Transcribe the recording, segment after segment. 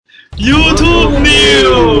YouTube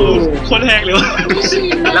New คนแหกเลยวะ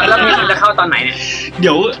แล้วเพลงจะเข้าตอนไหนเนี่ยเ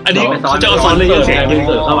ดี๋ยวอันนี้เขาจะเอาซ้อนเลยเสียง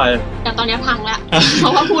เข้าไปแต่ตอนนี้พังแล้วเพร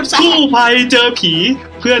าะว่าพูดซะกู้ภัยเจอผี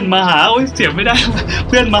เพื่อนมาหาโอ๊ยเสียงไม่ได้เ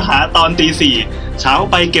พื่อนมาหาตอนตี 4เช้า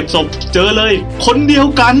ไปเก็บศพเจอเลยคนเดียว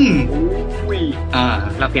กัน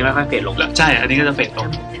เราเพลงไม่ค่อยเฟดลงใช่อันนี้ก็จะเฟดลง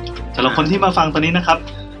สำหรับคนที่มาฟังตอนนี้นะครับ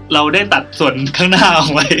เราได้ตัดส่วนข้างหน้าออ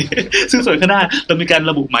กไว้ซึ่งส่วนข้างหน้าเรามีการ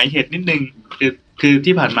ระบุหมายเหตุนิดนึงคือ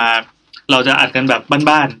ที่ผ่านมาเราจะอัดกันแบบ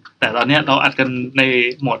บ้านๆแต่ตอนนี้เราอัดกันใน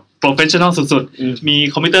โหมดโปรเฟสชั่นอลสุดๆมี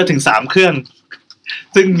คอมพิวเตอร์ถึง3เครื่อง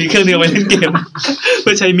ซึ่งมีเครื่องเดียวไว้เล่นเกมเ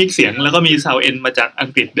พื่อใช้มิกซ์เสียงแล้วก็มีซาวด์เอ็นมาจากอัง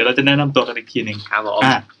กฤษเดี๋ยวเราจะแนะนำตัวกันอีกทีนึงครับผม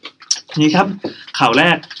นี่ครับข่าวแร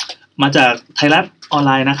กมาจากไทยรัฐออนไ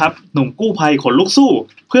ลน์นะครับหนุ่มกู้ภัยขนลุกสู้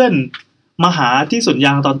เพื่อนมาหาที่สวนย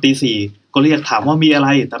างตอนตี 4ก็เรียกถามว่ามีอะไร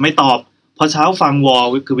แต่ไม่ตอบพอเช้าฟังวอล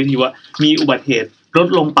คือวิทยุว่ามีอุบัติเหตุรถ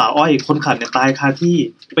ลงป่าอ้อยคนขับเนี่ยตายคาที่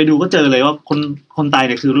ไปดูก็เจอเลยว่าคนตายเ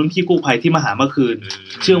นี่ยคือรุ่นพี่กู้ภัยที่มาหาเมื่อคืน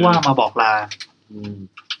เชื่อว่ามาบอกลา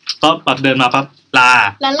ก็ปัดเดินมาปั๊บลา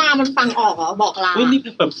แล้วลามันฟังออกเหรอบอกลานี่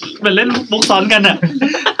แบบมันเล่นมุกซ้อนกันอ่ะ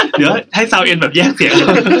เดี๋ยวให้ซาวเอ็นแบบแยกเสียง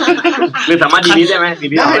หรือสามารถดีได้ไหมดี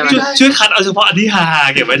ได้ช่วยคัดเอาเฉพาะอันที่ฮา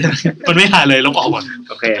ๆเก็บไว้มันไม่ฮาเลยลบออกหมด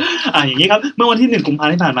โอเคอย่างนี้ครับเมื่อวันที่1กุมภาพัน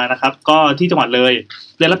ธ์ที่ผ่านมานะครับก็ที่จังหวัดเลย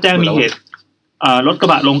ได้รับแจ้งมีเหตุรถกระ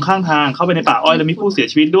บะลงข้างทางเข้าไปในป่าอ้อยแล้วมีผู้เสีย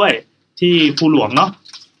ชีวิตด้วยที่ภูหลวงเนาะ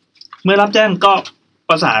เมื่อรับแจ้งก็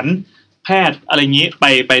ประสานแพทย์อะไรอย่างนี้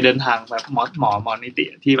ไปเดินทางแบบหมอนิติ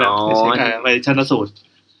ที่แบบไปชันสูตร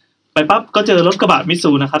ไปปั๊บก็เจอรถกระบะมิต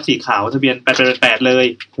ซูนะครับสีขาวทะเบียน888เลย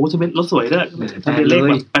โอ้ทะเบียนรถสวยด้วยทะเบียนเลข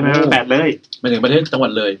888เลยมาถึงประเทศจังหวั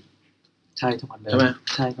ดเลยใช่จังหวัดเลยใช่ไหม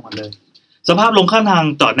ใช่จังหวัดเลยสภาพลงข้างทาง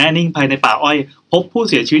จอดแน่นิ่งภายในป่าอ้อยพบผู้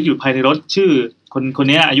เสียชีวิตอยู่ภายในรถชื่อคน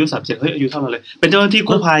นี้อายุ37เฮ้ยอายุเท่าไหร่เลยเป็นเจ้าหน้าที่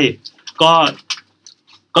กู้ภัย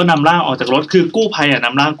ก็นำร่างออกจากรถคือกู้ภัยน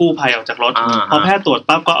ำร่างกู้ภัยออกจากรถพอแพทย์ตรวจ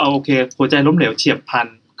ปั๊บก็เอาโอเคหัวใจล้มเหลวเฉียบพลัน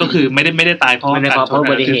ก็คือไม่ได้ตายเพราะการชนอุ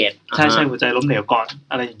บัติเหตุใช่หัวใจล้มเหลวก่อน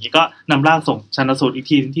อะไรอย่างนี้ก็นำร่างส่งชันสูตรอีก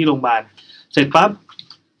ทีที่โรงพยาบาลเสร็จปั๊บ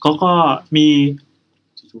เขาก็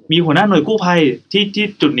มีหัวหน้าหน่วยกู้ภัยที่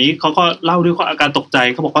จุดนี้เขาก็เล่าด้วยอาการตกใจ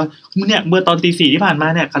เขาบอกว่าเนี่ยเมื่อตอนตี 4ที่ผ่านมา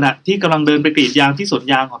เนี่ยขณะที่กำลังเดินไปกรีดยางที่สวน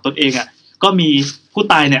ยางของตนเองอ่ะก็มีผู้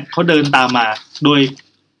ตายเนี่ยเขาเดินตามมาโ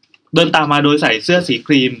ดยใส่เสื้อสีค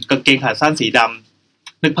รีมกางเกงขาสั้นสีด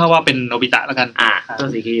ำนึกภาพว่าเป็นโนบิตะแล้วกันเสื้อ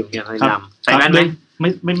สีครีมอย่างดำใส่แว่นไหม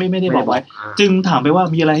ไม่ได้บอกไว้จึงถามไปว่า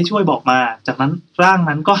มีอะไรให้ช่วยบอกมาจากนั้นร่าง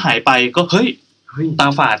นั้นก็หายไปก็เฮ้ยตา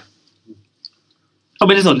ฝาดก็ไ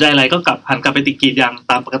ม่ได้สนใจอะไรก็หันกลับไปติดกรีดยาง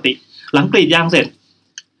ตามปกติหลังกรีดยางเสร็จ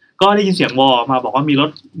ก็ได้ยินเสียงวอมาบอกว่ามีรถ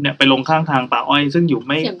เนี่ยไปลงข้างทางป่าอ้อยซึ่งอยู่ไ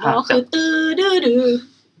ม่ห่างจากตื้อดื้อ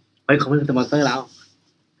เฮ้ยเขาเป็นสปอนเซอร์แล้ว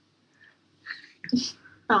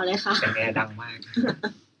ต่อเลยค่ะเสียงแอร์ดังมาก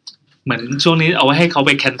เหมือนช่วงนี้เอาไว้ให้เขาไป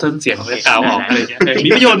แคนเซิลเสียงของกาวออกอะไรเงี้ยมี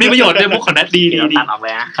ประโยชน์ด้วยมุกของนัทดีตัดออกเล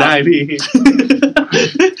ยใช่พี่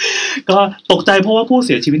ก็ตกใจเพราะว่าผู้เ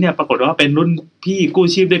สียชีวิตเนี่ยปรากฏว่าเป็นรุ่นพี่กู้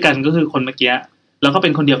ชีพด้วยกันก็คือคนเมื่อกี้แล้วก็เป็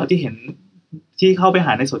นคนเดียวกับที่เห็นที่เข้าไปห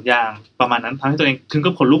าในสวนยางประมาณนั้นทำให้ตัวเองถึง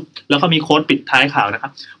กับขนลุกแล้วก็มีโค้ดปิดท้ายข่าวนะครั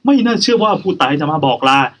บไม่น่าเชื่อว่าผู้ตายจะมาบอก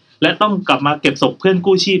ลาและต้องกลับมาเก็บศพเพื่อน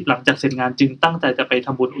กู้ชีพหลังจากเสร็จงานจึงตั้งใจจะไปท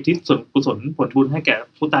ำบุญอุทิศส่วนกุศลผลบุญให้แก่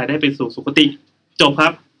ผู้ตายได้ไปสู่สุคติจบครั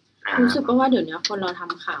บรู้สึกว่าเดี๋ยวนี้คนเราท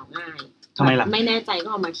ำข่าวง่ายทำไมล่ะไม่แน่ใจก็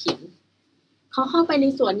เอามาเขียนเขาเข้าไปใน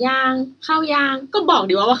สวนยางเข้ายางก็บอก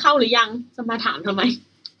ดีว่าเข้าหรือยังจะมาถามทำไม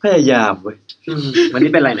พยายามเว้ยวันนี้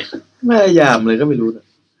เป็นอะไรเนี่ยพยายามเลยก็ไม่รู้นะ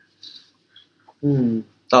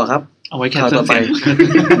ต่อครับเอาไว้แค่ต่อไป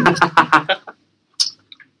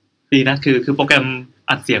ดีนะคือโปรแกรม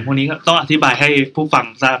อัดเสียงพวกนี้ต้องอธิบายให้ผู้ฟัง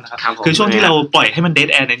ทราบนะครับคือช่วงที่เราปล่อยให้มันเดด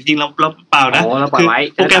แอร์เนี่ยจริงๆเราเปล่านะคือ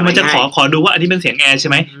โปรแกรมมันจะขอดูว่าอันนี้เป็นเสียงแอร์ใช่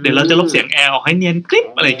ไหมเดี๋ยวเราจะลบเสียงแอร์ออกให้เนียนคลิป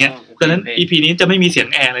อะไรเงี้ยดังนั้น EP นี้จะไม่มีเสียง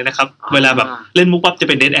แอร์เลยนะครับเวลาแบบเล่นมุกปั๊บจะเ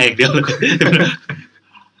ป็นเดดแอร์อย่างเดียวเลย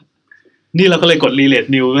นี่เราก็เลยกดรีเลท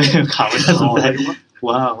นิวข่าวไม่น่าสนใจ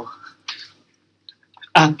ว้าว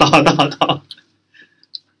ต่อ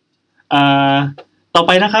ต่อไ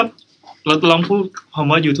ปนะครับเราลองพูดค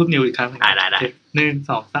ำว่า YouTube New อีกครั้งได้1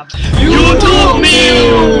 2 3 YouTube New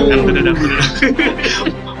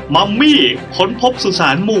มัมมี่ค้นพบสุสา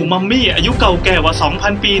นหมู่มัมมี่อายุเก่าแก่กว่า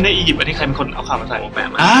 2,000 ปีในอียิปต์อันนี้ใครเป็นคนเอาข่าวมาใส่ยั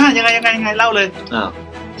งไงเล่าเลย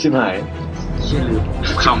ชิบหาย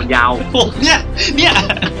ข่าวมันยาวโอ้เนี่ย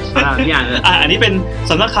อันนี้เป็น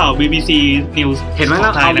สำนักข่าว BBC News เห็นไหมล่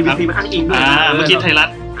ะข่าว BBC มาอ้างอิงด้วยเมื่อกี้ไทยรัฐ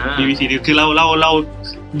BBC News คือเรา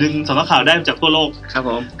ดึงสำนักข่าวได้จากทั่วโลกครับผ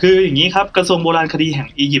มคืออย่างนี้ครับกระทรวงโบราณคดีแห่ง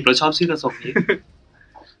อียิปต์เราชอบชื่อกระทรวงนี้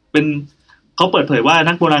เป็นเขาเปิดเผยว่า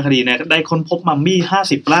นักโบราณคดีเนี่ยได้ค้นพบมัมมี่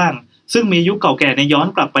50ร่างซึ่งมีอายุเก่าแก่ในย้อน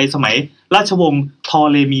กลับไปสมัยราชวงศ์ทอ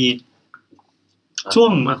เลมี ช่ว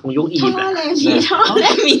ง มาคงยุคอี ท่ ยิปต์ อ แหละ แล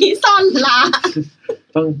มีซ่อนลา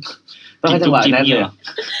ต้องให้จังหวะนั้นเลย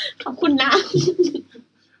ขอบคุณนะ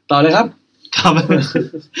ต่อเลยครับ ครับ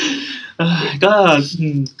ก็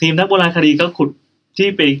ทีมนักโบราณคดีก็ขุดที่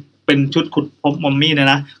ไปเป็นชุดขุดพบมัมมี่เนี่ย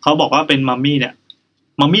นะเขาบอกว่าเป็นมัมมี่เนี่ย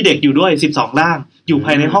มัมมี่เด็กอยู่ด้วย12ร่างอยู่ภ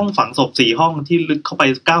ายในห้องฝังศพ4ห้องที่ลึกเข้าไป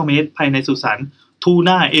9เมตรภายในสุสานทู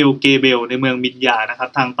น่าเอลเกเบลในเมืองมินยานะครับ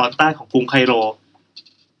ทางตอนใต้ของกรุงไคโร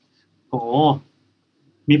โอ้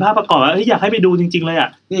มีภาพประกอบอยากให้ไปดูจริงๆเลยอ่ะ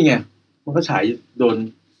นี่ไงมันก็ฉายโดน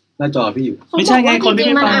หน้าจอพี่อยู่ ไม่ใช่ไงคนที่ไ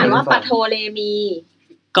ม่ มัน ฟัง อ่านว่าปะโทเลมี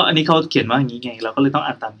ก็อันนี้เขาเขียนว่าอย่างนี้ไงเราก็เลยต้อง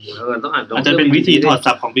อ่านตามนี้ ต้องอ่าน อาจจะเป็นวิธีถอด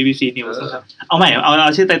ศัพท์ของ BBC News นะครับเอาใหม่เอ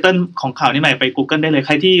าชื่อไตเติ้ลของข่าวนี้ใหม่ไป Google ได้เลยใค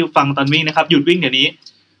รที่ฟังตอนวิ่งนะครับหยุดวิ่งเดี๋ยวนี้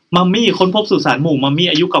มัมมี่ค้นพบสุสานหมู่มัมมี่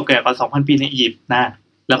อายุเก่าแก่กว่า 2,000 ปีในอียิปต์นะ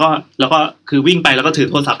แล้วก็คือวิ่งไปแล้วก็ถือ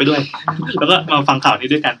โทรศัพท์ไปด้วย แล้วก็มาฟังข่าวนี้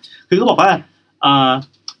ด้วยกันคือเขาบอกว่า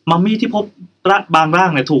มัมมี่ที่พบบางร่า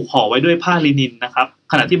งเนี่ยถูกห่อไว้ด้วยผ้าลินินนะครับ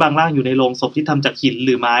ขณะที่บางร่างอยู่ในโลงศพที่ทำจากหินห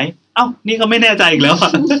รือไม้เอ้านี่ก็ไม่แน่ใจอีกแล้ว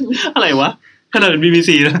อะไรวะขนาดเป็น BBC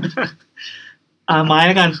นะไม้แ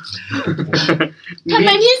ล้วกัน ทำไม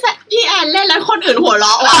พี่แอนเล่นแล้วคนอื่นหัวเร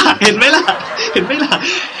าะวะ เห็นไหมล่ะ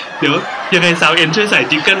เดี๋ยวยังไงซาวเอ็นช่วยใส่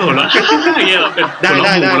จิ๊กเกิลหัวเราะอย่างเงี้ยเป็น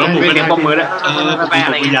หัวเราะหมูกันได้ ปมมือแล้ว ไปอะ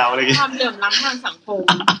ไรยาวอะไรอย่างเงี้ย ความเหลื่อมล้ำทางสังคม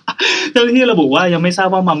เจ้าหน้าที่ระบุว่ายังไม่ทราบ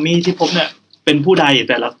ว่ามัมมี่ที่พบเนี่ยเป็นผู้ใด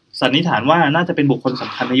แต่ละสันนิษฐานว่าน่าจะเป็นบุคคลส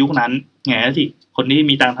ำคัญในยุคนั้นแง่สิคนที่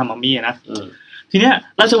มีตังทำมัมมี่นะทีเนี้ย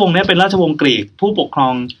ราชวงศ์เนี้ยเป็นราชวงศ์กรีกผู้ปกครอ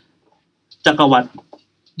งจักรวรรดิ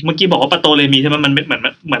เมื่อกี้บอกว่าปะโตเลมีใช่ไหมมันเห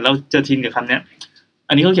มือนเราจะชินกับคำเนี้ย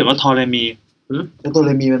อันนี้เขาเขียนว่าทอเลมีแล้วตัวเล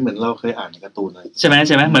มีมันเหมือนเราเคยอ่านในการ์ตูนเลยใช่ไห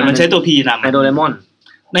มเหมือนมันใช้ตัวพีนำในโดเรมอน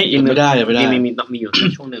ในไม่ได้มีอยู่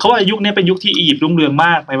ช่วงนึงเขาว่ายุคนี้เป็นยุคที่อียิปต์รุ่งเรืองม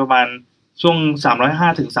ากในประมาณช่วง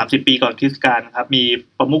305ถึง30ปีก่อนคริสต์กาลครับมี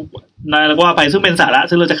ประมุขนะแล้วก็ว่าไปซึ่งเป็นสาระ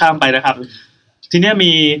ซึ่งเราจะข้ามไปนะครับทีเนี้ย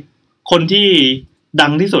มีคนที่ดั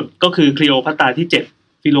งที่สุดก็คือคลีโอพัตราที่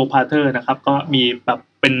7ฟิโลพาเทอร์นะครับก็มีแบบ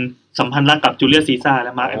เป็นสัมพันธ์รักกับจูเลียสซีซ่าแล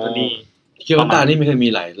ะมาร์คแอนโทนีคลีโอพัตรานี่ไม่เคยมี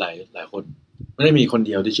หลายคนไม่ได้มีคนเ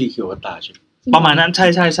ดียวที่ชื่อคลีโอพัตราใช่ประมาณนั้นใ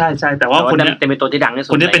ช่แต่ว่าคนนี้เป็นตัวที่ดังที่สุ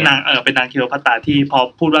ดคนนี้เป็นนางเป็นนางคลีโอพัตราที่พอ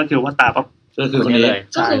พูดว่าคลีโอพัตราปั๊บก็คือคนนี้เลย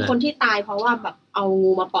ก็คือคนที่ตายเพราะว่าแบบเอา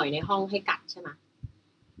งูมาปล่อยในห้องให้กัดใช่ไหม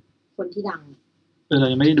คนที่ดังเรา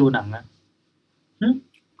ยังไม่ได้ดูหนังนะ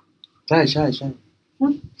ใช่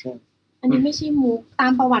อันนี้ไม่ใช่มุกตา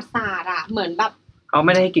มประวัติศาสตร์อ่ะเหมือนแบบเขาไ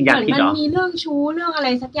ม่ได้ให้กินยาพิษหรอมันมีเรื่องชู้เรื่องอะไร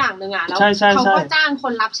สักอย่างนึงอ่ะแล้วเขาก็จ้างค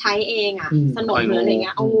นรับใช้เองอ่ะสนมหรืออะไรเ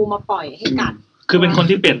งี้ยเอางูมาปล่อยให้กัดคือเป็นคน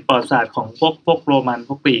ที่เปลี่ยนประวัติศาสตร์ของพวกโรมันพ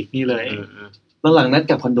วกกรีกนี่เลยหลังๆนัด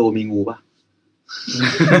กับคอนโดมีงูป่ะ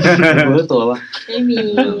งูตัวป่ะไม่มี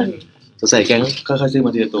จะใส่แกงค่อยๆซื้อม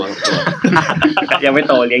าทีละตัว ยังไม่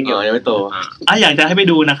โตเลี้ยงอยู่ยังไม่โตอยากจะให้ไป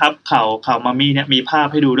ดูนะครับข่าวมัมมี่เนี่ยมีภาพ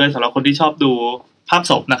ให้ดูด้วยสำหรับคนที่ชอบดูภาพ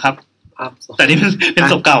ศพนะครับแต่นี่เป็น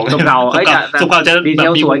ศพเก่าศพเก่าจะแบบ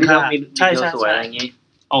มีคุณค่าใช่สวยอะไรอย่างงี้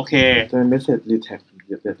โอเคจะเป็นเมสเสจรีแท็ก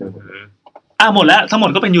เยอะหมดแล้วทั้งหมด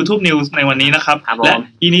ก็เป็น YouTube News ในวันนี้นะครับและ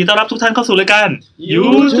ยินดีต้อนรับทุกท่านเข้าสู่รายการ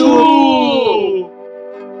YouTube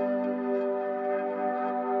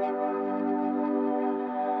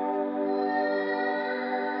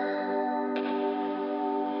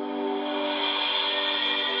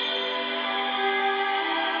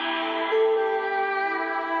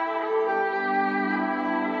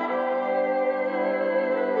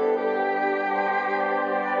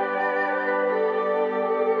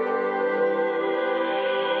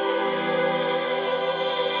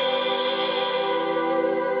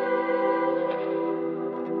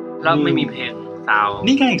เราไม่มีเพลงซาว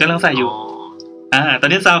นี่ไงกำลังใส่อยู่ตอน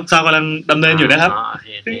นี้ซาวกำลังดำเนินอยู่นะครับ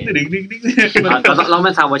เราไ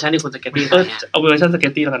ม่ซาวเวอร์ชันที่คุณสเก็ตตี้เอาเวอร์ชันสเก็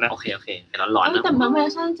ตตี้แล้วกันนะโอเคร้อนๆนะแต่เวอ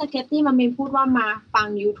ร์ชันสเก็ตตี้มันมีพูดว่ามาฟัง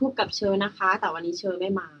YouTube กับเชอร์นะคะแต่วันนี้เชอร์ไม่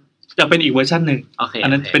มาจะเป็นอีกเวอร์ชันนึงอัน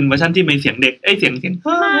นั้นเป็นเวอร์ชันที่มีเสียงเด็กเสียง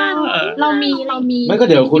เรามีไม่ก็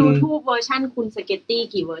เดี๋ยวคุณ YouTube เวอร์ชันคุณสเก็ตตี้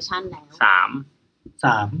กี่เวอร์ชันแล้ว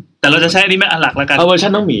3แต่เราจะใช้อันนี้เป็นอันหลักแล้วกันเอาเวอร์ชั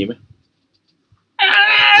นน้องหมีมั้ย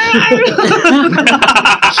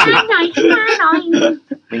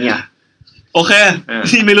ไม่เนี่ยโอเค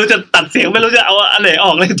ที่ไม่รู้จะตัดเสียงไม่รู้จะเอาอะไรอ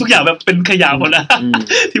อกเลยทุกอย่างแบบเป็นขยะหมดนะ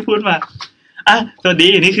ที่พูดมาสวัสดี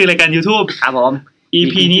นี่คือรายการ YouTube ครับผม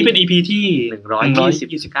EP นี้เป็น EP ที่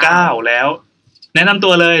129แล้วแนะนำตั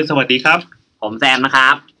วเลยสวัสดีครับผมแซมนะค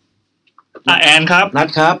รับแอนครับนัท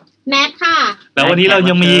ครับแนทค่ะแล้ววันนี้เรา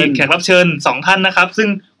ยังมีแขกรับเชิญ2ท่านนะครับซึ่ง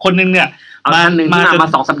คนนึงเนี่ยมา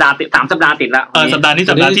2สัปดาห์ติด3สัปดาห์ติดแล้วสัปดาห์นี้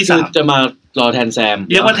สัปดาห์ที่3จะมารอแทนแซม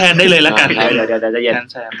เรียกว่าแทนได้เลยแล้วกันเดี๋ยวแทน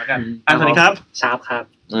แซมแล้วกันสวัสดีครับชาร์ปครับ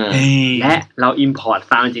และเรา import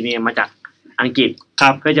sound engineer มาจากอังกฤษครั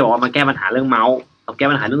บก็จะบอกว่ามาแก้ปัญหาเรื่องเมาส์ เราแก้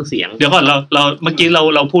ปัญหาเรื่องเสียงเดี๋ยวก่อนเราเมื่อกี้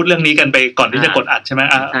เราพูดเรื่องนี้กันไปก่อนที่จะกดอัดใช่ไหม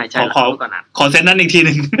ใช่ขอเซตนั้นอีกที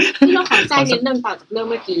นึงที่เราขอแทรกนิดนึงต่อจากเรื่อง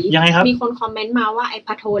เมื่อกี้ยังไงครับมีคนคอมเมนต์มาว่าไอ้พ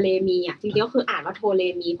าโทเลมีอ่ะจริงๆก็คืออ่านว่าโทเล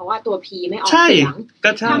มีเพราะว่าตัว P ไม่ออกเสียง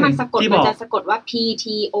ถ้ามันสะกดมันจะสะกดว่า P T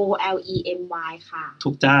O L E M Y ค่ะถู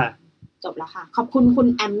กจ้าจบแล้วค่ะขอบคุณคุณ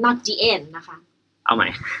M not GN นะคะเอาใหม่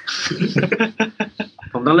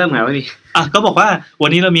ผมต้องเริ่มไงวะพี่ก็บอกว่าวัน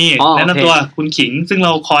นี้เรามีแนะนำตัวคุณขิงซึ่งเร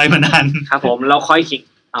าคอยมานานครับผมเราคอยขิง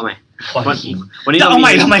เอาใหม่วันนี้เราเอาให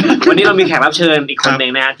ม่ทำไมวันนี้เรามีแขกรับเชิญอีกคนนึ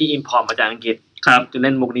งนะฮะที่อิมพอร์ตมาจากอังกฤษครับจะเ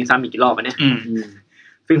ล่นมุกนี้ซ้ำอีกกี่รอบเนี่ย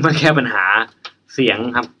ซึ่งมาแก้ปัญหาเสียง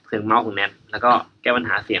ครับเสียงเมาส์ของแนทแล้วก็แก้ปัญห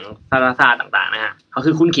าเสียงซ่าๆต่างๆนะฮะเขา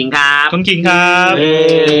คือคุณขิงครับคุณขิงครับ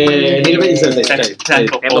นี่เป็นอินเสิร์ตใช่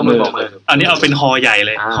บอกมืออันนี้เอาเป็นฮอใหญ่เ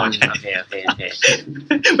ลยฮอใหญ่โอเค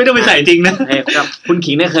ไม่ต้องไปใส่จริงนะครับคุณ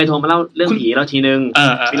ขิงเนี่ยเคยโทรมาเล่าเรื่องผีเราทีนึง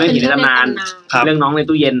มีเรื่องผีในตำนานเรื่องน้องใน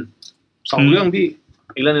ตู้เย็น2เรื่องพี่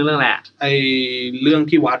อีกเรื่องนึงเรื่องอะไรไอเรื่อง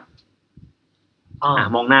ที่วัด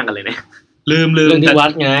มองหน้ากันเลยเนี่ยลืมเรื่องที่วั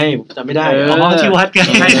ดไงจำไม่ได้ที่วัดไง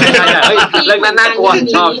ใช่เรื่องนั้นน่ากลัว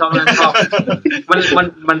ชอบ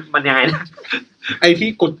มันยังไงนะไอที่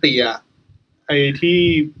กดเตียไอที่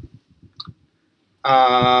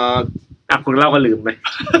คุณเล่าก็ลืมไป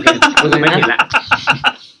คุณไม่เห็นละ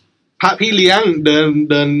พระพี่เลี้ยงเ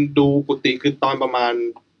ดินดูกุฏิคือตอนประมาณ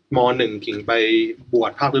ม.1 ขิงไปบว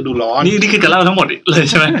ชภาคฤดูร้อนนี่คือจะเล่าทั้งหมดเลย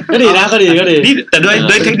ใช่ไหมก็ดีนะก็ดีนี่แต่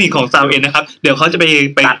ด้วยเทคนิคของซาวเอ็นนะครับเดี๋ยวเขาจะไป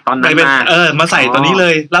ตัดตอนนั้นมาใส่ตอนนี้เล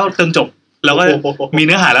ยเล่าจนจบแล้วก็มีเ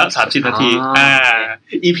นื้อหาแล้ว30 นาที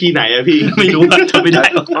EP ไหนอะพี่ไม่รู้จำไม่ได้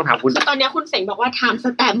ต้องถามคุณตอนนี้คุณเสงบอกว่าไทม์ส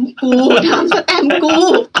แตมป์กู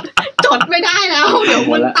จดไม่ได้แล้วเดี๋ยว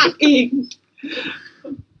คุณตัดอีก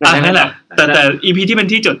นั่นแหละแต่ EP ที่เป็น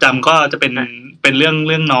ที่จดจำก็จะเป็นเ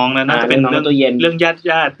รื่องน้องนะน่าจะเป็นเรื่องญ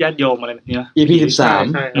าติโยมอะไรแบบนี้ EP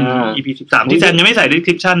 13 EP 13ที่แซมยังไม่ใส่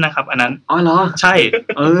description นะครับอันนั้นอ๋อเหรอใช่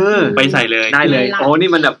ไปใส่เลยได้เลยโอ้นี่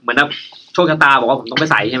มันแบบเหมือนแบบโชคชะตาบอกว่าผมต้องไป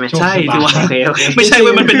ใส่ใช่ไหมใช่สิว่าโอเคไม่ใช่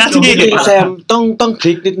มันเป็นหน้าที่แซมต้องค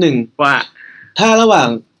ลิกนิดนึงว่าถ้าระหว่าง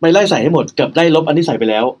ไปไล่ใส่ให้หมดกับไล่ลบอันที่ใส่ไป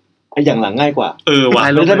แล้วไอ้อย่างหลังง่ายกว่าว่ะ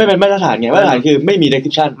มันจะไม่เป็นมาตรฐานไงมาตรฐานคือไม่มี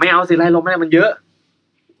description ไม่เอาสิไล่ลบไม่ได้มันเยอะ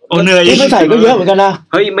เหนื่อยที่ไม่ใส่ก็เยอะเหมือนกันนะ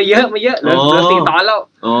เฮ้ยไม่เยอะเหลือ4 ตอนแล้ว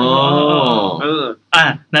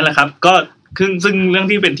นั่นแหละครับก็ซึ่งเรื่อง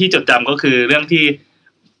ที่เป็นที่จดจำก็คือเรื่องที่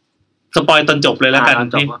สปอยตอนจบเลยแล้วกัน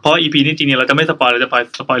เพราะ EP นี้จริงๆเราจะไม่สปอยเราจะ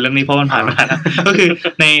สปอยเรื่องนี้เพราะมันผ่านมาแล้วก็คือ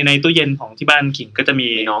ในตู้เย็นของที่บ้านขิงก็จะมี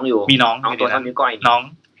น้องอยู่มีน้องตัวเท่านิ้วก้อยน้อง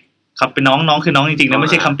ครับเป็นน้องคือน้องจริงๆนะไม่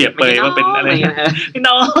ใช่คำเปรียบเปรยว่าเป็นอะไรพี่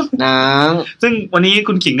น้องซึ่งวันนี้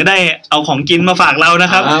คุณขิงก็ได้เอาของกินมาฝากเรานะ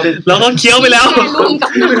ครับแล้วก็เคี้ยวไปแล้ว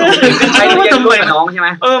ใช้ตู้เย็นด้วยน้องใช่ไหม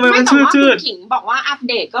มันชื่อคุณขิงบอกว่าอัป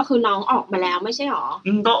เดตก็คือน้องออกมาแล้วไม่ใช่หรอ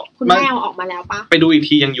คุณแม่เอาออกมาแล้วปะไปดูอีก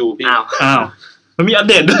ทียังอยู่พี่อ้าวมันมีอัป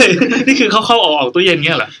เดตด้วยนี่คือเข้าออกตู้เย็นเ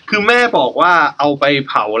งี้ยเหรอคือแม่บอกว่าเอาไป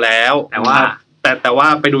เผาแล้วแต่ว่า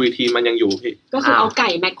ไปดูอีกทีมันยังอยู่พี่ก็คือเอาไก่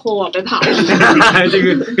แมคโครไปเผาจริง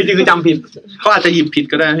คือจำผิดเขาอาจจะหยิบผิด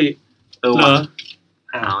ก็ได้พี่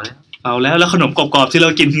เอาแล้วขนมกรอบๆที่เรา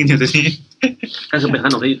กินกันอยู่ตอนนี้ก็คือเป็นข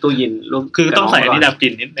นมที่ตู้เย็นรวมคือต้องใส่อันนี้ดับก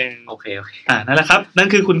ลิ่นนิดนึงโอเคนั่นแหละครับนั่น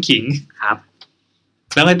คือคุณขิงครับ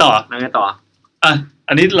แล้วไงต่อ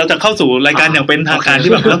อันนี้เราจะเข้าสู่รายการอย่างเป็นทางการ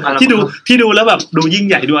ที่แบบที่ดูแล้วแบบดูยิ่ง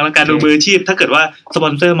ใหญ่ดูอลังการดูมืออาชีพถ้าเกิดว่าสปอ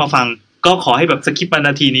นเซอร์มาฟังก็ขอให้แบบสกิปมาน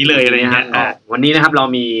าทีนี้เลยอะไรอย่างเงี้ยวันนี้นะครับเรา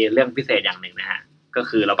มีเรื่องพิเศษอย่างหนึ่งนะฮะก็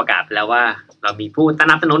คือเราประกาศไปแล้วว่าเรามีผู้ส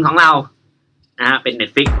นับสนุนของเรานะฮะเป็น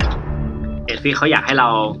Netflix เขาอยากให้เรา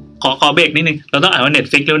ขอเบรกนิดนึงเราต้องอ่านว่า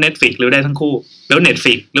Netflix หรือ Netflix หรือได้ทั้งคู่แล้ว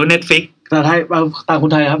Netflix หรือ Netflix แต่ไทยตามค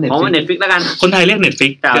นไทยครับ Netflix ผมว่า Netflix แล้วกันคนไทยเรียก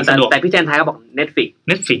Netflix แต่พี่แจนไทยก็บอก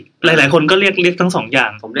Netflix หลายๆคนก็เรียกทั้ง2อย่า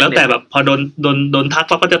งแล้วแต่แบบพอโดนทัก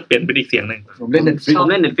ก็จะเปลี่ยนเป็นอีกเสียงนึงผมเล่น Netflix ชอบ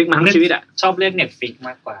เล่น Netflix มาทั้งชีวิตอ่ะชอบเล่น Netflix ม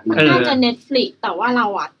ากกว่าน่าจะ Netflix แต่ว่าเรา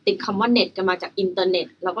อ่ะติดคำว่า net กันมาจากอินเทอร์เน็ต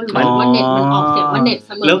เราก็รู้ว่า net มันออกเสียงว่า net เ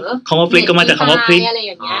สมอแล้วคำว่า flick ก็มาจากคำว่า flick อะไรอ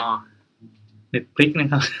ย่างเงี้ย Netflix นะ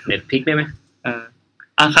ครับ Netflix ได้มั้ย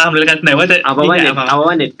ข้ามเลยแล้วกันไหนว่าจะเอา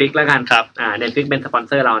ว่า Netflix แล้วกันครับNetflix เป็นสปอนเ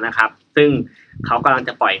ซอร์เรานะครับซึ่งเขากำลังจ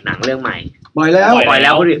ะปล่อยหนังเรื่องใหม่ปล่อยแล้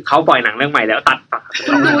วเขาปล่อยหนังเรื่องใหม่แล้วตัด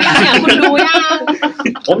คุณดูยัง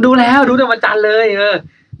ผมดูแล้วดูแต่วันจันทร์เลย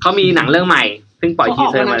เขามีหนังเรื่องใหม่ซึ่งปล่อยที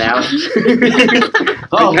เซอร์มาแล้ว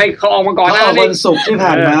เขาออกมาก่อนนะวันศุกร์ที่ผ่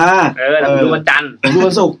านมาดูวันจันทร์ผมดู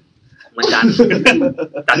วันศุกร์วันจันทร์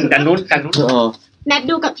จันทร์นู้นแนท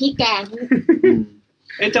ดูกับพี่แกง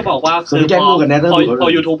จะบอกว่าคือพอ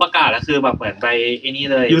YouTube ประกาศแล้วคือแบบเหมือนไปไอ้นี่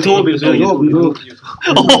เลย YouTube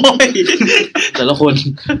โอ้ยแต่ละคน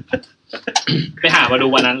ไปหามาดู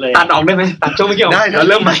วันนั้นเลยตัดออกได้ไหมตัดช่วงไม่เกี่ยวได้เรา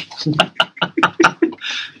เริ่มใหม่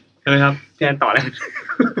ใช่ไหมครับแทนต่อเลย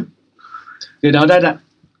เดี๋ยวได้ละ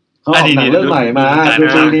เขาออกหนังเรื่องใหม่มาคือ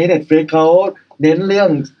ปีนี้ Netflix เขาเน้นเรื่อง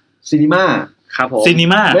ซีนีมาครับผมซีนี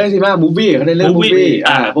มาไม่ใช่ซีนีมามูฟวี่เขาเน้นเรื่องมูฟวี่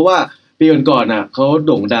เพราะว่าปีก่อนๆน่ะเขาโ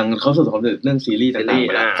ด่งดังเขาประสบความสำเร็จเรื่องซีรีส์ต่างๆไ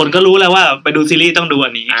ปแล้วคนก็รู้แล้วว่าไปดูซีรีส์ต้องดูอั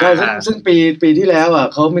นนี้ใช่ซึ่งปีที่แล้วอ่ะ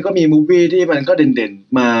เขาก็มีมูฟวี่ที่มันก็เด่น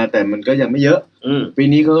ๆมาแต่มันก็ยังไม่เยอะปี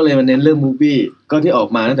นี้เขาก็เลยมาเน้นเรื่องมูฟวี่ก็ที่ออก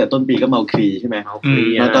มาตั้งแต่ต้นปีก็เมาคลีใช่ไหม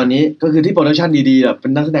มาตอนนี้ก็คือที่โปรดักชั่นดีๆแบบเป็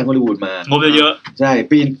นนักแสดงฮอลลีวูดมางบเยอะใช่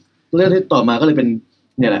ปีเรื่องที่ต่อมาก็เลยเป็น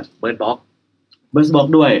เนี่ยแหละเบิร์ดบ็อก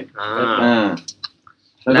ด้วย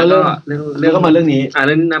แล้วก็มาเรื่องนี้เ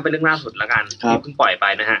รื่องนั้นเป็นเรื่องล่าสุดละกันที่เพิ่งปล่อยไป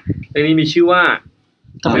นะฮะเรื่องนี้มีชื่อว่า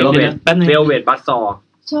Velvet Buzzsaw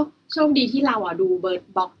โชคดีที่เราดูเบิร์ด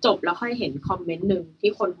บ็อกจบแล้วค่อยเห็นคอมเมนต์นึง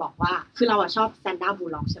ที่คนบอกว่าคือเราชอบแซนด้าบูล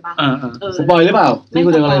ล็อกใช่ป่ะสปอยหรือเปล่านี่คุ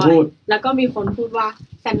ณจะอะไรพูดแล้วก็มีคนพูดว่า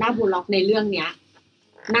แซนด้าบูลล็อกในเรื่องเนี้ย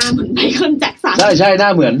หน้าเหมือนไมเคิลแจ็คสันใช่หน้า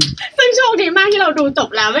เหมือนซึ่งโชคดีมากที่เราดูจบ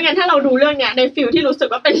แล้วไม่งั้นถ้าเราดูเรื่องเนี้ยในฟิลที่รู้สึก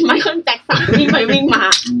ว่าเป็นไมเคิลแจ็คสันวิ่งไปวิ่งมา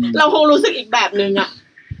เราคงรู้สึกอีกแบบนึง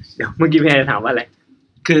เดี๋ยวเมื่อกี้พี่ถามว่าอะไร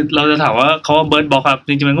คือเราจะถามว่าเขาว่าเบิร์ดบ็อกครับจ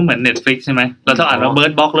ริงๆมันก็เหมือน Netflix ใช่ไหมเราต้องอ่านว่าเบิร์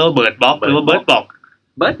ดบ็อกแล้วเบิร์ดบ็อกหรือว่าเบิร์ดบ็อก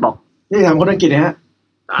นี่ถามคนอังกฤษนะฮะ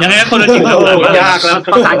ยังไงคนอังกฤษยากแล้ว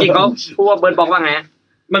ภาษาอังกฤษเขาพูดว่าเบิร์ดบ็อกว่าไง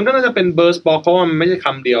มันก็น่าจะเป็นเบิร์ดบ็อกเพราะว่ามันไม่ใช่ค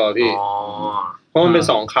ำเดียวพี่เพราะมันเป็น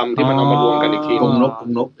2คำที่มันเอามารวมกันอีกทีกง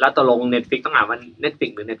นกแล้วตกลง Netflix ต้องอ่านว่า Netflix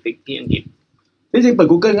หรือ Netflix ที่อังกฤษจริงๆเปิด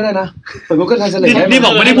Google ก็ได้นะเปิด Google Translate นี่บ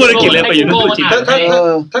อกไม่ได้พูดอังกฤษเลยไปอยู่นู่นพูดจีน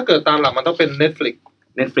ถ้าเกิดตามหลักมันต้องเป็น Netflix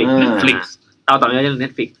ต่อเรื่อง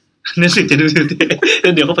Netflix จะดู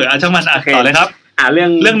เดี๋ยวก็เผยช่างมันต่อเลยครับเ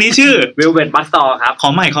รื่องนี้ชื่อ Velvet Buzzsaw ครับขอ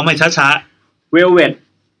ใหม่ช้าๆ Velvet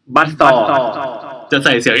Buzzsaw จะใ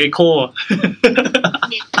ส่เสียงเอ็กโค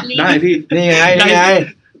ได้พี่นี่ไง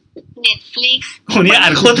Netflix คนนี้อ่า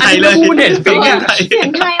นโคตรไทยเลยพูด Netflix เสีย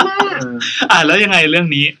งไทยมากแล้วยังไงเรื่อง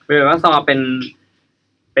นี้ Velvet Buzzsaw เ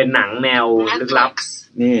ป็นหนังแนวลึกลับ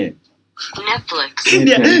นี่ Netflix เ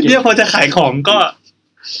นี่ยพอจะขายของก็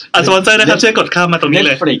สปอนเซอร์นะครับช่วยกดข้ามมาตรงนี้เ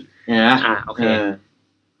ลย Netflix โอเค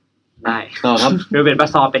ได้ต่อครับ Velvet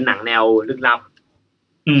Buzzsaw เป็นหนังแนวลึกลับ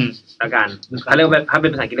แล้วกันเขาเรียกว่าถ้าเป็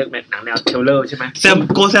นภาษาอังกฤษเรียกหนังแนวเทเลอร์ใช่ไหมแซม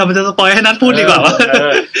มันจะสปอยให้นัทพูดดีกว่าว่า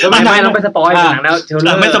ไม่ต้องไปสปอยหนังแนวเทเล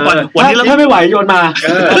อร์ไม่สปอยวันนี้เราถ้าไม่ไหวโยนมา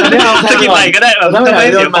ไม่เอาสกิปไปก็ได้ถ้าไม่ไหว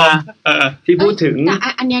โยนมาที่พูดถึง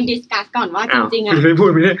อันนี้ดิสคัสก่อนว่าจริงๆ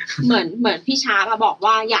เหมือนพี่ชาร์ปบอก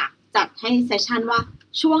ว่าอยากจัดให้เซสชั่นว่า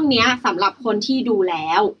ช่วงเนี้ยสำหรับคนที่ดูแล้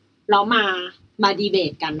วมาดีเบ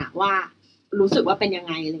ตกันว่ารู้สึกว่าเป็นยัง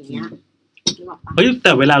ไงอะไรเงี้ยเฮ้ยแ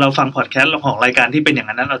ต่เวลาเราฟังพอดแคสต์ของรายการที่เป็นอย่าง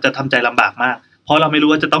นั้นเราจะทำใจลำบากมากเพราะเราไม่รู้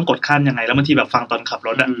ว่าจะต้องกดข้ามยังไงแล้วบางทีแบบฟังตอนขับร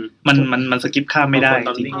ถมันสกิปข้ามไม่ได้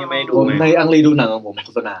จริงๆผมในอังกฤษดูหนังของผมโฆ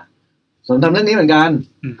ษณาผมทำเรื่องนี้เหมือนกัน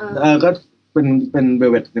ก็เป็นเวล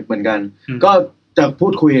เวทเหมือนกันก็จะพู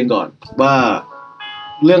ดคุยกันก่อนว่า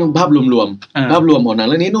เรื่องภาพรวมของหนัง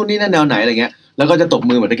เรื่องนี้นู่นนี่นั่นแนวไหนอะไรเงี้ยแล้วก็จะตบ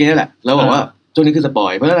มือเหมือนตะกี้นี่แหละแล้วบอกว่าช่วงนี้คือสปอ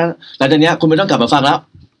ยเพราะฉะนั้นหลังจากนี้คุณไม่ต้องกลับมาฟังแล้ว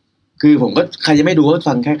คือผมก็ใครยังไม่ดูก็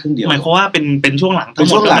ฟังแค่ครึ่งเดียวหมายความว่าเป็นช่วงหลังเป็น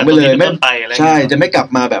ช่วงหลังไปเลยไม่ใช่จะไม่กลับ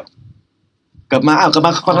มาแบบกลับมา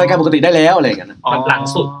ฟังรายการปกติได้แล้วอะไรอย่างเงี้ยหลัง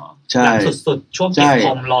สุดใช่สุดช่วงเก็บค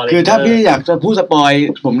อมรอเลยคือถ้าพี่อยากจะพูดสปอย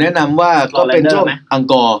ผมแนะนำว่าก็เป็นช่วงอัง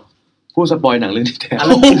กอร์พูดสปอยหนังเรื่องนี้แทน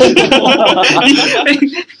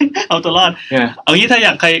เอาตัวรอดเอางี้ถ้า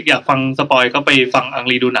ใครอยากฟังสปอยก็ไปฟังอัง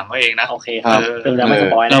รีดูหนังเอาเองนะโอเคครับเราไม่ส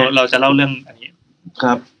ปอยเราจะเล่าเรื่องอันนี้ค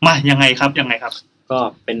รับมายังไงครับก็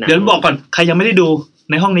เป็นหนังเดี๋ยวบอกก่อนใครยังไม่ได้ดู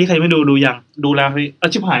ในห้องนี้ใครไม่ดูยังดูแล้วพี่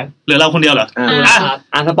ชิบหายเหลือเราคนเดียวเหรอ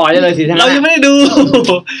สปอยได้เลยสิเรายังไม่ได้ดู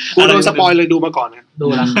กูโดนสปอยเลยดูมาก่อนนะดู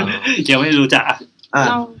แล้วยังไม่ได้ดูจ้ะ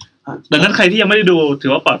ดังนั้นใครที่ยังไม่ได้ดูถื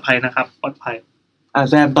อว่าปลอดภัยนะครับปลอดภัย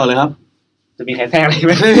แซมต่อเลยครับจะมีใครแทรกอะไรไ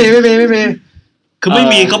หมไม่มีคือไม่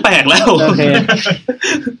มีก็แปลกแล้วโอเค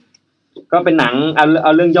ก็เป็นหนังเอ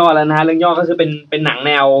าเรื่องย่อแล้วนะฮะเรื่องย่อก็คือเป็นหนังแ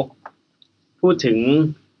นวพูดถึง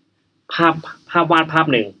ภาพวาดภาพ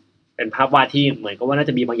หนึ่งเป็นภาพวาดที่เหมือนกับว่าน่า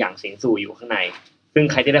จะมีบางอย่างสิงสู่อยู่ข้างในซึ่ง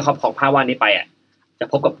ใครที่ได้ครอบครองภาพวาดนี้ไปจะ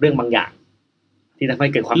พบกับเรื่องบางอย่างที่ทำให้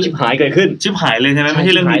เกิดความชิบหายเกิดขึ้นชิบหายเลยใช่ไหมไม่ใ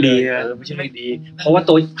ช่เรื่องดีไม่ใช่เรื่องดีเพราะว่า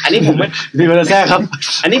ตัวอันนี้ผมไม่มีมันแท้ครับ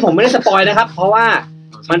อันนี้ผมไม่ได้สปอยนะครับเพราะว่า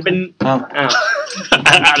มันเป็น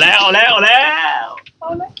แล้ว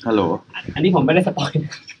ฮัลโหลอันนี้ผมไม่ได้สปอย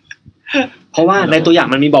เพราะว่าในตัวอย่าง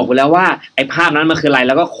มันมีบอกไว้แล้วว่าไอ้ภาพนั้นมันคืออะไรแ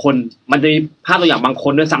ล้วก็คนมันจะมีภาพตัวอย่างบางค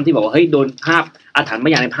นด้วยซ้ำที่บอกว่าเฮ้ยโดนภาพอาถรรพ์บา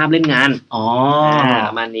งอย่างในภาพเล่นงาน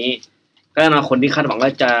ประมาณนี้ก็น่าคนที่คาดหวังว่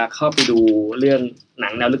าจะเข้าไปดูเรื่องหนั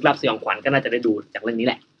งแนวลึกลับสยองขวัญก็น่าจะได้ดูจากเรื่องนี้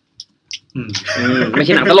แหละไม่ใ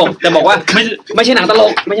ช่หนังตลกจะบอกว่าไม่ใช่หนังตล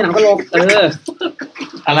ก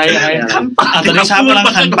อะไรคันปากตอนนี้ชาร์ปกำลัง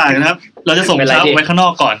คันปากนะครับเราจะส่งชาร์ปไว้ข้างนอ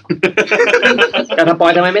กก่อนจะสปอ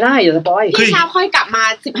ยทำไมไม่ได้อย่าสปอยพี่ชาร์ปค่อยกลับมา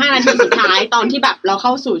15นาทีสุดท้ายตอนที่แบบเราเข้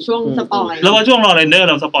าสู่ช่วงสปอยแล้วว่าช่วงรอเรนเดอร์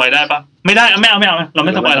เราสปอยได้ปะไม่ได้ไม่เอาเราไ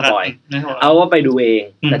ม่สปอยแล้วกันเอาว่าไปดูเอง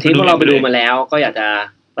แต่ที่พวกเราไปดูมาแล้วก็อยากจะ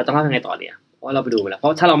เราต้องเล่ายังไงต่อเนี่ยเพราะเราไปดูมาแล้วเพรา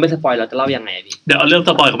ะถ้าเราไม่สปอยเราจะเล่ายังไงพี่เดี๋ยวเอาเรื่องส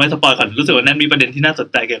ปอยกับไม่สปอยก่อนรู้สึกว่าแนทมีประเด็นที่น่าสน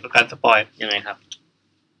ใจเกี่ยวกับการสปอยยังไงครับ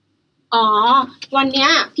อ๋อวันเนี้ย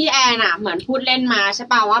พี่แอนเหมือนพูดเล่นมาใช่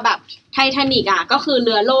ป่าวว่าแบบไททานิกก็คือเ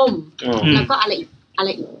รือล่มแล้วก็อะไรอีก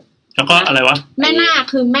แล้วก็อะไรวะแม่นาค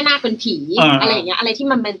คือแม่นาคเป็นผีอะไรอย่างเงี้ยอะไรที่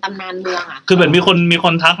มันเป็นตำนานเมืองคือเหมือนมีค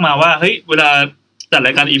นทักมาว่าเฮ้ยเวลาจัดร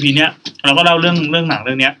ายการ EP เนี้ยเราก็เล่าเรื่องหนังเ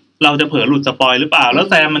รื่องเนี้ยเราจะเผลอหลุดสปอยหรือเปล่าแล้ว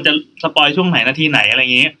แซมมันจะสปอยช่วงไหนนาทีไหนอะไรอย่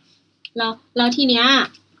างงี้แล้วทีเนี้ย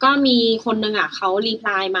ก็มีคนนึงเขารีพล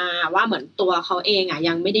ายมาว่าเหมือนตัวเขาเอง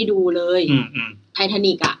ยังไม่ได้ดูเลยไททา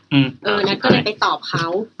นิกนัทก็เลยไปตอบเขา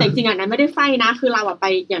แต่จริงๆนั้นไม่ได้ไฟนะคือเราไป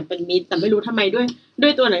อย่างเป็นมิตรแต่ไม่รู้ทำไมด้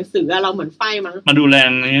วยตัวหนังสือเราเหมือนไฟมั้งมาดูแรง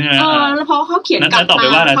นี่ใช่ไหมแล้วพอเขาเขียนกลั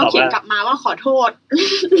บมาว่าขอโทษ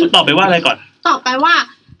ตอบไปว่าอะไรก่อนตอบไปว่า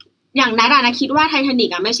อย่างนัทนะคิดว่าไททานิก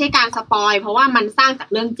ไม่ใช่การสปอยเพราะว่ามันสร้างจาก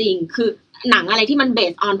เรื่องจริงคือหนังอะไรที่มัน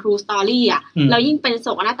based on true story แล้วยิ่งเป็นโศ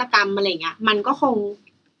กนาฏกรรมอะไรเงี้ยมันก็คง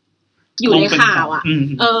อยู่ในข่าว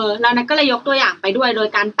แล้วนัทก็เลยยกตัวอย่างไปด้วยโดย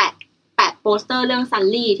การแปะโปสเตอร์เรื่องซัน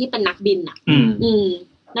ลี่ที่เป็นนักบิน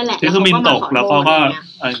นั่นแหละที่คือบินตกแล้วก็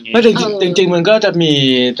ไม่จริงมันก็จะมี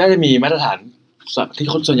น่าจะมีมาตรฐานที่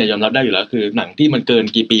คนส่วนใหญ่ยอมรับได้อยู่แล้วคือหนังที่มันเกิน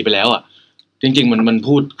กี่ปีไปแล้วจริงๆมัน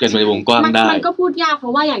พูดกันในวงกว้างได้มันก็พูดยากเพรา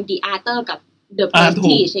ะว่าอย่าง The Arthur กับ The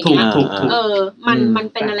Prestige อย่างเงี้ยมัน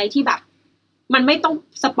เป็นอะไรที่แบบมันไม่ต้อง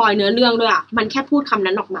สปอยเนื้อเรื่องด้วยมันแค่พูดคำ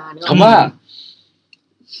นั้นออกมาเนอะคำว่า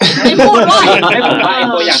ไม่พูดด้วยให้ผมว่า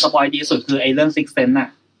ตัวอย่างสปอยดีสุดคือไอ้เรื่อง Six Sense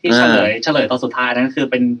ที่เฉลยตอนสุดท้ายนั่นคือ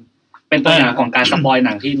เป็นตัวอย่างของการสปอยห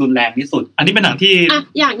นังที่รุนแรงที่สุดอันนี้เป็นหนังที่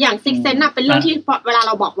อย่าง Six Sense เป็นเรื่องที่เวลาเ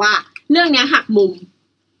ราบอกว่าเรื่องนี้หักมุม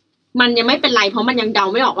มันยังไม่เป็นไรเพราะมันยังเดา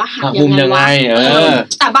ไม่ออกว่าหักยังไง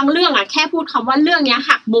แต่บางเรื่องแค่พูดคำว่าเรื่องนี้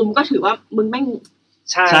หักมุมก็ถือว่ามึงแม่ง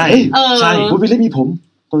ใช่ใช่พูดไปเล่นมีผม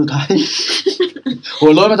ตัวสุดท้ายโห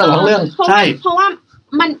ร้อยมาตลอดทั้งเรื่องใช่เพราะว่า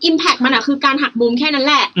มัน impact มันคือการหักมุมแค่นั้น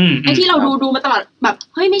แหละไอ้ที่เราดูมาตลอดแบบ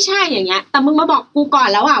เฮ้ยไม่ใช่อย่างเงี้ยแต่มึงมาบอกกูก่อน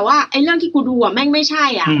แล้วว่าไอ้เรื่องที่กูดูแม่งไม่ใช่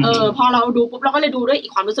พอเราดูปุ๊บเราก็เลยดูด้วยอี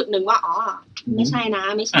กความรู้สึกนึงว่าอ๋อไม่ใช่นะ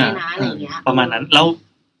อะไรอย่างเงี้ยประมาณนั้นแล้ว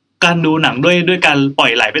การดูหนังด้วยการปล่อ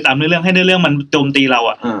ยไหลไปตามเรื่องให้เรื่องมันโจมตีเรา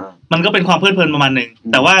มันก็เป็นความเพลิดเพลินประมาณนึง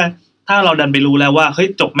แต่ว่าถ้าเราดันไปรู้แล้วว่าเฮ้ย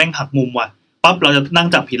จบแม่งหักมุมว่ะปั๊บเราจะนั่ง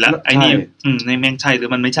จับผิดแล้วไอ้นี่ในแม่งใช่หรือ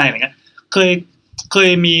มันไม่ใช่อะไรเงี้ยเค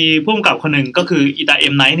ยมีผู้กำกับคนหนึ่งก็คืออีตาเอ็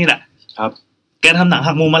มไนท์นี่แหละครับแกทำหนัง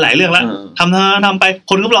หักมุมมาหลายเรื่องแล้วทำไป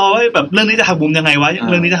คนก็รอว่าแบบเรื่องนี้จะหักมุมยังไงวะ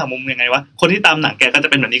เรื่องนี้จะหักมุมยังไงวะคนที่ตามหนังแกก็จะ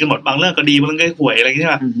เป็นแบบนี้กันหมดบางเรื่องก็ดีบางเรื่องก็ห่วยอะไรอย่างเงี้ยใ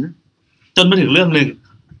ช่ป่ะจนมาถึงเรื่องนึง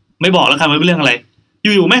ไม่บอกแล้วกันว่าเป็นเรื่องอะไร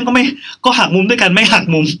อยู่ๆแม่งก็หักมุมด้วยกันไม่หัก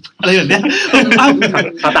มุมอะไรแบบเนี้ย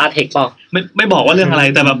สตาร์เทคป่ะไม่บอกว่าเรื่องอะไร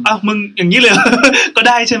แต่แบบอ้าวมึงอย่างนี้เลยก็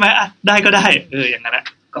ได้ใช่ไหมได้ก็ได้อย่างนั้นนะ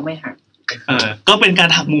ก็ไม่หักก็เป็นการ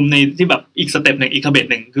หักมุมในที่แบบอีกสเต็ปหนึ่งอีกคาเบต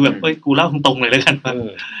หนึ่งคือแบบเฮ้ยกูเล่าตรงๆเลยแล้วกัน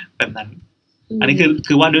แบบนั้นอันนี้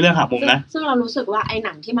คือว่าด้วยเรื่องหักมุมนะซึ่งเรารู้สึกว่าไอ้ห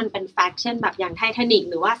นังที่มันเป็นแฟคชั่นแบบอย่างไททานิก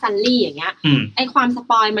หรือว่าซันลี่อย่างเงี้ยไอ้ความส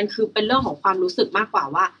ปอยมันคือเป็นเรื่องของความรู้สึกมากกว่า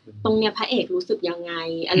ว่าตรงเนี้ยพระเอกรู้สึกยังไง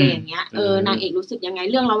อะไรอย่างเงี้ยนางเอกรู้สึกยังไง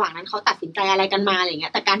เรื่องระหว่างนั้นเขาตัดสินใจอะไรกันมาอะไรเงี้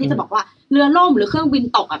ยแต่การที่จะบอกว่าเรือล่มหรือเครื่องบิน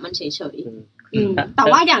ตกมันเฉยๆแต่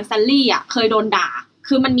ว่าอย่างซันลี่เคยโดนด่า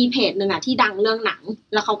คือมันมีเพจนึงที่ดังเรื่องหนัง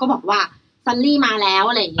แล้วเขาก็บอกว่าซันลี่มาแล้ว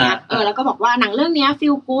อะไรอย่างเงี้ยแล้วก็บอกว่าหนังเรื่องนี้ฟี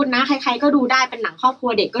ลกู๊ดนะใครๆก็ดูได้เป็นหนังครอบครั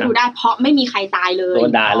วเด็กก็ดูได้เพราะไม่มีใครตายเลยโด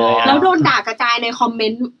นด่าเลยแล้วโดนด่ากระจายในคอมเม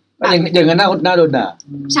นต์อย่างนั้นน่าโดนด่า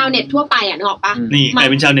ชาวเน็ตทั่วไปนึกออกปะนี่ใคร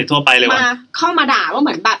เป็นชาวเน็ตทั่วไปเลยว่ะเข้ามาด่าว่าเห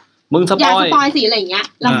มือนแบบมึงสปอยอย่าสปอยสิอะไรอย่างเงี้ย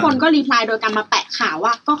แล้วคนก็รีพลายโดยการมาแปะข่าว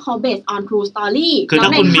ว่าก็เขา based on true story คือถ้า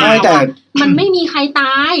คุณมีแต่มันไม่มีใครต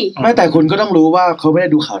ายไม่แต่คุณก็ต้องรู้ว่าเขาไม่ได้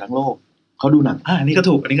ดูข่าวทั้งโลกเขาดูหนังอันนี้ก็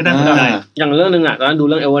ถูกอันนี้ก็น่าสนใจอย่างเรื่องนึงตอนนั้นดู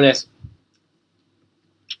เรื่องเอเวอเรสต์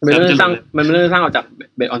มันเรื่องสร้างออกจาก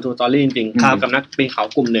เบสออนทูสตอรี่จริงๆกับนักปีนเขา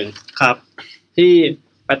กลุ่มหนึ่งครับที่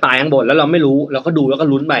ไปตายข้างบนแล้วเราไม่รู้เราก็ดูแล้วก็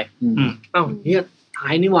ลุ้นไปอ้าวเฮียตา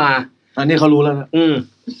ยนี่ว่าอันนี้เขารู้แล้วนะ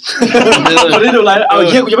เขาได้ดูไลฟ์เอา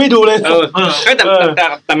เฮียกูยังไม่ดูเลยแ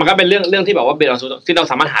ต่มันก็เป็นเรื่องที่แบบว่าเบสออนทูที่เรา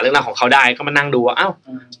สามารถหาเรื่องราวของเขาได้ก็มานั่งดูว่าอ้าว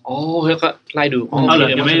อ๋อก็ไล่ดูเอาเลย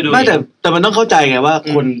ยังไม่ได้ดูไม่แต่มันต้องเข้าใจไงว่า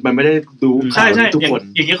คนมันไม่ได้ดูใช่ทุกคน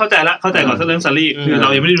อย่างนี้เข้าใจก่อนเรื่องซัลลี่คือเรา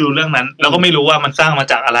ยังไม่ได้ดูเรื่องนั้นเราก็ไม่รู้ว่ามันสร้างมา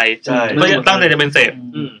จากอะไรก็ตั้งใจจะเป็นเสพ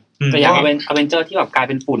แต่อย่างอเวนเจอร์ที่แบบกลาย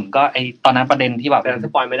เป็นฝุ่นก็ไอตอนนั้นประเด็นที่แบบส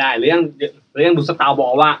ปอยไม่ได้เรื่องดูสตาร์วอ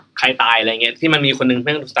ลว่าใครตายอะไรเงี้ยที่มันมีคนนึงเ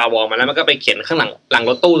พิ่งดูสตาร์วอลมาแล้วมันก็ไปเขียนข้างหลัง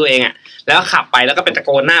รถตู้ตัวเองแล้วขับไปแล้วก็เป็นตะโก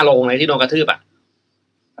นหน้าโรงอะไรที่โดนกระทืบ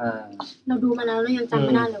เราดูมาแล้วเรายังจำไ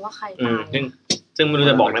ม่ได้เลยว่าใครตาย ซึ่งไม่รู้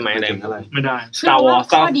จะบอกได้ไหมอะไรไม่ได้ Star Wars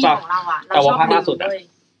ข้อดีของเราอ่ะเราชอบดูด้วย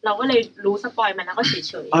เราก็เลยรู้สปอยมันแล้วก็เฉ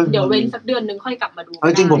ยๆเดี๋ยวเว้นสักเดือนนึงค่อยกลับมาดู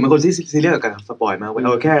จริงผมเป็นคนที่ซีเรียสกับการสปอยมากเอ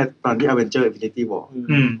าแค่ตอนที่ Avenger Infinity War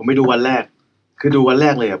ผมไปดูวันแรกคือดูวันแร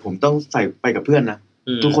กเลยอ่ะผมต้องใส่ไปกับเพื่อนนะ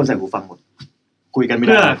ทุกคนใส่หูฟังหมดคุยกันไม่ไ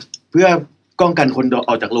ด้เพื่อป้องกันคน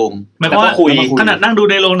ออกจากโรงหมายความว่าคุยขนาดนั่งดู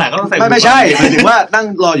ในโรงหนังก็ต้องใส่ไม่ใช่หมายถึงว่านั่ง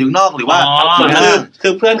รออยู่นอกหรือว่าคื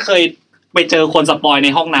อเพื่อนเคยไปเจอคนสปอยใน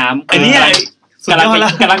ห้องน้ำไอ้นี่กำลัง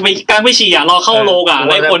ไปฉี่อ่ะรอเข้าโรงอ่ะแ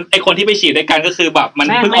ล้วไอ้คนที่ไปฉี่ด้วยกันก็คือแบบมัน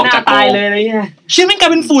เพิ่งออกจากโรงตายเลยอะไรเงี้ยเชี่ยแม่งกลา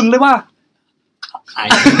ยเป็นฝุ่นเลยว่ะ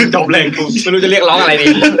จบเลยไม่รู้จะเรียกร้องอะไรดี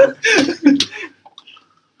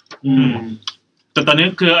แต่ตอนนี้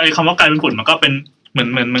คือไอ้คำว่ากลายเป็นฝุ่นมันก็เป็นเหมือน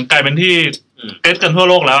มันกลายเป็นที่เก็ตกันทั่ว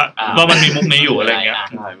โลกแล้วว่ามันมีมุกนี้อยู่อะไรเงี้ย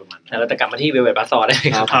เราจะกลับมาที่เวลเวทบัสซอได้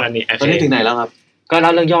ครับตอนนี้ถึงไหนแล้วครับก็เล่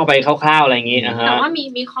าเรื่องย่อไปคร่าวๆอะไรอย่างงี้แต่ว่า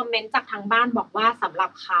มีคอมเมนต์จากทางบ้านบอกว่าสำหรั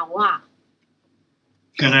บเขาอ่ะ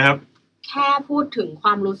ยังไงครับแค่พูดถึงคว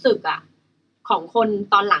ามรู้สึกอ่ะของคน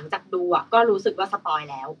ตอนหลังจากดูอ่ะก็รู้สึกว่าสปอย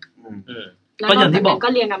แล้วก็อย่างที่บอกก็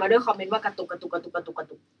เรียงกันมาด้วยคอมเมนต์ว่ากระตุก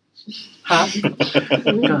ครับ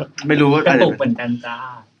ไม่รู้ว่ากระตุกเหมือนกันจ้า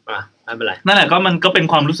ไม่เป็นไรนั่นแหละก็มันก็เป็น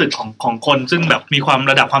ความรู้สึกของคนซึ่งแบบมีความ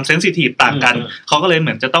ระดับความเซนซิทีฟต่างกันเขาก็เลยเห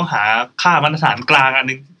มือนจะต้องหาค่ามาตรฐานกลางอัน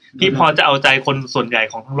นึงที่พอจะเอาใจคนส่วนใหญ่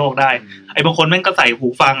ของทั้งโลกได้ไอ้บางคนแม่งก็ใส่หู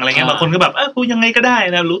ฟังอะไรเงี้ยบางคนก็แบบกูยังไงก็ได้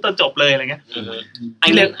นะรู้ตอนจบเลยอะไรเงี้ยอัน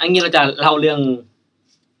นี้เราจะเล่าเรื่อง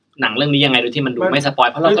หนังเรื่องนี้ยังไงโดยที่มันดูไม่สปอย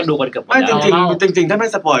เพราะเราก็ดูกันเกือบหมดแล้วจริงถ้าไม่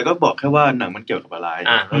สปอยก็บอกแค่ว่าหนังมันเกี่ยวกับอะไร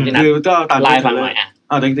คือก็ตามไลฟ์ฟังหน่อย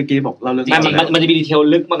ตะกี้บอกเราเรื่องมันจะมีดีเทล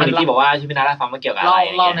ลึกมากกว่าที่บอกว่าที่พี่นาได้ฟังมันเกี่ยวกับอะไร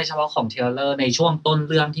เล่าในเฉพาะของเทเลอร์ในช่วงต้น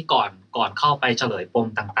เรื่องที่ก่อนเข้าไปเฉลยปม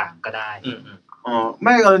ต่างๆก็ได้ไ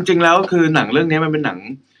ม่จริงๆแล้วคือหนังเรื่องนี้มันเป็นหนัง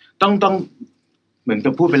ต้องเหมือนกั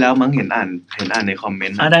บพูดไปแล้วมั้งเห็นอ่านในคอมเมน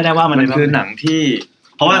ต์ได้ว่ามันคือหนังที่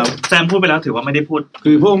เพราะว่าแซมพูดไปแล้วถือว่าไม่ได้พูด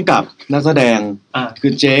คือผู้กำกับนักแสดงคื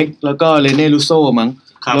อเจคแล้วก็เรเน่ลูโซ่มั้ง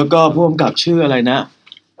แล้วก็ผู้กำกับชื่ออะไรนะ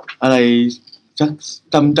อะไร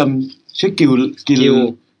จำชื่อกิล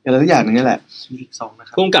อะไรสักอย่างนึงนี่แหละ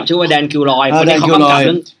ผู้กำกับชื่อว่าแดนกิลลอยคนที่เขากำกับ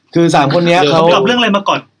คือ3คนนี้เขากำกับเรื่องอะไรมา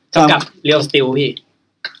ก่อนกำกับเรียลสติลพี่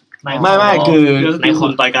ไม่คือในค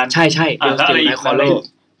นต่อยกันใช่เรียลสติลในคอลเลจ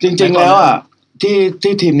จริงๆแล้วอ่ะ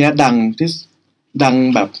ที่ทีมเนี้ยดัง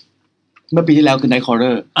แบบเมื่อปีที่แล้วคือ Night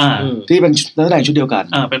Caller ที่เป็นนักแสดงชุดเดียวกัน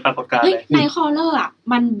เป็นปรากฏการณ์เลย Night Caller อ่ะ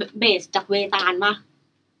มันเบสจากเวตาลป่ะ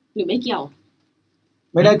หรือไม่เกี่ยว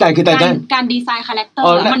ไม่ได้ใจคือแต่การดีไซน์คาแรคเตอร์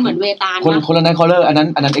มันเหมือนเวตาลคนละ Night Caller อัน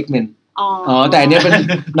นั้น X-Men แต่อันนี้เป็น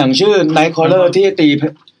หนังชื่อ Night Caller ที่ตี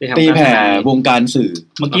แผ่วงการสื่อ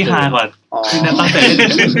เมื่อกี้ฮาก่อนที่นั่นตั้งแต่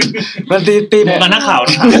มันตีแผ่วงการนักข่าว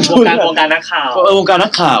วงการนักข่าววงการนั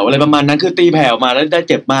กข่าวอะไรประมาณนั้นคือตีแผ่ออกมาแล้วได้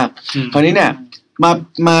เจ็บมากคราวนี้เนี่ย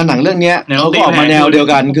มาหนังเรื่องนี้เขาก็ออกมาแนวเดียว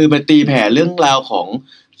กันคือไปตีแผ่เรื่องราวของ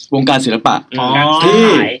วงการศิลปะที่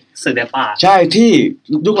ศิลปะใช่ที่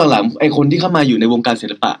ยุคหลังๆไอ้คนที่เข้ามาอยู่ในวงการศิ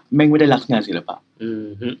ลปะแม่งไม่ได้รักงานศิลปะ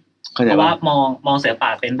เพราะว่ามองศิลปะ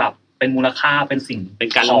เป็นแบบเป็นมูลค่าเป็นสิ่งเป็น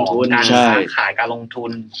การลงทุนการขายการลงทุ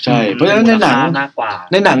นใช่เพราะฉะนั้นใน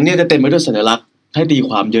หนังเนี่ยจะเต็มไปด้วยสัญลักษณ์ให้ตีค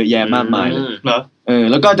วามเยอะแยะมากมายเหรอ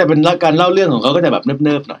แล้วก็จะเป็นการเล่าเรื่องของเขาก็จะแบบเ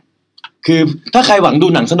นิบๆหน่อยคือถ้าใครหวังดู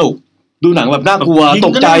หนังสนุกดูหนังแบบน่ากลัวต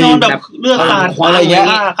กใจแบบเรื่องการอะไรเงี้ย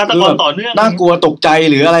ฆาตกรต่อเนื่องน่ากลัวตกใจ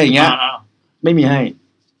หรืออะไรอย่างเงี้ยไม่มีให้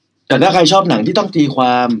แต่ถ้าใครชอบหนังที่ต้องตีคว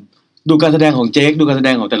ามดูการแสดงของเจคดูการแสด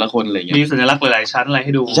งของแต่ละคนอะไรเงี้ยมีสัญลักษณ์หลายๆชั้นอะไรใ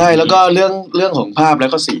ห้ดูใช่แล้วก็เรื่องของภาพแล้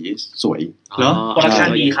วก็สีสวยเหรอโปรดักชั่น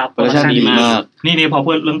ดีครับโปรดักชั่นดีมากนี่พอพู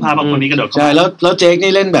ดเรื่องภาพคนนี้กระโดดใช่แล้วเจค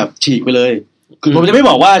นี่เล่นแบบฉีกไปเลยคือผมจะไม่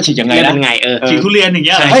บอกว่าฉีกยังไงนะฉีกทุเรียนอย่างเ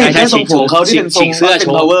งี้ยแค่ทรงผมเขาที่เป็นทรงเสื้อโช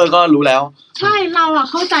ว์เวอร์ก็รู้แล้วใช่เราอะ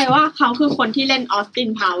เข้าใจว่าเขาคือคนที่เล่นออสติน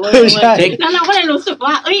พาวเวอร์แล้วเราก็เลยรู้สึก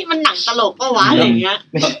ว่าเอ้ยมันหนังตลกป่ะวะอะไรเงี้ย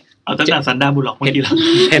เอาตั้งแต่ซันดาบุลล็อกเมื่อกี้แล้ว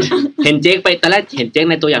เห็นเจคไปตอนแรกเห็นเจค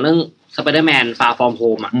ในตัวอย่างเรื่องสไปเดอร์แมนฟาร์ฟอร์มโฮ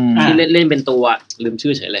มอ่ะที่เล่นเป็นตัวลืมชื่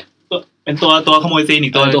อเฉยเลยเป็นตัวขโมยซีนอี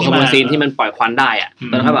กตัวขโมยซีนที่มันปล่อยควันได้อ่ะ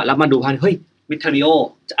ตอนนั้นแบบแล้วมาดูพันเฮ้ยมิสเตอริโอ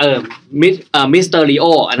มิสเตอริโอ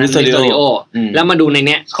อันนั้นมิสเตอริโอแล้วมาดูในเ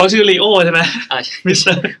นี้ยเขาชื่อริโอใช่ไหมมิ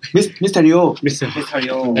สเตอริโอ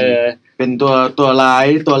เป็นตัวร้า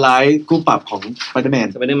ยคู่ปรับของสไปเดอร์แ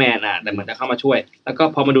มนอ่ะแต่เหมือนจะเข้ามาช่วยแล้วก็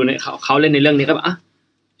พอมาดูในเขาเล่นในเรื่องนี้ก็แบบอ่ะ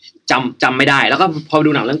จำไม่ได้แล้วก็พอดู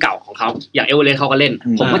หนังเรื่องเก่าของเขาอย่างเอเวอเรสต์เขาก็เล่น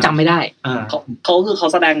ผมก็จำไม่ได้เขาคือเขา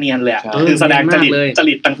แสดงเนียนเลยคือแสดงจ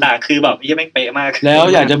ริตต่างๆคือแบบยี่แม่งเป๊ะมากแล้ว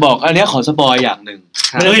อยากจะบอกอันนี้ขอสปอยอย่างหนึ่ง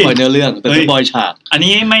ไม่ได้สปอยเนื้อเรื่องแต่สปอยฉากอัน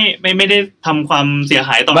นี้ไม่ได้ทำความเสียห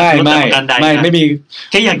ายต่อประการใดไม่มี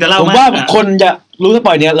แค่อยากจะเล่าผมว่าคนจะรู้สป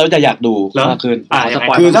อยเนี้ยเราจะอยากดูมากขึ้น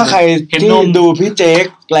คือถ้าใครที่ดูพี่เจค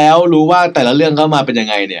แล้วรู้ว่าแต่ละเรื่องเข้ามาเป็นยัง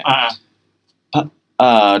ไงเนี่ย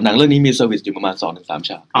หนังเรื่องนี้มีเซอร์วิสอยู่ประมาณ 2-3 ฉ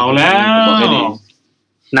ากเอาแล้วบอกแค่นี้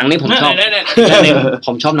หนังนี้ผมชอบผ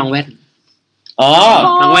มชอบน้องแว่น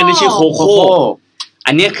น้องแว่นที่ชื่อโคโค่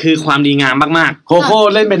อันนี้คือความดีงามมากๆโคโค่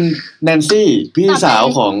เล่นเป็นแนนซี่พี่สาว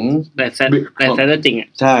ของแรดเซอร์จริงอ่ะ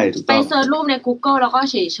ใช่ถูกต้องไปเซิร์ชรูปใน Google แล้วก็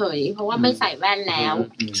เฉยๆเพราะว่าไม่ใส่แว่นแล้ว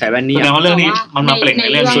ใส่แว่นนี่แสดงว่าเรื่องนี้มันมาเปล่งใน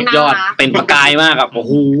เรื่องสุดยอดเป็นประกายมากอ่ะโอ้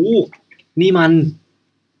โหนี่มัน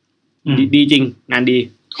ดีจริงงานดี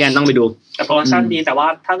แกต้องไปดูแต่โปรดักชั่นดีแต่ว่า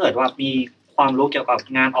ถ้าเกิดว่ามีความรู้เกี่ยวกับ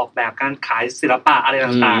งานออกแบบการขายศิลปะอะไร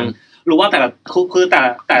ต่างๆรู้ว่าแต่ละคือแต่ล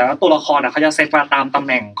ะตัวละครอ่ะเขาจะเซตมาตามตำแ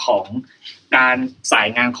หน่งของการสาย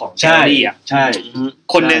งานของแกลเลอรี่อ่ะใช่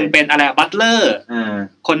คนนึงเป็นอะไรบัตเลอร์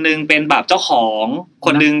คนนึงเป็นแบบเจ้าของค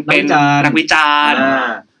นนึงเป็นนักวิจารณ์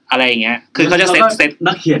อะไรอย่างเงี้ยคือเขาจะเซต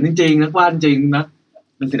นักเขียนจริงๆนักวาดจริงนะ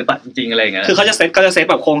เป็นศิลปะจริงๆอะไรอย่างเงี้ยคือเขาจะเซต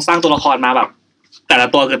แบบโครงสร้างตัวละครมาแบบแต่ละ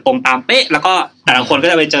ตัวเกิดตรงตามเป๊ะแล้วก็แต่ละคนก็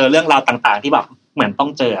จะไปเจอเรื่องราวต่างๆที่แบบเหมือนต้อง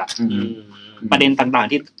เจอประเด็นต่าง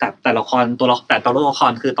ๆที่แต่ละครตัวละค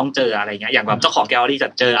รคือต้องเจออะไรเงี้ยอย่างแบบเจ้าของแกลเลอรี่จะ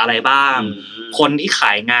เจออะไรบ้างคนที่ข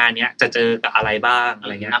ายงานเนี้ยจะเจอกับอะไรบ้างอะไ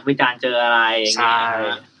รเงี้ยนักวิจารณ์เจออะไรใช่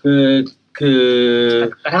คือ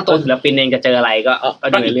ถ้าตัวศิลปินเองจะเจออะไรก็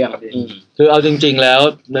ดูในเรื่องคือเอาจริงๆแล้ว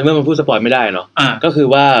ในเมื่อมันพูดสปอยไม่ได้เนาะก็คือ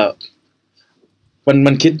ว่า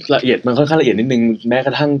มันคิดละเอียดมันค่อนข้างละเอียดนิดนึงแม้ก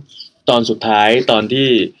ระทั่งตอนสุดท้ายตอนที่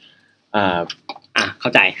เข้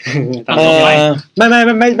าใจไ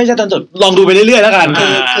ม่ใช่ตอนจบลองดูไปเรื่อยๆแล้วกันคื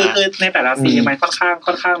อในแต่ละซีนมันค่อ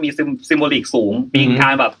นข้างมีซิมโบลิกสูงมีกา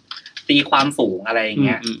รแบบตีความสูงอะไรอย่างเ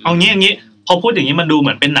งี้ยเอางี้พอพูดอย่างนี้มันดูเห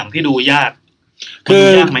มือนเป็นหนังที่ดูยากคือ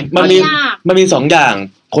มันมี2อย่าง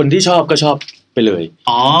คนที่ชอบก็ชอบไปเลย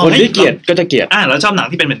คนที่เกลียดก็จะเกลียดแล้วชอบหนัง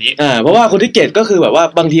ที่เป็นแบบนี้เพราะว่าคนที่เกลียดก็คือแบบว่า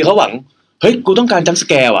บางทีเขาหวังเฮ้ยกูต้องการจัมป์ส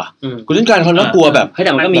แกร์ว่ะกูต้องการความน่ากลัวแบบให้แ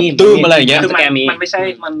ต่มันก็มีตื้มอะไรอย่างเงี้ยมันไม่ใช่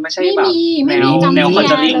แบบแนวคอน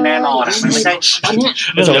เจอริ่งแน่นอนมันไม่ใช่อันเนี้ย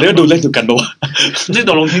สองเรื่องดูเล่นถึงกันปะวะนี่ต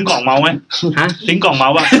กลงทิ้งกล่องเมาส์ไหมฮะทิ้งกล่องเมา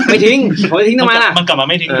ส์ป่ะไม่ทิ้งเขาจะทิ้งทำไมล่ะมันกลับมา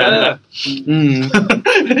ไม่ทิ้งแล้ว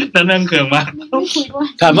นั่นเคืองมาก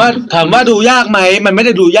ถามว่าดูยากไหมมันไม่ไ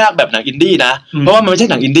ด้ดูยากแบบหนังอินดี้นะเพราะว่ามันไม่ใช่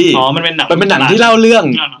หนังอินดี้มันเป็นหนังที่เล่าเรื่อง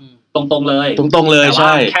ตรงๆเลยใ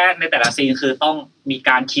ช่แค่ในแต่ละซีนคือต้องมี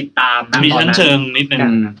การคิดตามมีชั้นเชิงนิดนึง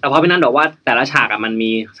แต่พอพี่นั่นบอกว่าแต่ละฉากมัน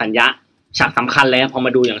มีสัญญาฉากสำคัญเลยพอม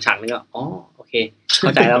าดูอย่างฉากนึงก็โอเคเข้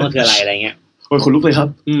าใจแล้วมันคืออะไรเงี้ยโอ้ยคนลุกเลยครับ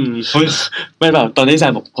ไม่เปล่าตอนนี้แซ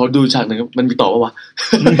มบอกพอดูฉากนึงมันมีต่อป่ะวะ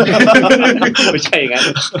ไม่ใช่งั้น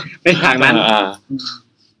เป็นฉากนั้น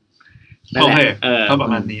โอเคก็ประ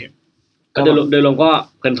มาณนี้ก็โดยรวมก็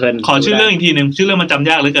เพลินขอชื่อเรื่องอีกทีนึงชื่อเรื่องมันจำ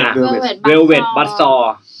ยากเหลือเกิน Velvet Buzzsaw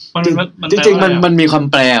จริงๆมันมีความ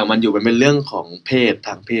แปลมันอยู่มันเป็นเรื่องของเพศท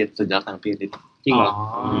างเพศสัญลักษณ์ทางเพศนิดจริงเหรอ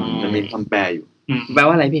มันมีความแปลอยู่แปล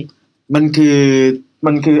ว่าอะไรพี่มันคือ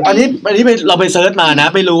อันนี้เราไปเซิร์ชมานะ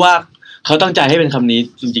ไม่รู้ว่าเขาตั้งใจให้เป็นคำนี้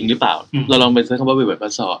จริงๆหรือเปล่าเราลองไปเซิร์ชคำว่า Velvet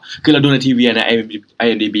Buzzsaw คือเราดูในทีวีนะ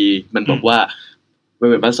IMDb มันบอกว่า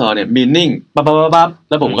Velvet Buzzsaw เนี่ย meaning ปั๊บ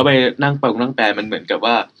แล้วผมก็ไปนั่งแปลมันเหมือนกับ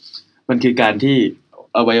ว่ามันคือการที่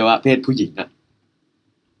อวัยวะเพศผู้หญิงอ่ะ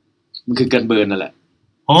มันคือการเบิร์นนั่นแหละ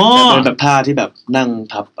เป็นแบบท่าที่แบบนั่ง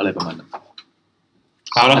ทับอะไรประมาณนั้น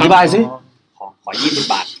อธิบายสิขอ20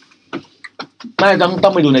 บาทไม่ต้อ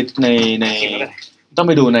งไปดูในต้องไ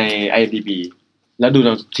ปดูใน IMDb แล้วดูใน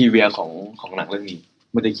ทีวีของหนังเรื่องนี้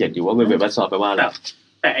มันจะเขียนอยู่ว่าVelvet Buzzsawแปลว่าอะไร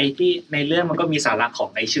แต่ไอ้ที่ในเรื่องมันก็มีสาระของ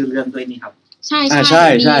ไอ้ชื่อเรื่องด้วยนี่ครับใช่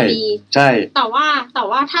แต่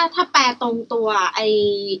ว่าถ้าแปลตรงตัวไอ้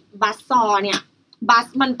บัสซอเนี่ยบัส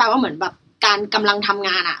มันแปลว่าเหมือนแบบการกำลังทำง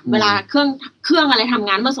านอ่ะเวลาเครื่องอะไรทำ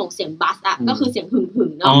งานมาส่งเสียงบัสอ่ะก็คือเสียงหึ่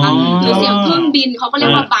งๆเนาะหรือเสียงเครื่องบินเขาก็เรีย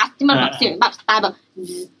กว่าบัสที่มันแบบเสียงแบบสไตล์แบบ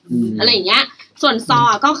อะไรอย่างเงี้ยส่วนซอ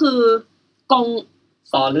ก็คือกง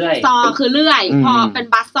ซอเลื่อยซอคือเลื่อยพอเป็น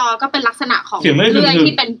บัสซอก็เป็นลักษณะของเลื่อย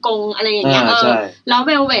ที่เป็นกงอะไรอย่างเงี้ยแล้วเ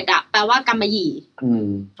วลเวทอ่ะแปลว่ากำมะหยี่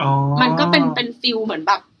มันก็เป็นฟิลเหมือน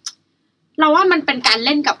แบบเราว่ามันเป็นการเ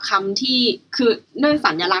ล่นกับคำที่คือเรื่อง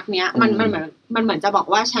สัญลักษณ์เนี้ยมันเหมือนจะบอก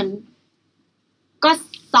ว่าฉันก็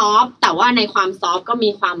ซอฟแต่ว่าในความซอฟก็มี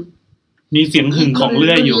ความมีเสียงหึ่งของเ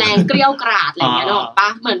ลื่อยอยู่แรงเกรี้ยวกราดอะไรอย่างเงี้ยหรอปะ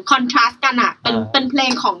เหมือนคอนทราสต์กันอ่ะเป็นเพล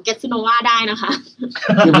งของเกตซูโนวาได้นะคะ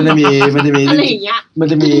คือมันจะมีอะไรอย่างเงี้ยมัน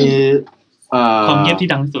จะมีความเงียบที่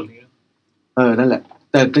ดังที่สุดนั่นแหละ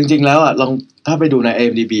แต่จริงๆแล้วอ่ะลองถ้าไปดูใน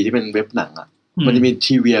IMDb ที่เป็นเว็บหนังอ่ะมันจะมีท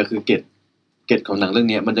ริเวียคือเกตของหนังเรื่อง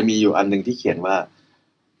นี้มันจะมีอยู่อันนึงที่เขียนว่า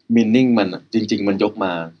มีนิ่งมันจริงๆมันยกม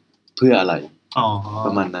าเพื่ออะไรป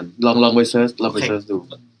ระมาณนั้นลองไปเซิร์ชดู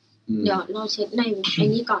เดี๋ยวเราเช็คในไอ้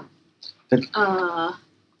นี่ก่อน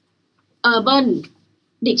Urban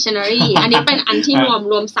Dictionary อันนี้เป็นอันที่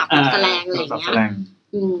รวมศัพท์แสลงอะไรอย่างเงี้ย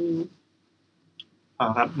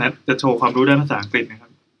ครับนัทจะโชว์ความรู้ด้านภาษาอังกฤษนะครั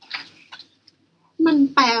บมัน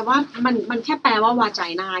แปลว่ามันแค่แปลว่าวาจา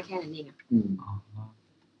หน้าแค่นั้นเองอ่ะ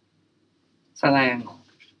แสลง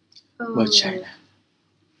วาจา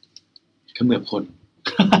เขมือบคน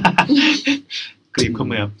กรีบเข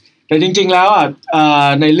มือบแต่จริงๆแล้วอ่ะ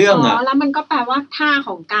ในเรื่องอ่ะแล้วมันก็แปลว่าท่าข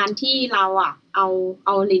องการที่เราอ่ะเอ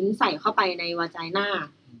าลิ้นใส่เข้าไปในวาจาหน้า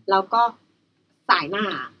แล้วก็สายหน้า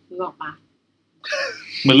นึกออกปะ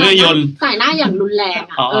เหมือนเลื่อยยนต์สายหน้าอย่างรุนแรง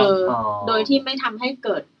อ่ะโดยที่ไม่ทำให้เ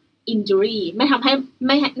กิดinjury ไม่ทำใ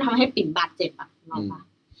ห้ปิ่นบาดเจ็บอ่ะนึกออกปะ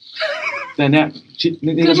แต่เนี้ย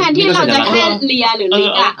คือแทนที่เราจะแค่เลียหรือลิ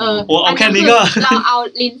กอ่ะเอาแค่นี้ก็เราเอา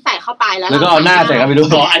ลิ้นใส่เข้าไปแล้วก็เอาหน้าใส่เข้าไปด้วย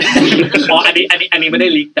อันนี้ไม่ได้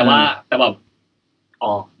ลิกแต่แบบ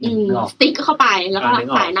สติ๊กเข้าไปแล้วก็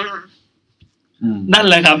สายหน้านั่น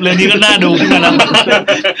แหละครับเรื่องนี้ก็น่าดูขึ้นมาแล้ว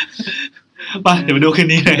มาเดี๋ยวมาดูคืน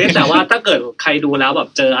นี้เลยแต่ว่าถ้าเกิดใครดูแล้วแบบ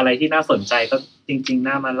เจออะไรที่น่าสนใจก็จริงๆ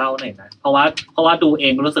น่ามาเล่าหน่อยนะเพราะว่าดูเอ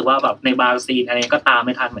งก็รู้สึกว่าแบบในบางซีนอะไรก็ตามไ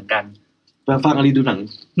ม่ทันเหมือนกันไปฟังอารีดูหนัง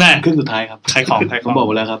แน่ครึ่งสุดท้ายครับใครของผมบอกไ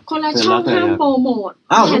ปแล้วครับคนละช่องห้ามโปรโมท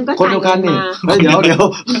อ้าวคนเดียวกันนี่เดี๋ยว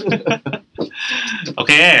โอเ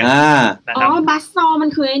คบัสซอมัน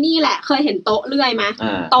คือไอ้นี่แหละเคยเห็นโต๊ะเลื่อยไหม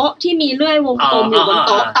โต๊ะที่มีเลื่อยวงกลมอยู่บน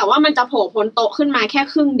โต๊ะแต่ว่ามันจะโผล่พ้นโต๊ะขึ้นมาแค่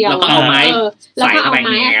ครึ่งเดียวแล้วก็เอาไม้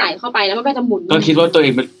ใส่เข้าไปแล้วมันก็จะหมุนก็คิดว่าตัวเอ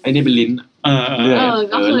งเป็นไอ้นี่เป็นลิ้น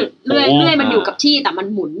ก็คือเลื่อยมันอยู่กับที่แต่มัน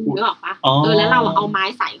หมุนนึกออกปะแล้วเราเอาไม้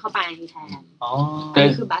ใส่เข้าไปแทน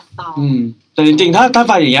นี่คือบัสซอแต่จริงๆถ้า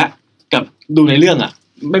ฟังอย่างเงี้ยกับดูในเรื่องอ่ะ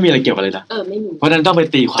ไม่มีอะไรเกี่ยวกันเลยนะไม่มีเพราะนั้นต้องไป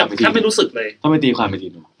ตีความไปทีถ้าไม่รู้สึกเลยต้องไปตีความไปที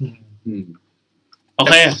นึงโอ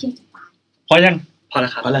เคพอยังพอแล้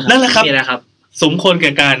วครับนั่นแหละครับนี่แหละครับสมควรแ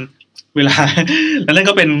ก่การเวลาแล้วนั่น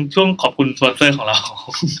ก็เป็นช่วงขอบคุณสปอนเซอร์ของเรา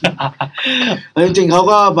จริงๆเขา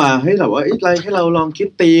ก็มาให้แบบว่าอะไรให้เราลองคิด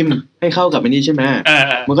ธีมให้เข้ากับอันนี้ใช่ไหม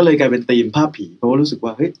มันก็เลยกลายเป็นธีมภาพผีเพราะว่ารู้สึกว่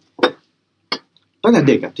าเฮ้ยตั้งแต่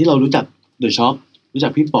เด็กอะที่เรารู้จักเดอะช็อครู้จั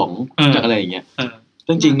กพี่ป๋องจากอะไรอย่างเงี้ย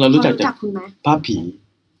จริงๆเรารู้จักจากภาพผี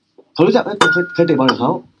เขารู้จักเคยเตะบอลกับเข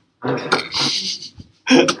า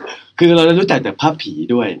คือเรารู้จักจากภาพผี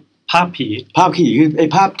ด้วยภาพผีคือไอ้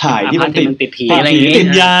ภาพถ่ายที่มันติดผีอะไรอย่างเงี้ยติดวิ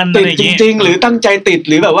ญญาณติดจริงๆหรือตั้งใจติด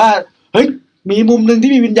หรือแบบว่าเฮ้ยมีมุมนึง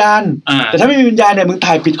ที่มีวิญญาณแต่ถ้าไม่มีวิญญาณเนี่ยมึง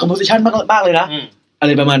ถ่ายผิดคอมโพสิชันมากเลยนะอะไ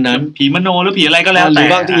รประมาณนั้นผีมโนหรือผีอะไรก็แล้วแต่หรือ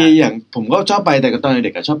บางทีอย่างผมก็ชอบไปแต่ตอนเ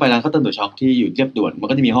ด็กๆชอบไปร้านข้าวต้มตัวช็อกที่อยู่เรียบด่วนมัน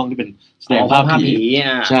ก็จะมีห้องที่เป็นแสดงภาพผี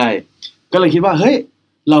ใช่ก็เลยคิดว่าเฮ้ย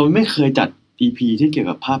เราไม่เคยจัด EP ที่เกี่ยว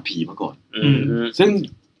กับภาพผีมาก่อนซึ่ง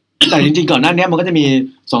แต่จริงๆก่อนหน้านี้มันก็จะมี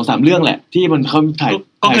 2-3 เรื่องแหละที่มันเขาถ่าย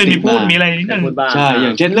ก็เคยมีพูดมีอะไรนิดนึงใช่อย่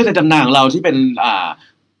างเช่นเรื่องในตำนานของเราที่เป็น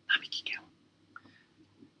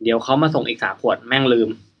เดี๋ยวเขามาส่งอีก3 ขวดแม่งลืม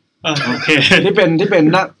โอเคที่เป็น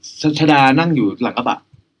นักชดานั่งอยู่หลังกระบะ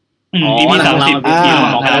มี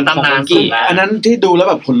30ของตำนานอันนั้นที่ดูแล้ว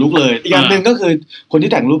แบบขนลุกเลยอีกอย่างนึงก็คือคนที่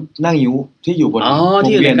แต่งรูปนั่งยิ้วที่อยู่บน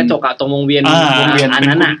ที่อยู่ในกระจกอะตรงวงเวียนอัน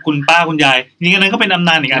นั้นน่ะคุณป้าคุณยายนี่อันนั้นก็เป็นตำน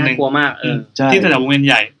านอีกอันนึงกลัวมากที่แถววงเวียน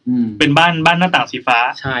ใหญ่เป็นบ้านหน้าต่างสีฟ้า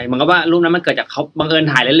ใช่มันก็ว่ารูปนั้นมันเกิดจากเขาบังเอิญ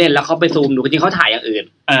ถ่ายเล่นๆแล้วเขาไปซูมดูจริงๆเขาถ่ายอย่างอื่น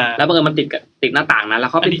แล้วบังเอิญมันติดหน้าต่างนั้นแล้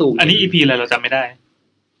วเขาไปซูมอันนี้ EP อะไรเราจำไม่ได้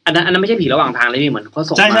อันนั้นไม่ใช่ผีระหว่างทางเลยพี่เหมือนเขา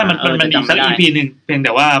ส่งมาใช่มันอีกสัก EP นึงเพียงแ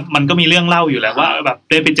ต่ว่ามันก็มีเรื่องเล่าอยู่แหละว่าแบบ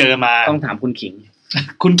ได้ไปเจอมาต้องถามคุณขิง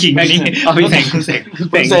คุณขิงอันนี้คุณเสงคุณเสง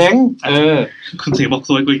คุณเสงบอกซ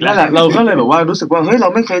วยกูอีกแล้วนั่นแหละเราก็เลยแบบว่ารู้สึกว่าเฮ้ยเรา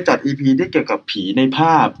ไม่เคยจัด EP ที่เกี่ยวกับผีในภ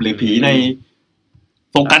าพหรือผีใน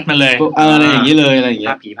โฟกัสมันเลยอะไรอย่างนี้เลยอะไรอย่างเงี้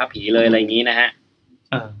ยภาพผีเลยอะไรอย่างนี้นะฮะ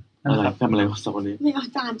อะไรทำอะไรสักวันนี้ไม่เอา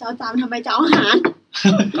จานทำไมจะเอาอาหาร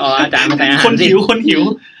อาจารย์ไม่ใช่อาหารคนหิว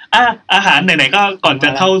อาหารไหนๆก็ก่อนจะ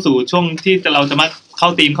เข้าสู่ช่วงที่เราจะมาเข้า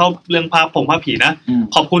ธีมเข้าเรื่องภาพผีนะ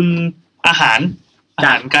ขอบคุณอาหาร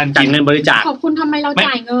การกินเงินบริจาคขอบคุณทำไมเรา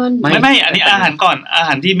จ่ายเงินไม่อันนี้อาหารก่อนอาห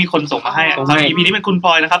ารที่มีคนส่งมาให้EP นี้เป็นคุณพล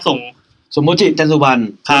อยนะครับส่งสมมติจันสุวรรณ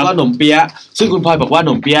แล้วก็หนมเปี๊ยะซึ่งคุณพลอยบอกว่าห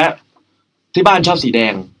นมเปี๊ยะที่บ้านชอบสีแด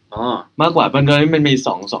งมากกว่ามันมี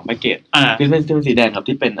2แพ็คเกจคือเป็นสีแดงครับ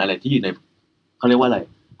ที่เป็นอะไรที่อยู่ในเขาเรียกว่าอะไร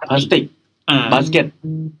พลาสติกบาสเกต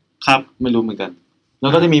ครับไม่รู้เหมือนกันแล้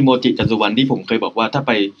วก็จะมีโมจิจันสุวรรณที่ผมเคยบอกว่า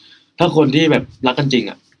ถ้าคนที่แบบรักกันจริง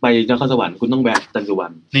อ่ะไปนครสวรรค์คุณต้องแวะจันสุวร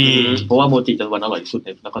รณเพราะว่าโมจิจันสุวรรณอร่อยที่สุดใน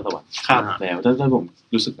นครสวรรค์แล้วถ้าผม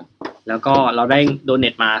รู้สึกนะ แล้วก็เราได้โดเน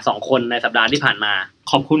ทมา2คนในสัปดาห์ที่ผ่านมา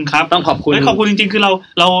ขอบคุณครับต้องขอบคุณขอบคุณจริงๆคือเ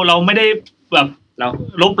ราไม่ได้แบบเรา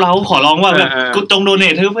ลบเราขอร้องว่าแบบจงโดเน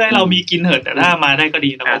ทเพื่อให้เรามีกินเถิดแต่ถ้ามาได้ก็ดี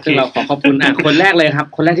นะโอเคเราขอบคุณคนแรกเลยครับ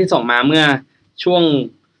คนแรกที่ส่งมาเมื่อช่วง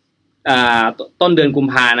ต้นเดือนกุม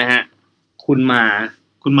ภานะฮะคุณมา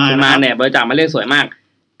เนี่ยบริจาคมาเลขสวยมาก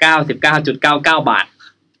 99.99 บาท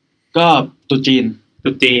ก็ตุจีน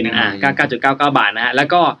99.99 บาทนะฮะแล้ว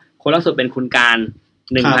ก็คนล่าสุดเป็นคุณการ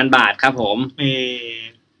 1,000 บาทครับผม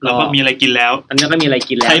แล้วก็มีอะไรกินแล้วตอนนี้ก็มีอะไร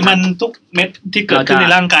กินแล้วไขมันทุกเม็ดที่เกิดขึ้นใน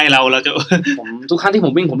ร่างกายเราจะผมทุกครั้งที่ผ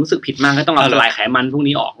มวิ่งผมรู้สึกผิดมากก็ต้องเอาสลายไขมันพวก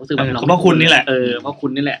นี้ออกรู้สึกแบบเพราะคุณนี่แหละเพราะคุ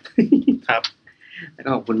ณนี่แหละครับแล้วก็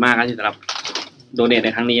ขอบคุณมากครับที่สำหรับโดเนทใน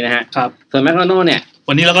ครั้งนี้นะฮะครับส่วนแมคโดนัลด์เนี่ย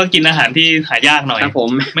วันนี้เราก็กินอาหารที่หายากหน่อยครับผม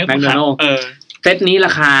แมคโดนัลด์เซตนี้ร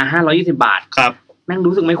าคา520 บาทครับแม่ง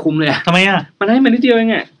รู้สึกไม่คุ้มเลยทำไมอ่ะมันให้มันนิดเดียวเอ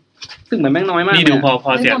งอ่ะซึ่งเหมือนแม่งน้อยมากนี่ดูพ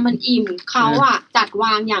อเสียมันอิ่มเขาอ่ะจัดว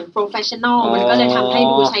างอย่างโปรเฟสชั่นอลมันก็เลยทำให้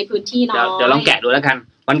ดูใช้พื้นที่น้อยเดี๋ยวลองแกะดูแล้วกัน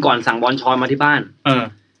วันก่อนสั่งบอลชอนมาที่บ้าน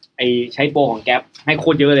ไอใช้โปรของแก๊ปให้โค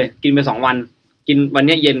ตรเยอะเลยกินไป2วันกินวัน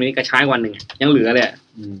นี้เย็นวันนี้กระชายวันนึงยังเหลือเลย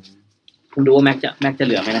ผมดูว่าแม็กจะเ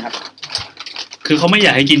หลือไหมนะครับคือเขาไม่อย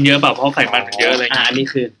ากให้กินเยอะเปล่าเพราะไขมันเยอะอะไรอันนี้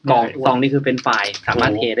คือกล่องซองนี่คือเป็นไฟล์สามาร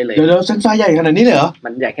ถเทได้เลยเดี๋ยวเส้นไฟล์ใหญ่ขนาดนี้เลยเหรอมั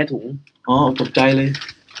นใหญ่แค่ถุงตกใจเลย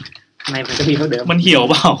ในมันก็มีเท่าเดิมมันเหี่ยว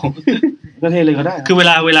เปล่าก็เทเลยก็ได้คือเว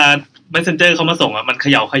ลา Messenger เขามาส่งอ่ะมันเข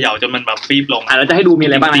ย่าจนมันแบบฟีบลงเราจะให้ดูมีอ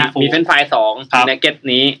ะไรบ้างนะมีเฟรนช์ฟราย2มีนักเก็ต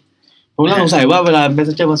นี้ผมสงสัยว่าเวลา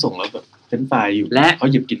Messenger มาส่งแล้วแบบเฟรนช์ฟรายอยู่และเขา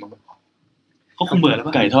หยิบกินมั้งเขาคงเบื่อแล้ว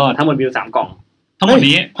ป่ะไก่ทอดทั้งหมดมี3กล่องทั้งหมด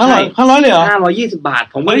นี้500เลยเหรอ520 บาท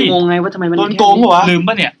ผมก็งงไงว่าทำไมมันโดนโกงป่ะวะลืม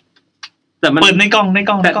ป่ะเนี่ยแต่มันเปิดในกล่อง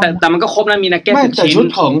แต่มันก็ครบนะมีนักเก็ต10 ชิ้นแต่ชุด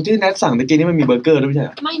ของที่แนทสั่งเมื่อกี้นี้มันมีเบอร์เกอร์ด้วยไม่ใช่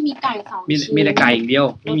ไม่มีไก่2ชิ้นมีแต่ไก่อย่างเดียว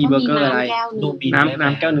ไม่มีเบอร์เกอร์อะไรน้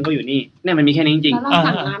ำแก้วนึงก็อยู่นี่เนี่ยมันมีแค่นี้จริงๆแล้วเรา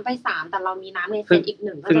สั่งน้ำไป3แต่เรามีน้ำในเซตอีก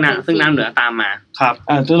1ซึ่งน้ำเหลือตามมาครับ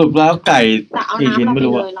สรุปแล้วไก่กี่ชิ้นไม่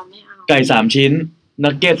รู้ไก่3ชิ้นนั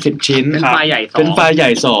กเก็ต10ชิ้นเป็นไฟใหญ่2เป็นไฟใหญ่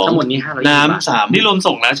2ทั้งหมดนี้500น้ำ3นี่รวม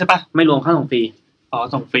ส่งแล้วใช่ป่ะไม่รวมค่าส่งฟรี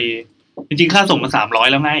ส่งฟรีจริงๆค่าส่งมัน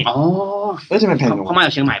300แล้วไงจะมันแพงเขามาจ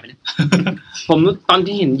ากเชียงใหม่ไปเนี่ยผมตอน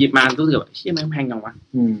ที่เห็นหยิบมารู้สึกว่าเชี่ยแพงจังวะ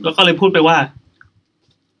แล้วก็เลยพูดไปว่า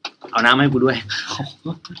เอาน้ำให้กูด้วย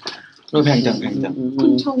แพงจังคุ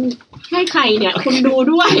ณชงให้ใครเนี่ยคุณดู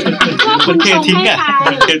ด้วยว่าคุณชงให้ใคร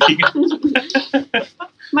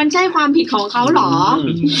มันใช่ความผิดของเขาหรอ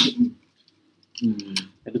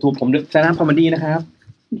แต่ดูถูกผมแซนด์คอมเมดี้นะครับ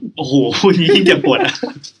โอ้โหพูดนี้ยิ่งเจ็บปวดอ่ะ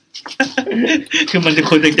คือมันจะ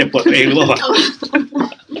คนจะเจ็บปวดตัวเองหรือเปล่า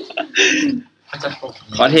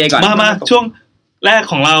ขอเทก่อนมาช่วงแรก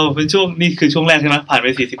ของเราเป็นช่วงนี่คือช่วงแรกใช่ไหมผ่านไป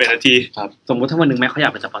41 นาทีครับสมมติถ้าวันหนึ่งแม่เขาอยา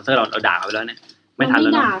กเป็นสปอนเซอร์เราด่าเขาไปแล้วเนี่ยไม่ทันแล้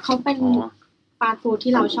วด่าเขาเป็นฟาสต์ฟู้ด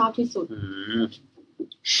ที่เราชอบที่สุด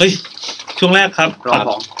เฮ้ยช่วงแรกครับลองข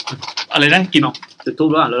องอะไรนะกินจุดทูบ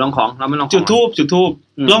แล้วหรือลองของเราไม่ลองจุดทูบ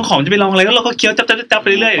ลองของจะไปลองอะไรก็เราก็เคี้ยวจับไป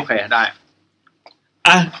เรื่อยๆโอเคได้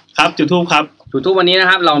ครับจุดทูบครับจุดทูบวันนี้นะ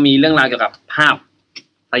ครับเรามีเรื่องราวเกี่ยวกับภาพ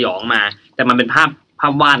สยองมาแต่มันเป็นภาพ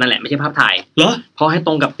วาดนั่นแหละไม่ใช่ภาพถ่ายเหรอเพราะให้ต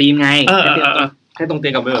รงกับธีมไงให้ตรงธี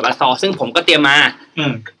มกับVelvet Buzzsawซึ่งผมก็เตรียมมา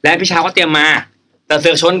และพี่ชาก็เตรียมมาแต่เสื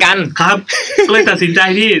อกชนกันครับก็เลยตัดสินใจ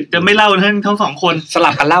ที่จะไม่เล่าทั้ง2คนสลั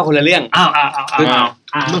บกันเล่าคนละเรื่องเ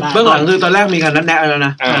บื้องหลังคือตอนแรกมีการนัดแนะแล้วน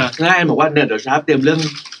ะแล้วไอ้บอกว่าเนี่ยเดี๋ยวชาร์ปเตรียมเรื่อง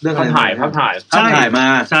ภาพถ่ายมา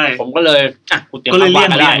ใช่ผมก็เลยก็เลยเลี่ยง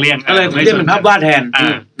ก็เลยเรียกเป็นภาพวาดแทน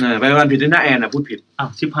ไปวันผิดที่หน้าแอนพูดผิด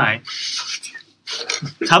ชิบหาย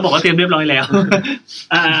เขาบอกว่าเตรียมเรียบร้อยแล้ว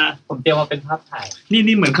ผมเตรียมมาเป็นภาพถ่าย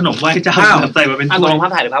นี่เหมือนขนมไหว้เจ้าใส่มาเป็นตัวภา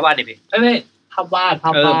พถ่ายหรือภาพวาดดิพี่ไม่ภาพวาด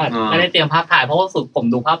ไม่ได้เตรียมภาพถ่ายเพราะว่าสุดผม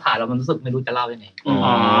ดูภาพถ่ายแล้วมันรู้สึกไม่รู้จะเล่ายังไง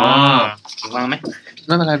ถูกวางไหม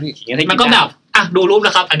นั่นอะไรพี่มันก็แบบดูรูปน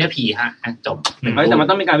ะครับอันนี้ผีฮะจบแต่มัน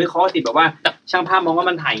ต้องมีการวิเคราะห์ติแบบว่าช่างภาพมองว่า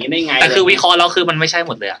มันถ่ายอย่างนี้ได้ไงแต่คือวิเคราะห์แล้วคือมันไม่ใช่ห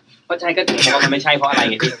มดเลยก็ใช่ก็ถึงว่ามันไม่ใช่เพราะอะไร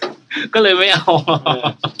ไงพี่ก็เลยไม่เอา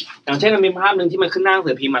อย่างเช่นมันมีภาพนึงที่มันขึ้นหน้าหนัง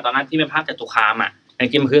สือพิมพ์ตอนนั้นที่เป็นภาพจตุคาม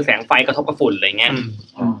จริงๆมันคือแสงไฟกระทบกับฝุ่นอะไรเงี้ย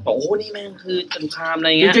โอ้นี่แม่งคือจตุคามอะไร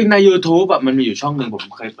เงี้ยจริงๆใน YouTube มันมีอยู่ช่องนึงผม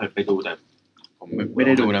เคยเปิดไปดูแต่ผมไม่ไ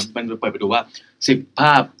ด้ดูนะมันเปิดไปดูว่า10ภ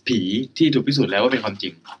าพผีที่ถูกพิสูจน์แล้วว่าเป็นความจริ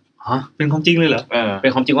งเป็นความจริงเลยเหรอเป็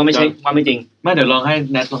นความจริงว่าไม่ใช่ว่าไม่จริงไม่เดี๋ยวลองให้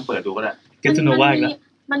แนทลองเปิดดูก็ได้เกตโนว่าอีกแล้ว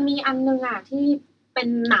มันมีอันนึงที่เป็น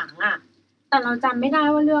หนังแต่เราจำไม่ได้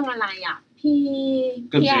ว่าเรื่องอะไรพี่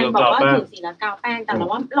แอนบอกว่าถึงสีละกาวแป้งแต่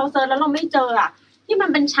ว่าเราเซิร์ชแล้วเราไม่เจอที่มัน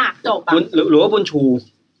เป็นฉากจบหรือว่าบุญชู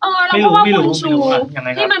เราก็ว่าบุญชู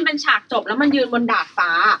ที่มันเป็นฉากจบแล้วมันยืนบนดาดฟ้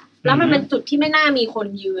าแล้วมันเป็นจุดที่ไม่น่ามีคน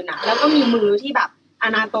ยืนแล้วก็มีมือที่แบบอ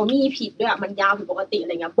นาโตมีผิดด้วยมันยาวผิดปกติอะไ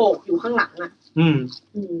รเงี้ยโบกอยู่ข้างหลัง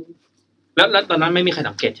แล้วตอนนั้นไม่มีใคร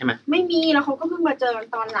สังเกตใช่ไหมไม่มีแล้วเขาก็เพิ่งมาเจอ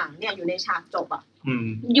ตอนหลังเนี่ยอยู่ในฉากจบอ่ะ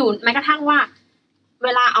อยู่แม้กระทั่งว่าเว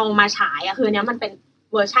ลาเอามาฉายอ่ะคือเนี้ยมันเป็น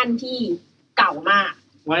เวอร์ชั่นที่เก่ามาก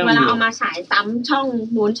เวลาเอามาฉายซ้ำช่อง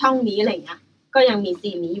นู้นช่องนี้อะไรเงี้ยก็ยังมี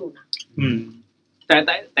ซีนนี้อยู่นะแ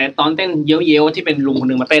ต่ตอนเต้นเย้ยวๆที่เป็นลุงคน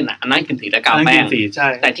นึงมาเต้นอ่ะอันนั้นกลิ่นสีและกาวแป้ง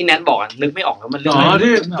แต่ที่แนทบอกนึกไม่ออกแล้วมันเรื่องอะไร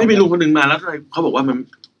ที่มีลุงคนนึงมาแล้วเขาบอกว่ามัน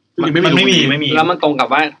ไม่มีแล้วมันตรงกับ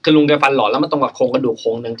ว่าคือลุงแกฟันหลอนแล้วมันตรงกับโครงกระดูกโคร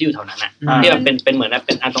งนึงที่อยู่แถวนั้นน่ะที่แบบเป็นเหมือนเ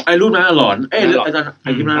ป็นอันตรงไอ้รูปนั้นหลอนอาจารย์ไ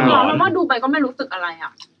อ้ที่นั้นหลอนแล้วว่าดูไปก็ไม่รู้สึกอะไรอ่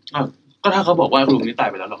ะก็ถ้าเขาบอกว่าลุงนี้ตาย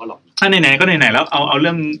ไปแล้วเราก็หลอนถ้าไหนๆก็ไหนๆแล้วเอาเ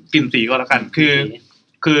รื่องกลิ่นสีก็แล้วกัน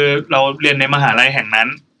คือเราเรียนในมหาลัยแห่งนั้น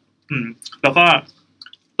แล้วก็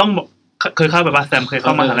ต้องเคยเข้าไปป่ะแซมเคยเข้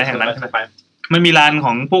ามหาลัยแห่งนั้นใช่ไหมมันมีลานข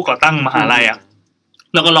องผู้ก่อตั้งมหาลัยอ่ะ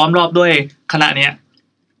แล้วก็ล้อมรอบด้วยคณะเนี้ย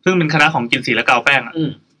ซึ่งเป็นคณะของกลิ่นสีและกาวแป้งอ่ะ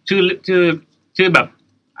ชื่อแบบ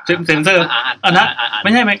เซนเซอร์อันนะไ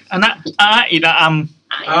ม่ใช่ไหมอันนะอิดาอัม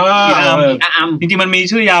จริงๆมันมี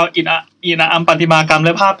ชื่อยาวอิดาอัมปฏิมากรรมแล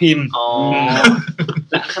ะภาพพิมพ์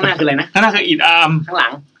และข้างหน้าคืออะไรนะข้างหน้าคืออิดาอัมข้างหลั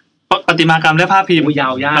งปฏิมากรรมและภาพพิมพ์ยา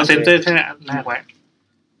วๆเราเซนเซอร์แค่แรกไว้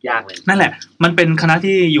ยากเลยนั่นแหละมันเป็นคณะ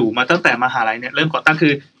ที่อยู่มาตั้งแต่มหาลัยเนี่ยเริ่มก่อตั้งคื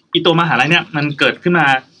ออีตัวมหาลัยเนี่ยมันเกิดขึ้นมา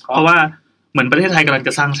เพราะว่าเหมือนประเทศไทยกำลังจ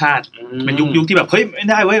ะสร้างชาติเป็นยุคที่แบบเฮ้ยไม่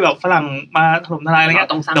ได้เว้ยแบบฝรั่งมาถล่มทลายอะไรเงี้ย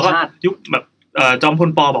แล้วก็ยุคแบบจอมพล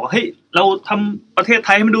ป.บอกเฮ้ยเราทำประเทศไท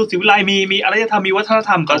ยให้มันดูศิวิไลมีอารยธรรมมีวัฒนธ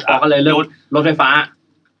รรมก็เลยเริ่มรถไฟฟ้า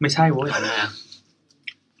ไม่ใช่เว้ย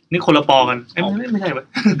นี่คนละปอกันไม่ใช่เว้ย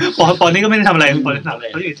ปอนี่ก็ไม่ได้ทำอะไรปอ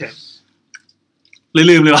เขาอยู่เฉย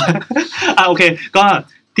ลืมเลยว่ะโอเคก็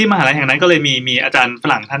ที่มหาลัยแห่งนั้นก็เลยมีอาจารย์ฝ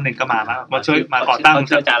รั่งท่านหนึ่งก็มาช่วยมาก่อตั้ง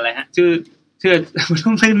อาจารย์อะไรฮะชื่อ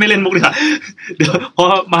ไม่เล่นมุกดีกว่าเดี๋ยวเพราะ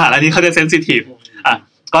มหาลัยนี้เขาจะเซนซิทีฟ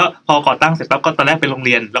ก็พอก่อตั้งเสร็จปั๊บก็ตอนแรกเป็นโรงเ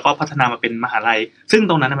รียนแล้วก็พัฒนามาเป็นมหาลัยซึ่ง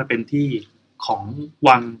ตรงนั้นมันเป็นที่ของ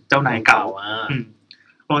วังเจ้านายเก่า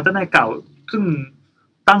วังเจ้านายเก่าซึ่ง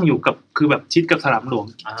ตั้งอยู่กับคือแบบชิดกับสนามหลวง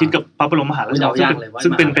ชิดกับพระบรมมหาราชวังซึ่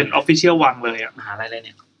งเป็นออฟฟิเชียลวังเลยมหาลัยอะไรเ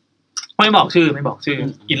นี่ยไม่บอกชื่อ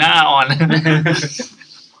อิน่าออน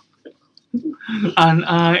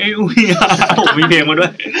ผมมีเพลงมาด้ว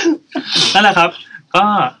ยนั่นแหละครับก็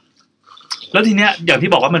แล้วทีเนี้ยอย่างที่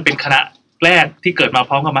บอกว่ามันเป็นคณะแรกที่เกิดมาพ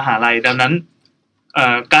ร้อมกับมหาลัยดังนั้น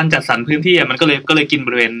การจัดสรรพื้นที่มันก็เลยกินบ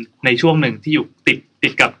ริเวณในช่วงหนึ่งที่อยู่ติ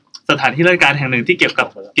ดกับสถานที่ราชการแห่งหนึ่งที่เกี่ยว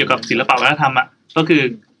กับศิลปวัฒนธรรมอ่ะก็คือ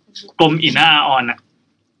กรมอิน่าออนอ่ะ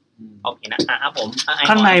โอเคนะครับผม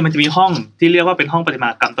ข้างในมันจะมีห้องที่เรียกว่าเป็นห้องประติมา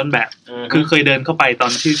กรรมต้นแบบคือเคยเดินเข้าไปตอ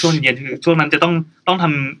นที่ช่วงเย็นคือช่วงนั้นจะต้องท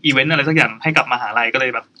ำอีเวนต์อะไรสักอย่างให้กับมหาลัยก็เลย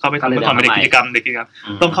แบบเข้าไปทำเมื่อก่อนเป็นเด็กกิจกรรม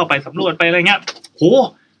ต้องเข้าไปสำรวจไปอะไรเงี้ยโห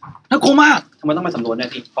น่ากลัวมากทำไมต้องมาสำรวจเนี่ย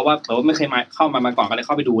พี่เพราะว่าไม่เคยมาเข้ามาก่อนก็เลยเ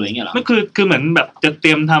ข้าไปดูอะไรเงี้ยหรอไม่คือเหมือนแบบจะเต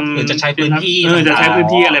รียมทำจะใช้พื้นที่จะใช้พื้น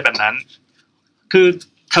ที่อะไรแบบนั้นคือ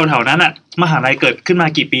แถวๆนั้นอ่ะมหาลัยเกิดขึ้นมา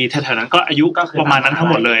กี่ปีแถวๆนั้นก็อายุประมาณนั้นทั้ง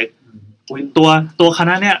หมดเลยตัวค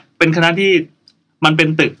ณะเนี่ยเป็นคณะที่มันเป็น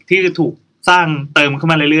ตึกที่ถูกสร้างเติมขึ้น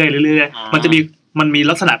มาเรื่อยๆมันมี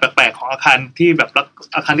ลักษณะแปลกๆของอาคารที่แบบ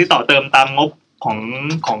อาคารที่ต่อเติมตามงบ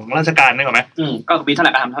ของราชการนึกออกไหมก็มีเท่าไห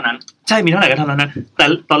ร่ก็ทำเท่านั้นใช่มีเท่าไหร่ก็ทำเท่านั้นแต่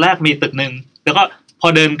ตอนแรกมีตึกนึงแล้วก็พอ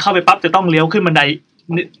เดินเข้าไปปั๊บจะต้องเลี้ยวขึ้นบันไ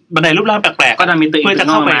ดรูปร่างแปลกๆก็จะมีตึกเพื่อจะ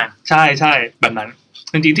เข้าไปใช่แบบนั้น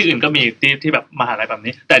จริงๆที่อื่นก็มีที่แบบมหาลัยแบบ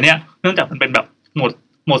นี้แต่เนี้ยเนื่องจากมันเป็นแบบห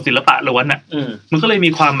มวดศิลปะล้วนน่ะมันก็เลย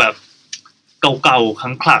มีความแบบเก่าๆข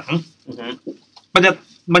ลังๆบร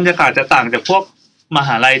รยากาศจะต่างจากพวกมห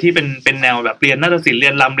าลัยที่เป็นแนวแบบเรียนนาฏศิลป์เรี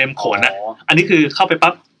ยนรำเรียนโขนนะอันนี้คือเข้าไป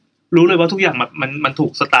ปั๊บรู้เลยว่าทุกอย่างมันถู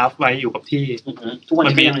กสตาฟไว้อยู่กับที่ทุกวัน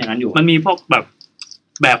นี้ยังอย่างนั้นอยู่มันมีพวกแ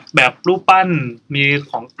บบรูปปั้นมี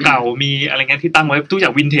ของเก่ามีอะไรเงี้ยที่ตั้งไว้ทุกอย่า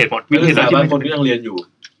งวินเทจหมดวินเทจที่คนก็ยังเรียนอยู่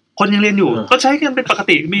ก็ใช้กันเป็นปก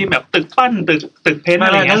ติมีแบบตึกปั้นตึกเพ้นอ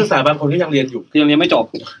ะไรเงี้ยนักศึกษาบางคนก็ยังเรียนอยู่ยังเรียนไม่จบ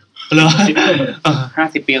เลย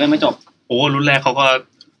50 ปีก็ไม่จบโอ้รุ่นแรกเขาก็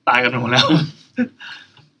ตายกันหมดแล้ว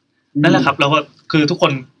นั่นแหละครับแล้วก็คือทุกค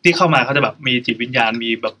นที่เข้ามาเขาจะแบบมีจิตวิญญาณมี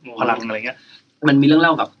แบบพลังอะไรเงี้ยมันมีเรื่องเล่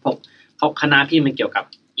ากับพวกคณะที่มันเกี่ยวกับ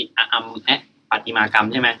อิฐอัมประติมากรรม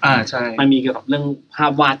ใช่ไหมใช่มันมีเกี่ยวกับเรื่องภา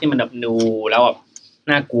พวาดที่มันแบบดูแล้วแบบ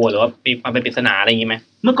น่ากลัวหรือว่ามีความเป็นปริศนาอะไรอย่างงี้ไหม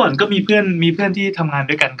เมื่อก่อนก็มีเพื่อนที่ทำงาน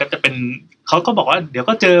ด้วยกันก็จะเป็นเขาก็บอกว่าเดี๋ยว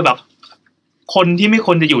ก็เจอแบบคนที่ไม่ค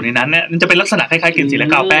วรจะอยู่ในนั้นเนี่ยมันจะเป็นลักษณะคล้ายๆกลิ่นสีและ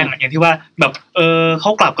กาวแป้งอย่างที่ว่าแบบเข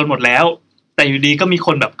ากลับกันหมดแล้วแต่อยู่ดีก็มีค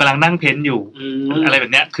นแบบกำลังนั่งเพ้นอยู่อะไรแบ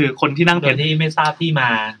บเนี้ยคือคนที่นั่งเพ้นที่ไม่ทราบที่มา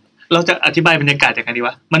เราจะอธิบายบรรยากาศอย่างไรดีว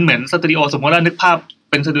ะมันเหมือนสตูดิโอสมมติว่านึกภาพ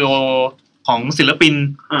เป็นสตูดิโอของศิลปิน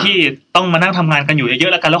ที่ต้องมานั่งทำงานกันอยู่เยอ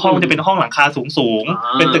ะๆแล้วกันแล้วห้องจะเป็นห้องหลังคาสูง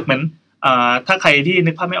ๆเป็นตึกเหมือน ถ้าใครที่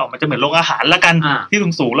นึกภาพไม่ออกมันจะเหมือนโรงอาหารละกันที่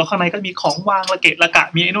สูงๆแล้วข้างในก็มีของวางระเกะระกะ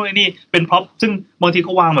มีไอ้นู่นไอ้นี่เป็นพร็อพซึ่งบางทีเข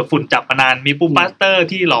าวางแบบฝุ่นจับมานานมีปูปาสเตอร์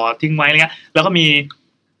ที่หล่อทิ้งไว้อะไรเงี้ยแล้วก็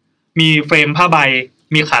มีเฟรมผ้าใบ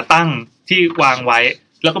มีขาตั้งที่วางไว้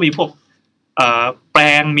แล้วก็มีพวกแปร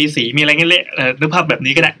งมีสีมีอะไรเงี้ยนึกภาพแบบ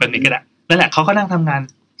นี้ก็ได้แบบนี้ก็ได้นั่นแหละเขาก็นั่งทำงาน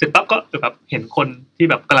เสร็จปั๊บก็แบบเห็นคนที่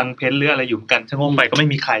แบบกำลังเพ้นท์หรืออะไรอยู่กันชะโงกไปก็ไม่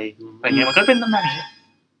มีใครอะไรเงี้ยมันก็เป็นตำนานอย่างนี้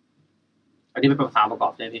อันนี้เป็นภาษาประกอ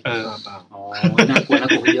บใช่ไหมพี่อ๋อน่าก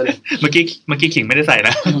ลัวเยอะเลยเมื่อกี้ขิงไม่ได้ใส่น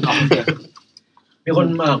ะมีคน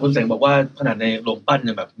คุณแสงบอกว่าขนาดในโรงปั้น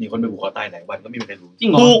ยังแบบมีคนไปผูกคอตายหลายวันก็ไม่มีใครรู้จริง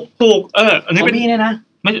เหรอถูกอันนี้เป็นนี่นะ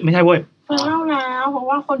ไม่ใช่เว้ยเล่าแล้วเพราะ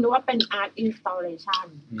ว่าคนรู้ว่าเป็น art installation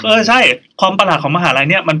ใช่ความประหลาดของมหาลัย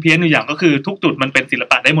เนี่ยมันเพี้ยนอยู่อย่างก็คือทุกจุดมันเป็นศิล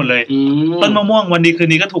ปะได้หมดเลยต้นมะม่วงวันดีคืน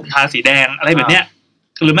นี้ก็ถูกทาสีแดงอะไรแบบเนี้ย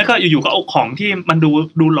หรือไม่ก็อยู่ๆก็เอาของที่มัน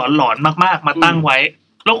ดูหลอนๆมากๆมาตั้งไว้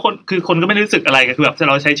แล้วคนก็ไม่รู้สึกอะไรคือแบบเ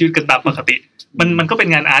ราใช้ชีวิตกันตามปกติมันก็เป็น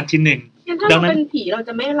งานอาร์ตชิ้นหนึ่งถ้าเราเป็นผีเราจ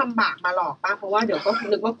ะไม่ลำบากมาหลอกป่ะเพราะว่าเดี๋ยวก็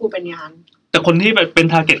นึกว่ากูเป็นงานแต่คนที่แบบเป็น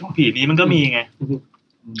ทาร์เก็ตของผีนี้มันก็มีไง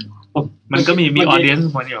มันก็มีออเดียน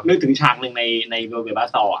ซ์คนเดียวนึกถึงฉากนึงในVelvet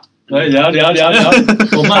Buzzsawอ่ะเดี๋ยว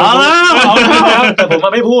ผมมาแต่ผมม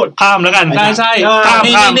าไม่พูดข้ามแล้วกันใช่ข้าม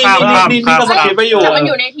นี่ก็สกิปไปอยู่แต่มันอ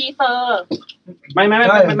ยู่ในทีเซอร์ไ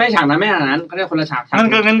ม่ฉากนั้นไม่ฉากนั้นเขาเรียกคนละฉากงั้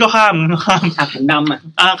นก็ข้ามฉากถุงดำอ่ะ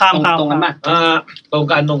ข้ามตรงกันป่ะตรง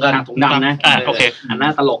กันฉากถุงดำนะโอเคอันน่า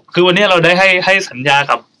ตลกคือวันนี้เราได้ให้สัญญา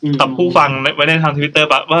กับผู้ฟังไว้ในทาง Twitter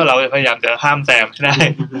ว่าเราพยายามจะห้ามแซมให้ได้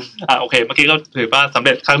โอเคเมื่อกี้ก็ถือว่าสำเ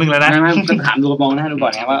ร็จครั้งนึงแล้วนะต้องถามดูมองหน้าดูก่อ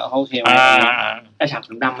นนะว่าเขาโอเคมั้ยแต่ฉาก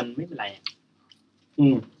ถุงดำมันไม่เป็นไร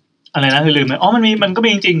อะไรนะลืมเลยมันก็มี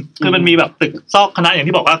จริงๆคือมันมีแบบตึกซอกคณะอย่าง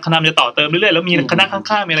ที่บอกว่าคณะมันจะต่อเติมเรื่อยๆแล้วมีคณะข้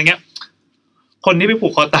างๆมีอะไรเงี้ยคนที่ไปผู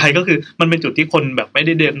กคอตายก็คือมันเป็นจุดที่คนแบบไม่ไ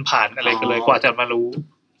ด้เดินผ่านอะไรกันเลยกว่าจะมารู้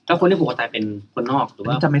แล้วคนที่ผูกคอตายเป็นคนนอกหรือ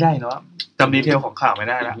ว่าจำไม่ได้เนาะจำดีเทลของข่าวไม่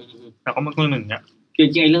ได้แล้วแล้วก็มันก็หนึ่งเนี่ยจ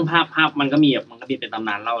ริงๆเรื่องภาพมันก็มีเป็นตำน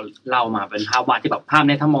านเล่ามาเป็นภาพวาดที่แบบภาพเ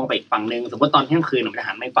นี่ยถ้ามองไปอีกฝั่งนึงสมมติตอนเที่ยงคืนมันจะ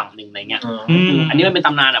หันไปฝั่งนึงอะไรเงี้ยอันนี้มันเป็นต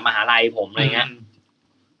ำนานแบบมหาลัยผมอะไรเงี้ย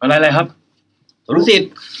อะไรครับรู้สิ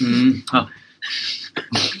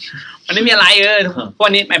มันไม่มีอะไรพวก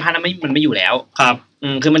นี้ไอ้พานั้นมันไม่อยู่แล้วครับ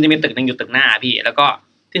คือมันจะมีตึกนึงอยู่ตึกหน้าพี่แล้วก็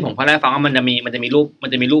ที่ผมพอได้ฟังว่ามันจะมีรู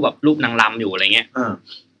ปแบบรูปนางรำอยู่อะไรเงี้ย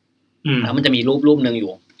แล้วมันจะมีรูปนึงอ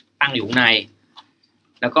ยู่ตั้งอยู่ข้างใน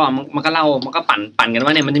แล้วก็มันก็เล่ามันก็ปั่นกันว่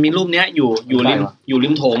าเนี่ยมันจะมีรูปเนี้ยอยู่ริ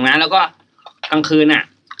มโถงนะแล้วก็กลางคืนน่ะ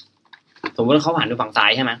สมมติเขาหันไปฝั่งซ้า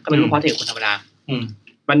ยใช่ไหมก็เป็นรูปพอร์เทรตคนธรรมดา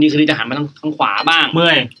วันดีคือจะหันมาทางขวาบ้างเมื่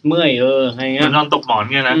อยอะไรเงี้ยนอนตกหมอน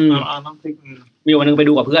เงี้ยนะต้องพลิกมีวันนึงไป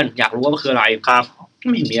ดูกับเพื่อนอยากรู้ว่ามันคืออะไรครับไ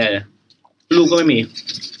ม่มีอะไรเลยรูปก็ไม่มี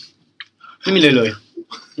เลย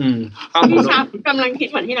พี่ชาบกำลังคิด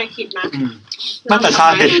เหมือนที่นายคิดนะน่าจะใช่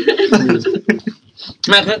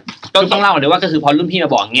ไม่คือต้องเล่าเดี๋ยวว่าก็คือพอรุ่นพี่มา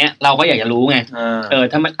บอกเงี้ยเราก็อยากจะรู้ไง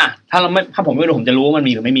ถ้าผมไม่รู้ผมจะรู้ว่ามัน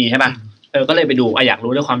มีหรือไม่มีใช่ป่ะก็เลยไปดูอยาก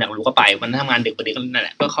รู้ด้วยความอยากรู้ก็ไปมันทำงานดึกพอดีก็นั่นแหล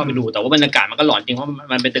ะก็เข้าไปดูแต่ว่าบรรยากาศมันก็หลอนจริงเพราะ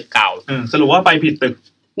มันเป็นตึกเก่าสรุปว่าไปผิดตึก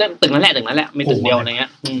นั่นตึกนั้นแหละมีตึกเดียวอะไรเงี้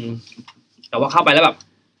ยแต่ว่าเข้าไปแล้วแบบ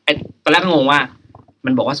ไอ้ตอนแรกก็งงว่ามั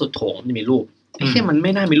นบอกว่าสุดโถงมันจะมีรูปแค่มันไ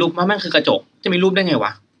ม่น่ามีรูปมันคือกระจกจะมีรูปได้ไงว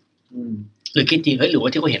ะหรือคิดจริงหรือว่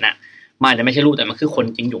าที่เขาเห็นอ่ะมันอาจจะไม่ใช่รูปแต่มันคือคน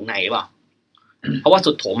จริงอยู่ไหนเปล่าเพราะว่า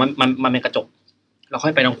สุดโถงมันเป็นกระจกเราค่อ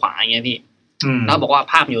ยไปทางขวาอย่างเงี้ยพี่แล้วบอกว่า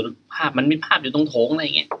ภาพมันมีภาพอยู่ตรงโถงอะไรอ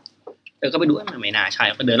ย่างเงี้ยก็ไปดูมันไม่น่าใช่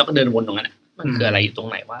ก็เดินแล้วก็เดินวนตรงนั้นอ่ะมันคืออะไรอยู่ตรง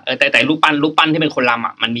ไหนวะแต่รูปปั้นที่เป็นคนรำ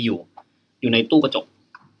อ่ะมันมีอยู่ในตู้กระจก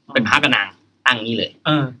เป็นพระกระนางตั้งนี้เลย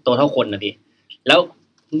ตัวเท่าคนนะพี่แล้ว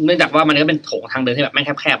เนื่องจากว่ามันก็เป็นโถงทางเดินที่แบบไม่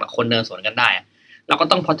แคบๆแบบคนเดินสวนกันได้เราก็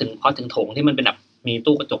ต้องพอถึงโถงที่มันเป็นแบบมี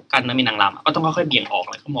ตู้กระจกกั้นแล้วมีนางรำก็ต้องค่อยๆเบี่ยงออก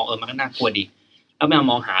เลยเขามองมันก็น่ากลัวดีแล้วแม่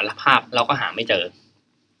มองหาภาพเราก็หาไม่เจอ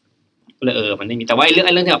เลยมันไม่มีแต่ว่าเรื่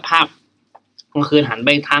องที่แบบภาพกลางคืนหันไป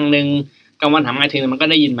ทางนึงกลางวันทำงานทีนึงมันก็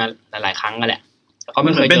ได้ยินมาหลายๆครั้งนั่นแหละแต่ก็ไ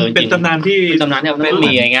ม่เคยเจอจริงเป็นตำนานที่ไม่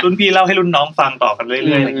มีอะไรเงี้ยรุ่นพี่เล่าให้รุ่นน้องฟังต่อกันเรื่อยๆ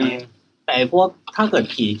อะไรอย่างเงี้ยแต่พวกถ้าเกิด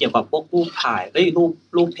ผีเกี่ยวกับพวกรูปถ่าย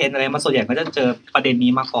รูปเพ้นอะไรมาส่วนใหญ่ก็จะเจอประเด็น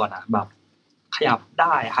นี้มาก่อนอ่ะแบบขยับไ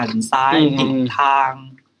ด้หันซ้ายผิดทาง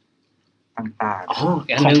ต่างๆ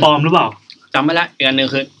ของปลอมหรือเปล่าจำไม่ละอีกอันนึง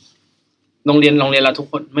คือโรงเรียนเราทุก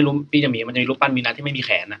คนไม่รู้พี่จะมีมันจะมีรูปปั้นมีนาที่ไม่มีแข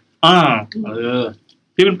นน่ะ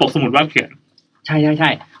ที่เป็นปกสมุดวาดเขียนใช่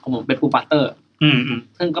ของผมเป็นฟูลปัตเตอร์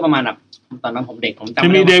ซึ่งก็ประมาณแบบตอนนั้นผมเด็กผมจำไม่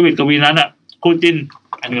ได้มีเดวิดกับวีนัสอ่ะคู่จิ้น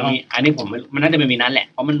อันนี้ผมมันน่าจะเป็นวีนัสแหละ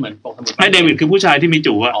เพราะมันเหมือนปกสมุดไม่เดวิดคือผู้ชายที่มี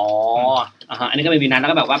จู๋อ่ะอันนี้ก็เป็นวีนัสแล้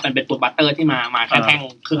วก็แบบว่าเป็นฟูลปัตเตอร์ที่มาแค่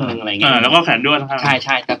ครึ่งนึงอะไรเงี้ยแล้วก็แขนด้วนใ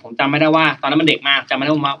ช่แต่ผมจำไม่ได้ว่าตอนนั้นมันเด็กมากจำไม่ไ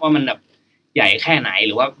ด้ว่ามันแบบ ใหญ่แค่ไหนห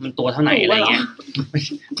รือว่ามันตัวเท่าไหร่อะไรเงี้ย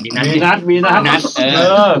วีนัส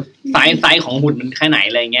ไซส์ของหุ่นมันแค่ไหน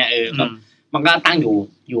อะไรเงี้ยมันก็ตั้งอ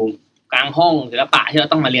ยู่กลางห้องศิลปะที่เรา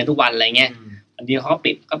ต้องมาเรียนทุกวันอะไรเงี้ยบางทีเขาก็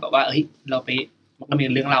ปิดก็แบบว่าเฮ้ยเราไปมันก็มี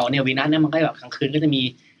เรื่องเราเนี่ยวีนัสเนี่ยมันก็แบบกลางคืนก็จะมี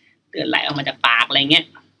เลือดไหลออกมาจากปากอะไรเงี้ย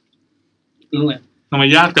รู้ไหมทำไม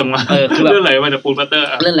ยากจังวะคือเรื่องไหลมาจากปูนบัตเตอร์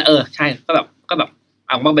เรื่องใช่ก็แบบ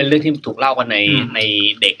มันเป็นเรื่องที่ถูกเล่ากันใน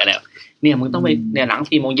เด็กกันแล้วเนี่ยมึงต้องไปเนี่ยหลัง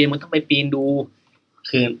 4 โมงเย็นมึงต้องไปปีนดู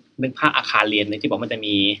คือนึกภาพอาคารเรียนเนี่ยที่บอกมันจะ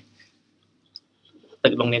มีตึ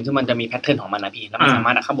กโรงเรียนซึ่งมันจะมีแพทเทิร์นของมันนะพี่แล้วมันสามา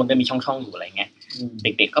รถข้างบนจะมีช่องๆอยู่อะไรเงี้ยเ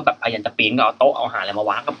ด็กๆก็แบบพยายามจะปีนก็เอาโต๊ะเอาอาหารอะไรมา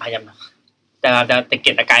วางก็พยายามแต่เ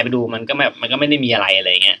ก็บตะกายไปดูมันก็ไม่ได้มีอะไร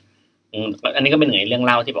เงี้ยอันนี้ก็เป็นหนึ่งในเรื่องเ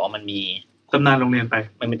ล่าที่บอกว่ามันมีตำนานโรงเรียนไป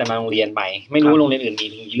มันมีตำนานโรงเรียนไปไม่รู้โรงเรียนอื่นมี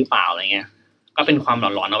หรือเปล่าอะไรเงี้ยก็เป็นความห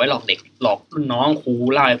ลอนๆเอาไว้หลอกเด็กหลอกรุ่นน้องครู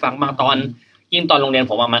เล่าให้ฟังบางตอนยิ่งตอนโรงเรียน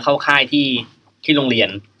ผมมาเข้าค่ายที่โรงเรียน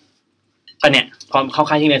ก็เนี่ยพอเข้า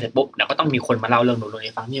ค่ายที่โรงเรียนเสร็จปุ๊บเดี๋ยวก็ต้องมีคนมาเล่าเรื่องโรงเรี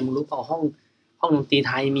ยนฟังเนี่ยมึงรู้เปล่าห้องดนตรีไ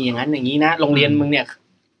ทยมีอย่างนั้นอย่างนี้นะโรงเรียนมึงเนี่ย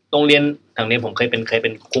โรงเรียนทางนี้ผมเคยเป็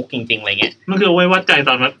นคุกจริงๆอะไรเงี้ยมันคือเอาไว้วัดใจต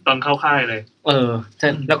อนเข้าค่ายเลยใช่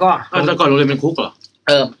แล้วก็แต่ก่อนโรงเรียนเป็นคุกเหรอ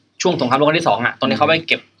ช่วงสงครามโลกครั้งที่2อ่ะตอนนี้เขาไป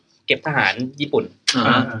เก็บทหารญี่ปุ่น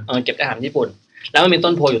เก็บทหารญี่ปุ่นแล้วมันมี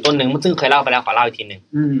ต้นโพอยู่ต้นนึงซึ่งเคยเล่าไปแล้วขอเล่าอีกทีนึง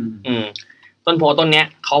ต้นโพต้นเนี้ย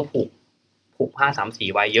เขาผูกผ้า3 สี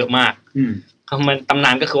ไว้เยอะมากมันตำน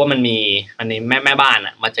านก็คือว่ามันมีแม่บ้านอ่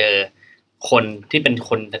ะมาเจอคนที่เป็นค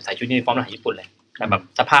นใส่ชุดยูนิฟอร์มทหารญี่ปุ่นเลยแต่แบบ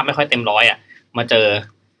สภาพไม่ค่อยเต็มร้อยอ่ะมาเจอ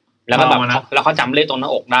แล้วก็แบบแล้วเขาจำเลขตรงหน้า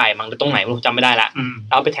อกได้มั้งหรือตรงไหนไม่รู้จำไม่ได้ละแ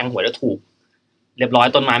ล้วไปแทงหวยแล้วถูกเรียบร้อย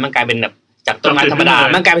ต้นไม้มันกลายเป็นแบบจากต้นไม้ธรรมดา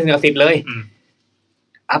มันกลายเป็นสิ่งศักดิ์สิทธิ์เลย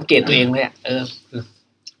อัปเกรดตัวเองเลย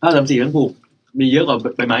ถ้า3 สีมันผูกมีเยอะกว่า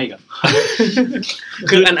ใบไม้อีกอ่ะ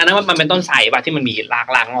คืออันนั้นมันเป็นต้นไทรป่ะที่มันมีราก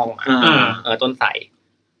งอกมาต้นไทร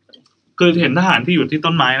คือเห็นทหารที่อยู่ที่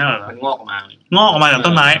ต้นไม้นั่นเหรอมันงอกออกมาจาก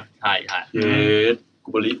ต้นไม้ใช่กู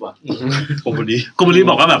บลิว่ะกูบลิ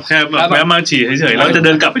บอกว่าแบบแค่แบบแวะมาฉี่เฉยๆแล้วจะเ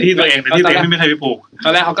ดินกลับไปที่ตัวเองแต่ที่ตัวเองไม่มีใครไปผูกตอ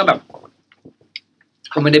นแรกเขาก็แบบ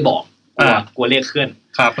เขาไม่ได้บอกกลัวเลขเคลื่อน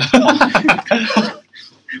ครับ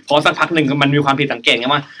พอสักพักหนึ่งมันมีความผิดสังเกตไง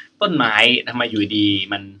ว่าต้นไม้ทำไมอยู่ดี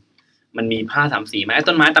มันมีผ้า3 สีไหม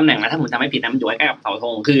ต้นไม้ตำแหน่งนะถ้าผมจำไม่ผิดนะมันอยู่ใกล้กับเสาธ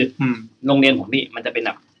งคือโรงเรียนผมนี่มันจะเป็นแ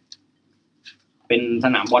บบเป็นส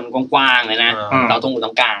นามบอลกว้างๆเลยนะเสาธงอยู่ต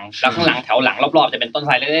รงกลางแล้วข้างหลังแถวหลังรอบๆจะเป็นต้นไท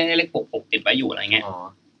รเล็กๆปลูกติดไว้อยู่อะไรเงี้ย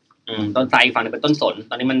ต้นไทรฝั่งนึงเป็นต้นสน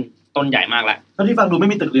ตอนนี้มันต้นใหญ่มากแล้วตอนที่ฟังดูไม่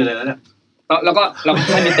มีตึกเรียนเลยแล้วเนี่ยแล้วก็เรา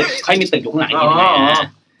ค่อยมีตึกอยู่ข้างหลังอย่างนี้นะ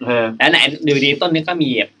แล้วไหนดูดีต้นนี้ก็มี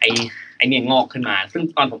แบบไอ้เนี่ยงอกขึ้นมาซึ่ง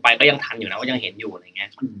ตอนผมไปก็ยังทันอยู่นะว่ายังเห็นอยู่อะไรเงี้ย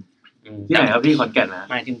ที่ไหนครับพี่ขอนแก่นนะ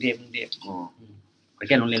ไม่กรุงเทพขอนแ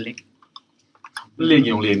ก่นโรงเรียนเล็กเรียน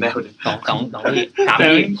กี่โรงเรียนได้คน2ที่3แต่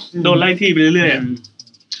โดนไล่ที่ไปเรื่อย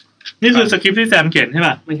ๆนี่คือสคริปต์ที่แซมเขียนใช่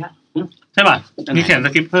ป่ะไม่ใช่ป่ะมีเขียนส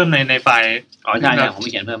คริปต์เพิ่มในไฟล์ใช่ผมไม่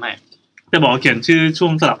เขียนเพิ่มให้จะบอกเขียนชื่อช่ว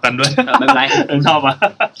งสลับกันด้วยไม่เป็นไรชอบอ่ะ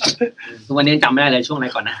ทุกวันนี้จำไม่ได้เลยช่วงไหน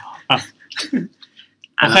ก่อนนะ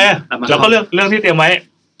โอเคแล้วก็เรื่องที่เตรียมไว้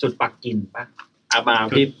จุดปักกิ่นป่ะมา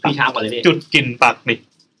พี่ช้าก่อนเลยจุดกิ่นปักนี่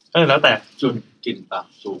แล้วแต่จุดกิ่นปัก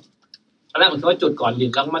สูบตอนแรกผมคิดว่าจุดก่อนดิ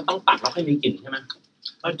นแล้วมันต้องปักแล้วค่อยมีกลิ่นใช่ไหม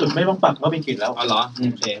จุดไม่ต้องปักก็มีกลิ่นแล้วอ๋อเหรอ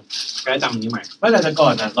โอเคแกจำนี้ใหม่ไม่แต่ก่อ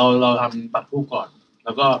นน่ะเราทำปักทูบก่อนแ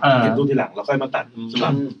ล้วก็เห็นรูปทีหลังแล้วค่อยมาตัดสำหรั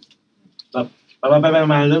บแบบไป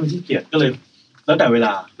มาเริ่มขี้เกียจก็เลยแล้วแต่เวล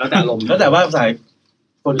าแล้วแต่ลมแล้วแต่ว่าสาย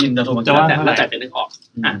คนอินจะโทรมาแล้วแต่จะนึกออก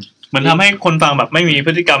มันทำให้คนฟังแบบไม่มีพ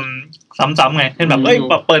ฤติกรรมซ้ำๆไงเช่นแบบ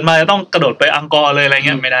เปิดมาจะต้องกระโดดไปอังกอร์เลยอะไรเ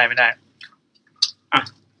งี้ยไม่ได้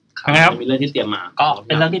ครับมีเรื่องที่เตรียมมาก็เ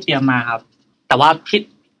ป็นเรื่องที่เตรียมมาครับแต่ว่าพี่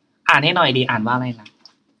อ่านให้หน่อยดีอ่านว่าอะไรนะ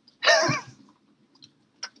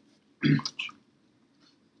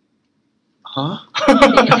ฮะ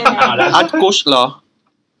อาร์ตกุชเหรอ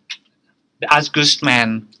The Artgush Man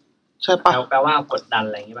ใช่ป่ะแปลว่ากดดันอ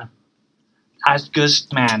ะไรอย่างงี้ป่ะ Artgush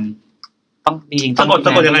Man ต้องดีจริงสะ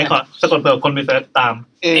กดยังไงก่อนสะกดเผื่อคนไปเสิร์ชตาม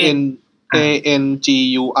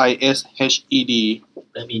ANGUISHED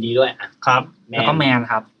เริ่มมีดีด้วยอ่ะครับแล้วก็แมน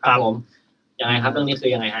ครับผมยังไงครับเรื่องนี้คือ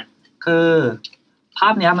ยังไงฮะคือภา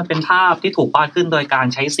พเนี้ยมันเป็นภาพที่ถูกวาดขึ้นโดยการ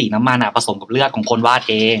ใช้สีน้ำมันผสมกับเลือดของคนวาด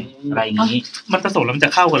เองอะไรอย่างนี้มันผสมแล้วมันจ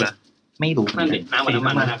ะเข้ากันเหรอไม่รู้มันเป็นน้ำกับน้ำ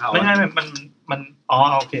มันนะครับไม่ใช่มันอ๋อ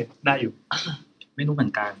โอเคได้อยู่ไม่รู้เหมือ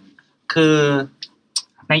นกันคือ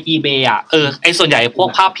ใน eBay ไอ้ส่วนใหญ่พวก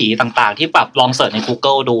ภาพผีต่างๆที่แบบลองเสิร์ชใน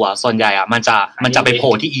Google ดูส่วนใหญ่มันจะไปโผ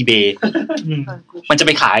ล่ที่ eBay มันจะไ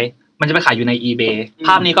ปขายอยู่ใน eBay ภ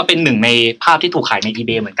าพนี้ก็เป็นหนึ่งในภาพที่ถูกขายใน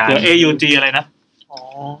eBay เหมือนกันเดี๋ยว AUG อะไรนะอ๋อ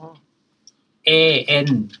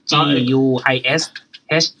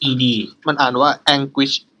ANGUISHED มันอ่านว่า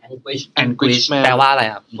anguish anguish แปลว่าอะไร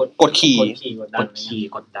ครับกดขี่ก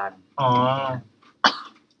ดดันอ๋อ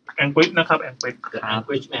anguish นะครับ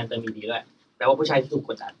anguish man จะมีดีด้วยแปลว่าผู้ชายที่ถูก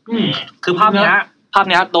กดดันคือภาพเ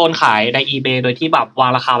นี้ยโดนขายใน eBay โดยที่แบบวา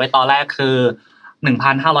งราคาไว้ตอนแรกคือ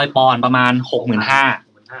 1,500 ปอนด์ประมาณ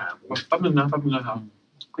 65,000 แป๊บนึงนะครับพี่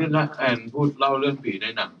นะแอนพูดเล่าเรื่องผีใน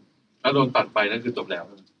หนังแล้วโดนตัดไปนั่นคือจบแล้ว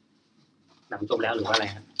หนังจบแล้วหรือว่าอะไร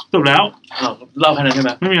ครับจบแล้วเล่าแค่นั้นใช่ไหม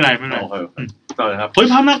ไม่มีอะไรต่อเลยครับเฮ้ย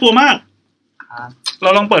ภาพน่ากลัวมากเรา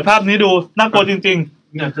ลองเปิดภาพนี้ดูน่ากลัวจริง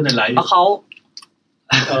ๆเนี่ยคือในไลฟ์เพราะเขา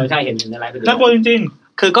ใช่เห็นในไลฟ์น่ากลัวจริง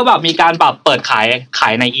ๆคือก็แบบมีการแบบเปิดขา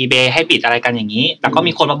ยใน eBay ให้ปิดอะไรกันอย่างนี้แล้วก็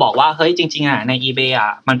มีคนมาบอกว่าเฮ้ยจริงๆอ่ะใน eBay อ่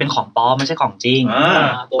ะมันเป็นของปลอมไม่ใช่ของจริง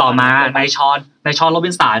ต่อมานายชอนโรบิ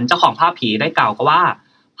นสันเจ้าของภาพผีได้กล่าวก็ว่า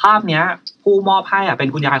ภาพเนี้ยผู้มอบให้อ่ะเป็น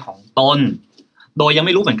คุณยายของตนโดยยังไ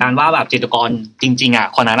ม่รู้เหมือนกันว่าแบบจิตรกรจริงๆอ่ะ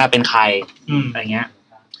คนนั้นเป็นใครอะไรเงี้ย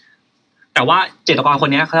แต่ว่าจิตรกรคน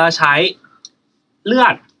นี้เขาจะใช้เลือ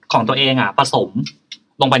ดของตัวเองอ่ะผสม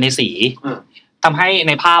ลงไปในสีทำให้ใ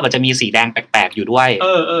นภาพจะมีสีแดงแปลกๆอยู่ด้วย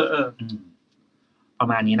ประ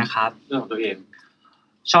มาณนี้นะครับเรื่องของตัวเอง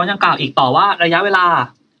ชอนยังกล่าวอีกต่อว่าระยะเวลา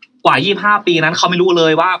กว่า25ปีนั้นเขาไม่รู้เล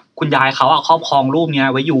ยว่าคุณยายเขาครอบครองรูปเนี้ย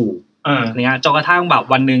ไว้อยู่เนี่ยจนกระทั่งแบบ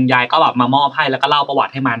วันนึงยายก็แบบมามอบให้แล้วก็เล่าประวั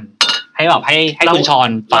ติให้มันให้แบบให้คุณชอน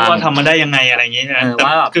ฟังว่าทำมาได้ยังไงอะไรอย่างเงี้ย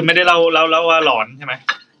ว่าคือไม่ได้เล่าว่าหลอนใช่ไหม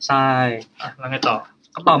ใช่แล้วไง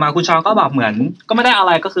ต่อมาคุณชอนก็แบบเหมือนก็ไม่ได้อะไ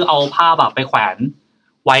รก็คือเอาผ้าแบบไปแขวน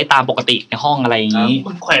ไว้ตามปกติในห้องอะไรอย่างนี้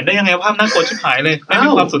แขวนได้ยังไงภาพน่ากลัวชิบหายเลยไม่มี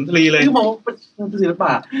ความสุนทรีเลยคือมองเป็นศิลป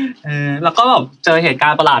ะแล้วก็แบบเจอเหตุกา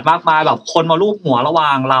รณ์ประหลาดมากมายแบบคนมาลูบหัวระหว่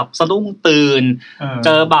างหลับสะดุ้งตื่นเจ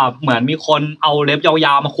อแบบเหมือนมีคนเอาเล็บยา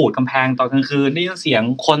วๆมาขูดกำแพงตอนกลางคืนได้ยินเสียง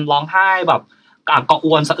คนร้องไห้แบบกระอ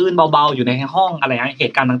วนสะอื้นเบาๆอยู่ในห้องอะไรเห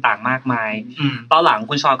ตุการณ์ต่างๆมากมายตอนหลัง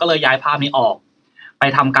คุณชอนก็เลยย้ายภาพนี้ออกไป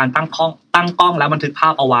ทำการตั้งกล้องแล้วบันทึกภา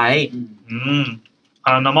พเอาไว้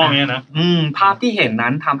normal เนี่ยนะภาพที่เห็น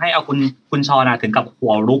นั้นทำให้เอาคุณชอนถึงกับ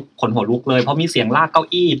ขนหัวลุกเลยเพราะมีเสียงลากเก้า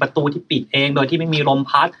อี้ประตูที่ปิดเองโดยที่ไม่มีลม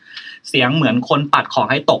พัดเสียงเหมือนคนปัดของ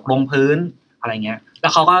ให้ตกลงพื้นอะไรเงี้ยแล้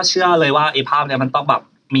วเขาก็เชื่อเลยว่าไอ้ภาพเนี่ยมันต้องแบบ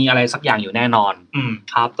มีอะไรสักอย่างอยู่แน่นอน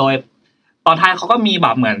ครับโดยตอนท้ายเขาก็มีแบ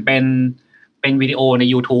บเหมือนเป็นวิดีโอใน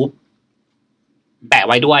YouTube แปะ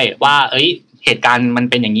ไว้ด้วยว่าเหตุการณ์มัน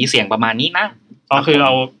เป็นอย่างนี้เสียงประมาณนี้นะก็คือเ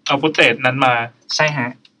อาฟุตเทจนั้นมาใช่ฮะ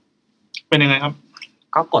เป็นยังไงครับ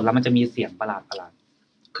ก็กดแล้วมันจะมีเสียงประหลาด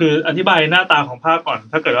คืออธิบายหน้าตาของภาพก่อน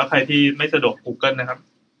ถ้าเกิดว่าใครที่ไม่สะดวก Google นะครับ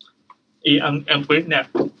anguish เนี่ย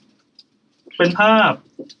เป็นภาพ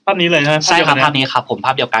นี้เลยนะใช่ครับภาพนี้ครับผมภ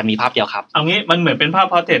าพเดียวกันมีภาพเดียวครับเอางี้มันเหมือนเป็นภาพ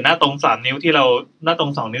พอร์เทรตหน้าตรง3นิ้วที่เราหน้าตร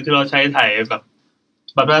ง2นิ้วที่เราใช้ถ่ายแบบ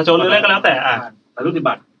บัตรประชาชนหรืออะไรก็แล้วแต่รูป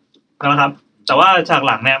บัตรนะครับแต่ว่าฉาก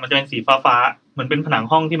หลังเนี่ยมันจะเป็นสีฟ้าเหมือนเป็นผนัง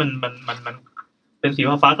ห้องที่มันเป็นสี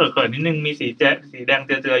ฟ้าเกิดนิดนึงมีสีแดงเ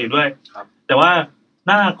จืออยู่ด้วยแต่ว่า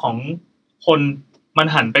หน้าของคนมัน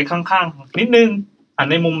หันไปข้างๆนิดนึงหัน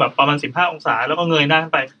ในมุมแบบประมาณ15องศาแล้วก็เงยหน้าขึ้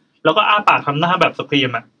นไปแล้วก็อ้าปากทำหน้าแบบสครี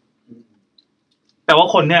มแต่ว่า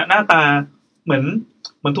คนเนี่ยหน้าตาเหมื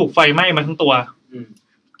อนถูกไฟไหม้มาทั้งตัว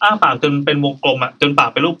อ้าปากจนเป็นวงกลมจนปาก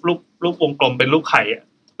เป็นรูปวงกลมเป็นรูปไข่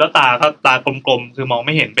แล้วตากลมๆคือมองไ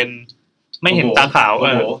ม่เห็นตาขาว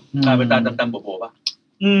กลายเป็นตาดำๆโบ๋ๆป่ะ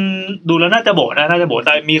ดูแล้วน่าจะโบ๋นะน่าจะโบ๋แ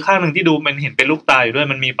ต่มีข้างนึงที่ดูมันเห็นเป็นลูกตาอยู่ด้วย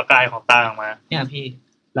มันมีประกายของตาออกมาเนี่ยพี่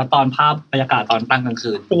แล้วตอนภาพบรรยากาศตอนตั้งกลาง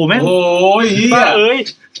คืนโอ้แม่โอ้ยเอ้ย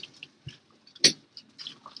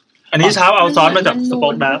อันนี้เช้าเอาซ้อนมาจากสปอ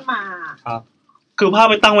คดักครับคือภาพ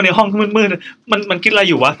ไปตั้งไว้ในห้องมืดๆมันคิดอะไร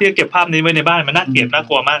อยู่วะที่จะเก็บภาพนี้ไว้ในบ้านมันน่าเกลียดน่า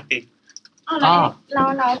กลัวมากจริงแล้ว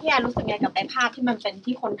พี่แอนรู้สึกไงกับไอ้ภาพที่มันเป็น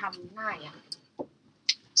ที่คนทำหน้า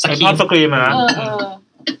ภาพสกรีนนะ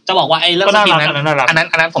จะบอกว่าไอ้เรื่องสกรีนนั้นอัน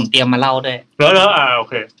นั้นผมเตรียมมาเล่าด้วยแล้วโอ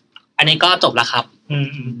เคอันนี้ก็จบแล้วครับ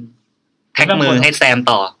แท็กมือให้แซม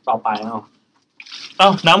ต่อไป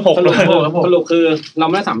น้ำหกเลยสรุปคือเรา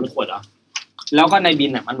ไม่ได้สั่งเป็นขวดเหรอแล้วก็ในบิ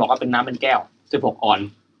นมันบอกว่าเป็นน้ำเป็นแก้ว16 ออน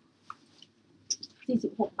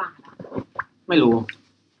46 บาทไม่รู้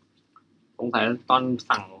สงสัยตอน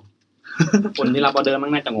สั่งคนที่รับออเดอร์มั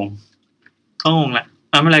นน่าจะงงเขางงแหละ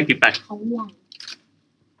น้ำอะไรกินไปเขาห่วง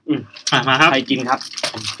มาครับใครกินครับ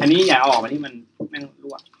อันนี้อย่าเอาออกมาที่มันแม่ง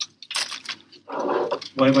รั่ว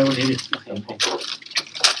ไว้วันนี้ดิ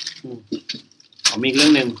ผมมีอีกเรื่อ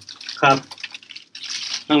งนึงครับ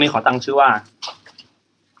เรื่องนี้ขอตั้งชื่อว่า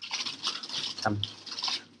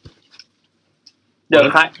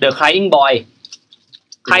The Crying Boy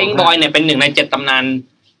Crying Boy เนี่ยเป็น1ใน7ตำนาน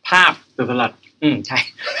ภาพตัวสลัดใช่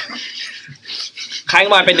Crying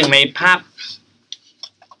Boy เป็น1ในภาพ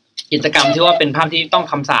กิจกรรมที่ว่าเป็นภาพที่ต้อง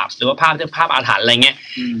คำสาปหรือว่าภาพอาถรรพ์อะไรเงี้ย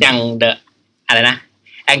อย่าง The อะไรนะ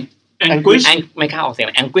Anguish ไม่กล้าออกเสียง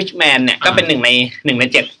Anguish Man เนี่ยก็เป็น1ใน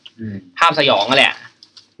7 ภาพสยองนั่นแหล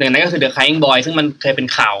ะหนึ่งนั้นก็คือ The Crying Boy ซึ่งมันเคยเป็น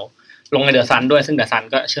ข่าวลงในเดอะซันด้วยซึ่งเดอะซัน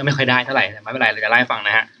ก็เชื่อไม่ค่อยได้เท่าไหร่แต่ไม่เป็นไรเราจะไล่ฟัง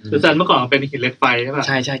นะฮะเดอะซันเมื่อก่อนเป็นหินเหล็กไฟใช่ป่ะ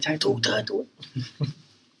ใช่ถูก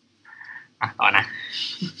ต่อน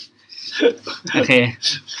ะโอเ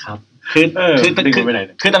คครั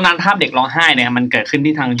บคือตำนานภาพเด็กร้องไห้เนี่ยมันเกิดขึ้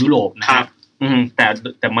นที่ทางยุโรปนะครับ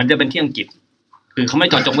แต่มันจะเป็นที่อังกฤษคือเขาไม่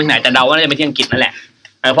เจาะจงไปไหนแต่เดาว่าน่าจะเป็นที่อังกฤษนั่นแหละ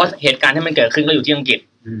เพราะเหตุการณ์ที่มันเกิดขึ้นก็อยู่ที่อังกฤ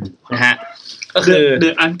ษนะฮะก็คือ The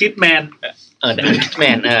Angry Man The Angry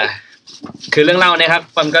Man คือเรื่องเล่าเนี่ยครับ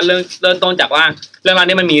มันก็เริ่มต้นจากว่าเรื่องเล่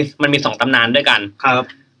านี้มันมี2ตำนานด้วยกันครับ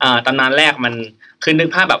ตำนานแรกมันคือนึ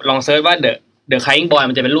กภาพแบบลองเซิร์ชว่า The Crying Boy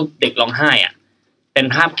มันจะเป็นรูปเด็กร้องไห้อ่ะเป็น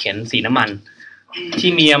ภาพเขียนสีน้ำมัน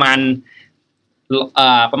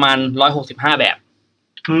ที่มีประมาณ165แบ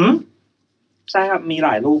บใช่ครับมีหล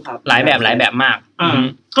ายรูปครับหลายแบบมา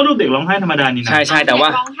กก็รูปเด็กร้องไห้ธรรมดานี่นะใช่แต่ว่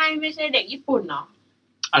าร้องไห้ไม่ใช่เด็กญี่ปุ่นเนา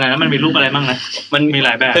ะอะไรนะมันมีรูปอะไรบ้างนะมันมีหล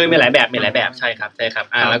ายแบบมีหลายแบบใช่ครั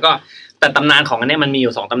บแล้วก็แต่ตำนานของอันนี้มันมีอ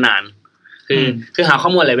ยู่2ตำนานคือหาข้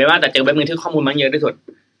อมูลอะไรไว้ว่าแต่เจอแบบนึงที่ข้อมูลมันเยอะที่สุด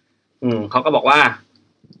เขาก็บอกว่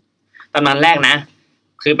าตำนานแรกน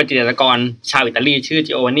ะคือเป็นจิตรกรชาวอิตาลีชื่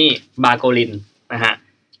อจิโอวานนี่บาโกลินนะฮะ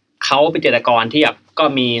เขาเป็นจิตรกรที่แบ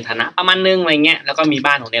บก็มีฐานะประมาณนึงอะไรเงี้ยแล้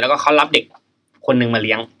วก็มีบ้านของเนี่ยแล้วก็เขารับเด็กคนนึงมา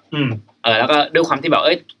เลี้ยงแล้วก็ด้วยความที่แบบ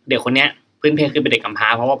เด็กคนเนี้ยพื้นเพคือเป็นเด็กกำ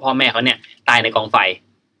พร้าเพราะว่าพ่อแม่เขาเนี่ยตายในกองไฟ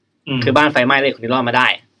คือบ้านไฟไหม้เลยคนนี้รอดมา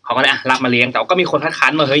ได้เขาก็เลยรับมาเลี้ยงแต่ก็มีคนคัดค้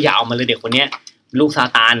านมาเฮ้ยอย่าเอามาเลยเด็กคนเนี้ยลูกซา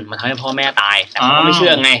ตานมันทำให้พ่อแม่ตายแต่เขาก็ไม่เ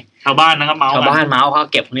ชื่อไงชาวบ้านนะครับชาวบ้านเมาเขา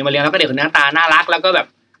เก็บคนนี้มาเลี้ยงแล้วก็เด็กคนนี้ตาน่ารักแล้วก็แบ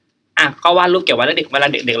บก็วาดรูปเก็บไว้แล้วเด็กเวลา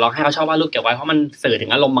เด็กร้องไห้เขาชอบวาดรูปเก็บไว้เพราะมันสื่อถึ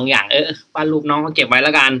งอารมณ์บางอย่างวาดรูปน้องเขาเก็บไว้แล้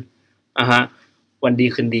วกันวั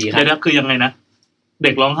นดีคืนดีครับเดี๋ยวคือยังไงนะ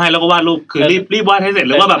เด็กร้องไห้แล้วก็วาดรูปคือรีบวาดให้เสร็จ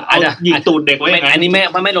หรือว่าแบบเอาหยิกตูดเด็กไว้ยังไงอันนี้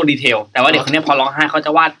ไม่ลงดีเทลแต่ว่าเด็กคนนี้พอร้องไห้เขาจ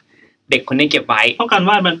ะวาดเด็กคนนี้เก็บไว้เพราะการ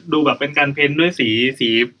วาดมันดูแบบเป็นการเพ้นด้วยสี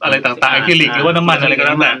อะไรต่างๆอะคริลิกหรือว่าน้ำมันอะไรก็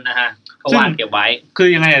แล้วแต่นะฮะเขาวาดเก็บไว้คื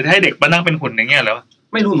อยังไงให้เด็กมานั่งเป็นหุ่นอย่างเงี้ยเหร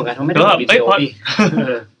อไม่รู้เหมือนกันไม่ได้ดีเท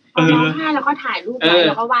ลร้องไห้แล้วก็ถ่ายรูปไว้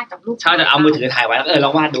แล้วก็วาดจากรูปชาวจะเอามือถือถ่ายไว้แล้ว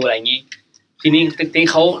ลองวาดดูอะไรอย่างงี้ที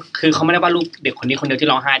นี้เขาคือเขาไม่ได้วาดรูปเด็กคนนี้คนเดียว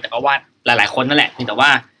ที่ร้องไห้แต่ก็วาดหลายๆคนนั่นแหละแ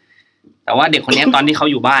ต่ว่าเด็กคนนี้ตอนที่เข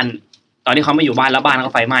าอยู่บ้านตอนที่เขาไม่อยู่บ้านแล้วบ้า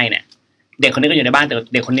นก็ไฟไหม้เนี่ยเด็กคนนี้ก็อยู่ในบ้านแต่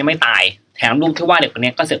เด็กคนนี้ไม่ตายแถมรูปที่วาดเด็กค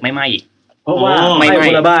นนี้ก็เสือกไม่ไหม้อีกเพราะว่าไม่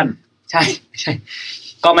คนละบ้าน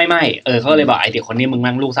ใช่ก็ไม่ไหม้เขาเลยบอกไอเด็กคนนี้มึ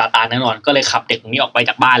งนั่งลูกซาตานแน่นอนก็เลยขับเด็กคนนี้ออกไ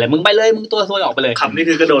ปจากบ้านเลยมึงไปเลยมึงตัวซวยออกไปเลยขับนี่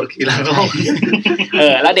คือกระโดดขี่หลัง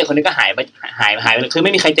แล้วเด็กคนนี้ก็หายไปคือไ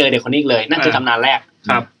ม่มีใครเจอเด็กคนนี้อีกเลยนั่นคือตำนานแรก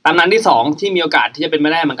ครับตำนานที่2ที่มีโอกาสที่จะเป็นไม่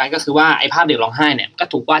ได้เหมือนกันก็คือว่าไอ้ภาพเด็กร้องไห้เนี่ยก็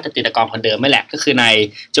ถูกวาดจากจิตรกรคนเดิมไม่แหละก็คือใ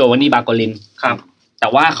นโจวานนี่บาโกลินครับ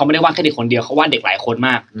แต่ว่าเขาไม่ได้วาดแค่เด็กคนเดียวเขาวาดเด็กหลายคน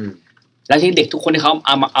มากแล้วที่เด็กทุกคนที่เข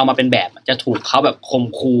าเอามาเป็นแบบจะถูกเขาแบบข่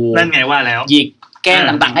มขู่นั่นไงว่าแล้วหยิกแกล้ง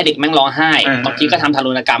ต่างๆให้เด็กแม่งร้องไห้บางทีก็ทำทา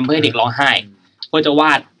รุณกรรมเพื่อให้เด็กร้องไห้เพื่อจะว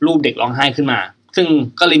าดรูปเด็กร้องไห้ขึ้นมา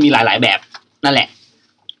ซึ่งก็เลยมีหลายๆแบบนั่นแหล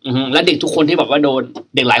ะและเด็กทุกคนที่บอกว่าโด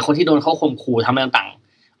นเด็กหลายคนที่โดนเขาข่มขู่ทำอะไรต่าง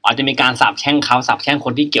ๆอาจจะมีการสาปแช่งเขาสาปแช่ง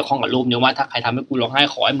คนที่เกี่ยวข้องกับรูปนี้ว่าถ้าใครทำให้กูร้อง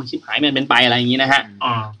ไห้ขอให้มึงชิบหายมันเป็นไปอะไรอย่างนี้นะฮะ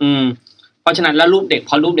เพราะฉะนั้นแล้วรูปเด็ก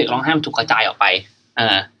พอรูปเด็กร้องไห้มันถูกกระจายออกไ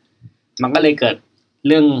ปมันก็เลยเกิดเ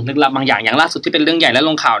รื่องลึกลับบางอย่างล่าสุดที่เป็นเรื่องใหญ่และล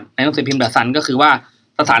งข่าวในหนังสือพิมพ์เดอะซันก็คือว่า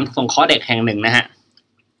สถานสงเคราะห์เด็กแห่งหนึ่งนะฮะ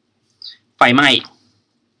ไฟไหม้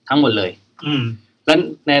ทั้งหมดเลยแล้ว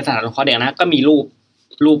ในสถานสงเคราะห์เด็กน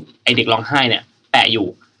ะก็มีรูปไอเด็กร้องไห้เนี่ยแปะอ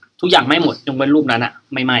ยู่ทุกอย่างไม่หมดยกเว้นรูปนั้นอะ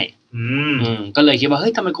ไม่ไหม้ก็เลยคิดว่า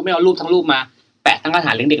เฮ้ยทำไมกูไม่เอารูปทั้งรูปมาแปะทั้งกระ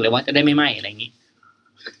ถางเลี้ยงเด็กเลยว่าจะได้ไม่ไหม้อะไรอย่าง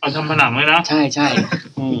นี้เอาทำผนังเลยนะใช่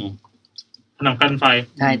ใช่ผนังกันไฟ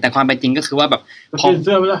ใช่แต่ความเป็นจริงก็คือว่าแบบพอเ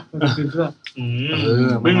สื้อไม่ได้เสื้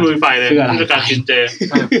อวิ่งลุยไฟเลยคือการกินเจ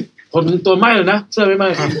ผมตัวไหม้เลยนะเสื้อไม่ไห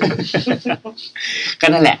ม้ครับก็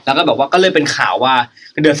นั่นแหละแล้วก็บอกว่าก็เลยเป็นข่าวว่า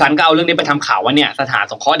เดอะซันก็เอาเรื่องนี้ไปทำข่าวว่าเนี่ยสถา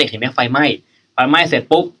นสงเคราะห์เด็กเห็นไหมไฟไหม้เสร็จ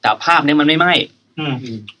ปุ๊บแต่ภาพนี้มันไม่ไ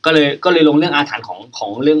หม้ก็เลยลงเรื่องอาถรรพ์ข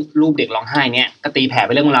องเรื่องรูปเด็กร้องไห้เนี่ยก็ตีแผ่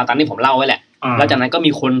ไปเรื่องราวตามที่ผมเล่าไว้แหละแล้วจากนั้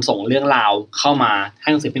นก็มีคนส่งเรื่องราวเข้ามาใ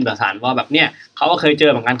ห้หนังสือพิมพ์เดอะซันว่าแบบเนี่ยเขาก็เคยเจ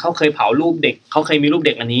อเหมือนกันเขาเคยเผารูปเด็กเขาเคยมีรูปเ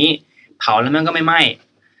ด็กอันนี้เผาแล้วมันก็ไม่ไหม้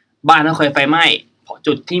บ้านเขาเคยไฟไหม้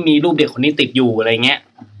จุดที่มีรูปเด็กคนนี้ติดอยู่อะไรเงี้ย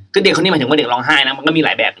คือเด็กคนนี้หมายถึงว่าเด็กร้องไห้นะมันก็มีหล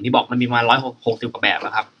ายแบบอย่างที่บอกมันมีประมาณ160กว่าแบบน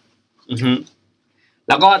ะครั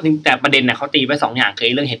บแล้วก็แต่ประเด็นเนี่ยเขาตีไว้2อย่างคือ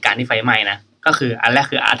เรื่องเหตุการณ์ที่ไฟไหม้นะก็คืออันแร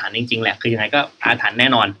กคืออาถรรพ์จริงๆแหละคือยังไงก็อาถรรพ์แน่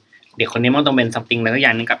นอนเด็กคนนี้มันต้องเป็น something อะไรสักอย่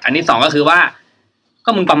างนึงกับอันที่2ก็คือว่า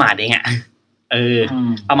ก็มึงประมาทเองอ่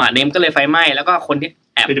ะประมาทเองก็เลยไฟไหม้แล้วก็คนที่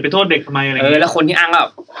แอบจะไปโทษเด็กทำไมอะไรแล้วคนที่อ้า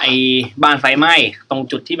งว่าไอ้บ้านไฟไหม้ตรง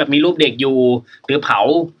จุดที่แบบมีรูปเด็กอยู่หรือเผ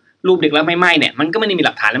ารูปเด็กแล้วไม่ไหม้เนี่ยมันก็ไม่ได้มีห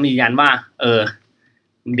ลักฐานและมียืนยันว่า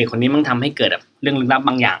เด็กคนนี้มันทำให้เกิดแบบเรื่องลึกลับ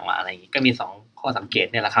บางอย่างว่ะอะไรอย่างงี้ก็มี2ข้อสังเก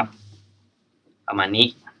ตเนี่ยแหละครับประมาณนี้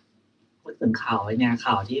ถึงข่าวไอ้เนี่ย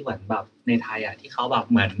ข่าวที่เหมือนแบบในไทยอ่ะที่เขาแบบ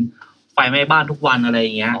เหมือนไฟไหม้บ้านทุกวันอะไรอ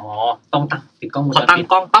ย่างเงี้ยอ๋อต้องติดกล้องพอตั้ง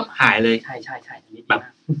กล้องปั๊บหายเลยใช่อันนี้แบบ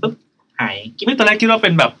ปึ๊บหายไม่ตอนแรกคิดว่าเป็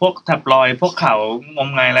นแบบพวกแท็บลอยด์พวกข่าวงม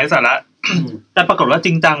งายไร้สาระแต่ปรากฏว่าจ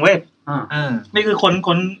ริงจังเว้ยนี่คือค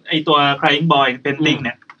นไอตัว Crying Boy Painting เ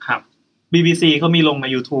นี่ยครับ BBC เขามีลงใน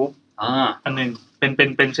YouTube อันนึงเ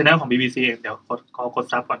ป็น channel ของ BBC เองเดี๋ยวกด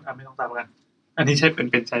ซับก่อนไม่ต้องซับกันอันนี้ใช้เ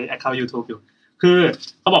ป็นใช้ account YouTube อยู่คือ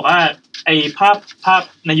เขาบอกว่าไอ้ภาพ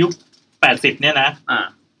ในยุค80เนี่ยนะ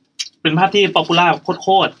เป็นภาพที่ป๊อปปูล่าโค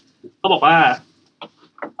ตรเขาบอกว่า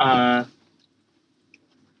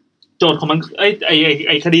โจทย์ของมันไ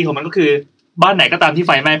อ้คดีของมันก็คือบ้านไหนก็ตามที่ไ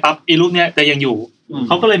ฟไหม้ปั๊บอีรูปเนี้ยจะยังอยู่เ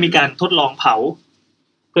ขาก็เลยมีการทดลองเผา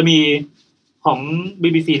ก็มีของ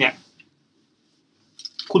BBC เนี่ย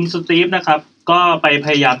คุณสตีฟนะครับก็ไปพ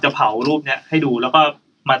ยายามจะเผารูปเนี้ยให้ดูแล้วก็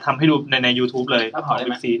มาทำให้ดูใน YouTube เลยของ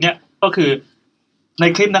BBC เนี่ยก็คือใน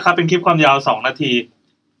คลิปนะครับเป็นคลิปความยาว2นาที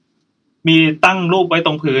มีตั้งรูปไว้ต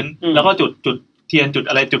รงพื้นแล้วก็จุดเทียนจุด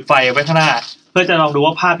อะไรจุดไฟไว้ข้างหน้าเพื่อจะลองดู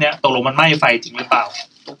ว่าภาพเนี้ยตกลงมันไหม้ไฟจริงหรือเปล่า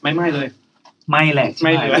ไม่ไหม้เลยไม่แหละไ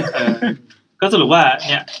ม่เลยก็สรุปว่า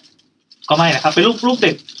เนี่ยก็ไม่นะครับเป็นรูปเ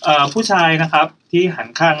ด็กผู้ชายนะครับที่หัน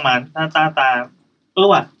ข้างมาหน้าตา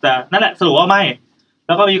ว่ะแต่นั่นแหละสรุปว่าไม่แ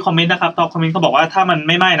ล้วก็มีคอมเมนต์นะครับตอบคอมเมนต์เขาบอกว่าถ้ามันไ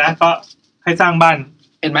ม่ไหม้นะก็ให้สร้างบ้าน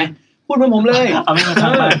เห็นไหมพูดเหมือนผมเลยเอาไม่มาสร้า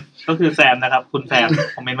งบ้านก็คือแซมนะครับคุณแซม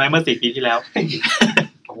คอมเมนต์ไว้เมื่อ4 ปีที่แล้ว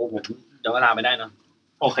โอ้โหผมเดี๋ยวเวลาไปได้เนาะ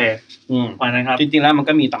โอเควันนั้นครับจริงๆแล้วมัน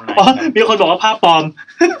ก็มีตำนานมีคนบอกว่าภาพปลอม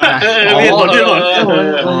มีคนที่บอกจะ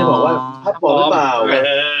บอกว่าภาพปลอมหรือเปล่า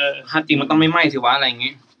ภาพจริงมันต้องไม่ไหม้สิวะอะไรอย่าง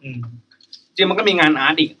งี้จริงมันก็มีงานอา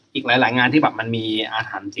ร์ตอีกหลายๆงานที่แบบมันมีอา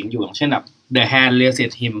ถรรพ์สิงอยู่อย่างเช่นแบบ The Hand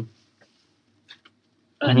Raised Him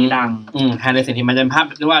อันนี้ดังHand Raised Him มันจะเป็นภาพ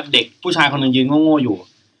ที่ว่าเด็กผู้ชายคนนึงยืนโง่ๆอยู่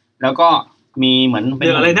แล้วก็มีเหมือนเป็น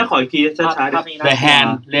อะไรนะขออีกทีช้าๆ The Hand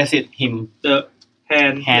Raised Him The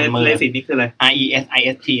Hand Raised นี่คืออะไร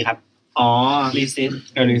RESIST ครับอ๋อ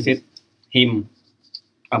Raised Him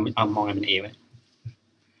เอามองกันเป็น A ไว้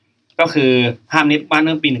ก็คือภาพนี้วาดเ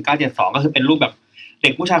มื่อปี1972ก็คือเป็นรูปแบบเด็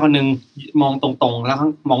กผู้ชายคนนึงมองตรงๆแล้ว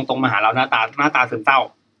มองตรงมาหาเราหน้าตาซึมเศร้า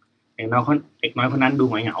เด็กน้อยคนนั้นดู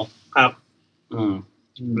หงอยเหงาครับ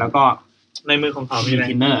แล้วก็ในมือของเขามี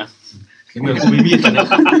ทินเนอร์ในมือของมีดตอนนี้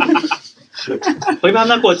เฮ้ยภาพ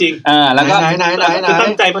น่ากลัวจริงแล้วก็คือตั้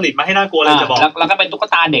งใจผลิตมาให้น่ากลัวเลยจะบอกแล้วก็เป็นตุ๊ก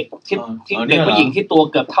ตาเด็กที่เด็กผู้หญิงที่ตัว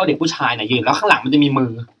เกือบเท่าเด็กผู้ชายน่ะยืนแล้วข้างหลังมันจะมีมื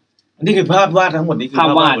อนี่คือภาพวาดทั้งหมดนี่คือภาพ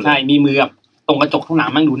วาดใช่มีมือแบบตรงกระจกข้างหลัง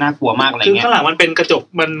มันดูน่ากลัวมากอะไรเงี้ยคือข้างหลังมันเป็นกระจก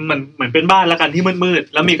มันเหมือนเป็นบ้านแล้วกันที่มืด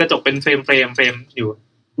ๆแล้วมีกระจกเป็นเฟรมอยู่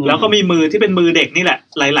แล้วก็มีมือที่เป็นมือเด็กนี่แหละ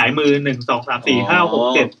หลายๆมือ1 2 3 4 5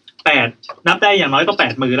 6 7 8นับได้อย่างน้อยก็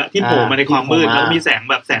8มือละที่โผล่มาในความมืดแล้วมีแสง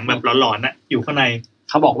แบบหลอนๆน่ะอยู่ข้างใน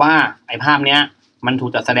เขาบอกว่าไอ้ภาพเนี้ยมันถู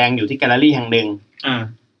กจัดแสดงอยู่ที่แกลเลอรี่แห่งหนึ่ง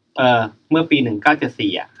เมื่อปี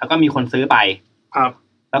1974อ่ะแล้วก็มีคนซื้อไปครับ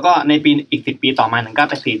แล้วก็ในปีอีก10 ปีต่อมา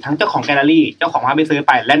1984ทั้งเจ้าของแกลเลอรี่เจ้าของภาพไปซื้อไ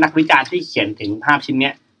ปและนักวิจารณ์ที่เขียนถึงภาพชิ้นเนี้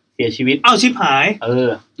ยเสียชีวิตอ้าวชิบหาย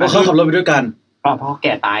แล้วเขาขับรถไปด้วยกันเพราะแ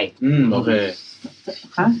ก่ตายโอเค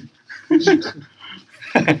ฮะ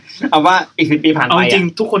เอาว่าอีก10 ปีผ่านไปจริง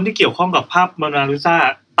ทุกคนที่เกี่ยวข้องกับภาพโมนาลิซา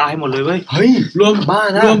ตายหมดเลยเว้ยเฮ้ยรวมบ้า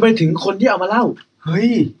นะรวมไปถึงคนที่เอามาเล่าเฮ้ย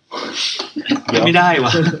ไม่ได้ว่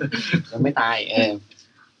ะยังไม่ตาย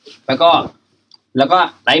แล้วก็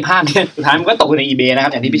ไอ้ภาพเนี่ยสุดท้ายมันก็ตกอยู่ใน eBay นะครั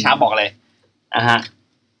บอย่างที่พี่ช้าบอกเลยฮะ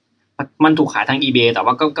มันถูกขายทาง eBay แต่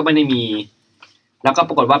ว่าก็ไม่ได้มีแล้วก็ป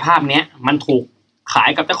รากฏว่าภาพเนี้ยมันถูกขาย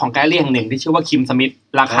กับเจ้าของแกลเลอรี่แห่งหนึ่งที่ชื่อว่าคิมสมิธ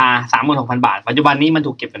ราคา 36,000 บาทปัจจุบันนี้มัน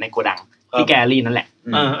ถูกเก็บอยู่ในโกดังที่แกลเลอรี่นั่นแหละ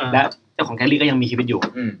และเจ้าของแกลเลอรี่ก็ยังมีชีวิตอยู่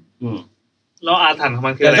แล้วอาถรรพ์ของ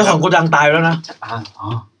มันคืออะไรเจ้าของโกดังตายแล้วนะ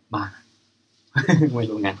บ้าไม่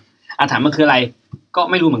รู้ไงอาถรรพ์มันคืออะไรก็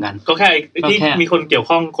ไม่รู้เหมือนกันก็แค่ที่มีคนเกี่ยว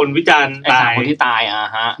ข้องคนวิจารณ์ตายคนที่ตายฮ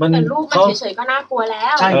ะแต่รูปมันเฉยๆก็น่ากลัวแล้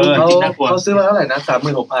วใช่เขาซื้อมาเท่าไหร่นะ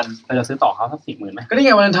 36,000 เราซื้อต่อเขาสัก 10,000 มั้ยก็นี่ไ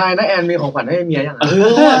งวันไทน์นะแอนมีของขวัญให้เมียยัง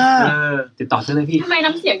ติดต่อซื้อเลยพี่ทำไม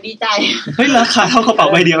น้ำเสียงดีใจเฮ้ยราคาเท่ากระเป๋า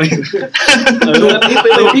ใบเดียวเอง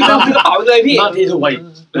พี่ก็ซื้อกระเป๋าเลยพี่พี่ถูกไป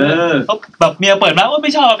เขาแบบเมียเปิดมาไ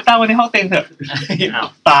ม่ชอบไปตั้งไว้ในห้องเต็งเถอะ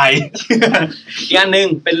ตายอีกอันนึง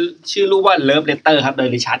เป็นชื่อรูปว่า Love Letter ครับโดย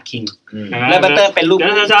ริชาร์ดคิงLove Letter เป็นรูป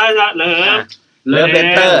Love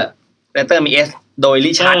Letter มี S โดย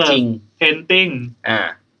ริชาร์ดคิง Painting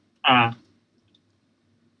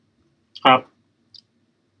ครับ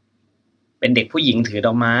เป็นเด็กผู้หญิงถือด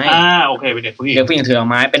อกไม้โอเคเป็นเด็กผู้หญิงถือดอก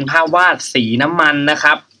ไม้เป็นภาพวาดสีน้ำมันนะค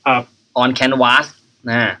รับครับ on canvas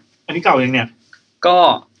อันนี้เก่ายังเนี่ยก็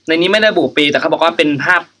ในนี้ไม่ได้ระบุปีแต่เขาบอกว่าเป็นภ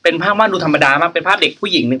าพวาดดูธรรมดามากเป็นภาพเด็กผู้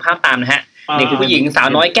หญิงนึกภาพตามนะฮะเด็กผู้หญิงสาว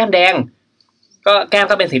น้อยแก้มแดง ก็แก้ม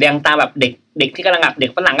ก็เป็นสีแดงตาแบบเด็กที่กำลังเด็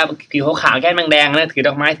กฝรั่งกับผิวขาวแก้มแดงๆนะถือด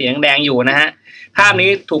อกไม้สีแดงๆอยู่นะฮะภาพนี้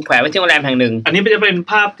ถูกแขวนไว้ที่โรงแรมแห่งหนึ่งอันนี้จะเป็น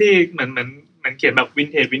ภาพที่เหมือนเขียนแบบวิน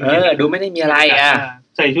เทจดูไม่ได้มีอะไร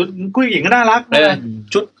ใส่ชุดผู้หญิงก็น่ารัก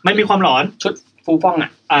ชุดไม่มีความหลอนชุดฟูฟ่อง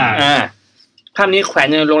ภาพนี้แขวน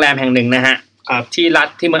ในโรงแรมแห่งหนึ่งนะฮะที่รัฐ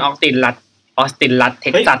ที่เมืองออสตินรัฐเท็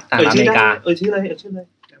กซัสสหรัฐอเมริกาชื่ออะไร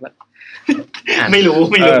ไม่รู้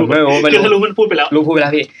คือถ้ารู้มันพูดไปแล้ว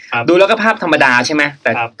พี่ดูแล้วก็ภาพธรรมดาใช่ไหม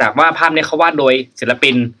แต่ว่าภาพนี้เขาวาดโดยศิลปิ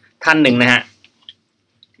นท่านหนึ่งนะฮะ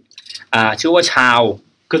ชื่อว่าชาว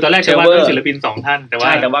คือตอนแรกจะวาดด้วยศิลปิน2ท่านแต่ว่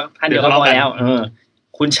าท่านเดียวก็พอแล้ว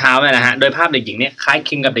คุณชาวเนี่ยนะฮะโดยภาพเด็กหญิงเนี่ยคล้ายค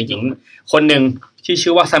ลึงกับเด็กหญิงคนหนึ่งที่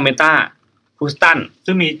ชื่อว่าซาเมต้าฮูสตัน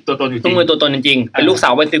ซึ่งมีตัวตนอยู่จริงจริงเป็นลูกสา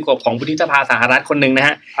ววัย10 ขวบของผู้ที่สภาสหรัฐคนหนึ่งนะฮ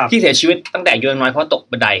ะที่เสียชีวิตตั้งแต่อายุน้อยเพราะตก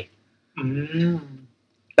บันได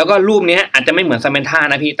แล้วก็รูปนี้อาจจะไม่เหมือนซาเมต้า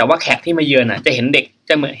นะพี่แต่ว่าแขกที่มาเยือนจะเห็นเด็ก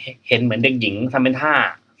จะเหมือนเด็กหญิงซาเมต้า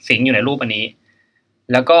สิงอยู่ในรูปอันนี้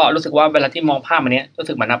แล้วก็รู้สึกว่าเวลาที่มองภาพอันนี้รู้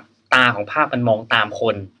สึกเหมือนตาของภาพมันมองตามค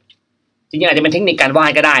นจริงๆอาจจะเป็นเทคนิคการวา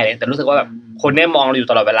ดก็ได้เลยแต่รู้สึกว่าแบบคนเนี่ยมองเราอยู่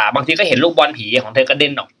ตลอดเวลาบางทีก็เห็นลูกบอลผีของเธอกระเด็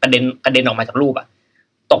นออกมาจากรูป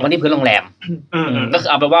ตกมาที่พื้นโรงแรมก็คือ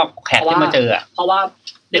เอาไปว่าแขกที่มาเจอเพราะว่า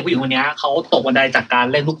เด็กผู้หญิงคนนี้เขาตกบันไดจากการ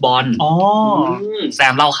เล่นลูกบอลแซ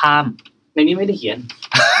มเล่าข้ามในนี้ไม่ได้เขียน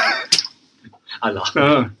เหรอ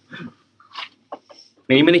ใน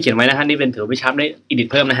นี้ไม่ได้เขียนไว้นะฮะนี่เป็นถือวิชาได้อิดิท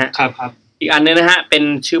เพิ่มนะฮะครับอีกอันนึงนะฮะเป็น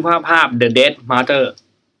ชื่อภาพ The Dead Mother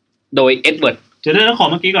โดยเอ็ดเวิร์ดเดี๋ยวขอ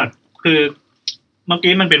เมื่อกี้ก่อนคือเมื่อ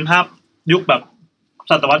กี้มันเป็นภาพยุคแบบ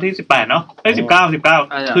ศตวรรษที่18เนาะ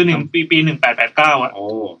19คือปี1889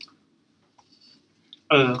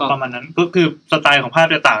ประมาณนั้นก็คือสไตล์ของภาพ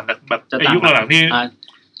จะต่างจากแบบยุคหลังๆที่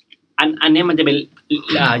อันนี้มันจะเป็น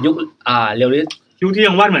ยุคเรียลลิสต์ยุคที่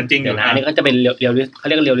ยังวาดเหมือนจริงอยู่นะอันนี้ก็จะเป็นเรียลลิสต์เขาเ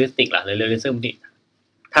รียกเรียลลิสติกหรอหรือเรียลลิซึมที่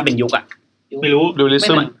ถ้าเป็นยุคไม่รู้เรียลลิ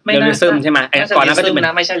ซึมใช่ไหมก่อนนั้นก็จะเป็น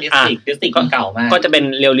ไม่ใช่เรียลลิสติกเก่ามากก็จะเป็น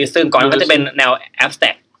เรียลลิซึมก่อนก็จะเป็นแนวแอบสแตร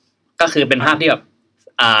กก็คือเป็นภาพที่แบบ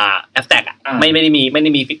แอบสแตรกไม่ได้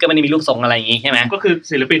มีฟิกเกอร์ไม่ได้มีรูปทรงอะไรอย่างงี้ใช่ไหมก็คือ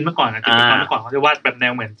ศิลปินเมื่อก่อนนะศิลปินเมื่อก่อนเขาจะวาดแบบแน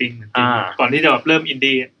วเหมือนจริงก่อนที่จะแบบเริ่มอิน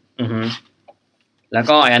ดี้แล้ว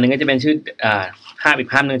ก็อีกอันนึงก็จะเป็นชื่อภาพอีก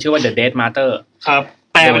ภาพนึงชื่อว่า The Dead Mother ครับ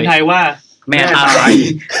แปลเป็นไทยว่าแม่ตาย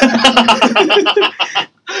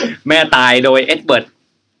แม่ตายโดยเอ็ดเวิร์ด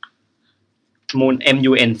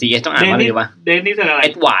MUNCH ต้องอ่านว่าอะไรวะ เดดนี่คืออะไรเ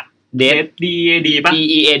อ็ดวาร์ดเดด DEAD ป่ะ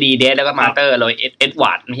DEAD เดดแล้วก็มาเตอร์เลยเอ็ดว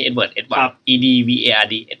าร์ดไม่ใช่เอ็ดเวิร์ด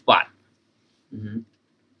EDVARD เอ็ดวาร์ด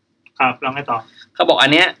ครับลองให้ต่อเขาบอกอั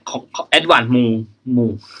นเนี้ยของเอ็ดวาร์ดมู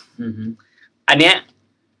อันเนี้ย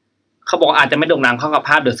เขาบอกอาจจะไม่โด่งดังเท่ากับ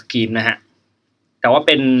ภาพ The Scream นะฮะแต่ว่าเ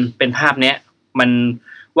ป็นภาพเนี้ยมัน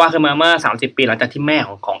ว่าขึ้นมาเมื่อ30 ปีหลังจากที่แม่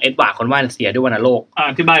ของเอ็ดวาร์ดคนวาดเสียด้วยวัณโรค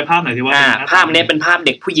อธิบายภาพหน่อยที่ว่าภาพนี้เป็นภาพเ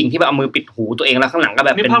ด็กผู้หญิงที่แบบเอามือปิดหูตัวเองแล้วข้างหลังก็แบ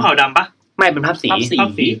บเป็นภาพขาวดำปะไม่เป็นภาพสี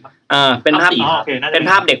เป็นภา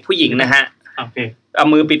พเด็กผู้หญิงนะฮะเอา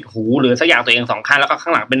มือปิดหูหรือสักอย่างตัวเอง2ข้างแล้วก็ข้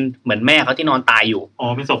างหลังเป็นเหมือนแม่เขาที่นอนตายอยู่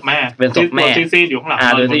เป็นศพแม่ซีดอยู่ข้างหลัง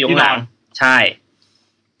โดยที่อยู่ข้างหลังใช่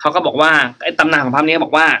เขาก็บอกว่าไอ้ตำนานของภาพนี้บ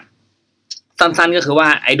อกว่าสั้นๆก็คือว่า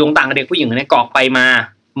ไอ้ดวงตาของเด็กผู้หญิงคนนี้กอกไปมา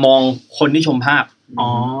มองคนที่ชมภาพ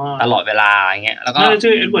ตลอดเวลาอย่างเงี้ยแล้วก็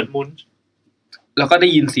ชื่อเอ็ดเวิร์ดมุนแล้วก็ได้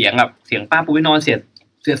ยินเสียงแบบเสียงป้าปุ้ยนอนเสียด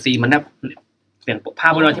สีมันแบบเสียงภา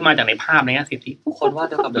พปุ้ยนอนที่มาจากในภาพอะไรเงี้ยเสียดสีคนว่าเ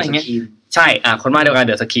ดียวกับเดอะสกีมใช่คนว่าเดียวกันเ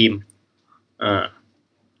ดอะสกีม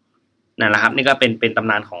นั่นแหละครับนี่ก็เป็นตำ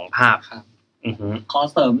นานของภาพครับขอ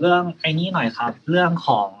เสริมเรื่องไอ้นี้หน่อยครับเรื่องข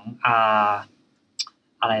อง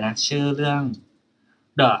อะไรนะชื่อเรื่อง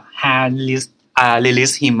The Hand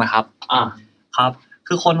Release Him ครับครับ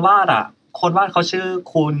คือคนวาดเขาชื่อ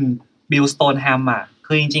คุณบิลสโตนแฮม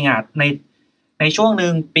คือจริงๆในช่วงนึ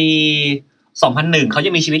งปี2001เขายั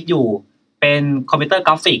งมีชีวิตอยู่เป็นคอมพิวเตอร์ก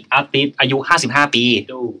ราฟิกอาร์ติสต์อายุ55 ปี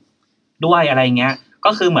ด้วยอะไรเงี้ย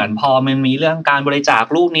ก็คือเหมือนพอมันมีเรื่องการบริจาค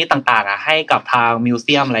รูปนี้ต่างๆให้กับทางมิวเ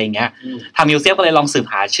ซียมอะไรเงี้ยทางมิวเซียมก็เลยลองสืบ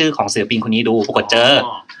หาชื่อของศิลปินคนนี้ดูปรากฏเจอ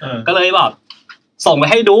ก็เลยแบบส่งไป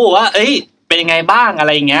ให้ดูว่าเอ้ยเป็นยังไงบ้างอะไ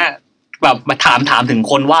รเงี้ยแบบมาถามถึง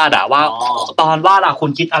คนวาดว่าตอนวาดคุ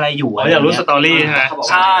ณคิดอะไรอยู่อยากรู้สตอรี่ใช่ไหม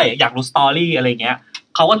ใช่อยากรู้สตอรี่อะไรเงี้ย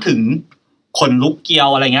เขาก็ถึงขนลุกเกียว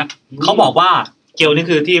อะไรเงี้ยเขาบอกว่าเกียวนี่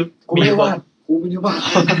คือที่กูไม่ได้วาด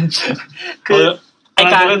คือไอ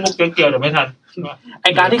การเล่นมุกเกียวแต่ไม่ทันไอ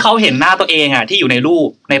การที่เขาเห็นหน้าตัวเองที่อยู่ในรูป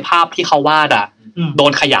ในภาพที่เขาวาดโด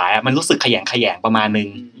นขยายมันรู้สึกขยงประมาณนึง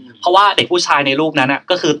เพราะว่าเด็กผู้ชายในรูปนั้น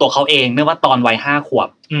ก็คือตัวเขาเองเนื่องว่าตอนวัย5 ขวบ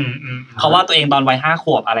เขาว่าตัวเองตอนวัย5 ข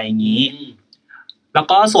วบอะไรอย่างนี้แล้ว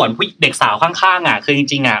ก็ส่วนเด็กสาวข้างๆคือจ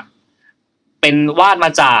ริงๆเป็นวาดมา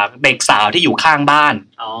จากเด็กสาวที่อยู่ข้างบ้าน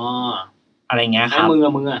อะไรเงี้ยครับมือ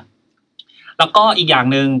แล้วก็อีกอย่าง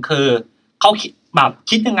นึงคือ เขาแบบ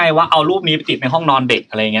คิดยังไงว่าเอารูปนี้ไปติดในห้องนอนเด็ก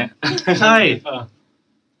อะไรเงี้ยใช่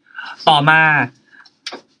ต่อมา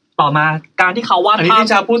การที่เขาวาดภาพอันนี้ที่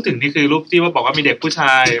ชาพูดถึงนี่คือรูปที่ว่าบอกว่ามีเด็กผู้ช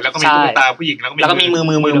ายแล้วก็มีตุ๊กตาผู้หญิงแล้วก็มี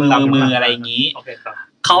มืออะไรอย่างนี้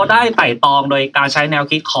เขาได้ไต่ตองโดยการใช้แนว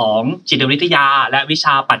คิดของจิตวิทยาและวิช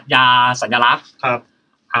าปรัชญาสัญลักษณ์ครับ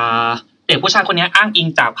เด็กผู้ชายคนนี้อ้างอิง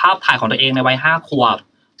จากภาพถ่ายของตัวเองในวัย5 ขวบ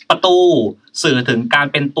ประตูสื่อถึงการ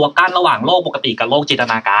เป็นตัวกั้นระหว่างโลกปกติกับโลกจินต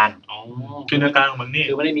นาการจินตนาการของมึงนี่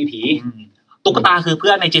คือไม่ได้มีผีตุ๊กตาคือเ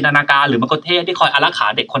พื่อนในจินตนาการหรือมกุฎเทพที่คอยอารักขา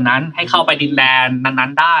เด็กคนนั้นให้เข้าไปดินแดนนั้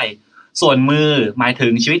นๆได้ส่วนมือหมายถึ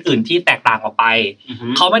งชีวิตอื่นที่แตกต่างออกไป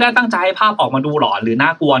เขาไม่ได้ตั้งใจให้ภาพออกมาดูหลอนหรือน่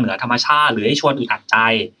ากลัวเหนือธรรมชาติหรือให้ชวนอึดอัดใจ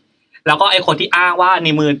แล้วก็ไอคนที่อ้างว่าใน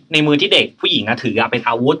มือที่เด็กผู้หญิงถือเป็น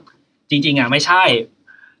อาวุธจริงๆไม่ใช่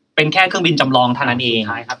เป็นแค่เครื่องบินจำลองเท่านั้นเอง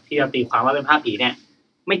ใช่ครับที่เราตีความว่าเป็นภาพผีเนี่ย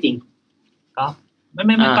ไม่จริงก็ไ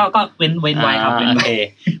ม่ก็เว้นไว้ครับเป็น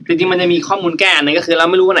จริงๆมันจะมีข้อมูลแก้อันนึงก็คือเรา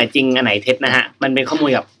ไม่รู้ว่าไหนจริงอันไหนเท็จนะฮะมันเป็นข้อมูล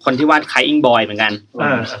กับคนที่วาดคล้ายอิงบอยเหมือนกัน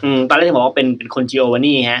ตอนแรกจะบอกว่าเป็นคนจิโอวา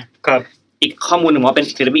นี่ฮะครับอีกข้อมูลหนึ่งว่าเป็น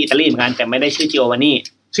ศิลปินอิตาลีเหมือนกันแต่ไม่ได้ชื่อจิโอวานี่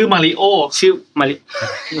ชื่อมาริโอ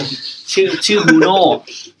ชื่อบรูโน่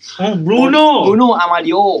บรูโน่อามา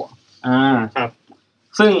ดิโอครับ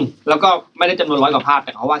ซึ่งแล้วก็ไม่ได้จำนวน100 กว่าภาพแ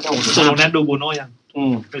ต่เขาวาดแค่60ส่วนนั้นดูบรูโน่ยัง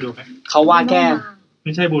ไปดูไหมเขาวาดแค่ไ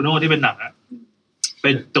ม่ใช่บรูโน่ที่เป็นหนังอะเป็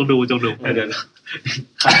นจงดูเดี๋ยว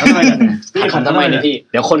ทำไมเนี่ยพี่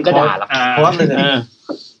เดี๋ยวคนก็ด่าหรอกเพราะว่า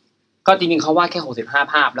ก็จริงๆเขาวาดแค่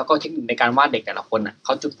65 ภาพแล้วก็เทคนิคในการวาดเด็กแต่ละคนน่ะเข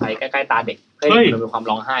าจุดไฟใกล้ๆตาเด็กเพื่อให้มันมีความ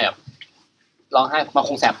ร้องไห้แบบร้องไห้มาค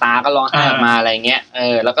งแสบตาก็ร้องไห้ออกมาอะไรเงี้ย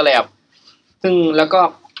แล้วก็เลยแบบซึ่งแล้วก็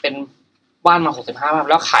เป็นวาดมา65 ภาพ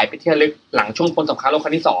แล้วขายไปที่ระลึกหลังช่วงสงครามโลกค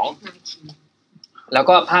รั้งที่2แล้ว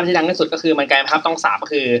ก็ภาพที่ดังที่สุดก็คือมันกลายเป็นภาพต้องสาบก็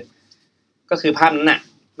คือภาพนั้นน่ะ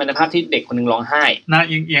มันเป็นภาพที่เด็กคนนึงร้องไห้หน้าเ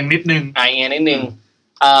อียงนิดนึงเอียงนิดนึง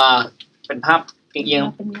เป็นภาพเ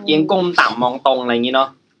อียงก้มต่ำมองตรงอะไรอย่างงี้เนาะ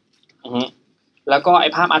แล้วก็ไอ้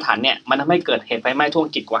ภาพอาถรรพ์เนี่ยมันทำให้เกิดเหตุไฟไหม้ทั่วอั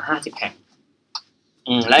งกฤษกว่า50 แห่ง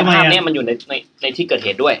และภาพนี้มันอยู่ในที่เกิดเห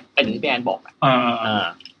ตุด้วยไอ้ที่พี่แอนบอก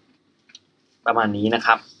ประมาณนี้นะค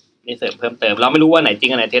รับนี่เสริมเพิ่มเติมเราไม่รู้ว่าไหนจริ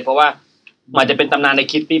งอันไหนเท็จเพราะว่ามันจะเป็นตำนานใน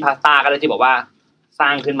คิตตี้พาสต้าก็ได้ที่บอกว่าสร้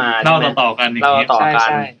างขึ้นมาเล่าต่อกันอย่างนี้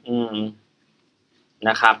ใช่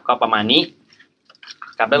นะครับก็ประมาณนี้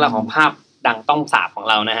กับเรื่องราวของภาพดังต้องสาบของ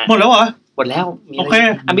เรานะฮะหมดแล้วเหรอหมดแล้วโอเค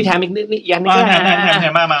มีแถมอีกนิดยันนี่ก็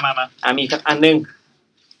มามีสักอันนึง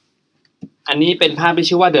อันนี้เป็นภาพที่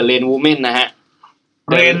ชื่อว่า The Rain Woman นะฮะ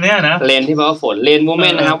Rain เนี่ยนะ Rain ที่แปลว่าฝน Rain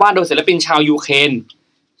Woman นะครับวาดโดยศิลปินชาวยูเครน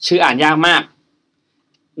ชื่ออ่านยากมาก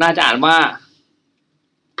น่าจะอ่านว่า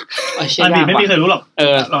ไม่มีใครรู้หรอก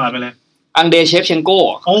ลองอ่านไปเลยอังเดเชฟเชนโก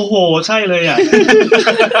โอ้โหใช่เลยอ่ะ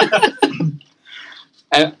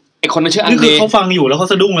ไอคนนั้นชื่ออังเดคือเขาฟังอยู่แล้วเขา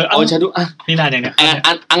สะดุ้งเลยสะดุ้งนี่นานอย่างเนี้ย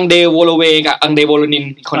อังเดโวโลเวกับอังเดโวโลนิน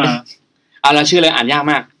คนนึงแล้วชื่อเลยอ่านยาก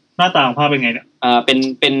มากหน้าตาของภาพเป็นไงเนี่ยเ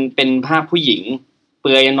ป็นภาพผู้หญิงเป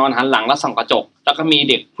ลือยนอนหันหลังแล้วส่องกระจกแล้วก็มี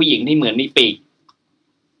เด็กผู้หญิงที่เหมือนมีปีก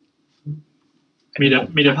มีเ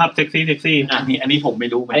ดี๋ยวภาพเซ็กซี่อันนี้ผมไม่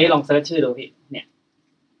รู้อันนี้ลองเซิร์ชชื่อดูพี่เนี่ย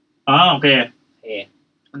โอเค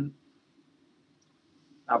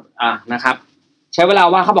นะครับใช้เวลา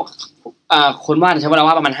วาดเขาบอกคนวาดใช้เวลาว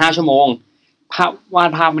าดประมาณ5 ชั่วโมงวาด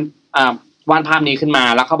ภาพมันวาดภาพนี้ขึ้นมา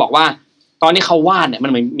แล้วเขาบอกว่าตอนที่เขาวาดเนี่ยมัน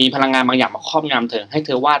เหมือนมีพลังงานบางอย่างมาครอบงำเธอให้เธ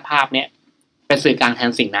อวาดภาพเนี้ยเป็นสื่อกลางแทน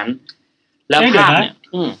สิ่งนั้นแล้วภาพเนี่ย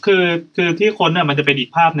คือที่คนเนี่ยมันจะเป็นอีก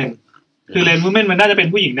ภาพนึงคือเรนวูแมนมันน่าจะเป็น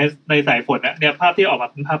ผู้หญิงในสายฝนนะเนี่ยภาพที่ออกมา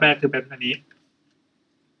เป็นภาพแรกคือเป็นอันนี้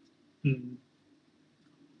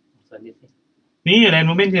นี่เรน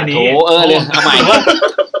วูแมนคืออันนี้เลยเอาใหม่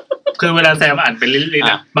คือเวลาแซมอ่านเป็นลิ้น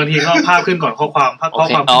ๆนะบางทีก็ภาพขึ้นก่อนข้อความข้อ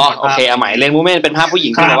ความโอเคเอาใหม่เรนวูแมนเป็นภาพผู้หญิ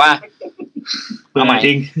งที่บอกว่าเอาใหม่จ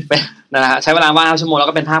ริงนะฮะใช้เวลาวาด5 ชั่วโมงแล้ว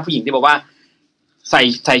ก็เป็นภาพผู้หญิงที่บอกว่า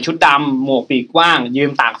ใส่ชุดดำหมวกปีกกว้างยืน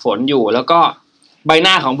ตากฝนอยู่แล้วก็ใบห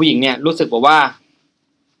น้าของผู้หญิงเนี่ยรู้สึกว่า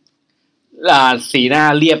สีหน้า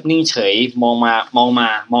เรียบนิ่งเฉยมอง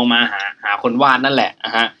มาหาคนวาดนั่นแหละ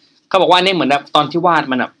ฮะเขาบอกว่าเนี่ยเหมือนแบบตอนที่วาด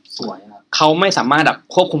มันแบบสวยเขาไม่สามารถแบบ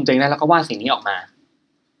ควบคุมตัวเองได้แล้วก็วาดสิ่งนี้ออกมา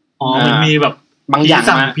มันมีแบบบางอย่าง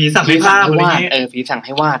ผีสั่งให้วาดผีสั่งใ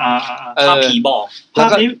ห้วาดภาพผีบอกภาพ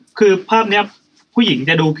นี้คือภาพเนี้ยผู้หญิง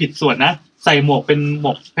จะดูผิดส่วนนะใส่หมวกเป็นหม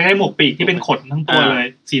วกคล้ายๆหมวกปีกที่เป็นขนทั้งตัวเลย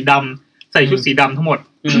สีดำใส่ชุดสีดำทั้งหมด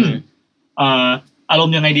อารม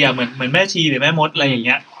ณ์ยังไงดีเหมือนแม่ชีหรือแม่มดอะไรอย่างเ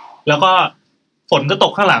งี้ยแล้วก็ฝนก็ต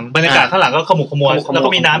กข้างหลังบรรยากาศข้างหลังก็ขมุกขมัวแล้ว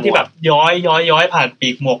ก็มีน้ำที่แบบย้อยผ่านปี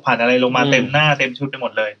กหมวกผ่านอะไรลงมาเต็มหน้าเต็มชุดไปหม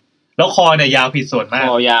ดเลยแล้วคอเนี่ยยาวผิดส่วนมาก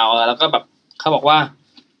คอยาวแล้วก็แบบเขาบอกว่า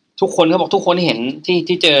ทุกคนที่เห็น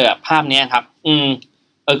ที่เจอภาพนี้ครับ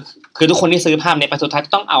คือทุกคนที่ซื้อภาพในไปสุดท้าย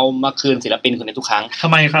ต้องเอามาคืนศิลปินคนนี้ทุกครั้งทำ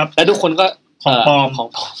ไมครับแล้วทุกคนก็ของปลอม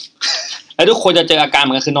แล้วทุกคนจะเจออาการเห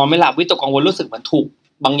มือนกันคือนอนไม่หลับวิตกกังวลรู้สึกเหมือนถูก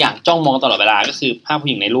บางอย่างจ้องมองตลอดเวลาก็คือภาพผู้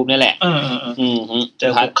หญิงในรูปนี่แหละเจ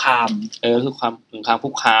อคุกคามคือความถึงความคุ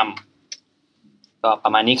กคามก็ปร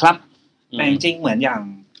ะมาณนี้ครับแต่จริงๆเหมือนอย่าง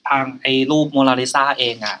ทางไอ้รูปโมนาลิซาเอ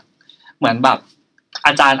งอ่ะเหมือนแบบอ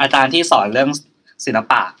าจารย์ที่สอนเรื่องศิล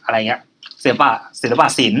ปะอะไรเงี้ยศิลปะศิ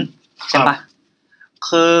ลป์ใช่ปะ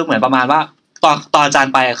คือเหมือนประมาณว่าตอนอาจาร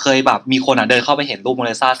ย์ไปเคยแบบมีคนเดินเข้าไปเห็นรูปโมน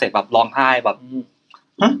าลิซาเสร็จแบบร้องไห้แบบ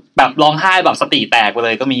ร้องไห้แบบสติแตกไปเล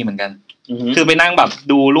ยก็มีเหมือนกันคือไปนั่งแบบ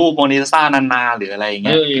ดูรูปโมนาลิซานานๆหรืออะไรอย่างเ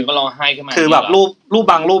งี้ยก็ร้องไห้ขึ้นมาคือแบบรูป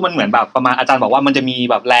บางรูปมันเหมือนแบบประมาณอาจารย์บอกว่ามันจะมี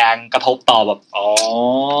แบบแรงกระทบต่อแบบ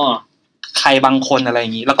ใครบางคนอะไรอย่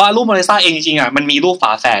างงี้แล้วก็รูปโมนาลิซาเองจริงๆอ่ะมันมีรูปฝ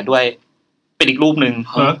าแฝดด้วยเป็นอีกรูปนึง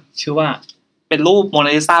ชื่อว่าเป็นรูปโมน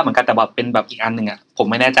าลิซาเหมือนกันแต่แบบเป็นแบบอีกอันนึงอ่ะผม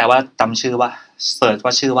ไม่แน่ใจว่าจำชื่อว่าเสิร์ชว่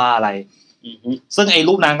าชื่อว่าอะไรซึ่งไอ้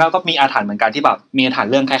รูปนั้นก็มีอาถรรพ์เหมือนกันที่แบบมีอาถรรพ์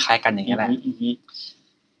เรื่องคล้ายๆกันอย่างเงี้ยแหละ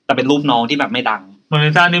แต่เป็นรูปน้องที่แบบไม่ดังโมนา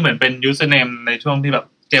ลิซานี่เหมือนเป็นยูสเนมในช่วงที่แบบ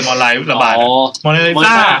เกมออนไลน์ระบาดโมนาลิซ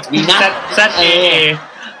าZA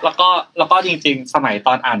แล้วก็จริงๆสมัยต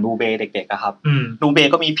อนอ่านนูเบเด็กๆอะครับนูเบ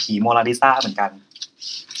ก็มีผีโมนาลิซาเหมือนกัน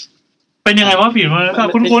เป็นยังไงวะผีโมนาลิซา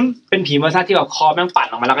คุ้นๆเป็นผีโมนาลิซาที่แบบคอแม่งปัด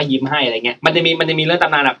ออกมาแล้วก็ยิ้มให้อะไรเงี้ยมันจะมีเรื่องต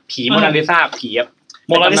ำนานแบบผีโมนาลิซาผี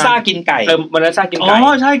โมนาลิซากินไก่โมนาลิซากินไ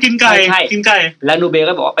ก่ใช่กินไก่แล้วนูเบ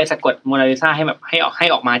ก็บอกว่าไปสะกดโมนาลิซาให้แบบให้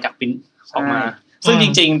ออกมาจากปิ้นออกมาซึ่งจ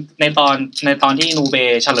ริงๆในตอนที่นูเบ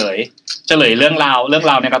เฉลยเรื่องราว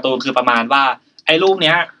ในการ์ตูนคือประมาณว่าไอ้รูปเ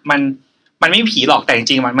นี้ยมันไม่ผีหรอกแต่จ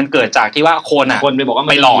ริงๆมันเกิดจากที่ว่าคนไปบอกว่า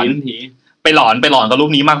ไปหลอนกับรู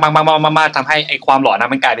ปนี้มากๆทำให้ไอ้ความหลอนนั้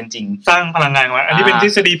นมันกลายเป็นจริงสร้างพลังงานไว้อันนี้เป็นทฤ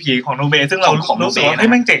ษฎีผีของนูเบซึ่งเรารู้สึกว่าเฮ้ย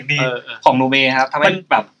แม่งเจ๋งดีของนูเบครับทำให้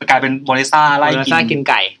แบบกลายเป็นโมนาลิซาไล่กิน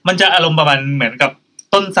ไก่มันจะอารมณ์ประมาณเหมือนกับ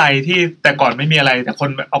ต้นไทรที่แต่ก่อนไม่มีอะไรแต่คน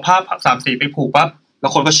เอาผ้า3 สีไปผูกปั๊บแล้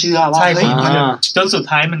วคนก็เชื่อว่าใช่จนสุด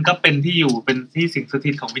ท้ายมันก็เป็นที่อยู่เป็นที่สิงส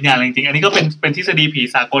ถิตของวิญญาณจริงๆอันนี้ก็เป็นทฤษฎีผี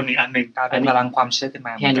สากลอีกอันหนึ่งเป็นพลังความเชื่อขึ้นม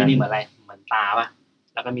าแค่นี้เหมือนอะไรเหมือนตาป่ะ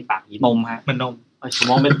แล้วก็มีปากยิ้มนมฮะเหมือนนม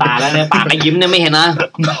มองเป็นตาแล้วเนี่ยปากไม่ยิ้มเนี่ยไม่เห็นนะ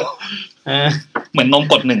เหมือนนม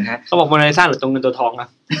กด1ฮะเขาบอกโมนาลิซาหรือตรงเงินตัวทองอ่ะ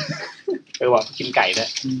ว่ากินไก่ด้วย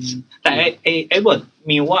แต่ไอ้บท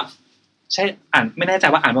มิวว่าใช่อ่านไม่แน่ใจ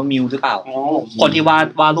ว่าอ่านว่ามิวหรือเปล่าคนที่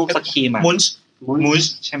วาดรูปสกีมมุช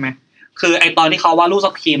ใช่ไหมคือไอตอนที่เขาวาดรูปส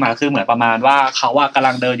กีมคือเหมือนประมาณว่าเขาว่ากำ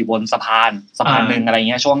ลังเดินอยู่บนสะพานนึงอะไรเ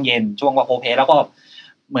งี้ยช่วงเย็นช่วงวาโพเพแล้วก็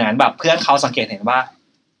เหมือนแบบเพื่อนเขาสังเกตเห็นว่า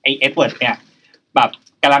ไอเอ็ดเวิร์ดเนี่ยแบบ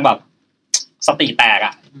กำลังแบบสติแตก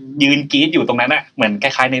ยืนกรี๊ดอยู่ตรงนั้นเหมือนค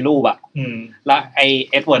ล้ายๆในรูปแล้วไอ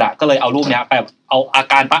เอ็ดเวิร์ดก็เลยเอารูปเนี้ยไปเอาอา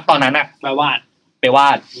การปั๊บตอนนั้นไปวา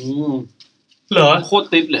ดเหรอโคตร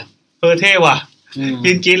ติดเลยเท่ว่ะ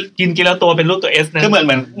กินแล้วตัวเป็นรูปตัว S นะคือเห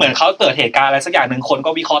มือนเขาเกิดเหตุการณ์อะไรสักอย่างนึงคนก็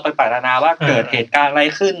วิเคราะห์ต่างๆนานาว่าเกิดเหตุการณ์อะไร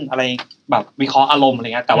ขึ้นอะไรแบบวิเคราะห์อารมณ์อะไรเ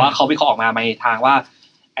งี้ยแต่ว่าเขาวิเคราะห์ออกมาในทางว่า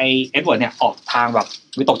ไอเอ็ดเวิร์ดเนี่ยออกทางแบบ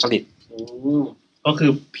วิตกจริตก็คือ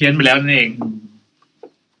เพี้ยนไปแล้วนั่นเอง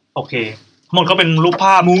โอเคหมดก็เป็นรูปภ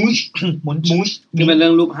าพมุ้งนี่เป็นเรื่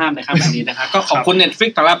องรูปภาพนะครับวันนี้นะครับก็ขอบคุณ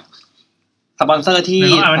Netflix สำหรับสปอนเซอร์ที่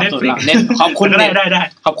ขอบคุณได้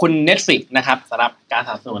ขอบคุณ Netflix นะครับสำหรับการส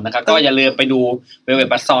นับสนุนนะครับก็อย่าลืมไปดู Velvet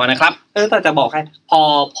Buzzsaw นะครับแต่จะบอกให้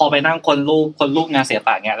พอไปนั่งคนรูปงานศิลป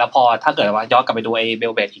ะเงี้ยแล้วพอถ้าเกิดว่าย้อนกลับไปดูไอ้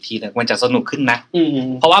Velvet อีกทีนึงมันจะสนุกขึ้นนะ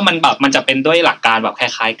เพราะว่ามันแบบมันจะเป็นด้วยหลักการแบบค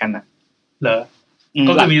ล้ายๆกันน่ะเหรอ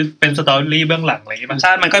ก็คือมีเป็นสตอรี่เบื้องหลังอะไรอย่างงี้ป่ะใ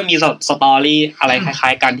ช่มันก็มีสตอรี่อะไรคล้า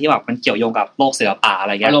ยๆกันที่แบบมันเกี่ยวโยงกับโลกศิลปะอะไ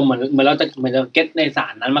รเงี้ยอารมณ์เหมือนเราจะเก็ตในสา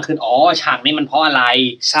รนั้นมาขึ้นฉากนี้มันเพราะอะไร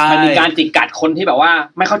มันมีการจิกกัดคนที่แบบว่า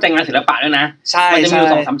ไม่เข้าใจงานศิลปะด้วยนะมันจะมีอ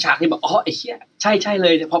ยู่ 2-3 ฉากที่แบบไอ้เหี้ยใช่เล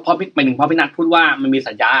ยพอหมายถึงพอพี่นัทพูดว่ามันมี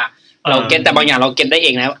สัญญาเราเก็ตแต่บางอย่างเราเก็ตได้เอ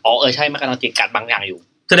งนะใช่มันกำลังจิกกัดบางอย่างอยู่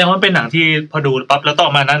แสดงว่าเป็นหนังที่พอดูปั๊บแล้วต้อง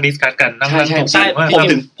มานั่งดิสคัสกันนั่งใช่ผ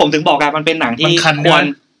มถึงบอกกันมันเป็นหนังที่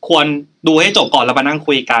ควรดูให้จบก่อนแล้วมานั่ง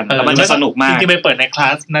คุยกันแล้วมันจะสนุกมากจริงๆไปเปิดในคลา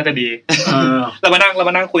สน่าจะดีแล้วมา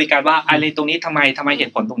นั่งคุยกันว่าอะไรตรงนี้ทำไมเห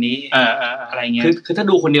ตุผลตรงนี้อะไรเงี้ยคือถ้า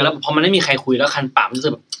ดูคนเดียวแล้วพอมันไม่มีใครคุยแล้วคันปากรู้สึ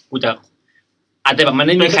กแบบกูจะอาจจะแบบมันไ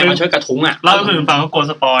ม่มีใครมาช่วยกระทุ้งเล่าให้คนฟังก็กลัว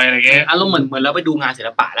สปอยอะไรเงี้ยอารมณ์เหมือนแล้วไปดูงานศิล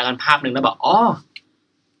ปะแล้วกันภาพนึงแล้วแบบ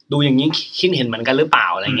ดูอย่างนี้คิดเห็นเหมือนกันหรือเปล่า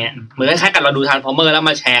อะไรเงี้ยเหมือนคล้ายๆกับเราดูทรานส์ฟอร์เมอร์แล้ว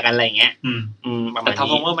มาแชร์กันอะไรเงี้ยแต่ทรานส์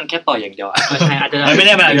ฟอร์เมอร์มันแค่ต่อยอย่างเดียวใช่อาจจะไม่ไ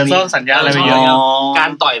ด้อาจจะซ่อนสัญญาอะไรไปเยอะกา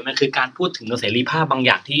รต่อยมันคือการพูดถึงเสรีภาพบางอ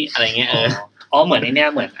ย่างที่อะไรเงี้ยเหมือนในเนี้ย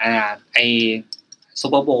เหมือนไอซู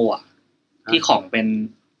เปอร์โบว์ที่ของเป็น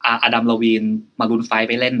อดัมลาวีนมารูน5ไ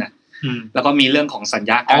ปเล่นน่ะแล้วก็มีเรื่องของสัญ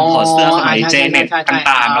ญาการถอดเสื้อสมัยเจเน็ต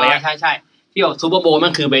ต่างๆอะไรใช่ที่บอกซูเปอร์โบว์มั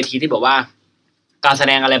นคือเวทีที่บอกว่าการแส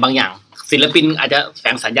ดงอะไรบางอย่างศิลปินอาจจะแฝ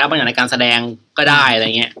งสัญญาบางอย่างในการแสดงก็ได้อะไร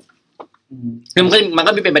เงี้ย คือมัน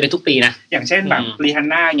ก็เป็นประเด็นทุกปีนะอย่างเช่นแบบรีฮัน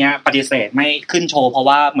น่าเงี้ยปฏิเสธไม่ขึ้นโชว์เพราะ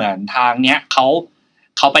ว่าเหมือนทางเนี้ยเข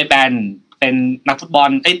าไปแบนเป็นนักฟุตบอล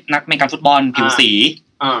นักเมกันฟุตบอลผิวสี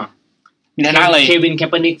รีฮันน่าเลยเควินแคป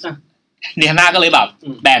เปอร์นิกรีฮันน่าก็เลยแบบ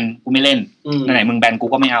แบนกูไม่เล่นไหนมึงแบนกู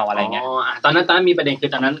ก็ไม่เอาอะไรเงี้ยตอนนั้นมีประเด็นคือ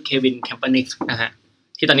ตอนนั้นเควินแคปเปอร์นิกนะฮะ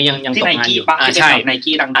ที่ตอนนี้ยังตกงานอยู่ใช่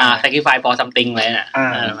Nike ดังๆSacrifice for something เลยน่ะ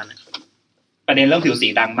ประเด็นเรื่องผิวสี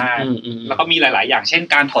ดังมากแล้วก็มีหลายๆอย่างเช่น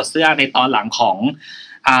การถอดเสื้อในตอนหลังของ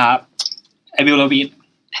เอวิลโลวีน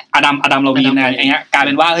อดัมโลวีนอะไรเงี้ยกลายเ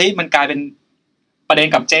ป็นว่าเฮ้ยมันกลายเป็นประเด็น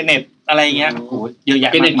กับเจเน็ตอะไรเงี้ยโอ้เยอะแย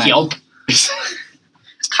ะมากมายเจเน็ตเขียว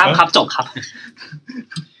ครับจบครับ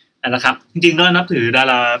นั่นแหละครับจริงๆก็นับถือดา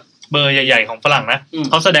ราเบอร์ใหญ่ๆของฝรั่งนะ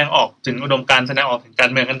เขาแสดงออกถึงอุดมการณ์แสดงออกถึงการ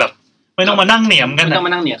เมืองกันแบบไม่ต้องมานั่งเหนียมกันไม่ต้องม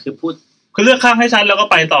านั่งเหนียมคือพูดคือเลือกข้างให้ชัดแล้วก็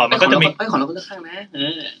ไปต่อมันก็จะมีของเราก็เลือกข้างนะ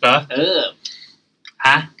เหรอฮ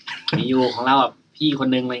ะมีอยู่ของเราแบบพี่คน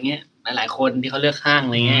นึงอะไรเงี้ยหลายๆคนที่เขาเลือกข้างอ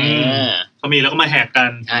ะไรเงี้ยเขามีแล้วก็มาแหกกั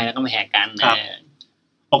นใช่แล้วก็มาแหกกัน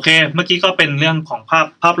โอเคเมื่อกี้ก็เป็นเรื่องของ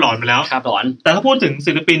ภาพหลอนไปแล้วภาพหลอนแต่ถ้าพูดถึง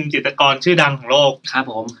ศิลปินจิตรกรชื่อดังของโลกครับ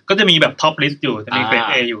ผมก็จะมีแบบท็อปลิสต์อยู่จะมีเกรด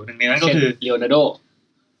A อยู่หนึ่งในนั้นก็คือลีโอนาร์โด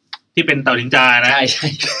ที่เป็นเต่านินจานะใช่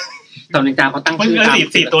เต่านินจาเขาตั้งชื่อตาม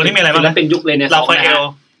4ตัวนี้มีอะไรบ้างแล้วเป็นยุคเลยเนี่ยลาฟ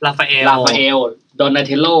าเอลโดนาเ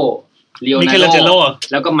ทลโลลีโอนาร์โด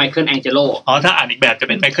แล้วก็ไมเคิลแองเจโลถ้าอ่านอีกแบบจะเ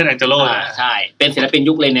ป็นไมเคิลแองเจโลใช่เป็นศิลปิน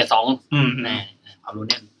ยุคเลยเนี่ย2ความรู้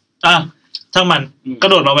แน่นช่างมันกระ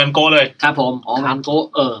โดดมาแวนโก้เลยครับผมแวนโก้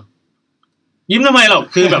ยิ้มทำไมหรอก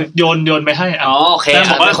คือแบบโยนไปให้โอเคแต่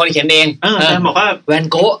บอกว่าคนเขียนเองแต่บอกว่าแวน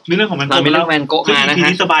โก้มีเรื่องของแวนโก้มีเรื่องแวนโก้มานะฮะ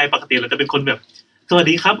ที่สบายปกติเราจะเป็นคนแบบสวัส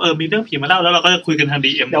ดีครับมีเรื่องผีมาเล่าแล้วเราก็จะคุยกันทาง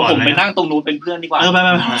DM ก่อนเดี๋ยวผมไปนั่งตรงนู้นเป็นเพื่อนดีกว่าไป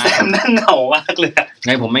แซมนั่งเหงามากเลยไ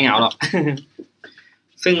งผมไม่เหงาหรอก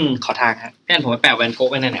ซึ่งขอทางฮะพี่อันผมไปแปะแวนโก้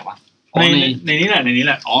ไว้ในไหนวะในนี้แ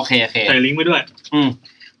หละโอเคใส่ลิงก์ไว้ด้วย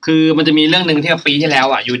คือมันจะมีเรื่องนึงที่ปีที่แล้ว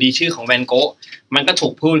อยู่ดีชื่อของแวนโก้มันก็ถู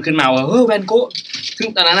กพูดขึ้นมาว่าแวนโก้ซึ่ง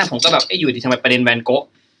ตอนนั้นผมก็แบบอยู่ดีทำไมประเด็นแวนโก้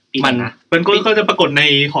มันแวนโก้ก็จะปรากฏใน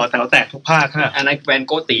หอแถวแตกทุกภาคค่ะอันนั้นแวนโ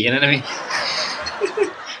ก้ตีนั่นนะพี่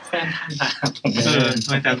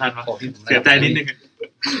ไม่จำทันมาเสียใจนิดนึง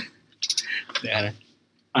เดี๋ยวนะ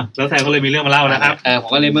แล้วแซมก็เลยมีเรื่องมาเล่านะครับผม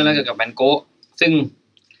ก็เลยเมื่อเล่าเกี่ยวกับแวนโก้ซึ่ง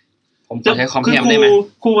ผมจะใช้ความพยายามได้ไหม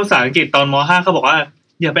ครูภาษาอังกฤษตอนม.5 เขาบอกว่า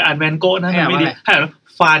อย่าไปอ่านแวนโก้นะไม่ดีให้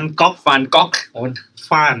ฟานก๊อก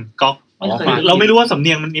เราไม่รู้ว่าสำเ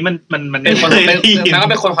นียงนี้มันเป็นคนมันก็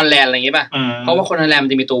เป็นคนฮอลแลนด์อะไรอย่างงี้ป่ะเพราะว่าคนฮอลแลนด์มั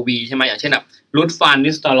นจะมีตัว V ใช่ไหมอย่างเช่นแบบรูทฟาน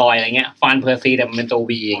นิสตอรอยอะไรเงี้ยฟานเพอร์ซีแต่มันเป็นตัว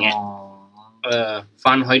V อย่างเงี้ยฟ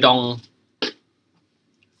านฮอยดอง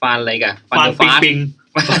ฟานอะไรกันฟานปิง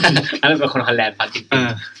อันนั้นเป็นคนฮอลแลนด์ฟานปิง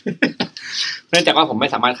เนื่องจากว่าผมไม่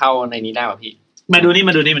สามารถเข้าในนี้ได้ป่ะพี่มาดูนี่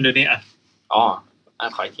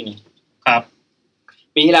ขออีกทีนึงครับ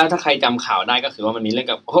ปีที่แล้วถ้าใครจำข่าวได้ก็คือว่ามันมีเรื่อง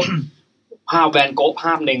กับภาพแวนโก๊ภ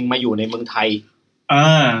าพนึงมาอยู่ในเมืองไทย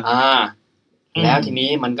แล้วทีนี้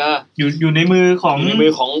มันก็อยู่ในมือของ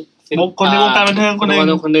คนในวงการบันเทิงค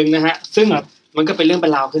นนึงนะฮะซึ่งมันก็เป็นเรื่องเป็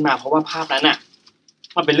นราวขึ้นมาเพราะว่าภาพนั้นน่ะ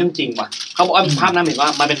มันเป็นเรื่องจริงว่ะเขาบอกว่าภาพนั้นเห็นว่า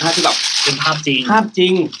มันเป็นภาพที่แบบเป็นภาพจริ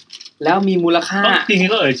งแล้วมีมูลค่าจริง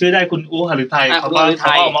ๆก็ชื่อได้คุณอู้หฤทัยเขาก็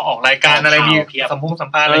มาออกรายการอะไรมีสัม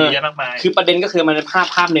ภาษณ์อะไรเยอะมากมายคือประเด็นก็คือมันเป็น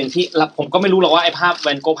ภาพหนึ่งที่ผมก็ไม่รู้หรอกว่าไอ้ภาพแว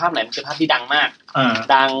นโก้ภาพไหนมันคือภาพที่ดังมาก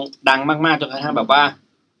ดังมากๆจนกระทั่งแบบว่า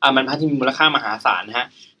มันภาพที่มีมูลค่ามหาศาลนะฮะ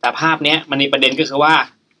แต่ภาพเนี้ยมันมีประเด็นก็คือว่า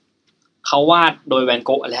เขาวาดโดยแวนโ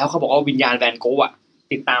ก้แล้วเขาบอกว่าวิญญาณแวนโก้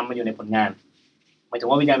ติดตามมาอยู่ในผลงานหมายถึง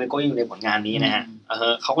ว่าวิญญาณแวนโก้อยู่ในผลงานนี้นะฮะ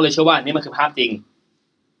เขาก็เลยเชื่อว่านี่มันคือภาพจริง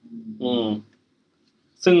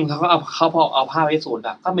ซึ่งเขาเอาภาพให้สูตร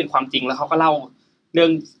ก็เป็นความจริงแล้วเขาก็เล่าเ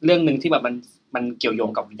รื่องนึงที่แบบมันเกี่ยวโยง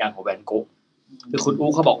กับวิญญาณของแวนโก้คือคุณ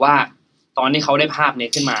อู้เขาบอกว่าตอนที่เขาได้ภาพนี้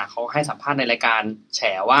ขึ้นมาเขาให้สัมภาษณ์ในรายการแฉ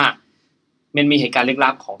ว่ามันมีเหตุการณ์ลึกลั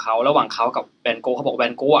บของเขาระหว่างเขากับแวนโก้เขาบอกแว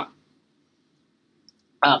นโก้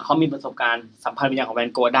เขามีประสบการณ์สัมผัสวิญญาณของแวน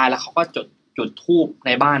โก้ได้แล้วเขาก็จุดธูปใ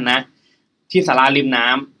นบ้านนะที่ศาลาริมน้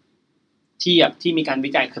ำที่มีการวิ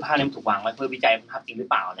จัยคือภาพนี้ถูกวางไว้เพื่อวิจัยภาพจริงหรือ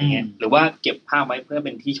เปล่าอะไรเงี้ยหรือว่าเก็บภาพไว้เพื่อเ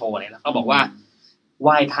ป็นที่โชว์อะไรแล้วก็บอกว่าไห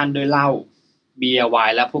ว้ท่านด้วยเหล้าเบียร์ไว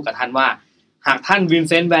น์แล้วพูดกับท่านว่าหากท่านวิน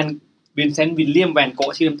เซนต์วิลเลียมแวนโก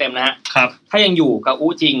ะชื่อเต็มๆนะฮะครับถ้ายังอยู่กับ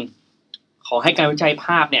อู้จริงขอให้การวิจัยภ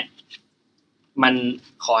าพเนี่ยมัน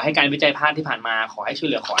ขอให้การวิจัยภาพที่ผ่านมาขอให้ช่วย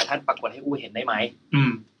เหลือขอให้ท่านปรากฏให้อู้เห็นได้ไหม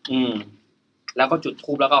แล้วก็จุด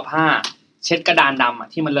ธูปแล้วก็ผ้าเช็ดกระดานด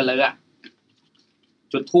ำที่มันเลอะ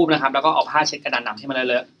จุดธูปนะครับแล้วก็เอาผ้าเช็ดกระดานดำที่มัน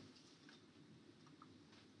เลอะ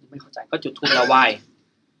ไม่เข้าใจก็จุดธูปแล้วไหว้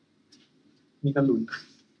มีกระลุน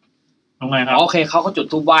ทำไงครับโอเคเขาก็จุด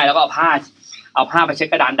ธูปไหว้แล้วก็เอาผ้าไปเช็ด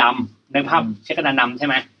กระดานดำในภาพเช็ดกระดานดำใช่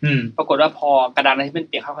ไหมปรากฏว่าพอกระดานที่มัน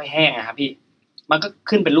เปียกค่อยๆแห้งอะครับพี่ มันก็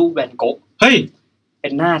ขึ้นเป็นรูปแวนโก๊ะเฮ้ยเป็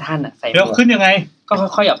นหน้าท่านอ่ะใส่แล้วขึ้นยังไงก็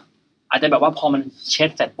ค่อยๆแบบอาจจะแบบว่าพอมันเช็ด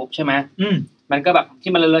เสร็จปุ๊บใช่ไหมมันก็แบบ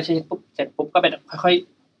ที่มันเลอะๆเช็ดปุ๊บเสร็จปุ๊บก็เป็นค่อย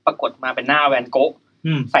ๆปรากฏมาเป็นหน้าแวนโก๊ะ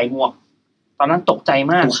ใส่หมวกตอนนั้นตกใจ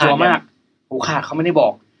มากกลัวมากหูขาดเขาไม่ได้บอ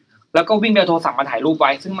กแล้วก็วิ่งไปเอาโทรศัพท์มาถ่ายรูปไ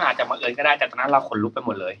ว้ซึ่งมันอาจจะมาเอิญก็ได้แต่ตอนนั้นเราขนลุกไปห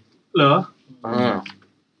มดเลยเหรอ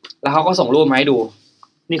แล้วเขาก็ส่งรูปมาให้ดู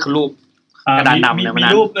นี่คือรูปกระดานดำเนี่ยมี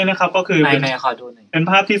รูปด้วยนะครับก็คือในขอดูหน่อยเป็น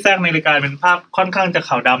ภาพที่แทรกในรายการเป็นภาพค่อนข้างจะข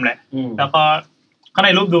าวดำแหละแล้วก็ข้างใน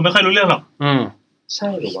รูปดูไม่ค่อยรู้เรื่องหรอกใช่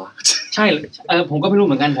หรือวะใช่ผมก็ไม่รู้เ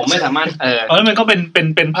หมือนกันผมไม่สามารถแล้วมันก็เ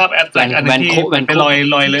ป็นภาพแอดแลกอันนึงที่เป็นรอ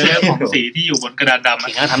ยเลอะของสีที่อยู่บนกระดานดำถึ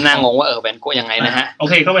งทำหน้างงว่าแวนโกยังไงนะฮะโอ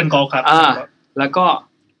เคก็แวนโกครับแล้ว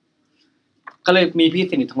ก็เลยมีพี่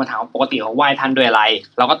สนิทโทรมาถามปกติเขาไหว้ท่านด้วยอะไร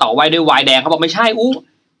เราก็ตอบไหว้ด้วยไวน์แดงเขาบอกไม่ใช่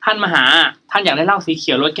ท่านมาหาท่านอยากได้เหล้าสีเ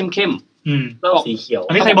ขียวรสเข้มๆแล้วบอกสีเขียว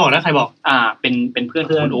อันนี้ใครบอกนะใครบอกเป็นเพื่อน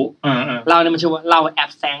คุณอุ๊เหล้าเนี่ยมันชื่อว่าเหล้าแอ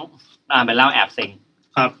บแซงเป็นเหล้าแอบเซ็ง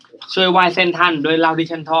ครับช่วยไหว้เส้นท่านด้วยเหล้าที่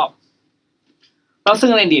ฉันชอบแล้วซึ่ง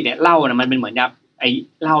ในอดีตเนี่ยเหล้าเนี่ยมันเป็นเหมือนยาไอ้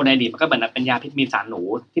เหล้าในอดีตมันก็เหมือนเป็นยาพิษมีสารหนู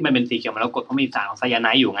ที่มันเป็นสีเขียวมาแล้วกดเพราะมีสารของไซยาไน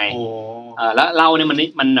ด์อยู่ไงแล้วเหล้าเนี่ย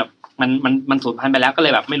มันแบบมันสูญพันธุ์ไปแล้วก็เล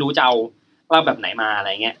ยแบบไม่รู้จะเอาเหล้าแบบไหนมาอะไร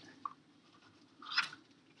เงี้ย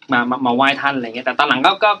มาไหว้ท่านอะไรเงี้ยแต่ตอนหลัง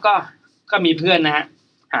ก็มีเพื่อนนะฮะ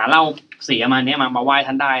หาเหล้าสีประมาณนี้มาไหว้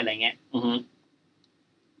ท่านได้อะไรเงี้ย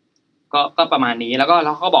ก็ประมาณนี้แล้วก็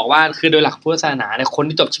เขาบอกว่าคือโดยหลักพุทธศาสนาเนี่ยคน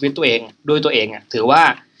ที่จบชีวิตตัวเองด้วยตัวเองอ่ะถือว่า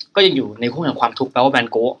ก็ยังอยู่ในคู่แห่งความทุกข์แปลว่าแวน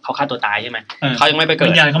โก๊ะเขาฆ่าตัวตายใช่ไหมเขายังไม่ไปเกิด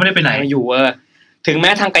วิญญาณเขาไม่ได้ไปไหนอยู่ถึงแม้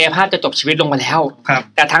ทางกายภาพจะจบชีวิตลงไปแล้ว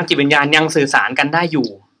แต่ทางจิตวิญญาณยังสื่อสารกันได้อยู่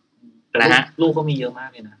นะฮะลูกก็มีเยอะมาก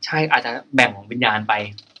เลยนะใช่อาจจะแบ่งวิญญาณไป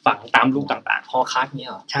ฝังตามลูกต่างๆฮอคัสเนี่ย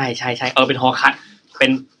เหรอใช่เป็นฮอคัสเป็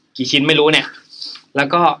นกี่ชิ้นไม่รู้เนี่ยแล้ว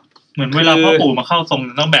ก็เหมือนเวลาพ่อปู่มาเข้าทรง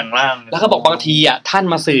ต้องแบ่งร่างแล้วก็บอกบางทีอ่ะท่าน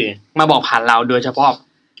มาสื่อมาบอกผ่านเราโดยเฉพาะ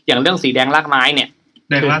อย่างเรื่องสีแดงรากไม้เนี่ย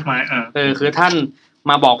แดงรากไม้คือท่าน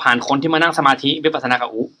มาบอกผ่านคนที่มานั่งสมาธิวิปัสสนากับ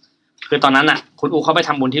อูคือตอนนั้นอ่ะคุณอูเขาไปท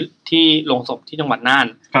ำบุญที่โรงศพที่จังหวัดน่าน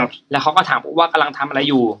แล้วเขาก็ถามอูว่ากำลังทำอะไร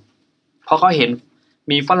อยู่เพราะเขาเห็น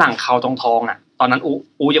มีฝรั่งเขาทองอ่ะตอนนั้น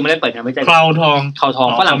อูยังไม่ได้เปิดงานวิจัยเขาทอง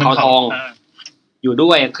ฝรั่งเขาทองอยู่ด้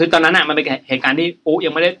วยคือตอนนั้นอ่ะมันเป็นเหตุการณ์ที่อูยั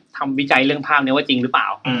งไม่ได้ทำวิจัยเรื่องภาพนี้ว่าจริงหรือเปล่า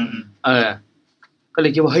ก็เล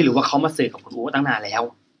ยคิดว่าเฮ้ยหรือว่าเขามาสื่อกับคุณอูตั้งนานแล้ว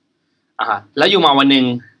แล้วอยู่มาวันนึง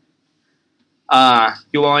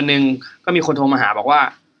ก็มีคนโทรมาหาบอกว่า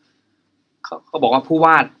เขาบอกว่าผู้ว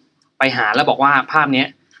าดไปหาแล้วบอกว่าภาพเนี้ย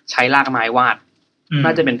ใช้รากไม้วาดน่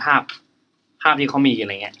าจะเป็นภาพที่เขามีอะไ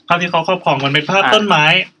รเงี้ยภาพที่เขาครอบครองมันเป็นภาพต้นไม้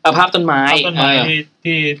ภาพต้นไม้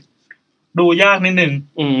ที่ดูยากนิดนึง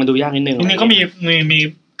ดูยากนิดนึงทีนี้ก็มี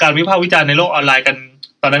การวิพากษ์วิจารณ์ในโลกออนไลน์กัน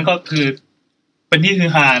ตอนนั้นก็คือเป็นที่ฮื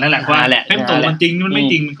อฮานั่นแหละว่าเล่มโตมันจริงมันไม่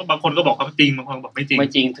จริงก็บางคนก็บอกว่าจริงบางคนบอกไม่จ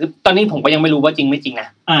ริงคือตอนนี้ผมก็ยังไม่รู้ว่าจริงไม่จริงนะ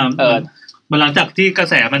หลังจากที่กระ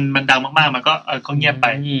แสมันดังมากๆมันก็เขาเงียบไป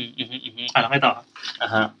แล้วไงต่อ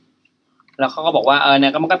แล้วเขาก็บอกว่าเนี่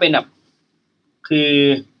ยก็มันก็เป็นแบบคือ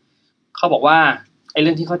เขาบอกว่าไอ้เ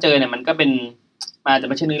รื่องที่เขาเจอเนี่ยมันก็เป็นมาจะ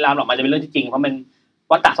ไม่ใช่เรื่องราวหรอกมันจะเป็นเรื่องที่จริงเพราะมัน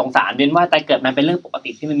วัฏฏะสงสารเวียนว่ายตายเกิดมันเป็นเรื่องปกติ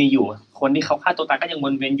ที่มันมีอยู่คนที่เขาฆ่าตัวตายก็ยังว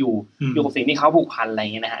นเวียนอยู่กับสิ่งที่เขาผูกพันอะไรอย่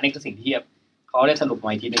างเงี้ยนะฮะนี่คือสิ่งที่เขาได้สรุปม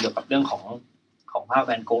าอีกทีนึงเกี่ยวกับเรื่องของภาพแ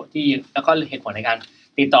วนโก๊ะที่แล้วก็เหตุผลในการ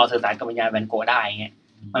ติดต่อสื่อสารกับวิญญาณแวนโก๊ะได้อย่างเงี้ย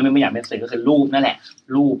มันไม่อยากเป็นสื่อก็คือรูปนั่นแหละ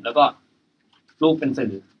รูปแล้วก็รูปเป็นสื่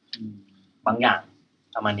อบางอย่าง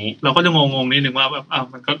ประมาณนี้เราก็จะงงนิดนึงว่าแบบ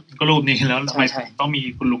มันก็รูปนี้แล้วทำไมต้องมี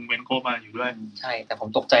คุณลุงแวนโก๊ะมาอยู่ด้วยใช่แต่ผม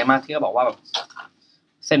ตกใจมากที่เขาบอกว่าแบบ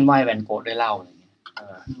เส้นไหว้แวนโก๊ะด้วยเหล้าอะไรเงี้ย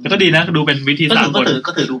ก็ดีนะดูเป็นวิธีสากล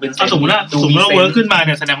ก็ถือดูเป็นสมมติว่าเวิร์คขึ้นมาเ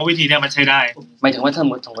นี่ยแสดงว่าวิธีเนี้ยมันใช้ได้หมายถึงว่าสม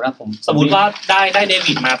มติว่าผมสมมติว่าได้เด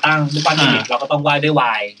วิดมาตั้งรูปปั้นเดวิดเราก็ต้องไหว้ด้วยไว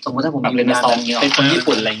น์สมมติถ้าผมเป็นในซองเนี่ยเป็นคนญี่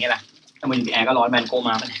ปุ่นอะไรเงี้ยแหละถ้ามันอยู่ในแอร์ก็ร้อนแวนโก๊ะม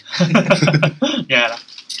าเนี่ยแย่ละ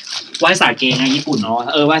ไหว้สาเกไงญี่ปุ่น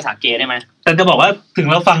ไหว้สาเกได้ไหมแต่จะบอกว่าถึง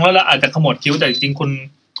เราฟังแล้วเราอาจจะขมวดคิ้วแต่จริงๆ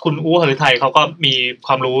คุณอู้หรือไทยเขาก็มีค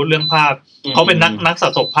วามรู้เรื่องภาพเขาเป็นนักสะ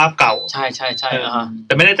สมภาพเก่าใช่แ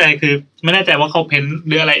ต่ไม่แน่ใจคือไม่แน่ใจว่าเขาเพ้นห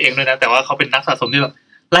รืออะไรเองด้วยนะแต่ว่าเขาเป็นนักสะสมที่แบบ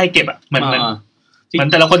ไล่เก็บเหมือน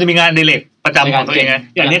แต่ละคนจะมีงานอดิเรกประจำของตัวเองไง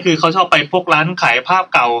อย่างนี้คือเขาชอบไปพวกร้านขายภาพ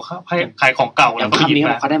เก่าขายของเก่าแล้วก็หยิบม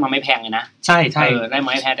าเขาได้มาไม่แพงเลยนะใช่ได้ม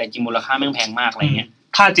าไม่แพงแต่จริงมูลค่าไม่แพงมากอะไรเงี้ย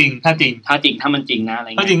ถ้าจริงถ้ามันจริงนะอะไรเ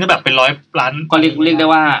งี้ยถ้าจริงก็แบบเป็น100 ล้านก็เรียกได้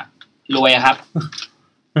ว่ารวยครับ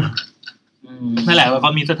นั่นแหละว่าเข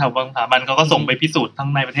ามีสถาบันเขาก็ส่งไปพิสูจน์ทั้ง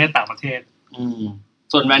ในประเทศต่างประเทศ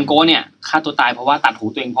ส่วนแวนโก๊ะเนี่ยฆ่าตัวตายเพราะว่าตัดหู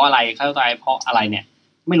ตัวเองเพราะอะไรฆ่าตัวตายเพราะอะไรเนี่ย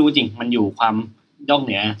ไม่รู้จริงมันอยู่ความย่องเ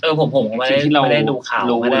หนือผมไม่ได้ดูข่าว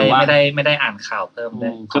ไม่ได้อ่านข่าวเพิ่มเล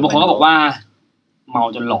ยคือบางคนก็บอกว่าเมา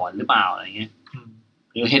จนหลอนหรือเปล่าอะไรเงี้ย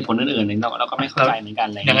หรือเหตุผลอื่นๆนึงเราก็ไม่เข้าใจเหมือนกัน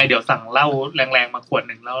เลยยังไงเดี๋ยวสั่งเหล้าแรงๆมาขวด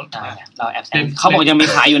นึงแล้วเราแอบแซงเขาบอกยังมี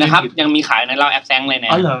ขายอยู่นะครับยังมีขายในเหล้าแอบแซงเลยน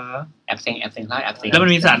ะอ๋อเหรอแอบแซงเหล้าแอบแซงแล้วมั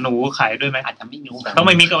นมีสารหนูขายด้วยมั้ยอาจจะไม่รู้ต้องไ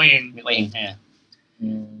ปมิกเอาเอง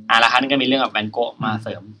ละครับนี่ก็มีเรื่องแบบแบนโกะมาเส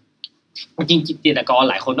ริมจริงๆจิตรกร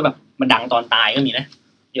หลายคนก็แบบมันดังตอนตายก็มีนะ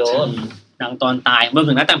เยอะดังตอนตายเมื่อ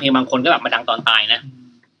ถึงนักแต่งเพลงบางคนก็แบบมาดังตอนตายนะ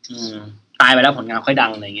ตายไปแล้วผลงานค่อยดั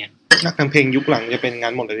งอะไรเงี้ยนักแต่งเพลงยุคหลังจะเป็นงา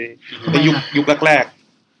นหมดเลยในยุคแรก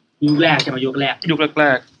ใช่มั้ยยุคแร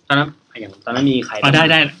กตอนนั้นมีใคร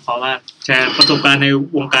ได้ขอว่าแชร์ประสบการณ์ใน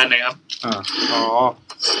วงการหน่อยครับ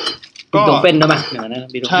บีโธเฟนได้ป่ะอย่างนั้นนะ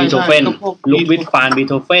บีโธเฟนลุควิทฟานบี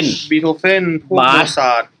โธเฟนพวกโมซ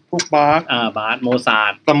าร์ทพวกบาร์ทโมซาร์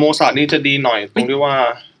ทแต่โมซาร์ทนี่จะดีหน่อยตรงที่ว่า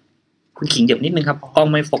คุณขิงเดี๋ยวนิดนึงครับกล้อง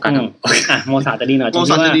ไม่โฟกัสโมซาร์ทจะดีหน่อยตรง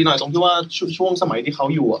ที่ว่าช่วงสมัยที่เขา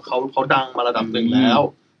อยู่อ่ะเขาดังมาระดับหนึ่งแล้ว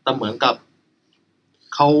แต่เหมือนกับ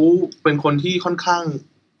เขาเป็นคนที่ค่อนข้าง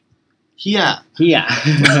เหี้ย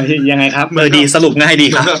ยังไงครับดีสรุปง่ายดี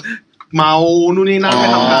ครับเมานู่นนี่นั่นไม่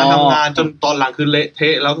ทำงานจนตอนหลังคือเละเท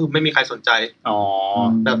ะแล้วคือไม่มีใครสนใจ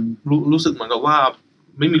แบบรู้สึกเหมือนกับว่า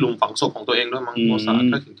ไม่มีหลุมฝังศพของตัวเองด้วยมั้งโมซาร์ท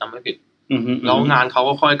ถ้าถึงจำไม่ผิดแล้วงานเขา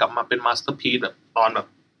ก็ค่อยกลับมาเป็นมาสเตอร์พีซแบบตอนแบบ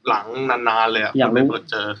หลังนานๆเลยอ่ะอยากไม่เปิด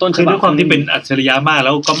เจอต้นคือด้วยความที่เป็นอัจฉริยะมากแ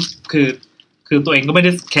ล้วก็คือตัวเองก็ไม่ไ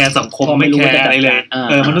ด้แคร์สังคมไม่แคร์อะไรเลย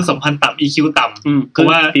มนุษยสัมพันธ์ต่ำ EQ ต่ำคือ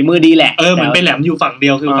ว่าฝีมือดีแหละมันไปแหลมอยู่ฝั่งเดี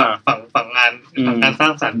ยวคือฝั่งงานการสร้า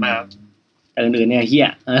งสรรค์มาอื่นๆเนี่ยเหี้ย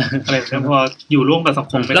อะไรแล้วพออยู่ร่วมกับสัง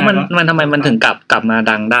คมไม่ได้แล้วมันทำไมมันถึงกลับมา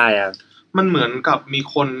ดังได้อ่ะมันเหมือนกับมี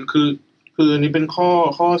คนคือนี่เป็น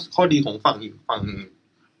ข้อดีของฝั่ง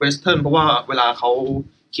เวสเทิร์นเพราะว่าเวลาเขา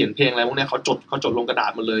เขียนเพลงอะไรพวกนี้เขาจดลงกระดา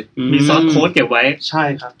ษหมดเลยมีซอสโค้ดเก็บไว้ใช่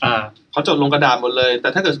ครับเขาจดลงกระดาษหมดเลยแต่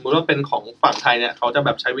ถ้าเกิดสมมติว่าเป็นของฝั่งไทยเนี่ยเขาจะแบ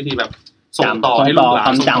บใช้วิธีแบบส่งต่อให้ลูกหลา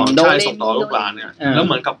นส่งต่อลูกหลานเนี่ยแล้วเ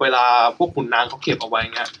หมือนกับเวลาพวกขุนนางเขาเก็บเอาไว้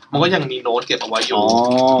เงี้ยมันก็ยังมีโน้ตเก็บเอาไว้อยู่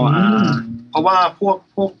เพราะว่าพวก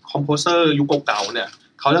คอมโพเซอร์ยุคเก่าๆเนี่ย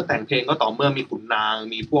เขาจะแต่งเพลงก็ต่อเมื่อมีขุนนาง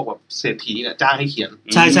มีพวกแบบเศรษฐีเนี่ยจ้างให้เขียน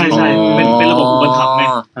ใช่เป็นระบบอุปถัมภ์ไง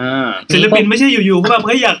ศิลปินไม่ใช่อยู่ๆแบบเ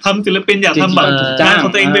ฮ้ยอยากทำศิลปินอยากทำแบบงานขอ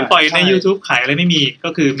งตัวเองไปปล่อยใน YouTube ขายอะไรไม่มีก็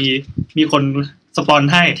คือมีคนสปอน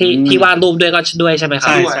ให้ที่วาดรูปด้วยก็ด้วยใช่ไหมค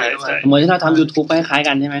รับใช่เหมือนที่เราทำ YouTube คล้ายๆ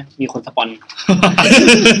กันใช่ไหมมีคนสปอน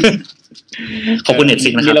ขอบคุณ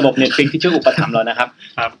Netflix นะครับมีระบบ Netflix ที่ช่วยอุปถัมภ์เรานะครับ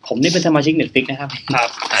ผมนี่เป็นสมาชิก Netflix นะครับ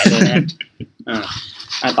ขายเลยนะ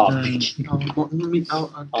ต่อ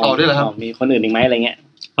ด้วยเหรอครับมีคนอื่นอีกไหมอะไรเงี้ย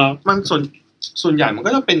มันส่วนใหญ่มัน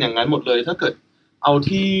ก็จะเป็นอย่างนั้นหมดเลยถ้าเกิดเอา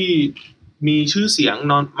ที่มีชื่อเสียง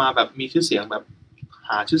นอนมาแบบมีชื่อเสียงแบบห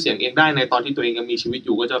าชื่อเสียงเองได้ในตอนที่ตัวเองยังมีชีวิตอ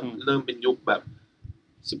ยู่ก็จะเริ่มเป็นยุคแบบ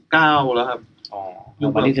19แล้วครับยุ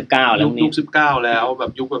คที่19แล้วยุค19แล้วแบ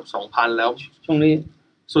บยุคแบบ2000แล้วช่วงนี้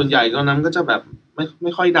ส่วนใหญ่ตอนนั้นก็จะแบบไ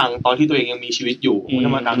ม่ค่อยดังตอนที่ตัวเองยังมีชีวิตอยู่มันจ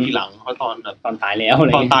ะมาดังทีหลังเพราะตอนแบบตอนตายแล้ว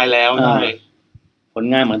ใช่ผล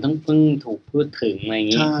งานเหมือนต้องเพิ่งถูกพูดถึงอะไรอย่าง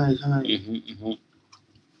งี้ใช่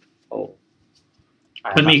โอ้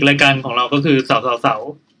มันมีอีกรายการของเราก็คือสาว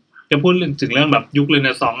จะพูดถึงเรื่องแบบยุคเรเน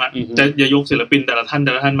ซองส์อ่ะจะยกศิลปินแต่ละท่าน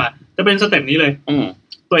มาจะเป็นสเต็ปนี้เลย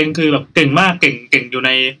ตัวเองคือแบบเก่งมากเก่งอยู่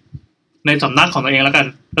ในสำนักของตัวเองแล้วกัน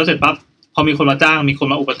แล้วเสร็จปั๊บพอมีคนมาจ้างมีคน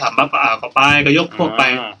มาอุปถัมภ์ปั๊บก็ไปก็ยกพวกไป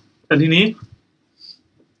แต่ทีนี้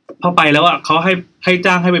พอไปแล้วอ่ะเขาให้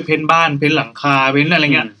จ้างให้ไปเพ้นบ้านเพ้นหลังคาเพ้นอะไร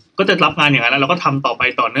เงี้ยก็จะรับงานอย่างนั้นแล้วเราก็ทำต่อไป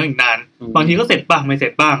ต่อเนื่องอีกนานบางทีก็เสร็จบ้างไม่เสร็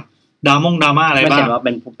จบ้างดราม่าอะไรบ้างไม่ใช่ว่าเ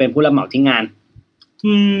ป็นผู้รับเหมาที่งาน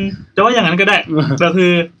แต่ว่าอย่างนั้นก็ได้ก็คื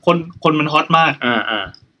อคนมันฮอตมาก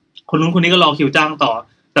คนนู้นคนนี้ก็รอคิวจ้างต่อ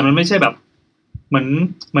แต่มันไม่ใช่แบบเห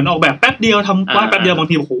มือนออกแบบแป๊บเดียวทำวาดแป๊บเดียวบาง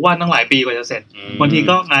ทีโอ้โหวาดตั้งหลายปีกว่าจะเสร็จบางที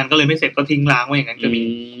ก็งานก็เลยไม่เสร็จก็ทิ้งร้างไว้อย่างนั้นก็มี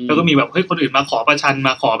แล้วก็มีแบบเฮ้ยคนอื่นมาขอประชันม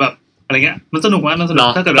าขอแบบอะไรเงี้ยมันสนุกมากสนุก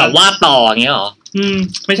ถ้าเกิดแบบวาดต่ออย่างเงี้ยหรอ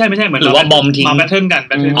ไม่ใช่เหมือนเราว่าบอมทิ้งมาแบทเทิลกัน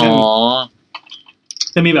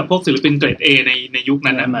จะมีแบบพวกศิลปินเกรด A ในยุค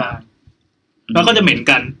นั้นนะมาแล้วก็จะเหม็น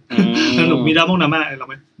กันสนุกมีดราม่าอะไรเรา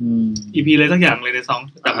ไหมEP เลยสักอย่างเลยในซอง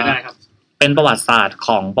จำไม่ได้ครับเป็นประวัติศาสตร์ข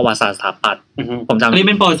องประวัติศาสตร์สถาปัตย์ผมจำอันนี้เ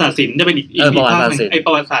ป็นประวัติศาสตร์ศิลป์จะเป็นอีกประวัติศาสตร์ศิลป์ไอ้ป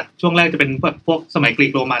ระวัติศาสตร์ช่วงแรกจะเป็นพวกสมัยกรี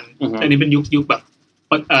กโรมันอันนี้เป็นยุคแบบ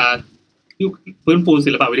ยุคฟื้นฟูศิ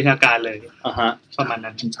ลปวิทยาการเลยประมาณ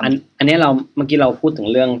นั้นอันนี้เราเมื่อกี้เราพูดถึง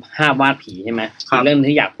เรื่องภาพวาดผีใช่ไหมเรื่อง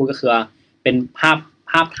ที่อยากพูดก็คือเป็นภ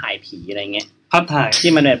าพถ่ายผีอะไรเงี้ยภาพถ่าย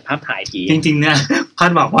ที่มันเป็นภาพถ่ายผีจริงๆเนี่ยคา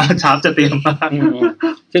ดหวังว่าชาร์ปจะเตรียมมา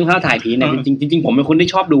ซึ่งภาพถ่ายผีเนี่ยจริงผมเป็นคนที่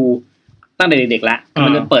ชอบดูตั้งแต่เด็กๆแล้วมั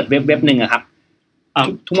นจะเปิดเว็บนึงอะครับ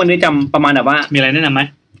ทุกวันนี้จำประมาณแบบว่ามีอะไรแนะนำไหม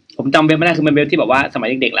ผมจำเว็บไม่ได้คือมันเว็บที่แบบว่าสมัย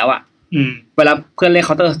เด็กๆแล้วอะเวลาเพื่อนเล่น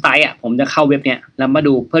Counter Strike อะผมจะเข้าเว็บเนี่ยแล้วมา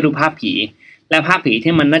ดูเพื่อดูภาพผีและภาพผี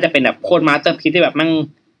ที่มันน่าจะเป็นแบบโคตรมาสเตอร์พีซที่แบบมั่ง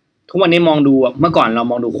ทุกวันนี้มองดูเมื่อก่อนเรา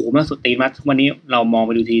มองดูโหมันสุดตีนมากวันนี้เรามองไ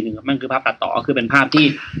ปดูทีนึงมันคือภาพตัดต่อคือเป็นภาพที่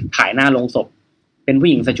ถ่ายหน้าโลงศพเป็นผู้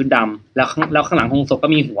หญิงใส่ชุดดำแล้วข้างหลังโลงศพก็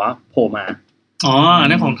มีหัวโผล่มาอ๋ออัน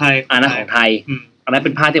นั้นของไทยอันนั้นของไทยอันนั้นเ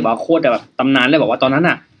ป็นภาพที่บอกว่าโคตรแบบตำนานเลยบอกว่าตอนนั้น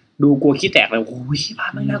น่ะดูกลัวขี้แตกเลยโอ้ยภา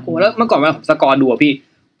พไม่น่ากลัวแล้วเมื่อก่อนว่าผมสกอร์ดูพี่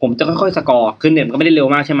ผมจะค่อยๆสกอร์คือเน็ตก็ไม่ได้เร็ว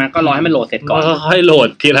มากใช่ไหมก็รอให้มันโหลดเสร็จก่อนค่อยๆโหลด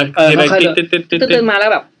ทีละตึ๊ดๆมาแล้ว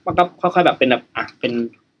แบบมันก็ค่อยๆแบบเป็นแบบเป็น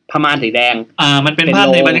ผ้าม่านสีแดงมันเป็นภาพ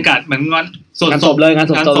ในบรรยากาศเหมือนงานศพเลยงาน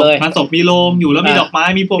ศพเลยงานศพมีโลงอยู่แล้วมีดอกไม้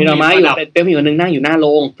มีพวงมีดอกไม้อยู่เป็นผู้หญิงคนนึงนั่งอยู่หน้าโล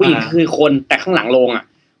งผู้หญิงคือคนแต่ข้างหลังโลง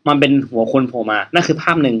มันเป็นหัวคนโผล่มานั่นคือภ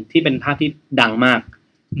าพหนึ่งที่เป็นภาพที่ดังมาก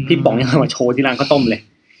พี่ป๋องยังเอามาโชว์ที่ร้านข้าวต้มเลย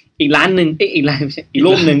อีกร้านนึงอีกร้านไม่ใช่อีก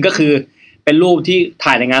รูปนึงก็คือเป็นรูปที่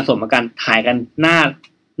ถ่ายในงานศพเหมือนกันถ่ายกันห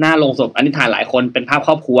น้าโรงศพอันนี้ถ่ายหลายคนเป็นภาพค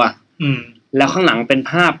รอบครัวแล้วข้างหลังเป็น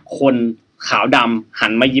ภาพคนขาวดำหั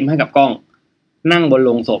นมายิ้มให้กับกล้องนั่งบนโล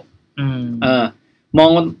งศพมอง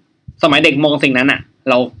สมัยเด็กมองสิ่งนั้นอ่ะ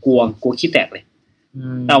เรากลัวขี้แตกเลย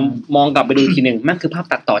เรามองกลับไปดูทีนึงมันคือภาพ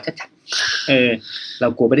ตัดต่อชัดๆเรา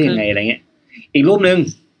กลัวไปได้ยังไงอะไรเงี้ยอีกรูปนึง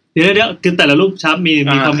เดี๋ยวคือแต่ละรูปชับมี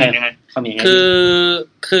ความเห็นยังไง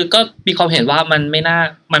คือก็มีความเห็นว่ามันไม่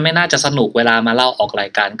น่าจะสนุกเวลามาเล่าออกรา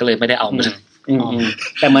ยการก็เลยไม่ได้เอามา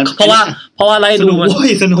แต่มันเพราะว่าไล่ดูมัน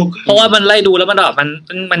สนุกเพราะว่ามันไล่ดูแล้วมันแบบ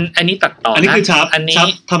มันอันนี้ตัดต่ออันนี้คือชับ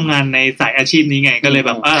ทำงานในสายอาชีพนี้ไงก็เลยแ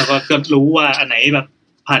บบก็รู้ว่าอันไหนแบบ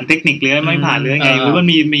ผ่านเทคนิคหรือไม่ผ่านหรือไงหรือมัน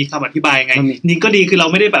มีคำอธิบายไงนี่ก็ดีคือเรา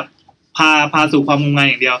ไม่ได้แบบพาสู่ความงมงาย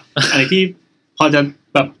อย่างเดียวอะไรที่พอจะ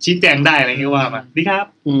แบบชี้แจงได้อะไรเงี้ยว่ามาดีครับ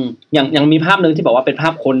อย่างมีภาพนึงที่บอกว่าเป็นภา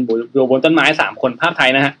พคนอยู่บนต้นไม้3คนภาพไทย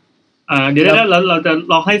นะฮะเดี๋ยวเราจะ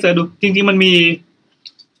ลองให้เสิร์ชดูจริงๆมันมี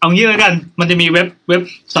เอางี้แล้วกันมันจะมีเว็บ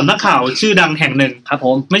สำนักข่าวชื่อดังแห่งหนึ่งครับผ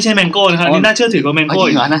มไม่ใช่แมงโก้นะครับนี่น่าเชื่อถือกว่าแมงโก้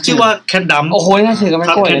ชื่อว่าแคทดัมโอ้โหน่าเชื่อกับแมง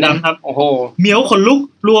โก้เลยนะครับโอ้โหเมียวขนลุก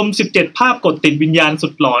รวม17ภาพกดติดวิญญาณสุ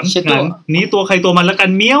ดหลอนงานนี้ตัวใครตัวมันแล้วกัน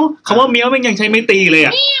เมียวคำว่าเมียวมันยังใช้ไม่ตีเลยอ่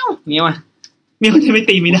ะเมียวใช้ไม่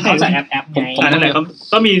ตีไม่ได้เขาใส่แอปนั่นแหละ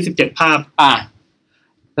ก็มี17ภาพ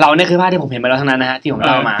เราเนี่ยคือภาพที่ผมเห็นมาแล้วทั้งนั้นนะฮะที่ผมเ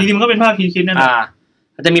ล่ามาจริงๆมันก็เป็นภาพคิดนั่นแหละ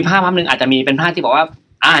จะมีภาพนึงอาจจะมีเป็นภาพที่บอกว่า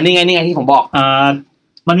นี่ไงที่ผมบอก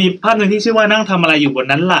มันมีภาพนึงที่ชื่อว่านั่งทำอะไรอยู่บน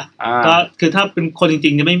นั้นล่ะก็คือถ้าเป็นคนจ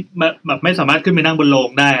ริงๆจะไม่แบบไม่สามารถขึ้นไปนั่งบนโลง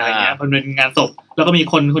ได้อะไรเงี้ยมันเป็นงานศพแล้วก็มี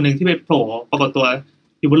คนนึงที่ไปโผล่ปรากฏตัว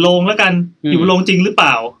อยู่บนโลงแล้วกันอยู่บนโลงจริงหรือเป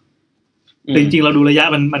ล่าแต่จริงๆเราดูระยะ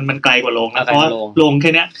มันไกลกว่าโลงนะเพราะโลงแค่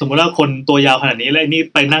เนี้ยสมมติว่าคนตัวยาวขนาดนี้แล้วนี่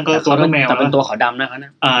ไปนั่งก็ตัวเท่าแมวแต่เป็นตัวขาวดำนะ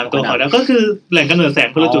ตัวขาวดำก็คือแหล่งกำเนิดแสง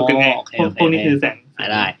คนละจุดกันไงพวกนี้คือแสง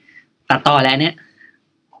ได้ตัดต่อแล้วเนี้ย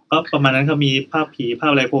ก็ประมาณนั้นเขามีภาพผีภา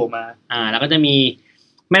พอะไรโผล่มาแล้วก็จะมี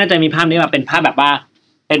ไม่น่าจะมีภาพนี้แบบเป็นภาพแบบว่า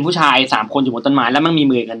เป็นผู้ชาย3คนอยู่บนต้นไม้แล้วมันมี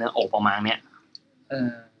มือกันเนื้อโอบออกมาเนี้ย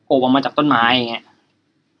โอบออกมาจากต้นไม้อย่างเงี้ย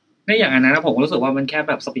ไม่อย่างนั้นนะผมรู้สึกว่ามันแค่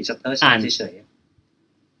แบบสปีดชัตเตอร์เฉย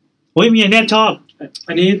โอ้ยมีอันนี้ชอบ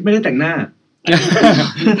อันนี้ไม่ได้แต่งหน้า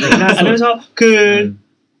อันนี้ชอบคือ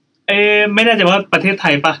ไม่แน่ใจว่าประเทศไท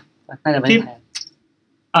ยปะที่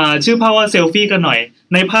ชื่อภาพว่าเซลฟี่กันหน่อย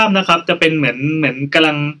ในภาพนะครับจะเป็นเหมือนกำ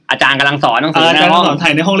ลังอาจารย์กำลังสอนหนังสือในห้องถ่า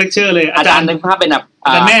ยในห้องเลคเชอร์เลยอาจารย์ในภาพเป็นแบบอา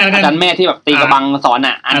จารย์แม่ที่แบบตีกระบังสอน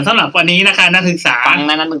สำหรับวันนี้นะคะนักศึกษาฟัง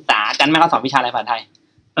นักศึกษาอาจารย์แม่เขาสอนวิชาอะไรภาษาไทย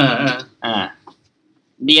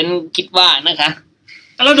เรียนคิดว่านะคะ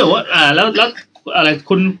แล้วเดี๋ยวแล้วอะไร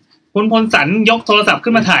คุณพลสันยกโทรศัพท์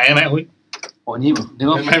ขึ้นมาถ่ายใช่ไหมโอ้นี่นึก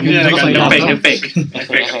ว่าไม่มีอะไรก็เฟก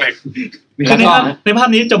ในภาพ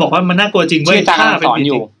นี้จะบอกว่ามันน่ากลัวจริงเว้ยภาพสอนอ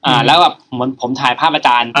ยู่แล้วแบบผมถ่ายภาพอาจ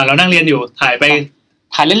ารย์เรานั่งเรียนอยู่ถ่าย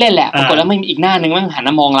เล่นๆแหละปรากฏแล้วไม่มีอีกหน้านึงมันหัน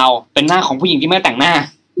มามองเราเป็นหน้าของผู้หญิงที่ไม่แต่งหน้า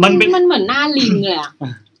มันเหมือนหน้าลิงเลยอ่ะ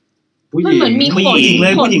มันเหมือนมีขนผู้หญิงเล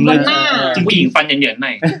ยผู้หญิงฟันเหยินๆหน่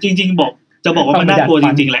อยจริงๆบอกจะบอกว่ามันน่ากลัวจ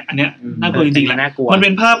ริงๆแหละอันเนี้ยน่ากลัวจริงๆแหละมันเป็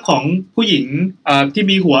นภาพของผู้หญิงที่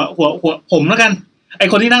มีหัวผมแล้วกันไอ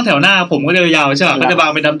คนที่นั่งแถวหน้าผมก็จะยาวใช่ป่ะก็จะบาง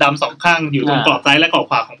เป็นดำๆ2ข้างอยู่ตรงกรอบซ้ายและกรอบ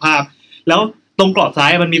ขวาของภาพแล้วตรงกรอบซ้า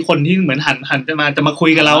ยมันมีคนที่เหมือนหันจะมาคุ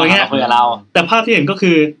ยกับเราอย่างเงี้ยแต่ภาพที่เห็นก็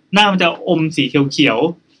คือหน้ามันจะอมสีเขียว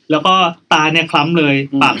ๆแล้วก็ตาเนี่ยคล้ำเลย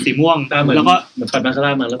ปากสีม่วงแล้วก็เหมือนปัดมาคาร่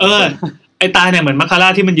ามาแล้วไอตาเนี่ยเหมือนมาคาร่า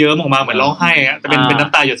ที่มันเยิ้มออกมาเหมือนร้องไห้อ่ะแต่เป็นน้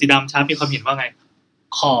ำตาหยดสีดำช้ามีความเห็นว่าไง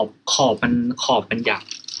ขอบมันหยัก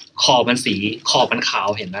ขอบมันสีขอบมันขาว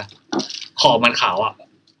เห็นนะขอบมันขาวอ่ะ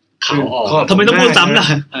ขาวออกทำไมต้องพูดซ้ำล่ะ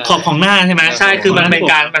ขอบของหน้าใช่ไหมใช่คือมันเป็น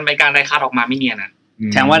การไดคัทออกมาไม่เนียนนะ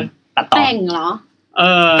แสดงว่าตัดต่อแต่งเหรอ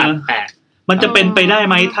ตัดแปะมันจะเป็นไปได้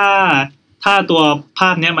ไหมถ้าตัวภา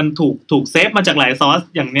พเนี้ยมันถูกเซฟมาจากหลายซอส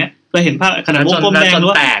อย่างเนี้ยเราเห็นภาพขนาดวงกลมแดงด้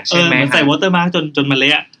วยมันใส่วอเตอร์มาร์กจนมันเล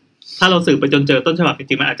ะถ้าเราสืบไปจนเจอต้นฉบับจ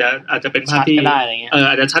ริงๆมันอาจจะเป็นภาพที่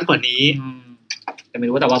อาจจะชัดกว่านี้แต่ไม่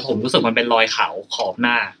รู้แต่ว่าผมรู้สึกมันเป็นรอยขาวขอบห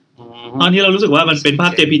น้าตอนนี้เรารู้สึกว่ามันเป็นภา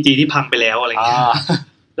พ JPG ที่พังไปแล้วอะไรเงี้ย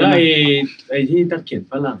แล้วไอ้ที่นักเขียน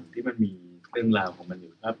ฝรั่งที่มันมีเรื่องราวของมันอ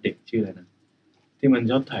ยู่ภาพเด็กชื่ออะไรนะที่มัน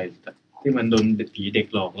ชอบถ่ายที่มันโดนผีเด็ก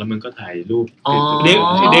หลอกแล้วมันก็ถ่ายรูปเ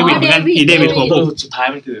ดวิดเหมือนกันเดวิดหัวบุกสุดท้าย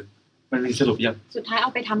มันคือมันมีสรุปยังสุดท้ายเอ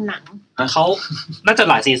าไปทำหนังเขาน่าจะ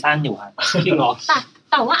หลายซีซั่นอยู่ครับจริงเหรอ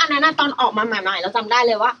แต่ว่าอันนั้นตอนออกมาใหม่ๆเราจำได้เ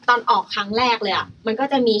ลยว่าตอนออกครั้งแรกเลยอ่ะมันก็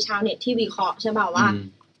จะมีชาวเน็ตที่วิเคราะห์ใช่ป่าวว่า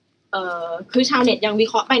คือชาวเน็ตยังวิ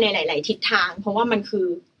เคราะห์ไปในหลายๆทิศทางเพราะว่ามันคือ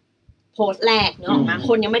โพสต์แรกเนอะออกมาค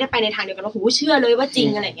นยังไม่ได้ไปในทางเดียวกันว่าโหเชื่อเลยว่าจริง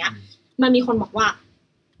อะไรเงี้ยมันมีคนบอกว่า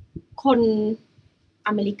คน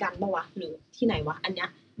อเมริกันป่าวะหรือที่ไหนวะอันเนี้ย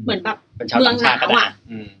เหมือนแบบเมืองหนาวอ่ะ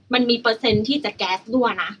มันมีเปอร์เซ็นต์ที่จะแก๊สรั่ว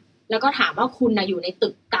นะแล้วก็ถามว่าคุณอยู่ในตึ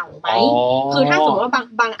กเก่าไหมคือถ้าสมมติว่า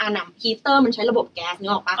บางอันฮีเตอร์มันใช้ระบบแก๊สนึ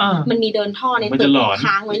กออกปะมันมีเดินท่อในตึก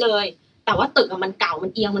ค้างไว้เลยแต่ว่าตึกมันเก่ามั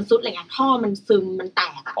นเอียงมันซุดอะไรเงี้ยท่อมันซึมมันแต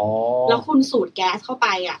กแล้วคุณสูดแก๊สเข้าไป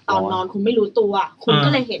ตอนนอนคุณไม่รู้ตัวคุณก็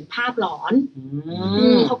เลยเห็นภาพหลอน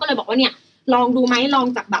เขาก็เลยบอกว่าเนี่ยลองดูไหมลอง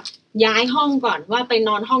จากแบบย้ายห้องก่อนว่าไปน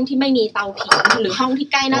อนห้องที่ไม่มีเตาผิงหรือห้องที่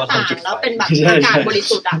ใกล้หน้าต่างแล้วเป็นแบบอากาศบริ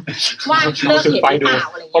สุทธิ์ว่าเลิกเห็นหรือเปล่า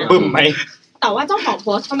อะไรเงี้ยบึ้มไหมแต่ว่าเจ้าของโพ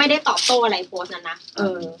สต์ก็ไม่ได้ตอบโต้อะไรโพสต์นั้นนะ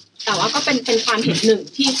แต่ว่าก็เป็นความเห็นหนึ่ง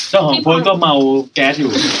ที่เจ้าของโพสต์ก็เมาแก๊สอ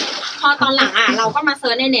ยู่พอตอนหลังเราก็มาเซิ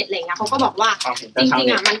ร์ชในเน็ตอะไรเงี้ยเขาก็บอกว่าจริง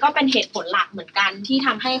ๆมันก็เป็นเหตุผลหลักเหมือนกันที่ท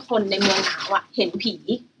ำให้คนในเมืองหนาวเห็นผี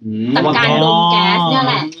จากการดมแก๊สเนี่ย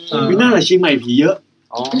แหละวิน่าละเชียงใหม่ผีเยอะ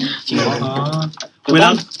จริงเว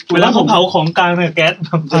ลาเขาเผาของกลางเนี่ยแก๊ส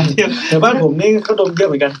แต่บ้านผมนี่เขาดมเยอะ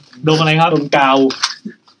เหมือนกันดมอะไรครับดมกาว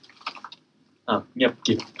เงียบ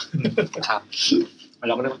กิบครับเ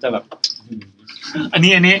ราก็จะแบบอัน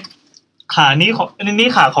นี้ขานี้ของนี่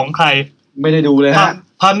ขาของใครไม่ได้ดูเลยฮะ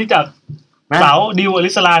ภาพนี้จากสาวดิวอลิ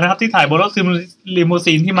สลานะครับที่ถ่ายบนรถลิมู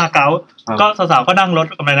ซีนที่มาเก๊าก็สาวๆก็นั่งรถ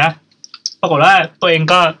กันไปนะปรากฏว่าตัวเอง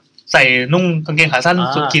ก็ใส่นุ่งกางเกงขาสั้น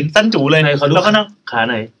สุดขีดสั้นจู๋เลยแล้วก็นั่งขา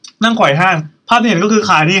ไหนนั่งไขว่ห้างภาพที่เห็นก็คือ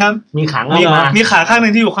ขานี้ครับมีขางมีขาข้างนึ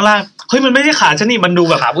งที่อยู่ข้างล่างเฮ้ยมันไม่ใช่ขาฉันนี่มันดู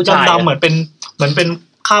แบบดำๆเหมือนเป็น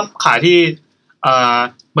คราบขาที่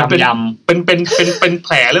มันเป็นแผ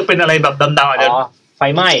ลหรือเป็นอะไรแบบดำๆอาจจะไฟ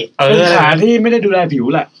ไหม้เป็นขาที่ไม่ได้ดูแลผิว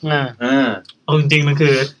แหละจริงๆมันคื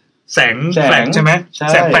อแสงแฟลชใช่ไหม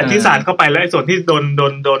แสงแฟลชที่สาดเข้าไปแล้วไอ้ส่วนที่โด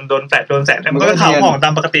นแฟลชโดนแสงมันก็ขาวผ่องต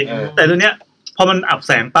ามปกติแต่ตัวเนี้ยพอมันอับแ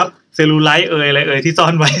สงปั๊บเซลลูไลท์อะไรที่ซ่อ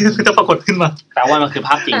นไว้ก็จะปรากฏขึ้นมาแต่ว่ามันคือภ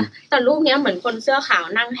าพจริงแต่รูปเนี้ยเหมือนคนเสื้อขาว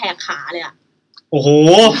นั่งแหกขาเลยโอ้โห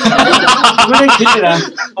ไม่ได้คิดเลยนะ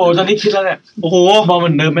โอ้ตอนนี้คิดแล้วเนี่ยโอ้โหมองเห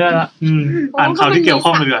มือนเดิมไม่ได้ละอ่านข่าวที่เกี่ยวข้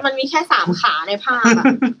องเลยมันมีแค่3ขาในภาพ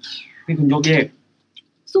นี่คุณยกเยก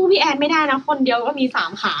สู้พี่แอนไม่ได้นะคนเดียวก็มี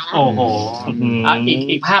3ขานะโอ้โห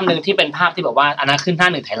อีกภาพนึงที่เป็นภาพที่แบบว่าอันนั้นขึ้นหน้า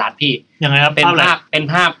1ไทยรัฐพี่ยังไงครับเป็น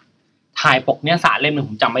ภาพถ่ายปกเนี้ยสารเล่มนึง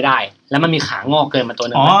ผมจำไม่ได้แล้วมันมีขางอกเกินมาตัว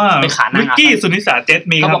นึงเป็นขาหน้าวิกกี้สุนิสาเจต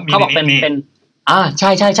มีครับเขาบอกเป็นใช่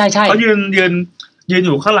เขายืนอ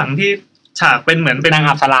ยู่ข้างหลังที่ฉากเป็นเหมือนเป็นนาง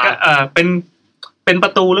อัปสราเป็นปร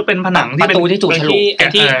ะตูหรือเป็นผนังที่ประตูที่ถูกฉลุ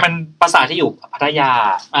ที่มันปราสาทที่อยู่พัทยา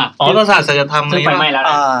ปราสาทสัจธรรมไฟไหม้แล้ว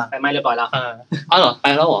ไฟไหม้เรียบร้อยแล้วเหรอไป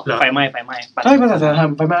แล้วเหรอไฟไหม้เฮ้ยปราสาทสัจธรร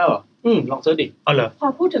มไฟไหม้เหรอลองเสิร์ชดิเหรอพอ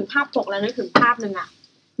พูดถึงภาพปกแล้วนึกถึงภาพนึง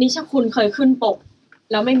นิชคุณเคยขึ้นปก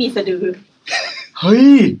แล้วไม่มีสะดือเฮ้ย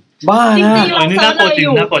บ้านะจริงๆเราเซิร์ชเลยอ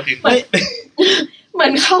ยู่เหมือ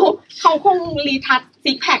นเขาคงรีทัช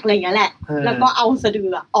ซิกแพคอะไรอย่างเงี้ยแหละแล้วก็เอาสะดือ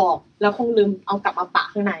ออกแล้วคงลืมเอากลับมาปะ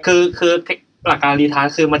ข้างในคือหลักการรีทัช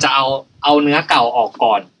คือมันจะเอาเนื้อเก่าออก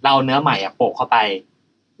ก่อนแล้วเอาเนื้อใหม่โปะเข้าไป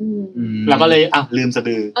แล้วก็เลยลืมสะ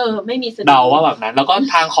ดือไม่มีสะดือเดาว่าแบบนั้นแล้วก็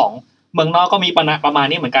ทางของเมืองนอกก็มีประมาณ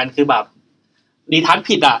นี้เหมือนกันคือแบบรีทัช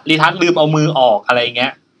ผิดรีทัชลืมเอามือออกอะไรเงี้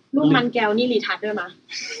ยลูกมันแก้วนี่รีทัชด้วยมั้ย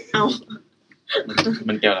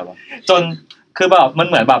มันแก้วอะไรวะจนคือแบบมัน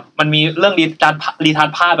เหมือนแบบมันมีเรื่องรีทัช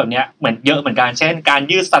ภาพแบบเนี้ยเหมือนเยอะเหมือนกันเช่นการ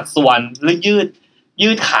ยืดสัดส่วนหรือยื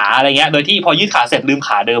ดขาอะไรเงี้ยโดยที่พอยืดขาเสร็จลืมข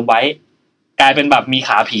าเดิมไว้กลายเป็นแบบมีข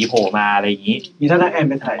าผีโผล่มาอะไรอย่างนี้มีท่านแอน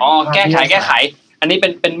ไปถ่ายแก้ไขอันนี้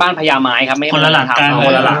เป็นบ้านพญาไม้ครับไม่คนละหลังกันค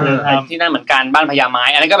นละหลังที่นั่นเหมือนกันบ้านพญาไม้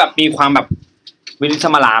อันนี้ก็แบบมีความแบบวิริส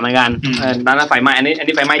มาลาเหมือนกันด้านไฟไหม้อัน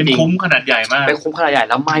นี้ไฟไหม้จริงคุ้มขนาดใหญ่มากเป็นคุ้มขนาดใหญ่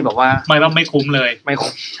แล้วไหม้แบบว่าไม่คุ้มเลยไม่คุ้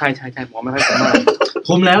มใช่ผมไม่ค่อยคุ้มมาก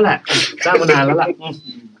คุ้มแล้วแหละจ้างมานานแล้วล่ะ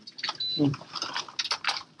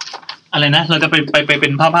อะไรนะเราจะไปเป็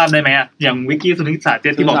นภาพได้ไหมอย่างวิกกี้สุนิสาเจ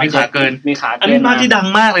ตที่บอกมีขาเกินอันนี้ภาพที่ดัง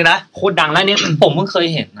มากเลยนะโคตรดังแล้วเนี่ยผมเพิ่งเคย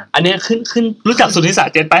เห็นอันนี้ขึ้นรู้จักสุนิสา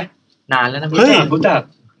เจตไปนานแล้วนะรู้จัก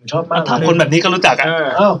ชอบมากถามคนแบบนี้ก็รู้จักอะ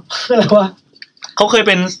ไรวะเขาเคยเ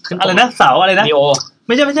ป็นอะไรนะสาวอะไรนะไ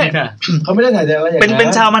ม่ใช่เขาไม่ได้ถ่ายอะไรอย่างนั้นเป็น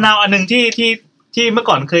ชาวมะนาวอันนึงที่เมื่อ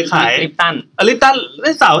ก่อนเคยขายลิปตันไ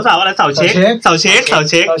ด้สาวอะไรสาวเช็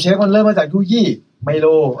คมันเริ่มมาจากยูยี่ ไมโล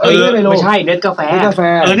ไม่ใช่เนสกาแฟเนสกา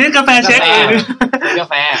แฟเช็คกา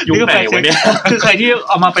แฟยุคไหนวะเนี่ยคือใครที่เ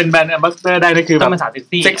อามาเป็นแบรนด์แอมบาสเดอร์ได้นี่คือแบบ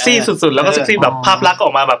เซ็กซี่สุดๆแล้วก็เซ็กซี่แบบภาพลักษณ์อ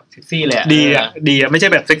อกมาแบบเซ็กซี่เลยดีอ่ะไม่ใช่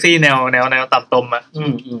แบบเซ็กซี่แนวต่ำตมอ่ะ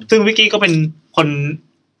ซึ่งวิกกี้ก็เป็นคน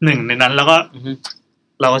หนึ่งในนั้นแล้วก็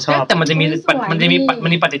เราก็ชอบแต่มันจะ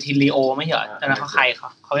มีปฏิทินลีโอไม่เหรอแต่นั้นเข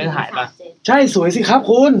าได้ถ่ายป่ะใช่สวยสิครับ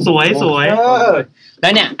คุณสวยแล้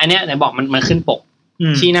วเนี่ยอันเนี้ยไหนบอกมันขึ้นปก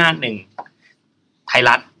ที่หน้า1ไทย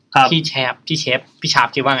รัฐพี่เชฟพี่ชาร์ป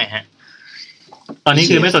คิดว่าไงฮะตอนนี้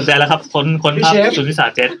คือไม่สนใจแล้วครับคนภาพสุนิสา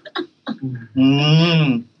เจ็ด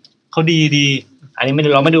เขาดีอันนี้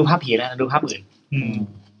เราไม่ดูภาพผีแล้วดูภาพอื่น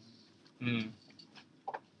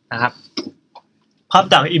นะครับภาพ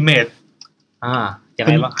จากอิมเมจยังไ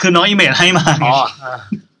งวะคือน้องอิมเมจให้มา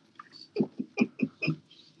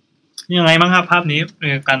ยังไงบ้างครับภาพนี้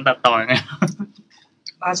การตัดต่อยังไง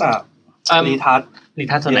น่าจะรีทัช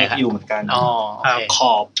ส่วนไหนครับอยู่เหมือนกันข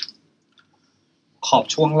อบ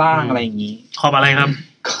ช่วงล่างอะไรอย่างนี้ขอบอะไรครับ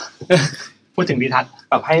พูดถึงรีทัช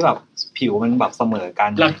แบบให้แบบผิวมันแบบเสมอกัน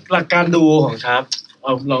หลักการดูของชาร์ปเอ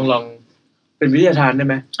าลองเป็นวิทยาทานได้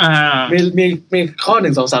ไหมมีข้อ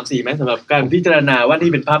1 2 3 4ไหมสำหรับการพิจารณาว่านี่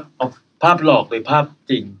เป็นภาพหลอกหรือภาพ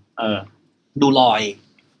จริงดูรอย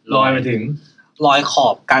มาถึงรอยขอ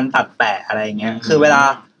บการตัดแปะอะไรเงี้ยคือเวล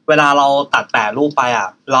าเราตัดแปะรูปไปอ่ะ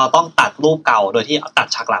เราต้องตัดรูปเก่าโดยที่ตัด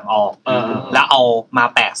ฉากหลังออกแล้วเอามา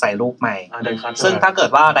แปะใส่รูปใหม่ซึ่งถ้าเกิด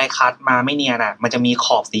ว่าไดคัทมาไม่เนียนอ่ะมันจะมีข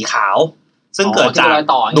อบสีขาวซึ่งเกิดจาก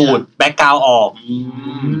ดูดแบ็คกราวด์ออก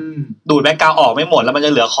ดูดแบ็คกราวด์ออกไม่หมดแล้วมันจะ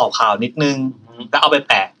เหลือขอบขาวนิดนึงแล้วเอาไป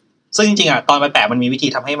แปะซึ่งจริงๆอ่ะตอนไปแปะมันมีวิธี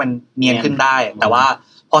ทำให้มันเนียนขึ้นได้แต่ว่า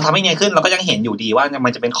พอทำให้เนียนขึ้นเราก็ยังเห็นอยู่ดีว่ามั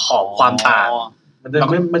นจะเป็นขอบความต่างมัน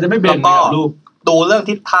จะไม่เบนกับรูปดูเรื่อง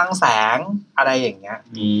ทิศทางแสงอะไรอย่างเงี้ย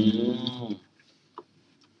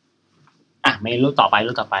ไม่รูปต่อไป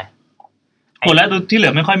หมดแล้วดูที่เหลื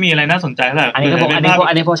อไม่ค่อยมีอะไรน่าสนใจเท่าไหร่อัน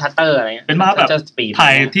นี้พวกชัตเตอร์อะไรเป็นภาพแบบถ่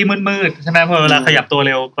ายที่มืดๆใช่ไหมพอเวลาขยับตัวเ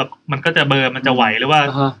ร็วแบบมันก็จะเบลอมันจะไหวหรือว่า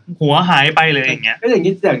หัวหายไปเลยอย่างเงี้ยก็อย่าง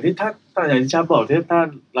ที่อย่างที่ชาบอกถ้า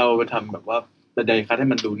เราไปทำแบบว่าบันไดคัทให้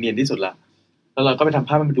มันดูเนียนที่สุดละแล้วเราก็ไปทำภ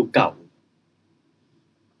าพให้มันดูเก่า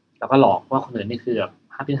แล้วก็หลอกว่าคนอื่นนี่คือแบบ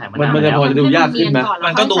ภาพที่ถ่ายมามันจะพอจะดูยากขึ้นไหม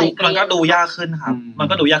มันก็ดูยากขึ้นครับมัน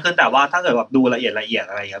ก็ดูยากขึ้นแต่ว่าถ้าเกิดแบบดูละเอียดอะไร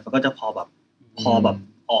เงี้ยมันก็จะพอแบบ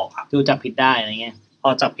ออกครับดูจับผิดได้อะไรเงี้ยพอ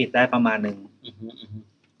จับผิดได้ประมาณนึง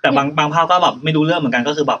แต่บางภาพก็แบบไม่ดูเรื่องเหมือนกัน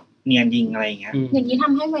ก็คือแบบเนียนยิงอะไรอย่างเงี้ยอย่างนี้ท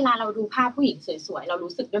ำให้เวลาเราดูภาพผู้หญิงสวยๆเรา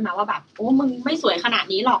รู้สึกด้วยมั้ยว่าแบบโอ้มึงไม่สวยขนาด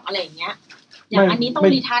นี้หรอกอะไรอย่างเงี้ยอย่างอันนี้ต้อง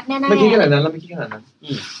รีทัชแน่ๆไม่คิดขนาดนั้นแล้วไม่คิดขนาดนั้น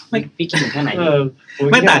ไม่พี่คิดถึงแค่ไหน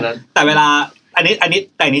ไม่แต่เวลาอัน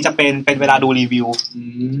นี้จะเป็นเวลาดูรีวิว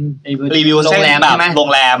โรงแรมใช่ไหมโรง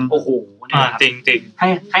แรมโอ้โหจริงใ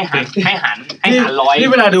ห้หัน100นี่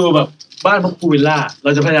เวลาดูแบบบ้านพวกพูลวิลล่าเร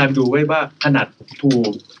าจะพยายามดูไว้ว่าขนาดพูล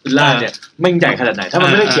วิลล่าเนี่ยแม่งใหญ่ขนาดไหนถ้ามัน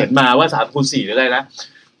ไม่ได้เขียนมาว่า 3x4 หรืออะไรนะ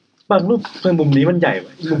บางรูปเพิ่มมุมนี้มันใหญ่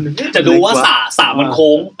อีกมุมนึงจะดูว่าสระมันโ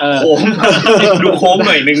ค้งดูโค้งห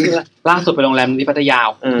น่อยนึงล่าสุดไปโรงแรมที่พัทยา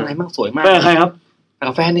อะไรมั่งสวยมากใครครับ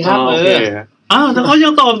กับแฟนนี่ครับแต่เขายั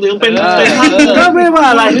งตอบถึงเป็นก็ไม่ว่า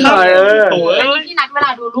อะไรหน่อยที่นัดเวลา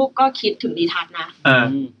ดูรูปก็คิดถึงรีทัชนะ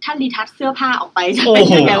ถ้ารีทัชเสื้อผ้าออกไปจะเป็น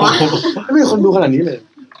ยังไงวะไม่มีคนดูขนาดนี้เลย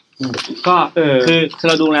ก็คือเ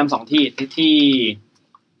ราดูโรงแรม2ที่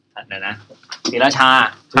ไหนนะศรีราชา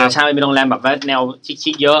เป็นโรงแรมแบบว่าแนว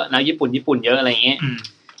ชิคๆเยอะนะญี่ปุ่นเยอะอะไรอย่างเงี้ย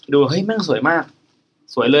ดูเฮ้ยแม่งสวยมาก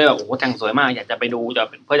สวยเลยแบบโอ้โหแต่งสวยมากอยากจะไปดู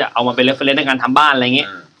เพื่อจะเอามาเป็นเรฟเฟอเรนซ์ในการทำบ้านอะไรเงี้ย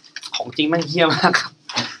ของจริงแม่งเหี้ยมากครับ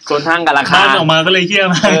ส่วนทางกับราคาบ้านออกมาก็เลยเหี้ย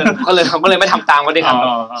มากก็เลยไม่ทำตามกันดิครับ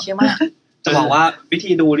เหี้ยมากจะบอกว่าวิ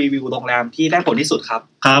ธีดูรีวิวโรงแรมที่ได้ผลที่สุดครับ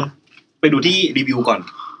ไปดูที่รีวิวก่อน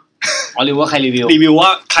รีวิวว่าใครรีวิวว่า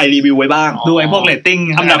ใครรีวิวไว้บ้างดูไอ้พวกเรตติ้ง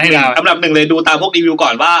อันดับ1เลยดูตามพวกรีวิวก่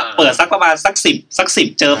อนว่าเปิดสักประมาณสัก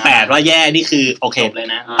10เจอ8ว่าแย่นี่คือโอเคเลย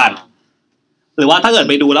นะตัดหรือว่าถ้าเกิด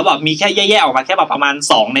ไปดูแล้วแบบมีแค่แย่ๆออกมาแค่แบบประมาณ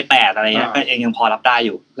2ใน8อะไรเงี้ยก็ยังพอรับได้อ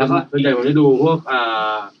ยู่แล้วก็ส่วนใหญ่ผมจะดูพวก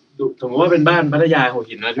สมมติว่าเป็นบ้านพัทยาหัว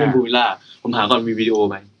หินนะที่เป็นพูลวิลล่าผมหาก่อนมีวิดีโอ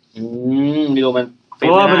ไหมวิดีโอมันเพ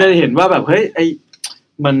ราะว่ามันจะเห็นว่าแบบเฮ้ยไอ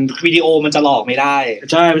มันวิดีโอมันจะหลอกไม่ได้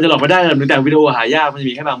ใช่มันจะหลอกไม่ได้แต่วิดีโอหายากมันจะ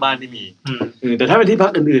มีแค่บางบ้านที่มีแต่ถ้าเป็นที่พั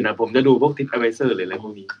กอื่นๆนะผมจะดูพวกทิปแอดไวเซอร์หรืออะไรพว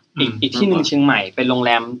กนี้อีกที่นึงเชียงใหม่เป็นโรงแ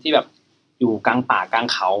รมที่แบบอยู่กลางป่ากลาง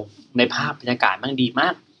เขาในภาพบรรยากาศมันดีมา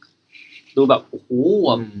กดูแบบโอ้โห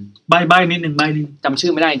ใบนิดนึงจำชื่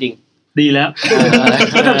อไม่ได้จริงดีแล้ว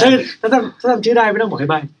ถ้าจำชื่อได้ไม่ต้องบอกให้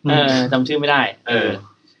ใบจำชื่อไม่ได้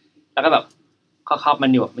แล้วก็แบบเขามัน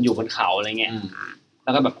อยู่บนเขาอะไรเงี้ยแล้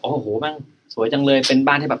วก็แบบโอ้โหแม่งสวยจังเลยเป็น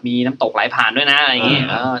บ้านที่แบบมีน้ำตกไหลผ่านด้วยนะอะไรเงี้ย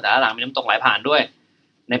แต่หลังมีน้ำตกไหลผ่านด้วย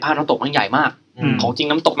ในภาพน้ำตกมันใหญ่มากของจริง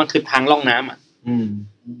น้ำตกมันคือทางล่องน้ำอ่ะ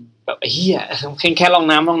แบบไอ้เหี้ยแค่รอง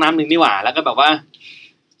น้ำนึงนี่หว่าแล้วก็แบบว่า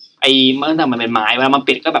ไอ้มันเป็นไม้เวลามัน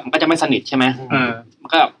ปิดก็แบบมันก็จะไม่สนิทใช่ไหมมัน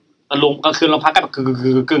ก็แบบลงกลางคืนเราพักก็แบบ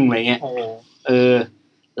กึ่งอะไรเงี้ย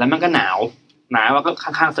แล้วมันก็หนาวแล้วก็ข้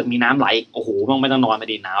างๆสึกมีน้ำไหลโอ้โหมันไม่ต้องนอนไม่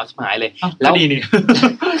ดีหนาวชิบหายเลยแล้วดีนี่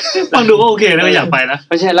ฟังดูก็โอเคแล้วอยากไปนะ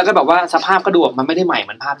ไม่ใช่แล้วก็แบบว่าสภาพก็ดูมันไม่ได้ใหม่เห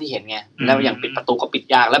มือนภาพที่เห็นไงแล้วอย่างปิดประตูก็ปิด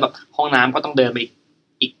ยากแล้วแบบห้องน้ำก็ต้องเดินไป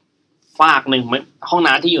อีกฟากนึงห้อง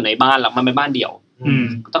น้ำที่อยู่ในบ้านเรามันเป็นบ้านเดี่ยว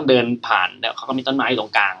ก็ต้องเดินผ่านเนี่ยเขาก็มีต้นไม้ตร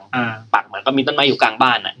งกลางปักเหมือนก็มีต้นไม้อยู่กลางบ้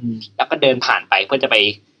านน่ะแล้วก็เดินผ่านไปเพื่อจะไป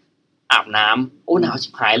อาบน้ำโอ้หนาวชิ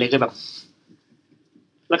บหายเลยก็แบบ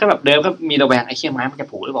แล้วก็แบบเดินก็มีระแวงไอ้เชี่ยไม้มันจะ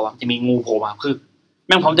ผูกหรือเปล่าจะมีงูโผล่มาคือแ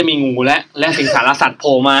ม่งพร้อมจะมีงูและสิงสารสัตว์โผ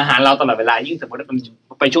ล่มาหาเราตลอดเวลายิ่งสมมติว่า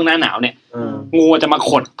ไปช่วงหน้าหนาวเนี่ยงูจะมา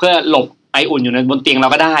ขดเพื่อหลบไออุ่นอยู่ในบนเตียงเรา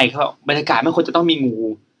ก็ได้เขาบรรยากาศไม่ควรจะต้องมีงู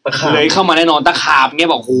เลยเข้ามาแน่นอนตะขาบเงี้ย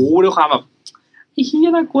บอกหูด้วยความแบบเฮีย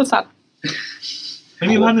น่ากลัวสัตว์ไม่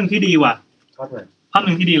มีภาพหนึ่งที่ดีว่ะภาพห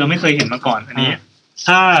นึ่งที่ดีเราไม่เคยเห็นมาก่อนอันนี้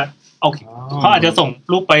ถ้าเอาเขาอาจจะส่ง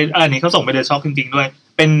รูปไปนี่เขาส่งไปเดอะช็อคจริงๆด้วย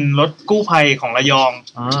เป็นรถกู้ภัยของระยอง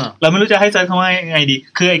เราไม่รู้จะให้เซิร์ชคำว่าไงดี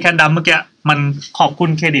คือไอ้แคนดำเมื่อกี้มันขอบคุณ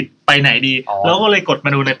เครดิตไปไหนดีแล้วก็เลยกดม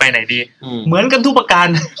าดูในไปไหนดีเหมือนกันทุกประการ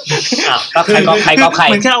ก็ใคร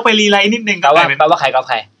เหมือนแค่เอาไปรีไลท์นิดนึงแปลว่าใครก็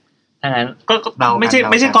ใครถ้างั้นก็ไม่ใ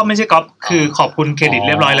ช่ก๊อปคือขอบคุณเครดิตเ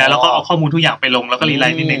รียบร้อยแล้วก็เอาข้อมูลทุกอย่างไปลงแล้วก็รีไล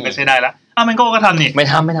ท์นิดนึงก็ใช้ได้แล้วแมงโก้ก็ทำนี่ไม่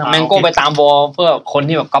ทำแมงโก้ไปตามวอลเพื่อคน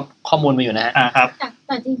ที่แบบก๊อปข้อมูลมาอยู่นะฮะครับแ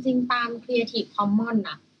ต่จริงๆตาม Creative Commons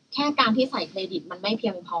น่ะแค่การที่ใส่เครดิตมันไม่เพี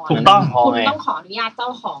ยงพอถูกต้องคุณต้องขออนุญาตเจ้า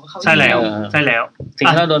ของเขาใช่แล้วสิ่ง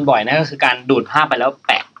ที่เราโดนบ่อยนะก็คือการดูดภาพไปแล้วแ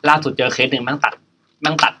ปะล่าสุดเจอเคสนึงแม่ง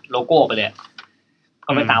ตัดโลโก้ไปเลย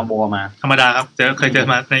ก็ไปตามวอลมาธรรมดาครับเคยเจอ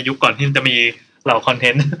มาในยุคก่อนที่จะมีเหล่าคอนเท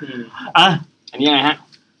นต์อันนี้ยังไงฮะ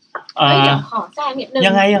เดี๋ยวขอแทรกนิดนึง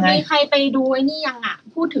มีใครไปดูไอ้นี่ยังอ่ะ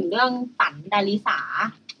พูดถึงเรื่องปั่นดาริสา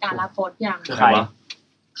ดาราโพสยัง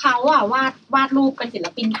เขาวาดรูปเป็นศิล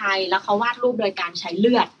ปินไทยแล้วเขาวาดรูปโดยการใช้เ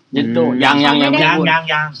ลือดยัง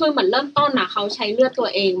คือเหมือนเริ่มต้นน่ะเขาใช้เลือดตัว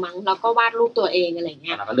เองมั้งแล้วก็วาดรูปตัวเองอะไรเ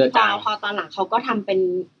งี้ยพอตอนหลังเขาก็ทำเป็น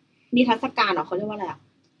นิทรรศการเขาเรียกว่าอะไร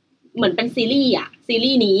เหมือนเป็นซีรี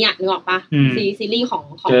ส์นี้นึกออกปะซีรีส์ข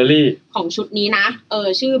องชุดนี้นะ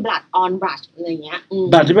ชื่อ Blood on Brush อะไรเงี้ย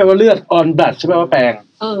Blood ที่แปลว่าเลือด on Brush ใช่ไหมว่าแปลง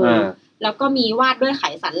แล้วก็มีวาดด้วยไข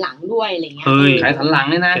สันหลังด้วยอะไรเงี้ยไขสันหลัง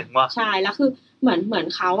เนี่ยนะใช่แล้วคือเหมือน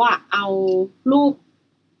เขาเอารูป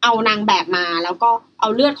เอานางแบบมาแล้วก็เอา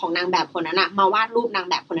เลือดของนางแบบคนนั้นมาวาดรูปนาง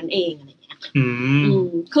แบบคนนั้นเองอะไรเงี้ย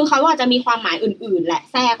คือเขาจะมีความหมายอื่นๆแหละ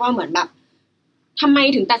แทรกว่าเหมือนแบบทำไม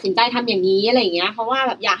ถึงตัดสินใจทำอย่างนี้อะไรเงี้ยเพราะว่าแ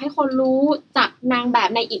บบอยากให้คนรู้จักนางแบบ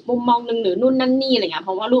ในอีกมุมมองนึงหรือนู่นนั่นนี่อะไรเงี้ยเพ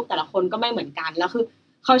ราะว่ารูปแต่ละคนก็ไม่เหมือนกันแล้วคือ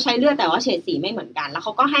เขาใช้เลือดแต่ว่าเฉดสีไม่เหมือนกันแล้วเข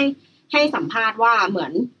าก็ให้สัมภาษณ์ว่าเหมือ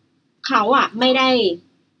นเขาไม่ไ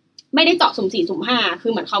ด้เจาะสุ่ม4สุ่ม5คื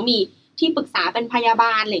อเหมือนเขามีที่ปรึกษาเป็นพยาบ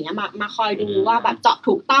าลอะไรเงี้ยมาคอยดูว่าแบบเจาะ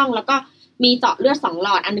ถูกต้องแล้วก็มีเจาะเลือด2หล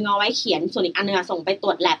อดอันนึงเอาไว้เขียนส่วนอีกอันนึงส่งไปตร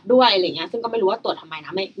วจแลบด้วยอะไรเงี้ยซึ่งก็ไม่รู้ว่าตรวจทำไมน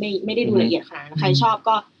ะไม่ได้ดูละเอียดขนาดนั้นใครชอบ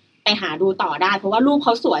ก็ไปหาดูต่อได้เพราะว่ารูปเข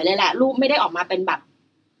าสวยเลยแหละรูปไม่ได้ออกมาเป็นแบบ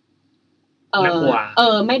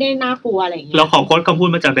ไม่ได้น่ากลัวอะไรอย่างเงี้ยเราขอโค้ดคำพูด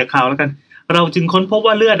มาจากเด็กข่าวแล้วกันเราจึงค้นพบ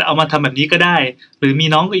ว่าเลือดเอามาทำแบบนี้ก็ได้หรือมี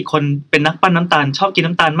น้องอีกคนเป็นนักปั้นน้ำตาลชอบกิน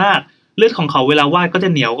น้ำตาลมากเลือดของเขาเวลาวาดก็จะ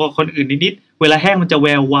เหนียวกว่าคนอื่นนิดๆเวลาแห้งมันจะแว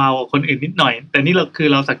ววาวกว่าคนอื่นนิดหน่อยแต่นี่เ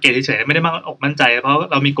ราสังเกตเฉยๆไม่ได้มั่นใจเพราะ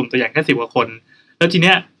เรามีกลุ่มตัวอย่างแค่10กว่าคนแล้วทีเ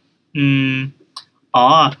นี้ย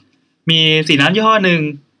มีสีน้ำยี่ห้อนึง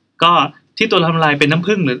ก็ที่ตัวทำลายเป็นน้ำ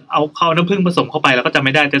ผึ้งหรือเอาน้ำผึ้งผสมเข้าไปแล้วก็จะไ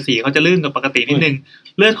ม่ได้แต่สีเขาจะลื่นกว่าปกตินิดนึง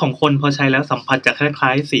เลือดของคนพอใช้แล้วสัมผัสจะคล้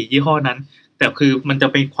ายๆสียี่ห้อนั้นแต่คือมันจะ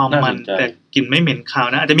เป็นความมันแต่กลิ่นไม่เหม็นคาว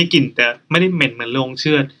นะอาจจะมีกลิ่นแต่ไม่ได้เหม็นเหมือนโรงเ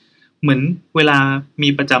ชือดเหมือนเวลามี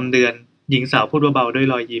ประจำเดือนหญิงสาวพูดเบาๆด้วย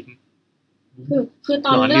รอยยิ้มคือต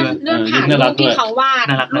อนเลื่อนผ่านรูปที่เขาวาด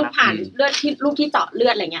รูปผ่านเลือดที่รูปที่เจาะเลื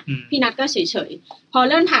อดอะไรเงี้ยพี่นัทก็เฉยๆพอเ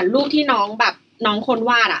ลื่อนผ่านรูปที่น้องแบบน้องคน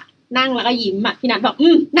วาดนั่งแล้วก็ยิ้มพี่นัทบอก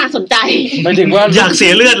น่าสนใจหมายถึงว่าอยากเสี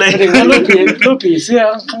ยเลือดเลยหมายถึงว่ารูปผีเสื้อ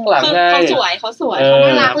ข้างหลังไงเขาสวยเขาน่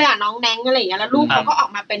ารักเลยน้องแนงอะไรอย่างเงี้ยแล้วรูปเขาก็ออก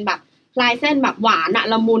มาเป็นแบบลายเส้นแบบหวาน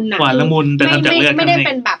ละมุนหวานละมุนแต่ทำจากเลือดไม่ได้เ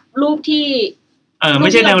ป็นแบบรูปที่ไ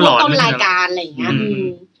ม่ใช่แนวหลอนต้นรายการอะไรอย่างเงี้ย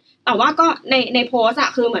แต่ว่าก็ในโพส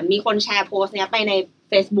คือเหมือนมีคนแชร์โพสเนี้ยไปใน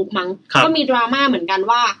Facebook มั้งก็มีดราม่าเหมือนกัน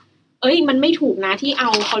ว่ามันไม่ถูกนะที่เอา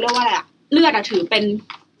เขาเรียกว่าอะไรเลือดถือเป็น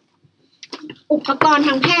อุปกรณ์ท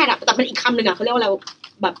างแพทย์แต่เป็นอีกคำหนึ่งเขาเรียกว่าอะไร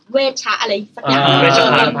แบบเวชชะอะไรสักอย่าง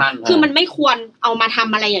คือมันไม่ควรเอามาท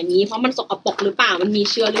ำอะไรอย่างนี้เพราะมันสกปรกหรือเปล่ามันมี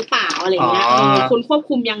เชื้อหรือเปล่าอะไรเงี้ยคุณควบ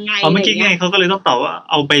คุมยังไงเมื่อกี้ไงเขาก็เลยต้องตอบว่า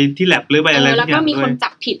เอาไปที่แลบหรือไปอะไรแล้วก็มีคนจั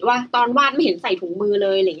บผิดว่าตอนวาดไม่เห็นใส่ถุงมือเล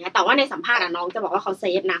ยอะไรเงี้ยแต่ว่าในสัมภาษณ์น้องจะบอกว่าเขาเซ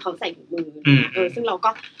ฟนะเขาใส่ถุงมือซึ่งเราก็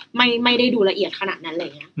ไม่ได้ดูละเอียดขนาดนั้นเล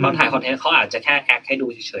ยเงี้ยตอนถ่ายคอนเทนต์เขาอาจจะแค่แอคให้ดู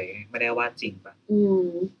เฉยๆไม่ได้วาดจริงป่ะ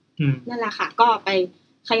นั่นแหละค่ะก็ไป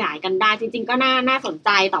ขยายกันได้จริงๆก็น่าสนใจ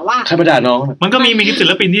แต่ว่าใครมาด่าน้องมันก็มีศิ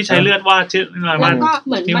ลปินที่ใช้เลือดวาดชื่อแล้วก็เ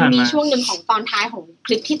หมือนมันมีช่วงนึงของตอนท้ายของค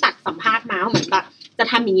ลิปที่ตัดสัมภาษณ์มาเหมือนแบบจะ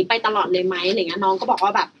ทำอย่างนี้ไปตลอดเลยไหมอะไรเงี้ยน้องก็บอกว่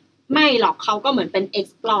าแบบไม่หรอกเขาก็เหมือนเป็น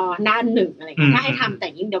explore ด้านหนึ่งอะไรเงี้ยถ้าให้ทำแต่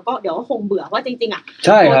ยิ่งเดี๋ยวก็คงเบื่อว่าจริงๆอ่ะ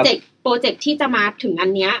โปรเจกต์ที่จะมาถึงอัน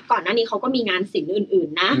เนี้ยก่อนหน้านี้เขาก็มีงานศิลป์อื่น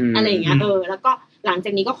ๆนะอะไรเงี้ยแล้วก็หลังจ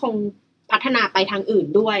ากนี้ก็คงพัฒนาไปทางอื่น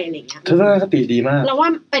ด้วยอะไรเงี้ยทัศนคติดีมากแล้วว่า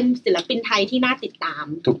เป็นศิลปินไทยที่น่าติดตาม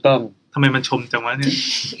ถูกต้องทำไมมันชมจังวะเนี่ย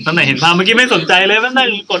ตอนไหนเห็นภาพเมื่อกี้ไม่สนใจเลยมันนั่ง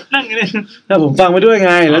กดนั่งนี่ถ้าผมฟังไปด้วยไ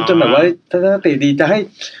งแล้วจนแบบว่าทัศนคติดีจะให้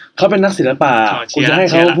เขาเป็นนักศิลปะคุณจะให้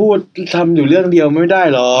เขาพูดทำอยู่เรื่องเดียวไม่ได้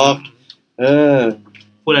หรอก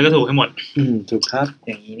พูดอะไรก็ถูกให้หมดถูกครับอ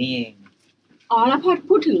ย่างนี้นี่เองแล้วพอ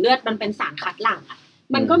พูดถึงเลือดมันเป็นสารคัดหลั่งอ่ะ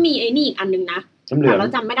มันก็มีไอ้นี่อีกอันนึงนะแต่เรา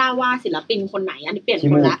จำไม่ได้ว่าศิลปินคนไหนอันนี้เปลี่ยน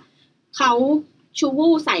คนละเขาชูวู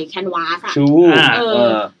ใส่แคนวาสอะชูวู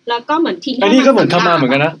แล้วก็เหมือนทีนี้อันนี้ก็เหมือนทำมาเหมือ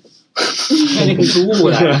นกันนะอันนี้คือชูวูอ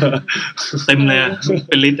ะไรเต็มเลยเ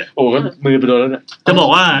ป็นลิตรโอ้ก็มือไปโดนแล้วเนี่ยจะบอก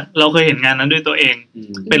ว่าเราเคยเห็นงานนั้นด้วยตัวเอง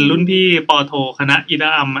เป็นรุ่นพี่ป.โทคณะอิดา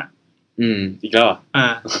อัมอ่ะอีกแล้ว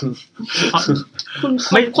คุณ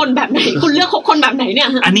ไม่คนแบบไหนคุณเลือกคนแบบไหนเนี่ย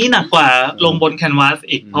อันนี้หนักกว่าลงบนแคนวาส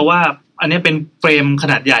อีกเพราะว่าอันนี้เป็นเฟรมข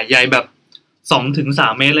นาดใหญ่แบบ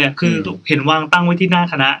2-3 เมตรเลยคือเห็นวางตั้งไว้ที่หน้า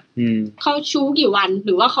คณะเขาชูกี่วันห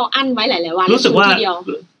รือว่าเขาอั้นไว้หลายๆวันรู้สึกว่า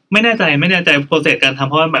ไม่แน่ใจโปรเซสการทำ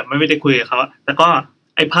เพราะว่าแบบไม่ได้คุยกับเขาแต่ก็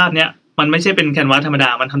ไอ้ภาพเนี้ยมันไม่ใช่เป็นแคนวาสธรรมดา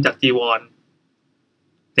มันทำจากจีวร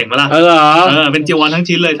เจ๋งปะล่ะเป็นจีวรทั้ง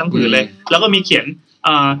ชิ้นเลยทั้งผืนเลยแล้วก็มีเขียน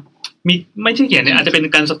มีไม่ใช่เขียนเนี่ยอาจจะเป็น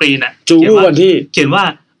การสกรีนอ่ะจูวันที่เขียนว่า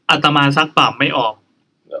อาตมาซักบาปไม่ออก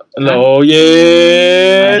โลเย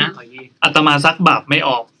อาตมาซักบาปไม่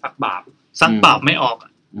ออกซักบาปไม่ออก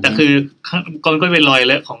แต่คือก่อนก็เป็นรอย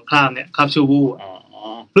เลอะของคราบเนี่ยคราบชูบู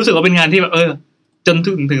รู้สึกว่าเป็นงานที่แบบจน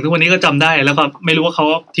ถึงทุกวันนี้ก็จำได้แล้วก็ไม่รู้ว่าเขา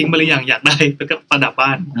ทิ้งไปหรือยังอยากได้แล้วก็ประดับบ้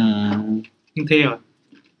านยิ่งเท่ว่ะ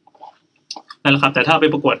นั่นแหละครับแต่ถ้าไป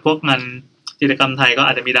ประกวดพวกงานจิตรกรรมไทยก็อ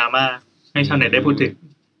าจจะมีดราม่าให้ชาวเน็ตได้พูดถึง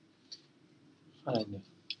อะไรเนี่ย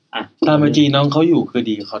ตามไอจีน้องเขาอยู่คือ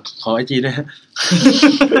ดีขอไอจีด้วย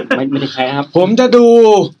ไม่ได้ใครครับผมจะดู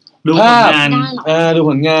ผลงานดู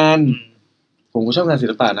ผลงานผมก็ชอบงานศิ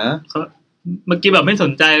ลปะนะเมื่อกี้แบบไม่ส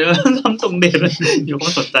นใจแล้วทำตรงเด็ดอยู่ก็ไ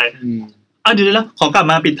ม่สนใจเดี๋ยวแล้วขอกลับ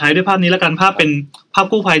มาปิดท้ายด้วยภาพนี้แล้วกันภาพเป็นภาพ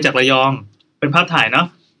กู้ภัยจากระยองเป็นภาพถ่ายเนาะ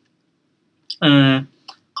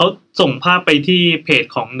เขาส่งภาพไปที่เพจ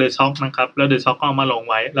ของ The Shock นะครับแล้ว The Shock ก็เอามาลง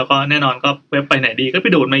ไว้แล้วก็แน่นอนก็เว็บไปไหนดีก็ไป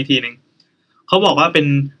ดูดมาอีกทีนึงเขาบอกว่าเป็น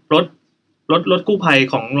รถกู้ภัย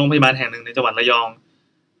ของโรงพยาบาลแห่งหนึ่งในจังหวัดระยอง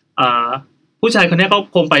ผู้ชายคนนี้ก็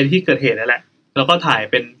คงไปที่เกิดเหตุนั่นแหละแล้วก็ถ่าย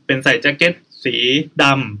เป็นใส่แจ็คเก็ตสีด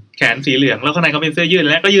ำแขนสีเหลืองแล้วข้างในก็เป็นเสื้อยืด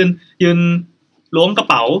แล้วก็ยืนล้วงกระ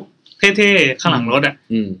เป๋าเท่ๆข้างหลังรถอ่ะ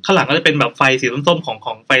ข้างหลังก็จะเป็นแบบไฟสีส้มๆข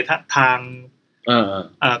องไฟทาง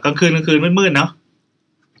กลางคืนมืดๆเนาะ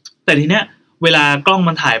แต่ทีเนี้ยเวลากล้อง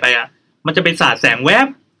มันถ่ายไปอ่ะมันจะไปสาดแสงแวบ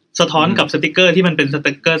สะท้อนกับสติกเกอร์ที่มันเป็นส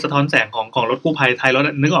ติกเกอร์สะท้อนแสงของรถกู้ภัยท้ายรถ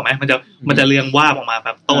นึกออกไหมมันจะเรียงวาบออกมาแบ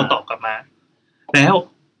บโต้ตอบกลับมาแล้ว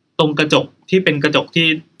ตรงกระจกที่เป็นกระจกที่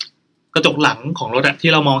กระจกหลังของรถอะที่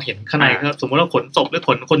เรามองเห็นข้างในครับสมมติว่าขนศพหรือข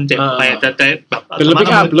นคนเจ็บไปจะแบบเป็นรถปิ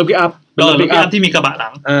กอัพที่มีกระบะหลั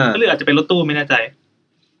งหรืออาจจะเป็นรถตู้ไม่แน่ใจ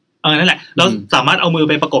นั่นแหละเราสามารถเอามือ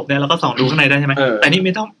ไปประกบเนี่ยแล้วก็ส่องดูข้างในได้ใช่ไหมแต่นี่ไ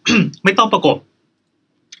ม่ต้องประกบ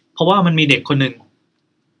เพราะว่ามันมีเด็กคนหนึ่ง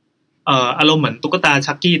อารมณ์เหมือนตุ๊กตา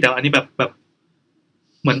ชักกี้แต่อันนี้แบบ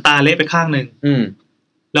เหมือนตาเละไปข้างนึง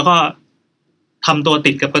แล้วก็ทำตัว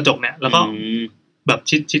ติดกับกระจกเนี่ยแล้วก็แบบ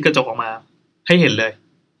ชิดกระจกออกมาให้เห็นเลย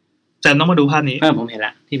แจมต้องมาดูภาพนี้ผมเห็นล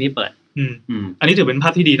ะที่พี่เปิดอันนี้ถือเป็นภา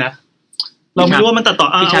พที่ดีนะเราไม่รู้ว่ามันตัดต่อ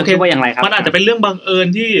พี่ชาคิดว่าอย่างไรครับมันอาจจะเป็นเรื่องบังเอิญ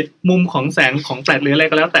ที่มุมของแสงของแฟลชหรืออะไร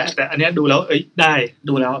ก็แล้วแต่อันนี้ดูแล้วได้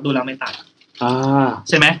ดูแล้วไม่ตัด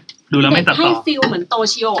ใช่ไหมดูแล้วไม่ตัดต่อให้ฟีลเหมือนโต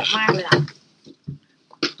ชิโอมากเลยอะ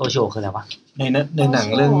โตชิโอคืออะไรวะในหนัง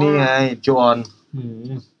เรื่องนี้ไงจอห์น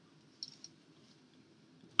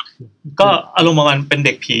ก็อารมณ์ประมาณเป็นเ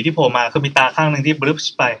ด็กผีที่โผล่มาคือมีตาข้างนึงที่บลึบ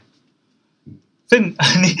ไปซึ่ง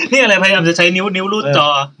นี่อะไรพยายามจะใช้นิ้วรูดจอ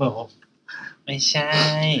ไม่ใช่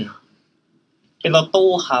เป็นรถตู้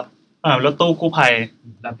ครับรถตู้กู้ภัย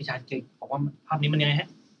แล้วพี่ชาญบอกว่าภาพนี้มันยังไงฮะ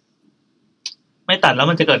ไม่ตัดแล้ว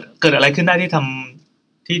มันจะเกิดอะไรขึ้นได้ที่ท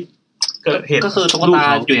ำที่ เกิดเหตุ ก็คือตุ๊กตา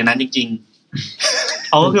อยู่ในนั้นจริง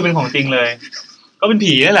ๆก็คือเป็นของจริงเลยก็เป็น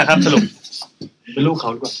ผีนั่นแหละครับสรุปเป็นลูกเขา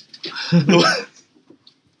ดีกว่า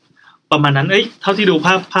ประมาณนั้นเท่าที่ดูภ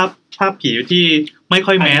าพผีที่ไม่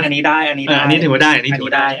ค่อยแมสอันนี้ได้อันนี้ถือว่าได้อันนี้ถือ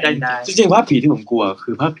ว่าได้จริงๆภาพผีที่ผมกลัว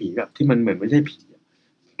คือภาพผีแบบที่มันเหมือนไม่ใช่ผี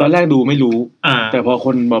ตอนแรกดูไม่รู้แต่พอค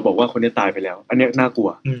นมาบอกว่าคนนี้ตายไปแล้วอันนี้น่ากลัว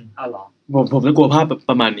อ้าวเหรอผมจะกลัวภาพ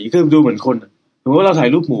ประมาณนี้คือดูเหมือนคนสมมติว่าเราถ่าย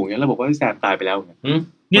รูปหมู่อย่างเงี้ยเราบอกว่าแซมตายไปแล้วเ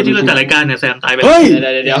นี่ยที่เราจัดรายการเนี่ยแซมตายไป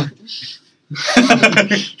เดี๋ยว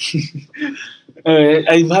ไ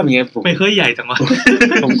อ้ภาพอย่างเงี้ยผมไม่เคยใหญ่จังวะ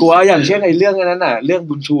ผมกลัวอย่างเช่นไอ้เรื่องนั้นน่ะเรื่อง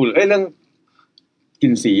บุญชูหรือเรื่องกิ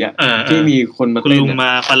นสีที่มีคนมาเต้นม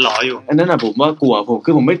าฟันหลออยู่อันนั้นน่ะผมว่ากลัว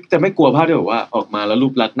ผมไม่จะไม่กลัวภาพที่แบบว่าออกมาแล้วรู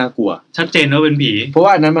ปลักษณ์น่ากลัวชัดเจนว่าเป็นผีเพราะว่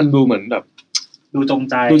าอันนั้นมันดูเหมือนแบบดูจง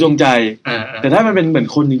ใจแต่ถ้ามันเป็นเหมือน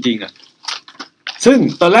คนจริงๆอ่ะซึ่ง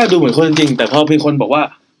ตอนแรกดูเหมือนคนจริงแต่พอมีคนบอกว่า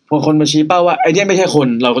พอคนมาชี้เป้าว่าไอ้นี่ไม่ใช่คน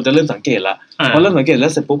เราก็จะเริ่มสังเกตละพอเริ่มสังเกตแล้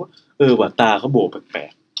วเสร็จปุ๊บว่าตาเขาโบกแปล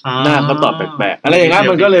กๆหน้าเขาตอบแปลกๆอะไรอย่างเงี้ย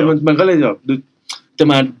มันก็เลยแบบจะ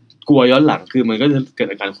มากลัวย้อนหลังคือมันก็จะเกิด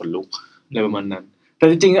อาการขนลุกอะไรประมาณนั้นแต่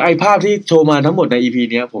จริงๆไอ้ภาพที่โชว์มาทั้งหมดใน EP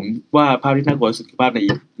เนี้ยผมว่าภาพที่น่ากลัวสุดคือภาพ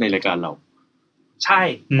ในรายการเราใช่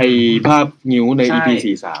ไอ้ภาพนิ้วใน EP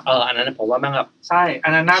 43อันนั้นผมว่าแม่งแบบใช่อั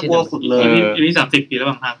นนั้นน่ากลัวสุดเลย EP 30ปีแล้ว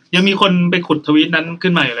บางครั้งยังมีคนไปขุดทวีตนั้นขึ้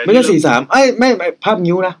นมาอยู่เลยไม่ใช่43ไม่ภาพ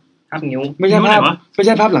นิ้วนะภาพนิ้วไม่ใช่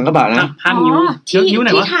ภาพหลังกระบะนะภาพนิ้ว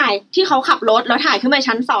ที่ถ่ายที่เขาขับรถแล้วถ่ายขึ้นไป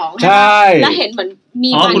ชั้น2ใช่แล้วเห็นเหมือนมี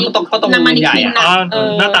น้ำมันใหญ่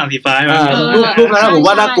หน้าต่างสีฟ้ารูปนั้นผม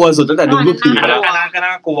ว่าน่ากลัวสุดตั้งแต่ดูรูปผีแล้วก็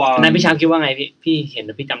น่ากลัวนายพี่ชามคิดว่าไงพี่เห็น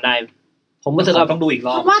พี่จำได้ผมรู้สึกว่าต้องดูอีกร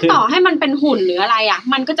อบเพราะว่าต่อให้มันเป็นหุ่นหรืออะไรอ่ะ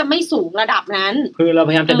มันก็จะไม่สูงระดับนั้นคือเราพ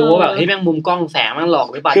ยายามจะดูว่าแบบเฮ้ยแม่งมุมกล้องแสงมันหลอก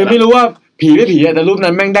หรือเปล่าคือไม่รู้ว่าผีไม่ผีแต่รูป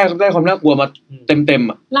นั้นแม่งได้ความน่ากลัวมาเต็ม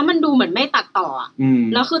อ่ะแล้วมันดูเหมือนไม่ตัดต่อ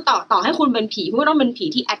แล้วคือต่อให้คุณเป็นผีคุณต้องเป็นผี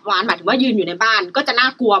ที่แอดวานซ์หมายถึงว่ายืนอยู่ในบ้านก็จะน่า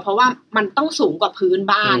กลัวเพราะว่ามันต้องสูงกว่าพื้น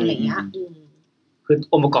บ้านอะไรอย่างเงี้ยคือ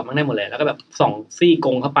องค์ประกอบมันได้หมดเลยแล้วก็แบบส่องซี่ก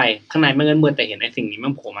งเข้าไปข้างในมันเงินมืดแต่เห็นไอ้สิ่งนี้มั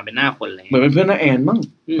นโผล่มาเป็นหน้าคนเลยเหมือนเป็นเพื่อนน้าแอนมั้ง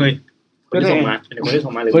เฮ้ยคนที่ส่งมาคนที่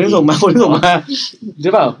ส่งมาใ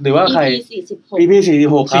ช่เปล่าหรือว่าใคร EP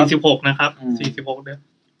 46ครับ46นะครับ46เด้อ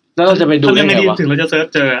แล้วเราจะไปดูได้ไงวะถึงเราจะเสิร์ช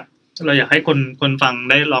เจอเราอยากให้คนฟัง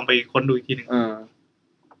ได้ลองไปค้นดูอีกทีนึง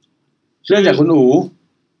เรื่องจากคุณอู๋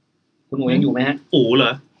ยังอยู่ไหมฮะอู๋เหร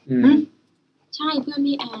อใช่เพื่อน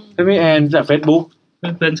พี่แอนจาก Facebook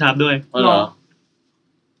เพื่อนชาร์ปด้วยเหรอ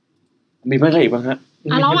มีเพื่อนใครอีกบ้างฮะ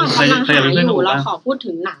ระหว่างกำลังหาอยู่เราขอพูด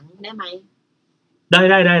ถึงหนังได้ไหมได้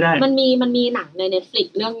มันมีหนังใน Netflix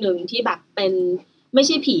เรื่องนึงที่แบบเป็นไม่ใ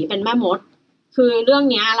ช่ผีเป็นแม่มดคือเรื่อง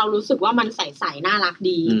เนี้ยเรารู้สึกว่ามันใสๆน่ารัก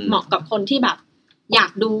ดีเหมาะกับคนที่แบบอยา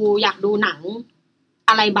กดูหนัง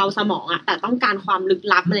อะไรเบาสมองอ่ะแต่ต้องการความลึก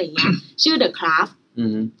ลับอะไรอย่างเงี้ยชื่อ The Craft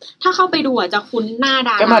ถ้าเข้าไปดูอ่ะจะคุ้นหน้าด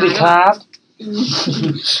าราก็มาดิครับ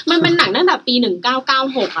มันเป็นหนังตั้งแต่ปี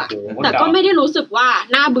1996อ่ะแต่ก็ไม่ได้รู้สึกว่า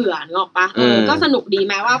น่าเบื่อนึกออกปะก็สนุกดี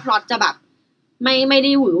แม้ว่าพล็อตจะแบบไม่ไ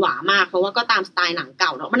ด้หวือหวามากเพราะว่าก็ตามสไตล์หนังเก่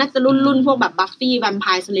าเนาะมันน่าจะรุ่นพวกแบบ Buffy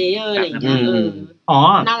Vampire Slayer อะไรอย่างเงี้ย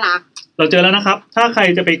น่ารักเราเจอแล้วนะครับถ้าใคร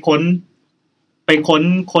จะไปค้น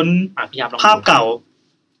ภาพเก่า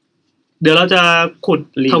เดี๋ยวเราจะขุด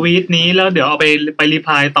ทวีตนี้แล้วเดี๋ยวเอาไปรีพ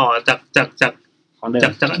ลายต่อจาก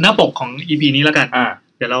หน้าปกของ EP นี้แล้วกัน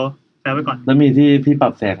เดี๋ยวเราแปะไว้ก่อนแล้วมีที่พี่ปรั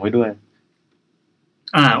บแสงไว้ด้วย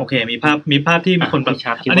โอเคมีภาพที่มีคนปรับ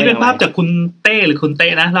อันนี้เป็นภาพจากคุณเต้หรือคุณเต้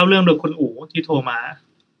นะเล่าเรื่องโดยคุณอู๋ที่โทรมา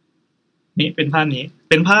นี่เป็นภาพนี้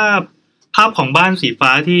เป็นภาพของบ้านสีฟ้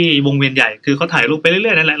าที่วงเวียนใหญ่คือเขาถ่ายรูปไปเรื่อ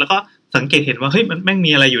ยๆนั่นแหละแล้วก็สังเกตเห็นว่าเฮ้ยมันแม่ง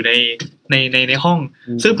มีอะไรอยู่ในห้อง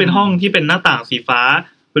ซึ่งเป็นห้องที่เป็นหน้าต่างสีฟ้า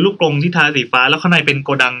เป็นลูกกรงที่ทาสีฟ้าแล้วข้างในเป็นโก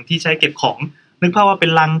ดังที่ใช้เก็บของนึกภาพว่าเป็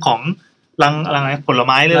นลังของลังอะไรผลไ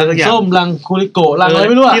ม้เลยสักอย่างส้มลังคูริโกะลังอะไร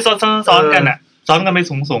ไม่รู้ที่ซ้อนกันอ่ะซ้อนกันไป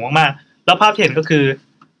สูงมากๆแล้วภาพที่เห็นก็คือ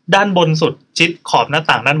ด้านบนสุดชิดขอบหน้า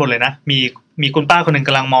ต่างด้านบนเลยนะมีคุณป้าคนหนึ่งก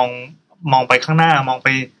ำลังมองไปข้างหน้ามองไป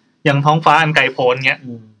ยังท้องฟ้าอันไกลโพ้นเงี้ย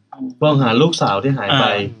มองหาลูกสาวที่หายไป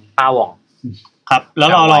ป้าหว่องครับแล้ว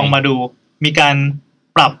เราลองมาดูมีการ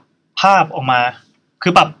ปรับภาพออกมาคื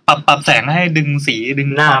อปรับแสงให้ดึงสีดึง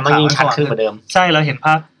หน้ามันยิ่งชัดขึ้นกว่าเดิมใช่เราเห็นภ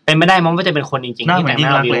าพเป็นไม่ได้มั้งว่าจะเป็นคนจริงๆที่แต่งหน้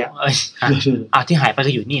าวิวที่หายไป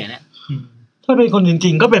ก็อยู่นี่เนี่ยถ้าเป็นคนจ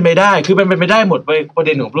ริงๆก็เป็นไม่ได้คือเป็นไปไม่ได้หมดไปประเ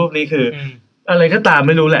ด็นของรูปนี้คืออะไรก็ตามไ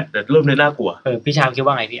ม่รู้แหละแต่รูปนี้น่ากลัวพี่ชามคิด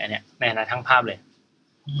ว่าไงพี่อันเนี้ยในทั้งภาพเลย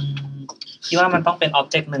คิดว่ามันต้องเป็นอ็อบ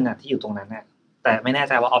เจกต์นึงอ่ะที่อยู่ตรงนั้นน่ะแต่ไม่แน่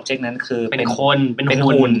ใจว่าอ็อบเจกต์นั้นคือเป็นคนเป็น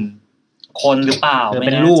หุ่นคนหรือเปล่าไม่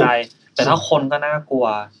แน่ใจแต่ถ้าคนก็น่ากลัว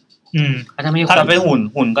ถ้าเป็น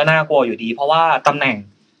หุ่นก็น่ากลัวอยู่ดีเพราะว่าตำแหน่ง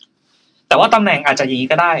แต่ว่าตำแหน่งอาจจะอย่างนี้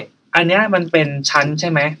ก็ได้อันเนี้ยมันเป็นชั้นใช่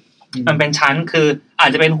ไหมมันเป็นชั้นคืออาจ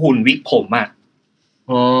จะเป็นหุ่นวิกผมอ่ะ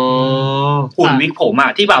หุ่นวิกผมอ่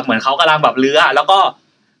ะที่แบบเหมือนเขากำลังแบบเลื้อแล้วก็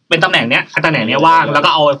เป็นตำแหน่งเนี้ยว่างแล้วก็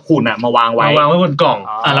เอาหุ่นอ่ะมาวางไว้บนกล่อง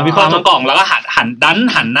แล้ววิเคราะห์บนกล่องแล้วก็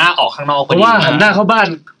หันหน้าออกข้างนอกเพราะว่าหันหน้าเข้าบ้าน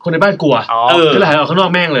คนในบ้านกลัวก็เลยหันออกข้างนอ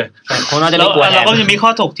กแม่งเลยคนน่าจะไม่กลัวแล้วก็จะมีข้อ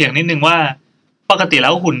ถกเถียงนิดนึงว่าปกติแล้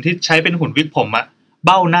วหุ่นที่ใช้เป็นหุ่นวิกผมอ่ะเ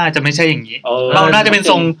บ้าหน้าจะไม่ใช่อย่างนี้เบ้าหน้าจะเป็น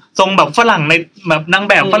ทรงแบบฝรั่งในแบบนาง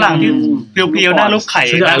แบบฝรั่งที่เพียวๆหน้ารูปไข่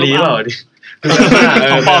หน้าลีเปล่าดิ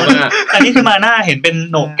ของปอมอันนี้คือมาหน้าเห็นเป็น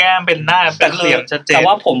โหนกแก้มเป็นหน้าเป็นเหลี่ยมชัดเจนแต่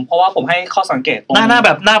ว่าเพราะว่าผมให้ข้อสังเกตหน้าแบ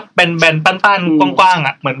บหน้าเป็นแบนปั้นๆกว้างๆ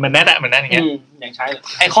อ่ะเหมือนแนทเหมือนแนทอย่างเงี้ยยังใช้เลย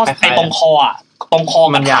ไอ้ตรงคออ่ะตรงคอ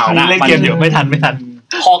มันยาวเล่นเกมอยู่ไม่ทัน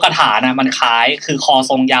คอกระถางน่ะมันคล้ายคือคอ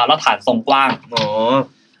ทรงยาวแล้วฐานทรงกว้าง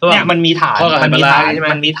เนี่ยมันมีฐาน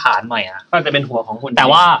หน่อยอ่ะก็จะเป็นหัวของคนแต่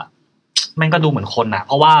ว่ามันก็ดูเหมือนคนนะเ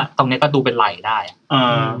พราะว่าตรงนี้ก็ดูเป็นไหล่ได้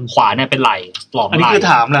ขวาเนี่ยเป็นไหล่หลอมไหล่อันนี้คือ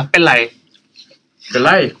ถามนะเป็นไหล่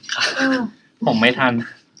ผมไม่ทัน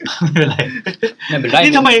ไม่เป็นไร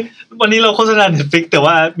นี่ทำไมวันนี้เราโฆษณา Netflix แต่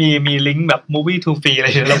ว่ามีลิงก์แบบ movie to free อะไร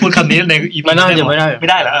เราพูดคำนี้ใน EP ไม่ไ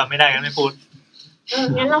ด้เหรอไม่ได้กันไม่พูด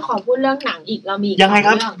งั้นเราขอพูดเรื่องหนังอีกเรามียังไงค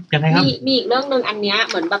รับมีอีกเรื่องนึงอันเนี้ย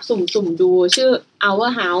เหมือนแบบสุ่มดูชื่อ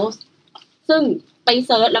Our House ซึ่งไปเ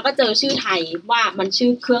ซิร์ชแล้วก็เจอชื่อไทยว่ามันชื่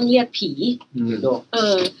อเครื่องเรียกผี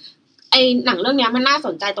ไอหนังเรื่องนี้มันน่าส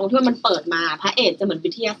นใจตรงที่มันเปิดมาพระเอกจะเหมือน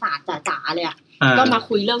วิทยาศาสตร์จ๋าๆเลยอ่ะก็มา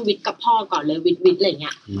คุยเรื่องวิทย์กับพ่อก่อนเลยวิทย์อะไรเ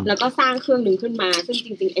งี้ยแล้วก็สร้างเครื่องนึงขึ้นมาซึ่งจ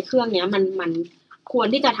ริงๆไอเครื่องเนี้ยมันควร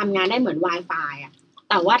ที่จะทำงานได้เหมือน Wi-Fi อ่ะ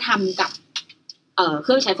แต่ว่าทำกับเค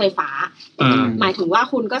รื่องใช้ไฟฟ้าหมายถึงว่า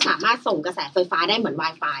คุณก็สามารถส่งกระแสไฟฟ้าได้เหมือน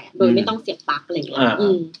Wi-Fi อ่ะโดยไม่ต้องเสียบปลั๊กอะไรเงี้ย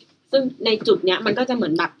ซึ่งในจุดเนี้ยมันก็จะเหมื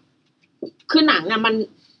อนแบบคือหนังอ่ะมัน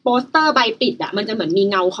โปสเตอร์ใบปิดอ่ะมันจะเหมือนมี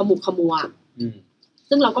เงาขมุกขมัว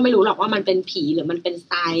ซึ่งเราก็ไม่รู้หรอกว่ามันเป็นผีหรือมันเป็นส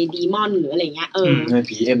ไตล์ดีมอนหรืออะไรเงี้ย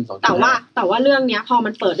ผี M2 แต่ว่าเรื่องเนี้ยพอมั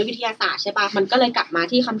นเปิดด้วยวิทยาศาสตร์ใช่ป่ะมันก็เลยกลับมา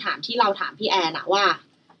ที่คำถามที่เราถามพี่แอนอะว่า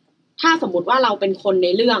ถ้าสมมติว่าเราเป็นคนใน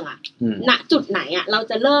เรื่องอะณจุดไหนอะเรา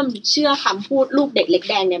จะเริ่มเชื่อคำพูดลูกเด็กเล็ก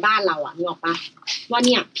แดงในบ้านเราอะนึกออกป่ะว่าเ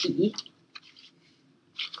นี่ยผี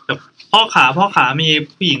พ่อขามี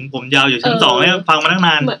ผู้หญิงผมยาวอยู่ชั้น2เนี่ยฟังมาตั้งน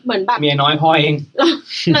านเหมือนแบบเมียน้อยพ่อเอง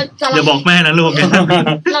อย่าบอกแม่นะลูก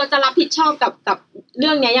เราจะรับผิดชอบกับเ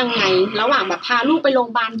รื่องนี้ยังไงระหว่างแบบพาลูกไปโรง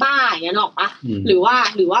พยาบาลบ้าอย่างเงี้ยหรอกปะหรือ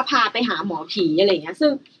ว่าพาไปหาหมอผีอะไรเงี้ยซึ่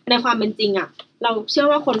งในความเป็นจริงอ่ะเราเชื่อ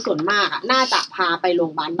ว่าคนส่วนมากอ่ะน่าจะพาไปโร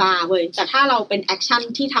งพยาบาลบ้าเว้ยแต่ถ้าเราเป็นแอคชั่น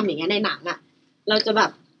ที่ทำอย่างเงี้ยในหนังอ่ะเราจะแบบ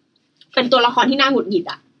เป็นตัวละครที่น่าหงุดหงิด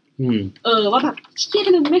อ่ะว่าแบบเชี่ยท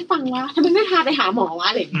ำไมไม่ฟังวะทำไมไม่พาไปหาหมอวะ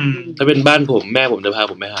อะไรถ้าเป็นบ้านผมแม่ผมจะพา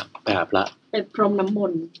ผมไปหาพระเป็นพรมน้ำม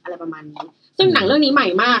นต์อะไรประมาณนี้ซึ่งหนังเรื่องนี้ใหม่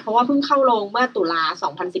มากเพราะว่าเพิ่งเข้าโรงเมื่อตุลา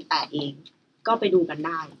2018เองก็ไปดูกันไ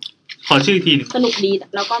ด้ขอชื่อทีนึงสนุกดี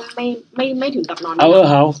แล้วก็ไม่ถึงกับนอนOur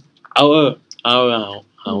House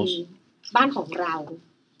บ้านของเรา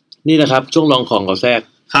นี่นะครับช่วงลองของเขาแทรก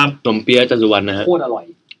ครับขนมเปี๊ยะจันทวันนะฮะโคตรอร่อย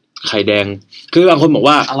ไข่แดงคือบางคนบอก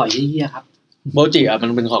ว่าอร่อยเยี่ยๆครับโมจิอ่ะมั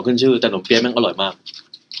นเป็นของขึ้นชื่อแต่ขนมเปี๊ยะแม่งอร่อยมาก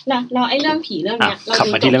แล้วไอ้เรื่องผีเรื่องเนี้ยเราขับ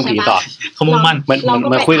มาที่เรื่องผีต่อเขามุ่งมั่น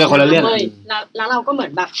มาคุยกันคนละเรื่องแล้วเราก็เหมือ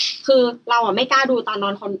นแบบคือเราอ่ะไม่กล้าดูตอนน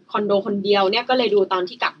อนคอนโดคนเดียวเนี่ยก็เลยดูตอน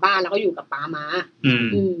ที่กลับบ้านแล้วก็อยู่กับป้าม้า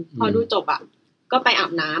พอดูจบอ่ะก็ไปอา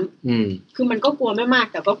บน้ำคือมันก็กลัวไม่มาก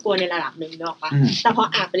แต่ก็กลัวในระดับนึงเนาะป่ะแต่พอ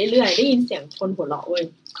อาบไปเรื่อยๆได้ยินเสียงคนหัวเราะเว้ย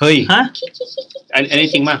เฮ้ยฮะอันนี้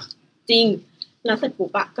จริงป่ะจริงแล้วเสร็จปุ๊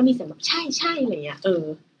บอ่ะก็มีเสียงแบบใช่อะไรเงี้ย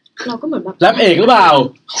เราก็เหมือนแบบรับเอกหรือเปล่า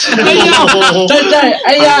ไอ้ยาใช่ไ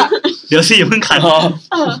อ้ยาเดี๋ยวสิอย่าเพิ่งขัด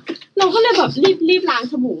เราก็เลยแบบรีบล้าง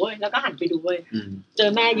สบู่เว้ยแล้วก็หันไปดูเว้ยเจอ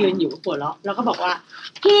แม่ยืนอยู่หัวเราะแล้วก็บอกว่า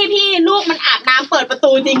พี่ลูกมันอาบน้ำเปิดประ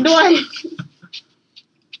ตูจริงด้วย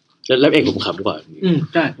รับเอกผมขำดีกว่า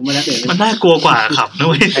ใช่ผมมารับเอกมันน่ากลัวกว่าขำนะ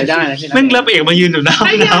เว้ยได้แม่งรับเอกมายืนอยู่หน้า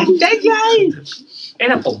น้ำได้ยัย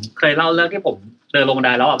แต่ผมเคยเล่าเรื่องที่ผมเดินลงบันได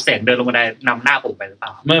แล้วแบบเสียงเดินลงบันไดนำหน้าผมไปหรือเปล่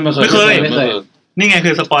าไม่เคยนี่ไง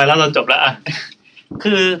คือสปอยแล้วเราจบแล้วอ่ะ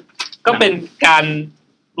คือก็เป็นการ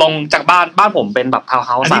ลงจากบ้านผมเป็นแบบทาวน์เฮ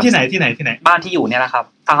าส์อันนี้ที่ไหนบ้านที่อยู่เนี่ยแหละครับ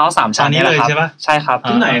ทาวน์เฮาส์3ชั้นนี่แหละครับใช่ครับ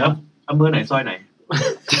ที่ไหนครับอำเภอไหนซอยไหน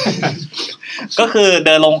ก็คือเ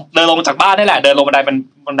ดินลงจากบ้านนี่แหละเดินลงบันไดเป็น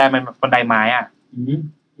บันไดไม้อ่ะ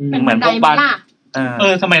เหมือนพวกบ้าน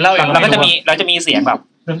ทำไมเล่าอย่างแล้วก็จะมีเสียงแบบ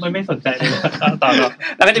ไม่สนใจเลยต่อ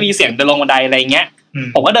แล้วก็จะมีเสียงเดินลงบันไดอะไรเงี้ย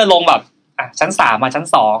ผมก็เดินลงแบบชั้น3มาชั้น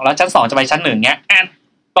2แล้วชั้น2จะไปชั้น1เงี้ย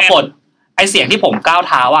ปรากฏไอเสียงที่ผมก้าว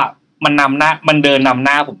เท้าอ่ะมันเดินนำห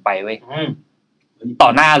น้าผมไปเว้ยต่อ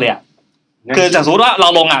หน้าเลยอ่ะคือจากสมมติว่าเรา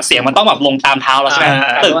ลงอ่ะเสียงมันต้องแบบลงตามเท้าเราใช่ไหม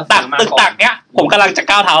ตึกตักเนี้ยผมกำลังจะ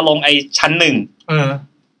ก้าวเท้าลงไอชั้น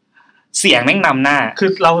1เสียงแม่งนำหน้าคือ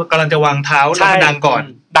เรากำลังจะวางเท้าแล้วดังก่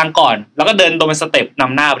อนแล้วก็เดินโดยเป็นสเต็ปน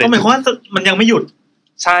ำหน้าไปเลยก็หมายความว่ามันยังไม่หยุด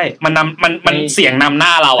ใช่มันเสียงนำหน้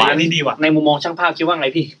าเราอ่ะนี่ดีว่ะในมุมมองช่างภาพคิดว่าไง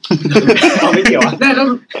พี่เราไม่เกี่ยวแน่ต้อง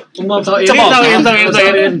มุมมองเราเองจะ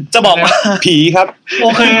บอกว่าผีครับโอ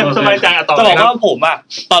เคสบายใจต่อจะบอกว่าผมอ่ะ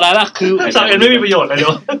ตอนนั้นอ่ะคือเราเองไม่มีประโยชน์เลยเดี๋ย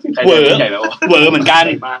วเวอเหมือนกัน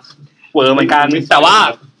แต่ว่า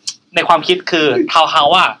ในความคิดคือทาวน์เฮา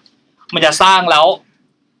ส์อ่ะมันจะสร้างแล้ว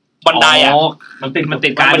บันไดอ่ะมันติดมัน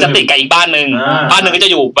จะติดกับอีกบ้านนึงก็จะ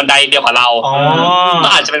อยู่บันไดเดียวกับเราก็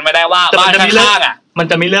อาจจะเป็นไม่ได้ว่าบ้านข้างๆอ่ะมัน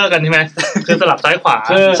จะไม่เลิกกันใช่ไหมคือสลับซ้ายขวา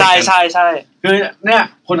ใช่คือเนี่ย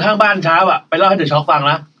คนข้างบ้านเช้าอ่ะไปเล่าให้เดอะช็อคฟัง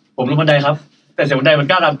นะผมลงบันไดครับแต่เสียงบันไดมัน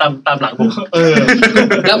ก้าวตามหลังผม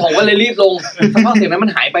แล้วผมก็เลยรีบลงสักพักเสียงนั้นมั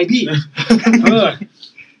นหายไปพี่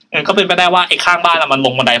ก็เป็นไปได้ว่าไอ้ข้างบ้านมันล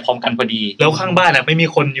งบันไดพร้อมกันพอดีแล้วข้างบ้านไม่มี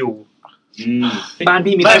คนอยู่บ้าน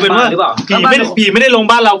พี่มีใครเป็นหรือเปล่าผีไม่ได้ลง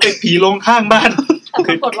บ้านเราเป็นผีลงข้างบ้านแต่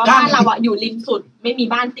ปรากฏว่าบ้านเราอยู่ริมสุดไม่มี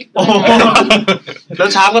บ้านติดเลยแล้ว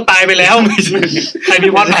ช้าก็ตายไปแล้วใครมี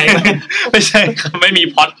พอดไหนไม่ใช่ไม่มี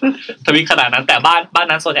พอดทวิตขนาดนั้นแต่บ้าน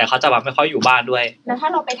นั้นส่วนใหญ่เขาจะแบบไม่ค่อยอยู่บ้านด้วยแล้วถ้า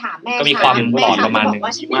เราไปถามแม่ก็มีความหลอนประมาณนึงว่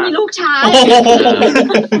าฉันไม่มีลูกชาย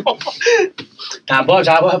ถามพ่อ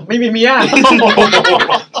ช้าว่าไม่มีเมีย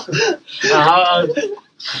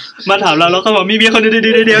มาถามเราแล้วก็บอกมีเมียคนเ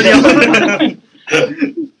ดียว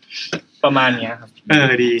ประมาณนี้ครับ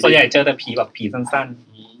ดีส่วนใหญ่เจอแต่ผีแบบผีสั้น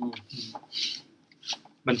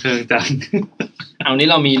ๆบันเทิงจังเอานี้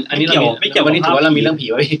เรามีไม่เกี่ยววันนี้ถือว่าเรามีเรื่องผี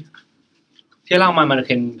ไว้ที่เล่ามัน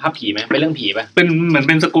เป็นภาพผีไหมเป็นเรื่องผีป่ะเป็นเหมือนเ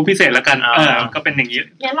ป็นสกู๊ปพิเศษแล้วกันก็เป็นอย่างนี้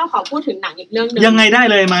งั้นเราขอพูดถึงหนังอีกเรื่องนึงยังไงได้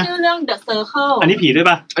เลยมาชื่อเรื่อง The Circle อันนี้ผีด้วย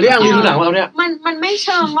ป่ะอันนี้ดูหนังเราเนี่ยมันไม่เ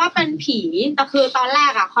ชิงว่าเป็นผีแต่คือตอนแร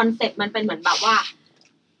กคอนเซ็ปต์มันเป็นเหมือนแบบว่า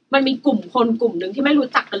มันมีกลุ่มคนกลุ่มนึงที่ไม่รู้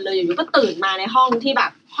จักกันเลยอยู่ๆก็ตื่นมาในห้องที่แบ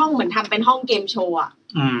บห้องเหมือนทำเป็นห้องเกมโชว์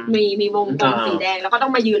มีวงกลมสีแดงแล้วก็ต้อ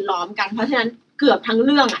งมายืนล้อมกันเพราะฉะนั้นเกือบทั้งเ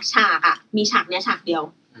รื่องฉากมีฉากเนี้ยฉากเดียว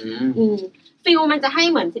ฟิลมันจะให้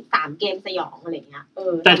เหมือน13เกมสยองอะไรเงี้ย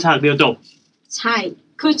แต่ฉากเดียวจบใช่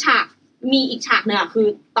คือฉากมีอีกฉากนึงคือ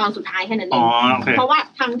ตอนสุดท้ายแค่นั้นเองเพราะว่า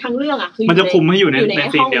ทั้งเรื่องคือมันจะคุมให้อยู่ใน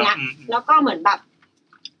ห้องเนี้ยแล้วก็เหมือนแบบ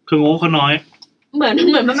คือโง่คนน้อยเหมือน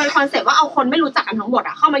มันเป็นคอนเซ็ปต์ว่าเอาคนไม่รู้จักกันทั้งหมด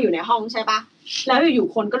เข้ามาอยู่ในห้องใช่ปะแล้วอยู่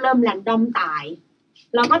ๆคนก็เริ่มแรนดอมตาย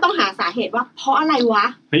เราก็ต้องหาสาเหตุว่าเพราะอะไรวะ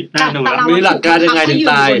แต่เรามีหลักการยังไงถึง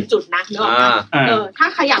ตายจุดนะเนอะถ้า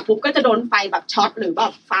ขยับปุ๊บก็จะโดนไฟแบบช็อตหรือแบ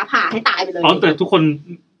บฟ้าผ่าให้ตายไปเลยแต่ทุกคน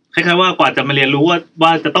คล้ายๆว่ากว่าจะมาเรียนรู้ว่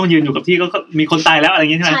าจะต้องยืนอยู่กับที่ก็มีคนตายแล้วอะไรอย่า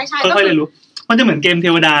งงี้ใช่ไหมค่อยๆเรียนรู้มันจะเหมือนเกมเท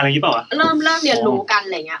วดาอะไรอย่างงี้เปล่าเริ่มเรียนรู้กันอ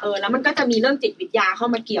ะไรเงี้ยแล้วมันก็จะมีเรื่องจิตวิทยาเข้า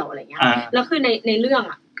มาเกี่ยวอะไรเงี้ยแล้วคือในเรื่อง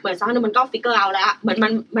เหมือนซักนึงมันก็ฟิกเกอร์เอาแล้วเหมือน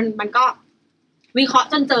มันก็วิเคราะห์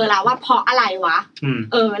จนเจอแล้วว่าเพราะอะไรวะ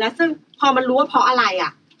แล้วซึ่งพอมันรู้ว่าเพราะอะไร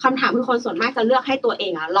คำถามคือคนส่วนมากจะเลือกให้ตัวเอ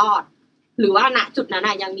งรอดหรือว่าณจุดนั้น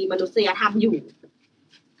ยังมีมนุษยธรรมอยู่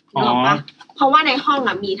นึกออกปะเพราะว่าในห้อง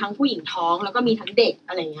มีทั้งผู้หญิงท้องแล้วก็มีทั้งเด็ก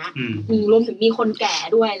อะไรเงี้ยรวมถึงมีคนแก่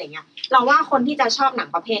ด้วยอะไรเงี้ยเราว่าคนที่จะชอบหนัง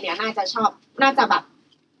ประเภทเนี้ยน่าจะแบบ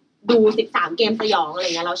ดู13เกมสยองอะไรเ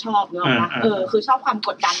งี้ยเราชอบนึกออกปะคือชอบความก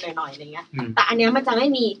ดดันหน่อยๆอะไรเงี้ยแต่อันเนี้ยมันจะไม่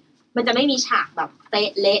มีฉากแบบเตะ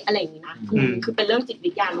เละอะไรอย่างงี้นะคือเป็นเรื่องจิตวิ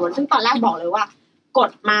ทยาล้วนซึ่งตอนแรกบอกเลยว่าก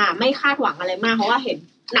ดมาไม่คาดหวังอะไรมากเพราะว่าเห็น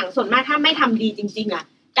หนังส่วนมากถ้าไม่ทำดีจริง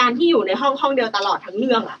ๆการที่อยู่ในห้องเดียวตลอดทั้งเ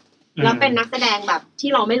รื่องแล้วเป็นนักแสดงแบบที่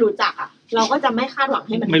เราไม่รู้จักเราก็จะไม่คาดหวังใ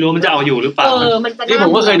ห้มันไม่รู้มันจะเอาอยู่หรือเปล่ามันจะนี่ผ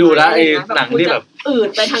มก็เคยดูนะไอ้หนังที่แบบอืด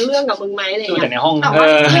ไปทั้งเรื่องกับมึงไหมอะไรอย่างเงี้ยแต่ในห้อง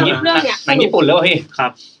เรื่องเนี้ยหนังญี่ปุ่นแล้วพี่ครั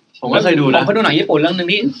บผมก็เคยดูนะผมดูหนังญี่ปุ่นเรื่องนึง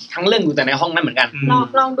ที่ทั้งเรื่องอยู่แต่ในห้องนั่นเหมือนกัน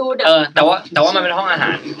ลองดูแต่ว่ามันเป็นห้องอาห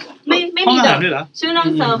ารไม่มีชื่อเรื่อง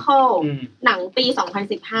Circle หนังปี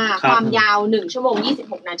2015ความยาว1ชั่วโมง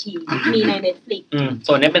26นาทีมีใน Netflix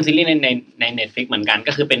ส่วนนี้เป็นซีรีส์ใน Netflix เหมือนกัน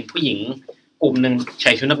ก็คือเป็นผู้หญิงกลุ่มนึงใ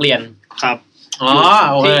ส่ชุดนักเรียนครับ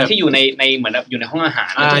ที่อยู่ในเหมือนแบบอยู่ในห้องอาหาร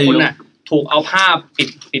ทุกคนถูกเอาผ้า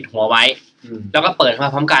ปิดหัวไว้แล้วก็เปิดมา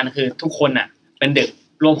พร้อมกันคือทุกคนเป็นเด็ก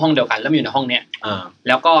ร่วมห้องเดียวกันแล้วอยู่ในห้องเนี้ยแ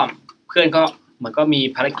ล้วก็เพื่อนก็เหมือนก็มี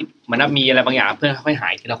ภารกิจเหมือนมีอะไรบางอย่างเพื่อนค่อยหา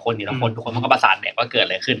ยทีละคนทุกคนมันก็ประสานเนี่ยว่าเกิดอะ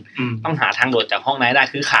ไรขึ้นต้องหาทางโดดจากห้องไหนได้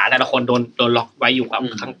คือขาแต่ละคนโดนล็อกไว้อยู่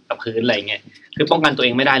กับพื้นอะไรเงี้ยคือป้องกันตัวเอ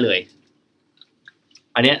งไม่ได้เลย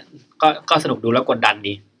อันเนี้ยก็สนุกดูแล้วกดดัน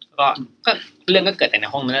ดีก็เรื่องก็เกิดแต่ใน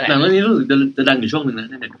ห้องนั่นแหละหนังเรื่องนี้รู้สึกจะดังอยู่ช่วงนึงนะ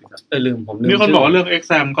ใน Netflix ลืมมีคนบอกว่าเรื่อง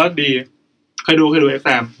exam ก็ดีเคยดู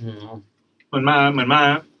exam เหมือนมา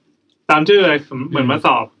ตามชื่อเลยเหมือนมาส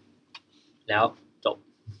อบแล้วจบ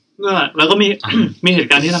แล้วก็มีเหตุ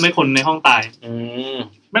การณ์ที่ทำให้คนในห้องตาย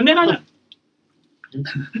มันไม่น่าจะ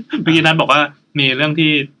เมื่อกี้นั้นบอกว่ามีเรื่อง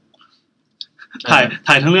ที่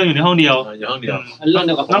ถ่ายทั้งเรื่องอยู่ในห้องเดียวเรื่องเ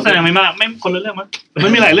ดียวกับนักแสดงไม่มากไม่คนละเรื่องมั้ยมั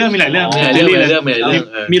นมีหลายเรื่องมีหลา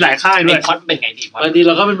ยค่ายด้วยพล็อตเป็นไงดีบางทีเ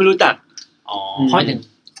ราก็ไม่รู้จักพ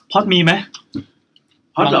ล็อตมีมั้ย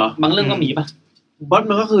พล็อตเหรอบางเรื่องก็มีป่ะ บอส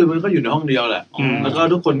มันก็คือมันก็อยู่ในห้องเดียวแหละแล้วก็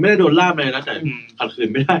ทุกคนไม่ได้โดนล่ามเลยนะแต่ขัดขืน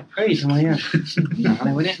ไม่ได้เฮ้ยทำไมอ่ะหนังอะไร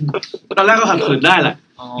วะเนี่ยตอนแรกก็ขัดขืนได้แหละ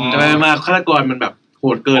แต่มาฆาตกรมันแบบโห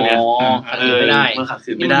ดเกินเนี่ยขัดขืนไม่ได้มันขัด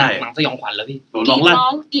ขืนไม่ได้หนังสยองขวัญแล้วพี่ร้องลั่น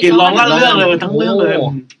กินร้องลั่นเรื่องเลยทั้งเรื่องเลย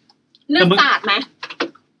เรื่องศาสตร์ไหม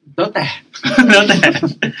แล้วแต่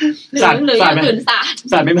ศาสตร์หรืออย่างอื่นศา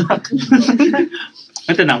สตร์ไม่มาก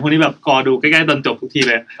แต่หนังพวกนี้แบบกอดูใกล้ๆตอนจบทุกที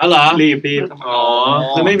เลยอ๋อเหรอรีบอ๋อ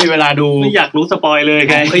คือไม่มีเวลาดูไม่อยากรู้สปอยเลย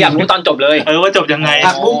ไงคืออยากรู้ตอนจบเลยว่าจบยังไง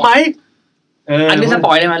หักมุมไหมอันนี้สป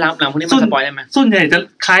อยได้ไหมหนังพวกนี้มันสปอยได้ไหมส่วนใหญ่จะ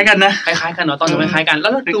คล้ายกันนะคล้ายๆกันเนาะตอนจบคล้ายกันแล้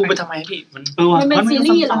วเราดูไปทำไมพี่มันเป็นซี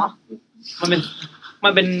รีส์เหรอมันเ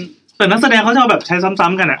ป็นแต่นักแสดงเขาชอบแบบใช้ซ้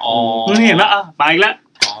ำๆกันอ่ะมึงเห็นแล้วไปอีกแล้ว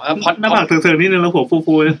พอดหน้าผากเสือๆนิดนึงแล้วหัว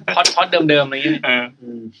ฟูๆพอดเดิมๆอะไรอย่างเงี้ย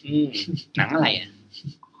หนังอะไรอ่ะ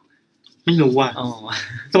ไม่รู้ว่ะ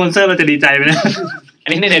สปอนเซอร์เราจะดีใจไหมนะอัน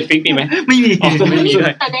นี้ใน Netflix มีไหมไม่มี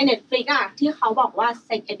แต่ใน Netflix อ่ะที่เขาบอกว่า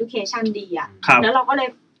Sex Education ดีอ่ะแล้วเราก็เลย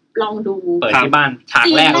ลองดูเปิดที่บ้านฉาก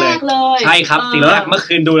แรกเลยใช่ครับซีนแรกเมื่อ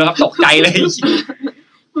คืนดูแล้วครับตกใจเลย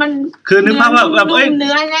มันคือนึกภาพแบบเ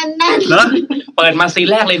นื้อแน่นๆเหรอเปิดมาซีน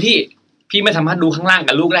แรกเลยพี่ไม่สามารถดูข้างล่าง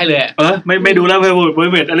กับลูกได้เลยไม่ดูแล้วไป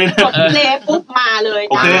เวทอะไรกดเพลย์ปุ๊บมาเลย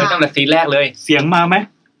โอเคตั้งแต่ซีนแรกเลยเสียงมาไหม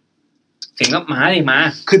เสียงก็มาเลยมา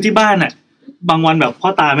คือที่บ้านอ่ะบางวันแบบพ่อ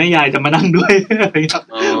ตาแม่ยายจะมานั่งด้วยอะไรครับ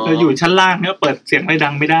อยู่ชั้นล่างเนี่ยเปิดเสียงไม่ดั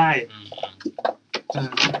งไม่ได้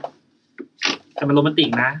แต่มันโรแมนติก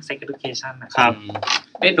นะ Sex Education นะครับ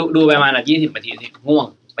ดูไปประมาณ20 นาทีง่วง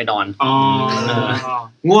ไปนอน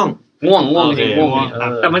ง่วง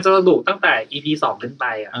แต่มันจะสนุกตั้งแต่ EP 2 ขึ้นไป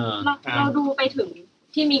เราดูไปถึง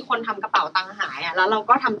ที่มีคนทำกระเป๋าตังค์หายแล้วเรา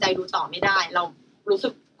ก็ทำใจดูต่อไม่ได้เรารู้สึ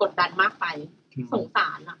กกดดันมากไปสงสา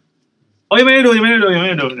รอ่ะยังไม่ได้ดูอีกเ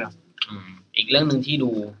รื่องนึงที่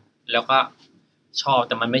ดูแล้วก็ชอบแ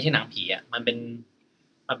ต่มันไม่ใช่หนังผีอ่ะมันเป็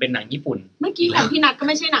นหนังญี่ปุ่นเมื่อกี้ของพี่นัทก็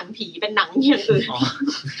ไม่ใช่หนังผีเป็นหนังอย่างอื่น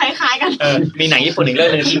คล้ายๆกันมีหนังญี่ปุ่นอีกเรื่อ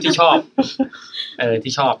งนึงที่ชอบ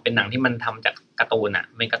ที่ชอบเป็นหนังที่มันทำจากการ์ตูนอ่ะ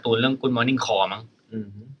เป็นการ์ตูนเรื่อง Good Morning Call มั้ง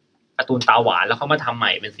การ์ตูนตาหวานแล้วเขามาทำให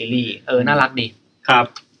ม่เป็นซีรีส์น่ารักดีครับ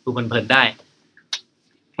ดูเพลินๆได้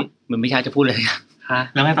เหมือนไม่ใช่จะพูดเลยฮะ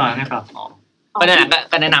แล้วไงต่อ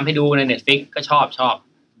ก็แนะนำให้ดูใน Netflix ก็ชอบ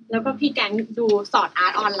แล้วก็พี่แก๊งดูสอนอา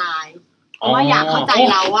ร์ตออนไลน์เพราะว่าอยากเข้าใจ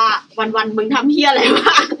เราว่าวันๆมึงทำเหี้ยอะไรว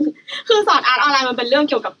ะคือสอนอาร์ตออนไลน์มันเป็นเรื่อง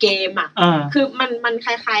เกี่ยวกับเกมอ่ะคือมันค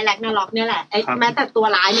ล้ายๆแร็กนาร็อกเนี่ยแหละแม้แต่ตัว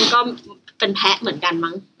ร้ายมันก็เป็นแพะเหมือนกัน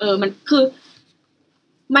มั้งมันคือ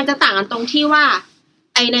มันจะต่างกันตรงที่ว่า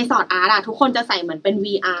ในสอนอาร์ตอะทุกคนจะใส่เหมือนเป็น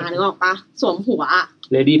VR นึกออกปะสวมหัวอะ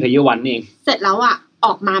Lady Player One เองเสร็จแล้วอะอ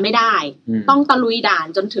อกมาไม่ได้ต้องตะลุยด่าน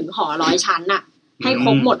จนถึงหอ100 ชั้นอะให้คร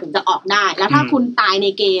บหมดถึงจะออกได้แล้วถ้าคุณตายใน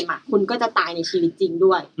เกมอ่ะคุณก็จะตายในชีวิตจริง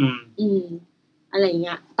ด้วยอะไรเ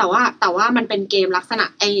งี้ยแต่ว่ามันเป็นเกมลักษณะ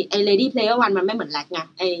ไอ Lady Player One มันไม่เหมือนแร็กไง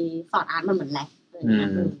ไอสอดอาร์ตมันเหมือนแร็ก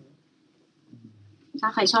ถ้า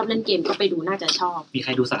ใครชอบเล่นเกมก็ไปดูน่าจะชอบมีใค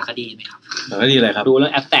รดูสารคดีไหมครับสารคดีอะไรครับดูเรื่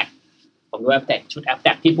องแอปแท็กผมดูแอปแท็กชุดแอปแ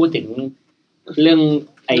ท็กที่พูดถึงเรื่อง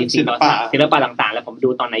ไอศิลปะต่างๆแล้วผมดู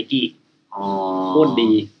ตอน Nike โคตร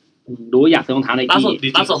ดีดูอยากซื้อรองเท้า Nike ล่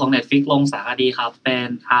าสุดของ Netflix ลงสารคดีครับเป็น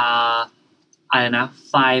อะไรนะ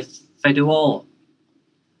Five Festival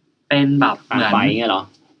เป็นแบบเหมือนไฟเงี้ยเหรอ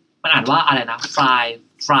มันอ่านว่าอะไรนะ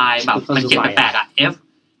Fry แบบมันเขียนแปลกๆอ่ะ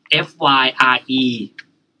FYRE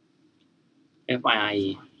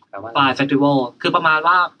Five Festival คือประมาณ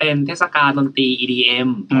ว่าเป็นเทศกาลดนตรี EDM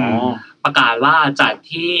ประกาศว่าจัด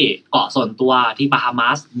ที่เกาะส่วนตัวที่บาฮา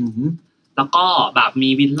มัสแล้วก็แบบมี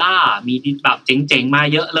วิลล่ามีแบบเจ๋งๆมา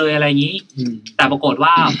เยอะเลยอะไรอย่างนี้แต่ปรากฏ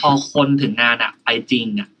ว่าพอคนถึงงานอ่ะไปจริง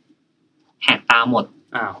อ่ะแหกตาหมด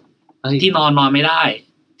ที่นอนไม่ได้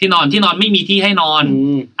ที่นอนไม่มีที่ให้นอน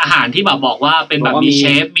อาหารที่แบบบอกว่าเป็นแบบมีเ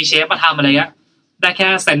ชฟมาทำอะไรเงี้ยได้แค่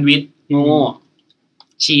แซนด์วิช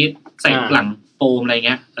ชีสใส่หลังโฟมอะไรเ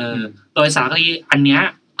งี้ยโดยสารคดีอันเนี้ย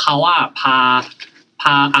เขาว่าพา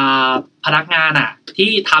พนักงานอ่ะที่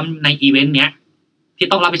ทำในอีเวนต์เนี้ย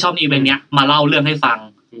ที่ต้องรับผิดชอบในอีเวนต์เนี้ยมาเล่าเรื่องให้ฟัง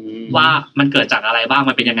ว่ามันเกิดจากอะไรบ้าง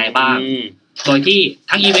มันเป็นยังไงบ้างโดยที่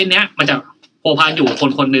ทั้งอีเวนต์เนี้ยมันจะโผล่พานอยู่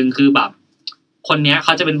คนนึงคือแบบคนเนี้ยเข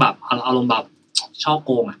าจะเป็นแบบอารมณ์แบบช่อโ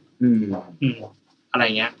กงอ่ะอะไร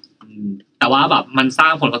เงี้ยแต่ว่าแบบมันสร้า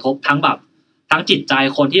งผลกระทบทั้งแบบทั้งจิตใจ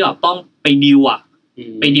คนที่แบบต้องไปดิวอ่ะ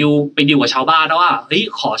ไปดิวกับชาวบ้านแล้วว่าเฮ้ย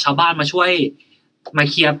ขอชาวบ้านมาช่วยมา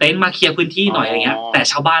เคลียร์เต็นท์มาเคลียร์พื้นที่หน่อยอะไรเงี้ยแต่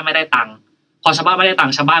ชาวบ้านไม่ได้ตังค์พอชาวบ้านไม่ได้ตัง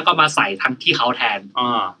ค์ชาวบ้านก็มาใส่ทั้งที่เขาแทน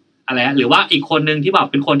อะไรหรือว่าอีกคนนึงที่แบบ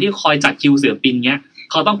เป็นคนที่คอยจัดคิวเสือปินเงี้ย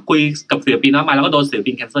เขาต้องคุยกับเสือปินว่ามาแล้วก็โดนเสือ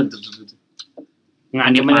ปินแคนเซิลงา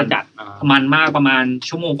นนี้มันจัดมันมากประมาณ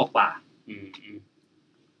ชั่วโมงกว่า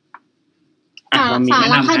สา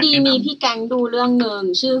รคดีมีพี่แกงดูเรื่องนึง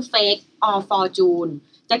ชื่อ Fake or Fortune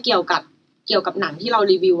จะเกี่ยวกับหนังที่เรา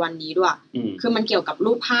รีวิววันนี้ด้วยคือมันเกี่ยวกับ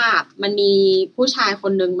รูปภาพมันมีผู้ชายค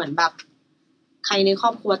นนึงเหมือนแบบใครในคร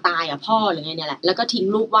อบครัวตายพ่อหรือไงเนี่ยแหละแล้วก็ทิ้ง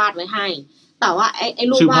รูปวาดไว้ให้แต่ว่าไอ้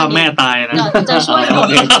รูปวาดเนี่ยจะช่วย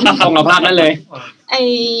ตรงกับภาพนั้นเลยไ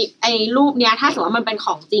อ้รูปเนี้ยถ้าสมมติว่ามันเป็นข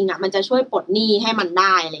องจริงอ่ะมันจะช่วยปลดหนี้ให้มันไ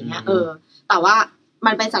ด้อะไรเงี้ยแต่ว่า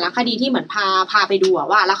มันเป็นสารคดีที่เหมือนพาไปดู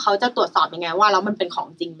ว่าแล้วเขาจะตรวจสอบยังไงว่าแล้วมันเป็นของ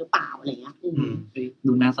จริงหรือเปล่าอะไรเงี้ย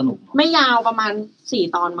ดูน่าสนุกไม่ยาวประมาณ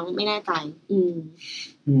4 ตอนมั้งไม่แน่ใจ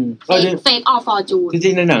Fake or Fortune จ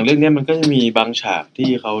ริงๆในหนังเรื่องนี้มันก็จะมีบางฉากที่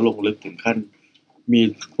เขาลงลึกถึงขั้นมี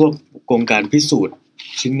พวกโครงการพิสูจน์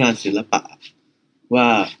ชิ้นงานศิลปะว่า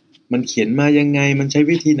มันเขียนมายังไงมันใช้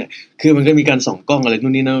วิธีไหนคือมันก็มีการส่องกล้องอะไร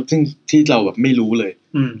นู่นนี่นะซึ่งที่เราแบบไม่รู้เลย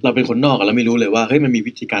เราเป็นคนนอกเราไม่รู้เลยว่าเฮ้ยมันมี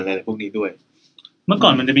วิธีการอะไรพวกนี้ด้วยเมื่อก่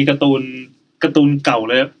อนมันจะมีการ์ตูนเก่า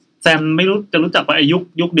เลยแซมไม่รู้จะรู้จักว่าไอ้ยุ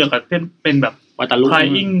คเดียวกับเป็นแบบ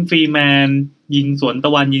Flying Freeman ยิงสวนต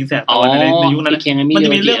ะวันยิงแสงตะวันอะไรในยุคนั้นมันจ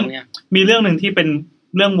ะมีเรื่องนึงที่เป็น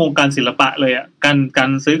เรื่องวงการศิลปะเลยอ่ะการ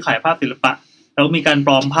ซื้อขายภาพศิลปะแล้วมีการป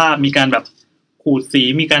ลอมภาพมีการแบบขูดสี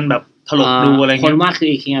มีการแบบถลกดูอะไรเงี้ยคนวาดคื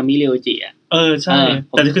อคิงามิเรโอจิอ่ะใช่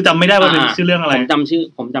แต่คือจำไม่ได้ว่าเป็นชื่อเรื่องอะไร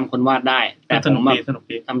ผมจำคนวาดได้แต่ผมแบบ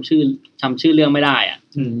จำชื่อเรื่องไม่ได้อ่ะ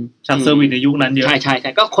จากเซอร์วิสในยุคนั้นเยอะใช่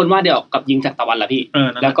ๆๆก็คนวาดเดียวกับยิงจากตะวันล่ะพี่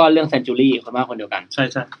แล้วก็เรื่องเซนจูรี่คนวาดคนเดียวกันใช่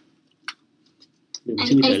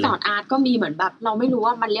ไอ้สอนอาร์ตก็มีเหมือนแบบเราไม่รู้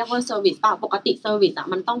ว่ามันเรียกว่าเซอร์วิสเปล่าปกติเซอร์วิสอ่ะ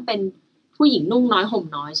มันต้องเป็นผู้หญิงนุ่งน้อยห่ม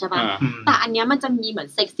น้อยใช่ป่ะแต่อันเนี้ยมันจะมีเหมือน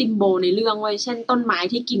เซ็กซ์ซิมโบลในเรื่องไว้เช่นต้นไม้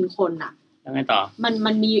ที่กินคนอ่ะยังไงต่อ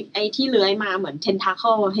มันมีไอ้ที่เลื้อยมาเหมือนเทนทาเคิ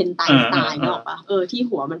ลเฮนไตสไตล์เนาะป่ะที่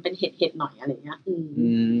หัวมันเป็นเห็ดหน่อยอะไรเงี้ย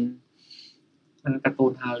มันการ์ตู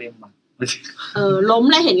นฮาเลมอ่ะล้ม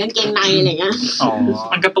แล้วเห็นกางเกงในอะไรเงี้ย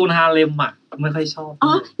มันการ์ตูนฮาเลมอ่ะไม่ค่อยชอบ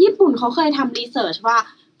ญี่ปุ่นเขาเคยทำรีเสิร์ชว่า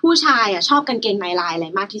ผู้ชายอ่ะชอบกางเกงในลายอะไร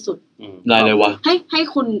มากที่สุดลายอะไรวะให้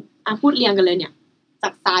คุณพูดเรียงกันเลยเนี่ยจา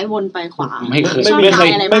กซ้ายวนไปขวาไม่เคยไ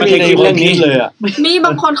ม่มีในเรื่องนี้เลยอ่ะมีบ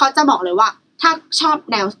างคนเขาจะบอกเลยว่าถ้าชอบ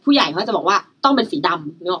แนวผู้ใหญ่เขาจะบอกว่าต้องเป็นสีด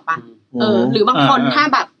ำนึกออกปะหรือบางคนถ้า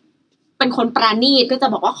แบบเป็นคนปราณีตก็จะ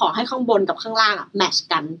บอกว่าขอให้ข้างบนกับข้างล่างอ่ะแมทช์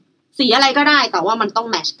กันสีอะไรก็ได้แต่ว่ามันต้อง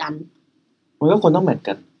แมทช์กันมันก็ควรต้องแมทช์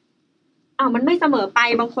กันมันไม่เสมอไป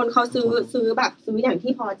บางคนเขาซื้อแบบซื้ออย่าง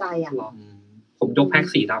ที่พอใจอ่ะผมยกแพ็ค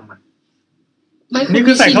สีดำอ่ะนี่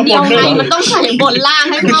คือใส่ข้างบนด้วยมันต้องใส่บนล่าง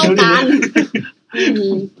ให้เข้ากัน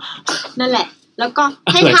นั่นแหละแล้วก็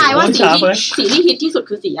ให้ทายว่าสีที่ฮิตที่สุด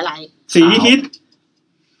คือสีอะไรสีฮิต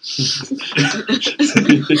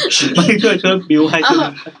ไม่ช่วยบิวให้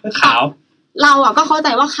ขาวเราอ่ะก็เข้าใจ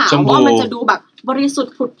ว่าขาวเพราะมันจะดูแบบบริสุท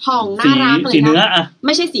ธิ์ผุดผ่องน่ารักเลยนะสีเนื้ออ่ะไ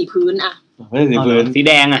ม่ใช่สีพื้นอ่ะไม่ใช่สีพื้นสีแ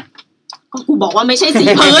ดงอ่ะก็กูบอกว่าไม่ใช่สี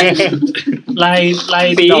พื้นลาย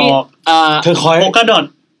ดอกเธอคอยโพกาดอท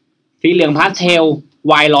สีเหลืองพาสเทล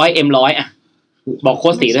Y100 M100 อ่ะบอกโค้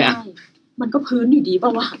ดสีด้วยอ่ะมันก็พื้นอยู่ดีป่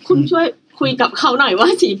ะวะคุณช่วยคุยกับเขาหน่อยว่า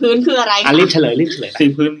สีพื้นคืออะไรรีบเฉลยสี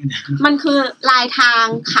พื้นมันคือลายทาง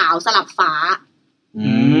ขาวสลับฟ้า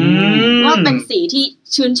ว่าเป็นสีที่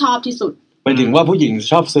ชื่นชอบที่สุดไปถึงว่าผู้หญิง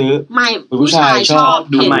ชอบซื้อไม่ผู้ชายชอบ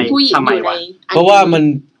เห็นผู้หญิงอยู่ในเพราะว่ามัน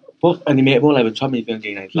พวกอนิเมะพวกอะไรมันชอบมีกางเก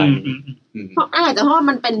งในใส่เพราะอาจจะเพราะว่า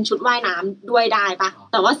มันเป็นชุดว่ายน้ำด้วยได้ปะ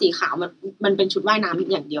แต่ว่าสีขาวมันเป็นชุดว่ายน้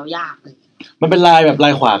ำอย่างเดียวยากเลยมันเป็นลายแบบลา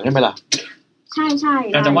ยขวางใช่ไหมล่ะใช่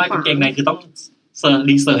ๆการจะว่ากางเกงในคือต้อง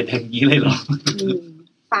รีเสิร์ชอย่างนี้เลยเหรอ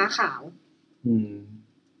ฟ้าขาว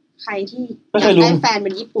ใครที่ได้แฟนเป็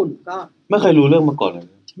นญี่ปุ่นก็ไม่เคยรู้เรื่องมาก่อนเลย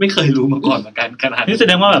ไม่เคยรู้มาก่อนเหมือนกันขนาดนี้แส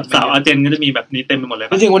ดงว่าแบบสาวอาร์เจนก็จะมีแบบนี้เต็มไปหมดเลย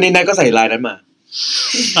จริงๆวันนี้นายก็ใส่ลายนั้นมา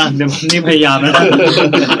เดี๋ยวนี่พยายามนะ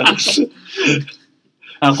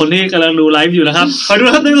คนที่กำลังดูไลฟ์อยู่นะครับคอยดูน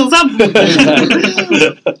ะครับ1 2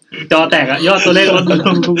 3จอแตกอะยอดตัวเลขลด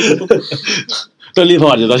ตัวรีพอ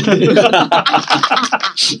ร์ตอยู่ตอนนี้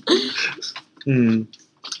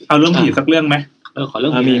เอาเรื่องผีสักเรื่องไหมขอเรื่อ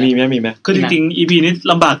งมีไหมคือจริงๆ EP นี้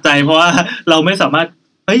ลำบากใจเพราะว่าเราไม่สามารถ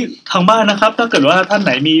ทางบ้านนะครับถ้าเกิดว่าท่านไห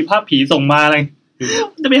นมีภาพผีส่งมาอะไร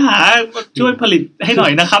จะไปหาช่วยผลิตให้หน่อ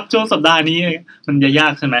ยนะครับช่วงสัปดาห์นี้มันจะยา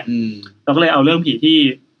กใช่ไหมเราก็เลยเอาเรื่องผีที่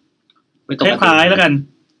คล้ายๆแล้วกั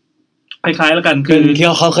นคือที่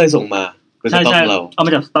เขาเคยส่งมาใช่ๆเอาม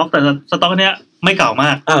าจากสต็อกแต่สต็อกเนี้ยไม่เก่ามา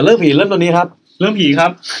กเรื่องผีเริ่มตัวนี้ครับเรื่องผีครั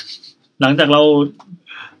บ หลังจากเรา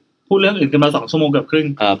พูดเรื่องอื่นกันมา2 ชั่วโมงเกือบครึ่ง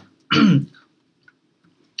ครับ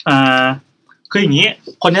คืออย่างนี้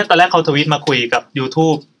คนนี้ตอนแรกเขาทวีตมาคุยกับ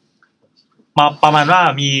YouTube มาประมาณว่า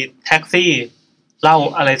มีแท็กซี่เล่า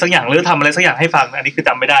อะไรสักอย่างหรือทำอะไรสักอย่างให้ฟังอันนี้คือจ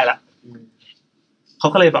ำไม่ได้ละเขา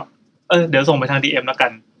ก็เลยบอกเดี๋ยวส่งไปทาง DM แล้วกั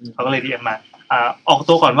นเขาก็เลย DM มาออก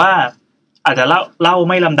ตัวก่อนว่าอาจจะเล่า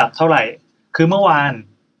ไม่ลำดับเท่าไหร่คือเมื่อวาน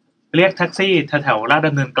เรียกแท็กซี่แถวลาดด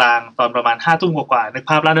ำเนินกลางตอนประมาณ 5 ทุ่มกว่าๆนึก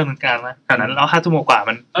ภาพลาดดำเนินกลางมั้ยแถวนั้นแล้ว 5 ทุ่มกว่า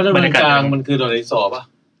มันลาดดำเนินกลางมันคือตรงไหนสอป่ะ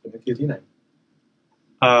มันคือที่ไหน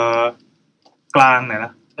กลางไหนน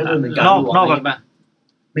ะนอกกันป่ะ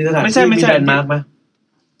มีสถานที่มีแลนด์มาร์คมั้ย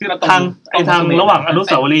ทางระหว่างอนุ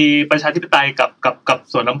สาวรีย์ประชาธิปไตยกับ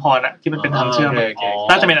สวนน้ำพรนะที่มันเป็นทางเชื่อม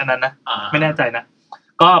น่าจะเป็นอันนั้นนะไม่แน่ใจนะ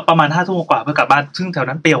ก็ประมาณ 5 ทุ่มกว่าเพื่อกลับบ้านซึ่งแถว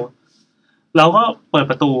นั้นเปลี่ยวเราก็เปิด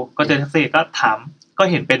ประตูก็เจอแท็กซี่ก็ถามก็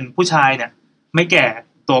เห็นเป็นผู้ชายเนี่ยไม่แก่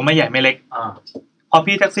ตัวไม่ใหญ่ไม่เล็กพอ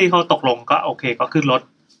พี่แท็กซี่เขาตกลงก็โอเคก็ขึ้นรถ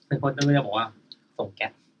เป็นคนก็จะบอกว่าส่งแก๊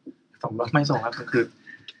สส่งรถไม่ส่งครับคือ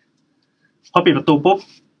พอปิดประตูปุ๊บ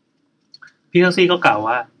พี่แท็กซี่ก็กล่าว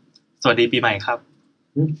ว่าสวัสดีปีใหม่ครับ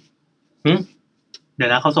เดี๋ย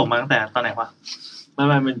วนะเขาส่งมาตั้งแต่ตอนไหนวะไม่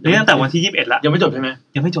นี่ตั้งแต่วันที่21ละยังไม่จบใช่ไหม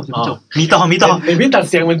ยังไม่จบมีต่อเป็นพี่ตัด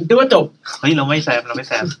เสียงมันนึกว่าจบเฮ้ยเราไม่แซมก็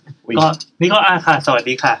นี่ก็ค่ะสวัส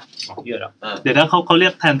ดีค่ะเยอะแล้วเดี๋ยวนะเขาเรี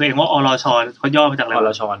ยกแทนตัวเองว่าอรชเขาย่อมาจากอะไรอร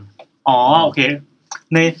ชอ๋อโอเค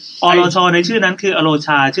ในอรชในชื่อนั้นคืออโรช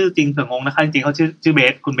าชื่อจริงเผื่องงนะคะจริงๆเขาชื่อเบ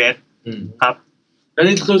สคุณเบสครับแล้ว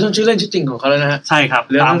นี่คือชื่อเล่นชื่อจริงของเขาแล้วนะฮะใช่ครับ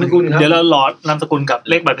นามสกุลครับเดี๋ยวเราหลอดนามสกุลกับ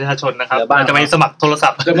เลขบัตรประชาชนนะครับจะไปสมัครโทรศั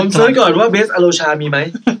พท์แต่ผมเซิร์ชก่อนว่าเบสอโรชามีไหม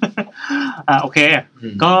โอเค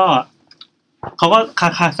ก็เขาก็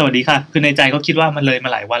ค่ะสวัสดีค่ะคือในใจก็คิดว่ามันเลยมา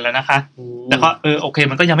หลายวันแล้วนะคะแต่ก็โอเค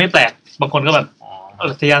มันก็ยังไม่แปลกบางคนก็แบบ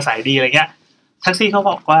ทยาสายดีอะไรเงี้ยแท็กซี่เขา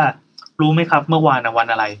บอกว่ารู้ไหมครับเมื่อวานวัน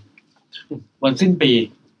อะไรวันสิ้นปี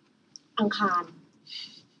อังคาร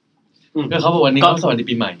ก็เขาบอกวันนี้เขาสวัสดี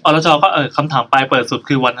ปีใหม่อรชก็คำถามปลายเปิดสุด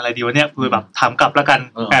คือวันอะไรดีวะเนี่ยคือแบบถามกลับแล้วกัน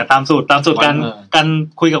ตามสูตรกัน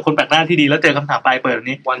คุยกับคนแปลกหน้าที่ดีแล้วเจอคำถามปลายเปิดแบบ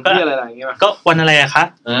นี้วันที่อะไรอย่างเงี้ยก็วันอะไรอะคะ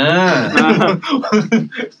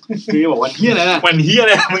คือบอกวันที่อะไรนะวันที่อะไ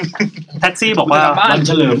รมึงแท็กซี่บอกว่าวันเ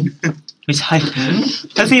ฉลิมไม่ใช่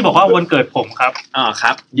แท็กซี่บอกว่าวันเกิดผมครับค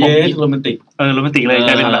รับเย้โรแมนติกโรแมนติกเลยก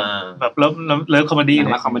ลายเป็นแบบเลิฟคอมเมดี้เ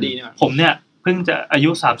นี่ยผมเนี่ยเพิ่งจะอายุ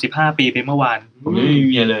35ปีไปเมื่อวานผมไม่มี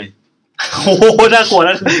เมียเลยโอ้โหน่ากลัวแ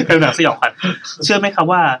ล้วเป็นหนังสยองขวัญเชื่อไหมครับ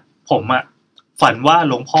ว่าผมฝันว่า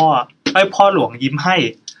หลวงพ่อพ่อหลวงยิ้มให้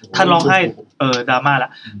ท่านร้องไห้ดราม่าละ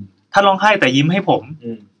ท่านร้องไห้แต่ยิ้มให้ผม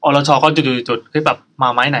อรชก็จุดๆคือแบบมา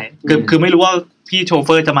ไม้ไหนคือไม่รู้ว่าพี่โชเฟ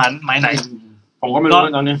อร์จะมาไม้ไหนผมก็ไม่รู้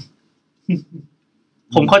ตอนนี้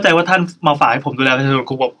ผมเข้าใจว่าท่านมาฝากให้ผมดูแลประชาชน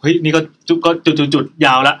ครูบอกเฮ้ยนี่ก็จุดย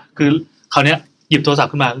าวละคือคราวเนี้ยหยิบโทรศัพ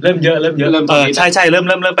ท์ขึ้นมาเริ่มเยอะใช่เริ่ม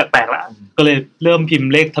แปลกๆแล้วก็เลยเริ่มพิม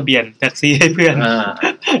พ์เลขทะเบียนแท็กซี่ให้เพื่อน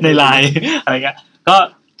ในไลน์อะไรเงี้ยก็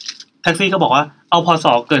แท็กซี่ก็บอกว่าเอาพศ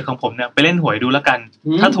เกิดของผมเนี่ยไปเล่นหวยดูแล้วกัน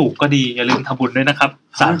ถ้าถูกก็ดีอย่าลืมทำบุญด้วยนะครับ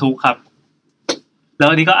สาธุครับแล้ว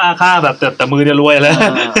อันนี้ก็ค่าแบบแต่มือจะรวยแล้ว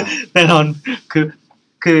แน่นอน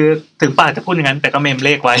คือถึงปากจะพูดอย่างนั้นแต่ก็เมมเ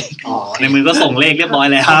ลขไว้ในมือก็ส่งเลขเรียบร้อย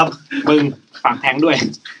แล้วครับมึงฝากแทงด้วย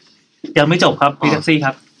ยังไม่จบครับพี่แท็กซี่ค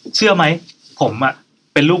รับเชื่อไหมผม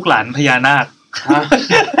เป็นลูกหลานพญานาค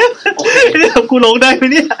กูลงได้ไหม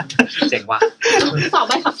เนี่ยเจ๋งว่ะสอบใ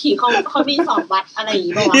บขับขี่เขามีสอบวัดอะไรอย่าง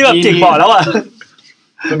งี้ป่ะที่แบบจริงบอกแล้ว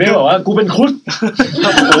มันไม่บอกว่ากูเป็นคุด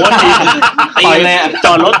โอ้ตีเลยจ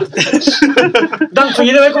อดรถนั่งฟรี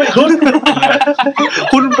ได้ไหมกูเป็นคุด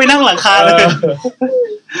คุณไปนั่งหลังคาเลย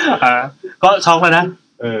ก็ช็อกแล้วนะ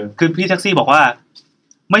คือพี่แท็กซี่บอกว่า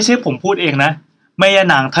ไม่ใช่ผมพูดเองนะแม่ย่า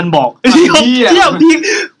นางท่านบอกพี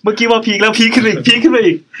เมื่อกี้ว่าพีแล้วพีขึ้นไป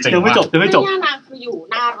อีกยังไม่จบแม่ย่านางคืออยู่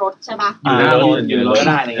หน้ารถใช่ป่ะอยู่ในรถก็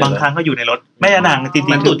ได้บางครั้งก็อยู่ในรถแม่ย่านางจริง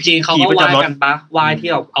ๆตุ๊จีนเขาก็ไหว้กันปะไหว้ที่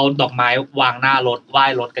เอาดอกไม้วางหน้ารถไหว้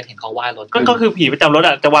รถกันเห็นเขาไหว้รถก็คือผีประจำรถ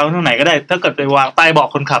จะวางตรงไหนก็ได้ถ้าเกิดไปวางใต้เบาะ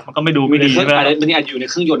คนขับมันก็ไม่ดูไม่ดีใช่ไหมบางทีอาจอยู่ใน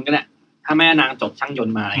เครื่องยนต์ก็ได้ถ้าแม่นางจบช่างยน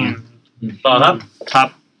ต์มาอะไรเงี้ยต่อครับ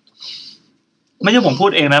ไม่ใช่ผมพูด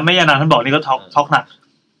เองนะแม่ย่านางท่านบอกนี่ก็ช็อกหนัก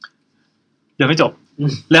ยังไม่จบ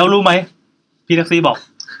แล้วรู้ไหมพี่แท็กซี่บอก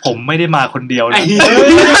ผมไม่ได้มาคนเดียวนะ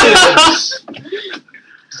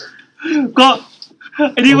ก็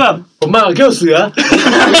ไอ้นี่แบบผมมากับเขี้ยวเสือ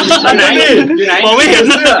อยู่ไหนมองไม่เห็น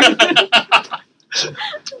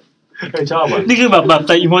ไม่ชอบอ่ะนี่คือแบบแ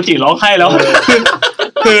ต่อีโมจิร้องไห้แล้ว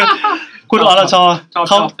คือคุณอรชเ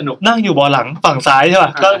ขานั่งอยู่เบาะหลังฝั่งซ้ายใช่ป่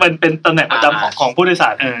ะก็เป็นตำแหน่งประจำของผู้โดยสา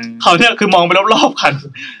รเขาเนี่ยคือมองไปรอบๆคัน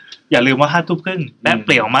อย่าลืมว่า5 ทุ่มครึ่งและเป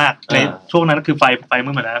ลี่ยวมากในช่วงนั้นคือไฟมื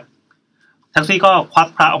ดหมดแล้วแท็กซี่ก็ควัก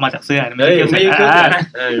พระออกมาจากเสื้อไม่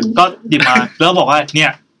ก็หยิบมาแล้วบอกว่าเนี่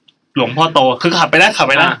ยหลวงพ่อโตคือขับไปได้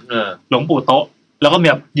หลวงปู่โตแล้วก็แบ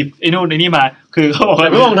บหยิบไอ้นู่นไอ้นี่มาคือเขาบอกว่า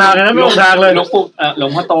ไม่มองทางเลยนะไม่มองทางเลยหลวง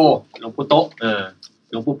พ่อโตหลวงปู่โต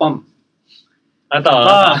หลวงปู่ป้อมต่อ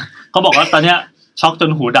ก็เขาบอกว่าตอนเนี้ยช็อกจ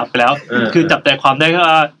นหูดับไปแล้วคือจับใจความได้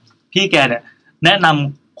ว่าพี่แกเนี่ยแนะน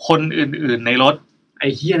ำคนอื่นๆในรถไอ้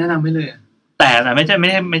เหี้ยแนะนำไม่เลยแต่ไม่ใช่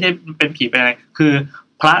เป็นผีเป็นอะไรคือ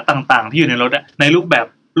พระต่างๆที่อยู่ในรถในรูปแบบ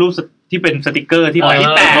รูปที่เป็นสติกเกอร์ที่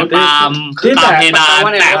ที่แปะตามเพดาน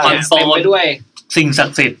แปะคอนโซลไปด้วยสิ่งศัก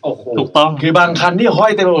ดิ์สิทธิ์ถูกต้องคือบางคันนี่ห้อ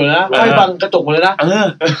ยเต็มหมดเลยนะห้อยบังกระจกหมดเลยนะ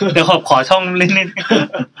เดี๋ยวขอช่องเล่น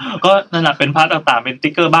ๆก็นั่นแหละเป็นพาร์ทต่างๆเป็นส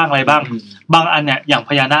ติ๊กเกอร์บ้างอะไรบ้างบางอันเนี่ยอย่างพ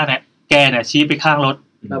ญานาคเนี่ยแกเนี่ยชี้ไปข้างรถ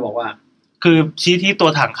แล้วบอกว่าคือชี้ที่ตัว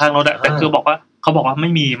ถังข้างรถแต่คือบอกว่าเขาบอกว่าไ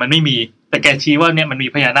ม่มีมันไม่มีแต่แกชี้ว่าเนี่ยมันมี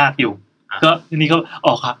พญานาคอยู่ก็ทีนี้ก็อ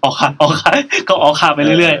อกค่ะก็ออกค่ะไป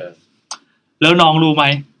เรื่อยๆแล้วน้องรู้ไหม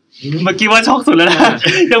เมื่อกี้ว่าช็อกสุดแล้วนะ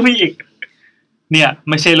ยังมีอีกเนี่ย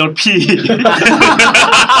ไม่ใช่รถพี่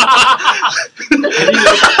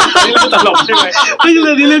นี่ตลกใช่ไหมไม่ใช่เ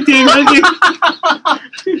รื่องจริง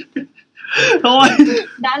โอ้ย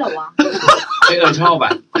ได้เหรอวะชอบอ่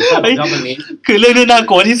ะชอบตรงนี้คือเรื่องนี้น่า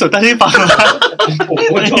กลัวที่สุดที่ฟังมาผม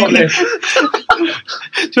ชอบเลย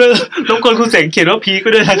ช่วยรบกวนคุณเสงเขียนว่าพีก็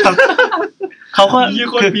ด้วยนะครับเขาก็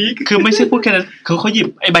คือไม่ใช่พูดแค่นั้นเขาหยิบ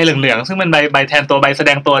ไอ้ใบเหลืองๆซึ่งมันใบแทนตัวใบแสด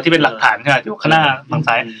งตัวที่เป็นหลักฐานใช่ไหมอยู่ข้างหน้าฝั่ง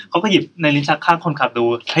ซ้ายเขาก็หยิบในลิ้นชักข้างคนขับดู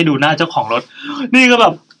ให้ดูหน้าเจ้าของรถนี่ก็แบ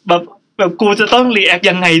บกูจะต้องรีแอค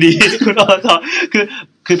ยังไงดีคุณอส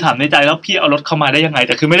คือถามในใจแล้วพี่เอารถเข้ามาได้ยังไงแ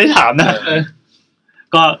ต่คือไม่ได้ถามนะ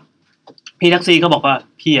ก็พี่แท็กซี่ก็บอกว่า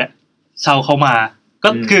พี่อะเช่าเข้ามาก็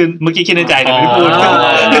คือเมื่อกี้คิดในใจแต่ไม่พูด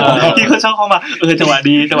พี่เขาเช่าเข้ามาจังหวะ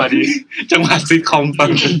ดีจังหวะซิทคอมฟัง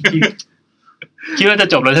คิดว่าจะ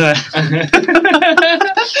จบแล้วใช่ไหม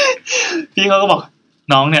พี่เขาก็บอก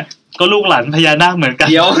น้องเนี่ยก็ลูกหลานพญานาคเหมือนกัน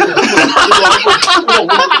เดี๋ยว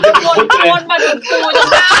วนมาถึงกูจะ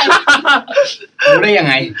ได้รู้ได้ยัง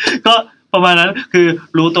ไงก็ประมาณนั้นคือ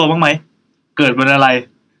รู้ตัวบ้างไหมเกิดวันอะไร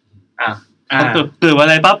เกิดวันอ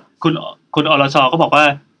ะไรปั๊บคุณอรชก็บอกว่า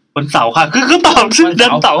วันเสาร์ค่ะคือตอบดั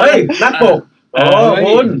นเสาร์นักปก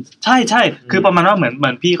คุณใช่คือประมาณว่าเหมื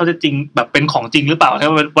อนพี่เขาจะจริงแบบเป็นของจริงหรือเปล่าเพร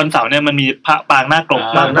าะวันเสาร์เนี่ยมันมีพระปางหน้ากลม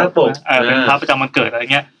ปางหน้าปกเป็นพระประจำวันเกิดอะไร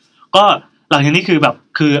เงี้ยก็หลังจากนี้คือแบบ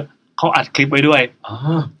คือเขาอัดคลิปไว้ด้วย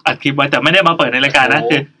อัดคลิปไว้แต่ไม่ได้มาเปิดในรายการนะ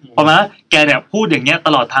คือประมาณแกเนี่ยพูดอย่างเงี้ยต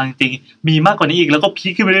ลอดทางจริงมีมากกว่านี้อีกแล้วก็พี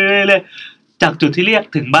คขึ้นไปเรื่อยๆจากจุดที่เรียก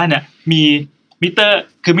ถึงบ้านเนี่ยมีมิเตอร์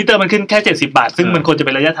คือมิเตอร์มันขึ้นแค่70 บาทซึ่งมันควรจะเ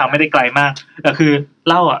ป็นระยะทางไม่ได้ไกลมากแต่คือ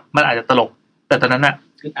เล่าอ่ะมันอาจจะตลกแต่ตอนนั้นอ่ะ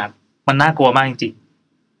มันน่ากลัวมากจริง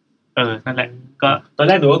ๆนั่นแหละก็ตอนแ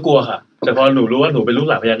รกหนูก็กลัวค่ะแต่พอหนูรู้ว่าหนูเป็นลูก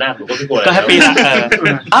หลานพญานาคหนูก็ไม่กลัวก็แฮปปี้ละ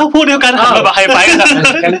พูดเดียวกันแบบไฮไฟ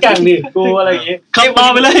กันแกล้งดิกูอะไรอย่างงี้ขับต่อ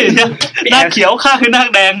ไปเลยหน้าเขียวข้าคือหน้า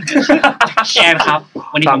แดงพี่แอนครับ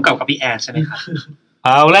วันนี้ผมกับพี่แอนใช่ไหมครับเอ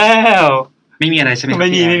าแล้วไม่มีอะไรใช่ไหมไม่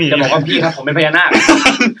มีจะบอกว่าพี่ครับผมเป็นพญานาค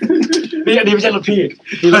นี่อันนี้ไม่ใช่รถพี่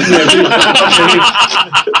นี่รถเมีย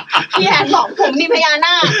พี่แอนบอกผมมีพญาน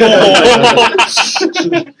าค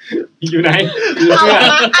อยู่ไหนเอา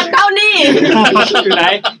มาอันเท่านี้อยู่ไหน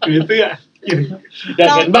อยู่เสื้ออยาก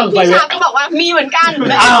เห็นบ้างไฟพี่ชาก็บอกว่ามีเหมือนกัน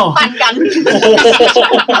ปั่นกัน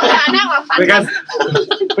พญานาคมาปั่น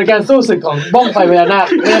เป็นการสู้ศึกของบ้องไฟพญานาค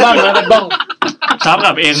ไม่บ้างนะเป็นบ้องช้าก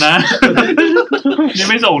ลับเองนะนี่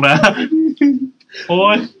ไม่ส่งนะโอ้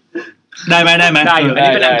ยได้ไหมได้อยู่อัน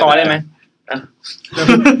นี้เป็นอังกอร์ได้ไหม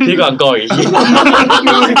พี่ก่อนก่อย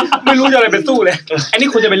ไม่รู้จะอะไรเป็นสู้เลยอันนี้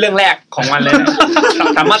คุณจะเป็นเรื่องแรกของวันเลย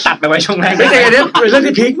สามารถตัดไปไว้ช่วงแรกไม่ใช่เนี่ยเป็นเรื่อง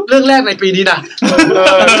ที่พีคเรื่องแรกในปีนี้นะ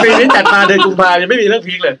ปีนี้จัดมาเดือนกุมภาพันธ์ยังไม่มีเรื่อง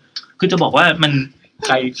พีคเลยคือจะบอกว่ามันใค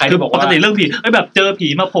รที่บอกว่าปกติเรื่องผีแบบเจอผี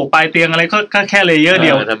มาโผล่ปลายเตียงอะไรก็แค่เลเยอร์เดี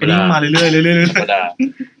ยวอันนี้มาเรื่อยๆ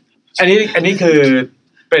อันนี้คือ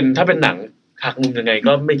เป็นถ้าเป็นหนังหักมุมยังไง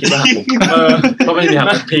ก็ไม่คิดว่าหักมุมเพราะมันมีหัก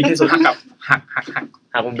พีคที่สุด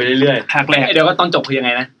หักมุมไปเรื่อยๆหักแรกเดี๋ยวก็ตอนจบคือยังไง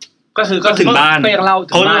นะก็คือก็ถึงบ้านเล่า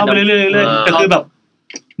ถึงบ้านไปเรื่อยๆแต่คือแบบ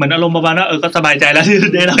เหมือนอารมณ์ประมาณว่าก็สบายใจแล้วที่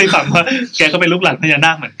ได้เล่าให้ฟังว่าแกก็เป็นลูกหลานพญาน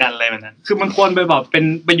าคเหมือนกันอะไรแบบนั้นคือมันควรไปแบบเป็น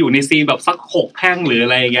ไปอยู่ในซีนแบบสัก6แพร่งหรืออะ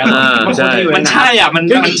ไรอย่างเงี้ยมันใช่อ่ะมัน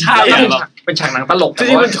ใช่อ่ะแบบเป็นฉากหนังตลก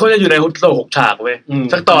ที่มันควรจะอยู่ใน6ฉากเว้ย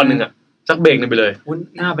สักตอนนึงอ่ะสักเบรกนึงไปเลย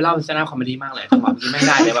หน้าไปเล่าเป็นสแตนด์อัพคอมเมดี้มากเลยจังหวะนี้ไม่ไ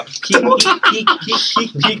ด้เลยแบบพี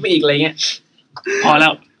คไปอีกอะไรเงี้ยพอแล้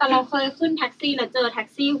วแต่เราเคยขึ้นแท็กซี่แล้วเจอแท็ก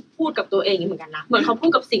ซี่พูดกับตัวเองเหมือนกันนะเหมือนเขาพูด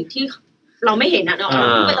กับสิ่งที่เราไม่เห็นนะเนาะ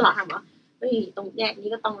พูดไปตลอดทางว่าเฮ้ยตรงแยกนี้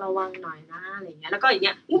ก็ต้องระวังหน่อยนะอะไรเงี้ยแล้วก็อย่างเ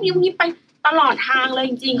งี้ยงุบไปตลอดทางเลย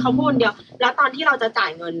จริงๆเขาพูดเดียวแล้วตอนที่เราจะจ่า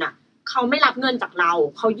ยเงินน่ะเขาไม่รับเงินจากเรา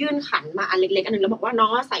เขายื่นขันมาอันเล็กๆอันนึงแล้วบอกว่าน้อง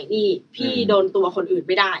ใส่นี่พี่โดนตัวคนอื่น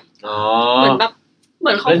ไม่ได้เห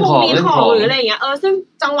มือนเขาคงมีของหรืออะไรเงี้ยซึ่ง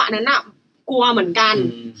จังหวะนั้นน่ะกลัวเหมือนกัน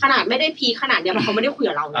ขนาดไม่ได้พีขนาดเดียวเขาไม่ได้คุย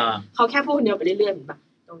กับเราเขาแค่พูดคนเดียวไปเรื่อยๆแบบ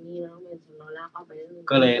ตรงนี้แล้วเป็นสมอลล์เอาไป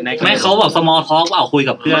ก็เลยไม่เขาบอก small talk เปล่าคุย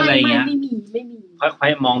กับเพื่อนอะไรเงี้ยไม่มีค่อย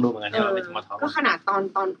ๆมองดูเหมือนกันว่าเป็น small talk ก็ขนาดต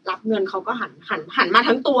อนรับเงินเขาก็หันมา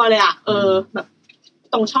ทั้งตัวเลยอ่ะแบบ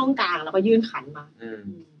ตรงช่องกลางแล้วก็ยื่นขันมา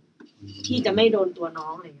ที่จะไม่โดนตัวน้อ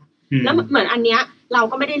งอะไรเงี้ยแล้วเหมือนอันเนี้ยเรา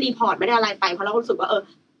ก็ไม่ได้รีพอร์ตไม่ได้อะไรไปเพราะเรารู้สึกว่า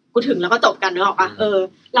กูถึงแล้วก็จบกันนึกออกปะ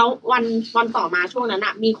แล้ววันต่อมาช่วงนั้นอ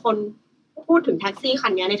ะมีคนพูดถึงแท็กซี่คั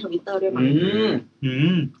นนี้ใน Twitter ด้วยมั้ง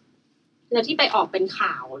แล้วที่ไปออกเป็นข่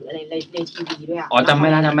าวหรืออะไรในทีวีด้วยอ่ะจำไม่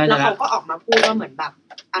ได้แล้วเขาก็ออกมาพูดว่าเหมือนแบบ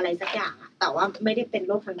อะไรสักอย่างอ่ะแต่ว่าไม่ได้เป็นโ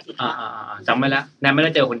รคทางจิตจำไม่แล้วแนนไม่ไ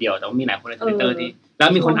ด้เจอคนเดียวแต่ว่ามีหลายคนใน Twitter ที่แล้ว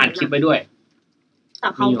มีคนอัดคลิปไว้ด้วยแต่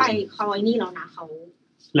เขาไอ้นี่แล้วนะเขา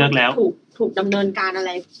เลิกแล้วถูกดำเนินการอะไร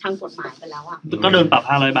ทางกฎหมายไปแล้วอ่ะก็โดนปรับ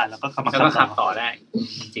500 บาทแล้วก็ขับต่อได้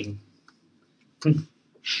จริง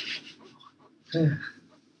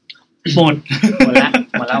หมด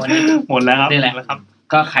แล้ววันนี้หมดแล้วครับนี่แหละครับ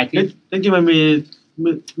ก็ใครที่จริงๆมันมี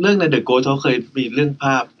เรื่องใน The Ghost เขาเคยมีเรื่องภ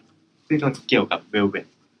าพที่มันเกี่ยวกับ Velvet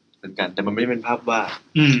เหมือนกันแต่มันไม่ได้เป็นภาพวาด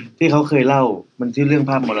ที่เขาเคยเล่ามันชื่อเรื่อง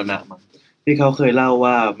ภาพมรณะมั้งที่เขาเคยเล่า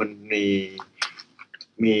ว่ามัน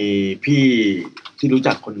มีพี่ที่รู้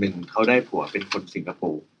จักคนหนึ่งเขาได้ผัวเป็นคนสิงคโป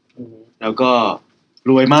ร์แล้วก็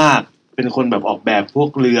รวยมากเป็นคนแบบออกแบบพวก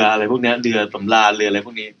เรืออะไรพวกนี้เรือสำราญเรืออะไรพ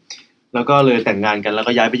วกนี้แล้วก็เลยแต่งงานกันแล้ว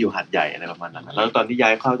ก็ย้ายไปอยู่หาดใหญ่อะไรประมาณนั้นแล้วตอนที่ย้า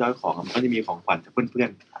ยของมันก็จะมีของขวัญจากเพื่อน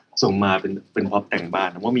ๆส่งมาเป็นพร็อพแต่งบ้าน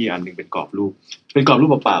แล้วก็มีอันนึงเป็นกรอบรูป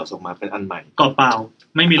เปล่าๆส่งมาเป็นอันใหม่กรอบเปล่า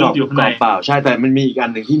ไม่มีรูปอยู่ข้างในกรอบเปล่าใช่แต่มันมีอีกอั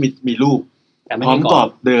นนึงที่มีรูปพร้อมกรอบ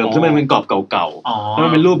เดิมซึ่งมันเป็นกรอบเก่าๆแล้วมั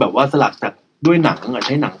นเป็นรูปแบบว่าสลักจากด้วยหนังใ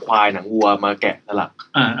ช้หนังควายหนังวัวมาแกะสลัก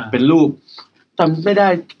เป็นรูปจำไม่ได้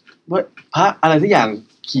ว่าพระอะไรทุกอย่าง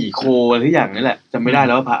ขี่โคอะไรทุกอย่างนี่แหละจำไม่ได้แ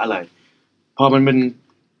ล้วว่าพระอะไรพอมัน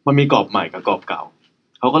มีกรอบใหม่กับกรอบเก่า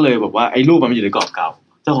เขาก็เลยบอกว่าไอ้รูปมันอยู่ในกรอบเก่า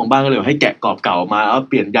เจ้าของบ้านก็เลยให้แกะกรอบเก่ามาแล้ว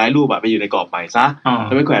เปลี่ยนย้ายรูปไปอยู่ในกรอบใหม่ซะแ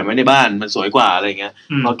ล้วไปแขวนไว้ในบ้านมันสวยกว่าอะไรเงี้ย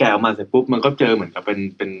พอแกะออกมาเสร็จปุ๊บมันก็เจอเหมือนกับเ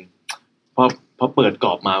ป็นพอเปิดกร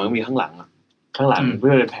อบมามันมีข้างหลังเ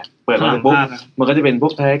พื่อเป็นแผ่นเปิดมาเสร็จปุ๊บมันก็จะเป็นพว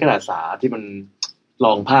กแท้กระดาษสาที่มันร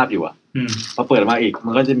องภาพอยู่อ่ะพอเปิดมาอีก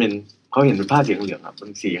มันก็จะเป็นเขาเห็นเป็นผ้าสีเหลืองๆอ่ะมัน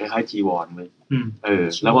สีคล้ายๆจีวรเลย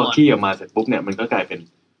แล้วพอขี้ออกมาเสร็จปุ๊บเนี่ยมันก็กลายเป็น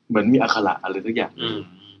เหมือนมีอักขระอะไรทุกอย่าง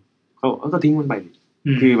เขาก็ทิ้งมันไป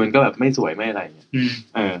คือมันก็แบบไม่สวยไม่อะไรเนี่ย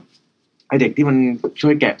ไอเด็กที่มันช่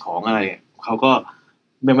วยแกะของอะไรเขาก็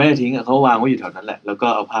ไม่ได้ทิ้งอ่ะเขาวางไว้อยู่แถวนั้นแหละแล้วก็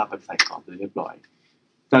เอาผ้าไปใส่กรอบเรียบร้อย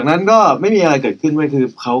จากนั้นก็ไม่มีอะไรเกิดขึ้นไว้คือ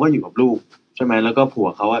เขาก็อยู่กับลูกใช่ไหมแล้วก็ผัว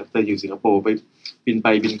เขาจะอยู่สิงคโปร์ไป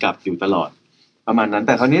บินกลับอยู่ตลอดประมาณนั้นแ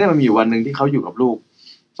ต่คราวนี้มันมีอยู่วันนึงที่เขาอยู่กับลูก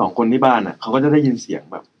2 คนที่บ้านอ่ะเขาก็จะได้ยินเสียง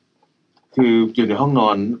แบบคืออยู่ในห้องนอ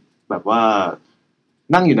นแบบว่า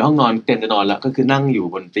นั่งอยู่ในห้องนอนเต็มจะนอนแล้วก็คือนั่งอยู่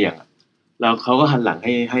บนเตียงอ่ะแล้วเขาก็หันหลัง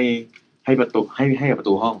ให้ประตูให้กับประ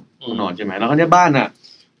ตูห้องนอนใช่ไหมแล้วคราวนี้บ้านอ่ะ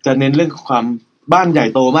จะเน้นเรื่องความบ้านใหญ่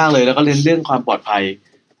โตมากเลยแล้วก็เน้นเรื่องความปลอดภัย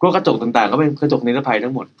พวกกระจกต่างๆก็เป็นกระจกนิรภัย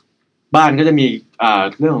ทั้งหมดบ้านก็จะมี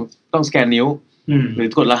เรื่องของต้องสแกนนิ้วหรือ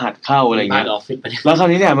กดรหัสเข้าอะไรเงี้ยแล้วคราว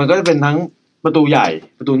นี้เนี่ยมันก็จะเป็นทั้งประตูใหญ่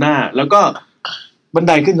ประตูหน้าแล้วก็บันไ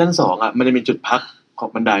ดขึ้นชั้น2อ่ะมันจะมีจุดพักของ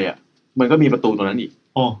บันไดอ่ะมันก็มีประตูตรงนั้นอีก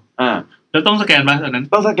แล้วต้องสแกนป่ะตอนนั้น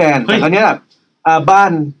ต้องสแกนแต่คราวนี้แบบบ้า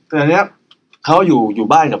นตอนนี้เขาอยู่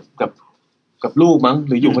บ้านกับลูกมั้งห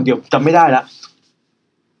รืออยู่คนเดียวจำไม่ได้ละ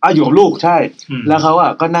อยู่กับลูกใช่แล้วเขา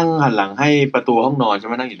ก็นั่งหันหลังให้ประตูห้องนอนใช่ไ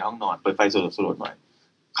หมนั่งอยู่ในห้องนอนเปิดไฟสลัวๆหน่อย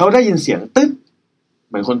เขาได้ยินเสียงตึ๊ด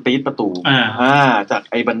เหมือนคนตีประตูจาก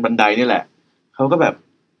ไอ้บันไดนี่แหละเขาก็แบบ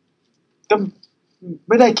ก็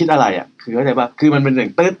ไม่ได้คิดอะไรอ่ะคือเข้าใจป่ะคือมันเป็นเสียง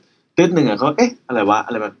ตึ๊ดหนึ่งอ่ะเขาอะไรวะอ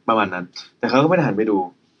ะไรประมาณนั้นแต่เขาก็ไม่ได้หันไปดู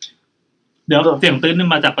เดี๋ยวเสียงตึ๊ดนี่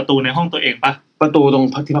มาจากประตูในห้องตัวเองป่ะประตูตรง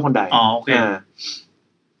ที่พักบันไดโอเค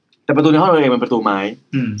แต่ประตูในห้องตัวเองมันประตูไม้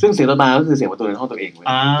ซึ่งเสียงต่อมาก็คือเสียงประตูในห้องตัวเองเลย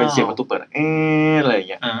เป็นเสียงประตูเปิดอะไรอย่าง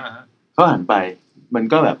เงี้ยเขาหันไปมัน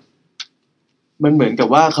ก็แบบมันเหมือนกับ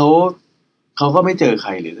ว่าเขาก็ไม่เจอใค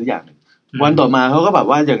รหรือสักอย่างนึงวันต่อมาเขาก็แบบ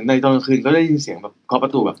ว่าอย่างในตอนกลางคืนก็ได้ยินเสียงแบบเคาะปร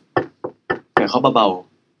ะตูแบบแต่เคาะเบา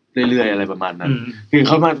ๆเรื่อยๆอะไรประมาณนั้นคือเ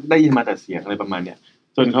ขามาได้ยินมาแต่เสียงอะไรประมาณเนี้ย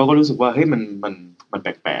จนเขาก็รู้สึกว่าเฮ้ยมันแ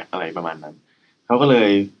ปลกๆอะไรประมาณนั้นเขาก็เลย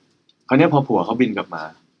คราวนี้พอผัวเขาบินกลับมา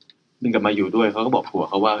อยู่ด้วยเขาก็บอกผัว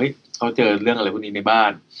เขาว่าเฮ้ยเขาเจอเรื่องอะไรพวกนี้ในบ้า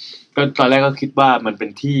นก็ตอนแรกก็คิดว่ามันเป็น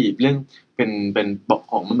ที่เรื่องเป็นบอก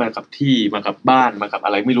ของมันมากับที่มากับบ้านมากับอ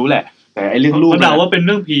ะไรไม่รู้แหละแต่ไอ้เรื่องรูปเขาเดาว่าเป็นเ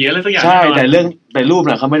รื่องผีอะไรสักอย่างใช่แต่รูป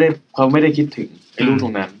น่ะเขาไม่ได้คิดถึงไอ้รูปตร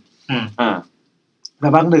งนั้นแต่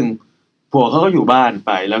บางหนึ่งผัวเขาก็อยู่บ้านไ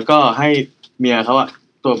ปแล้วก็ให้เมียเขา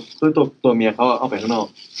ตัวเมียเขาเอาไปข้างนอก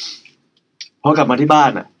พอกลับมาที่บ้า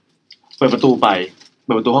นเปิดประตู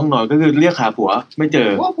ห้องนอนก็คือเรียกหาผัวไม่เจอ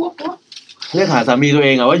เรียกหาสามีตัวเอ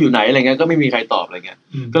งว่าอยู่ไหนอะไรเงี้ยก็ไม่มีใครตอบอะไรเงี้ย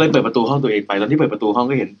ก็เลยเปิดประตูห้องตัวเองไปตอนที่เปิดประตูห้อง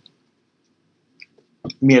ก็เห็น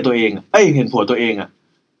เมียตัวเองเห็นผัวตัวเอง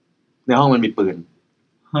ในห้องมันมีปืน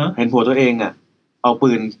เห็นผัวตัวเองเอา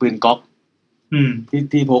ปืนก๊อก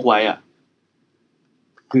ที่พกไว้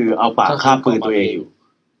คือเอาปากคาบปืนตัวเองอยู่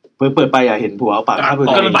เปิดไปอ่ะเห็นผัวเอาปากคาบไป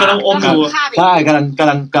กำลังอมอยู่ใช่กำลั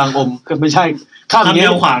งอมก็ไม่ใช่ข้ามนี้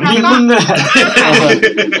ขวางยิงมึงเลย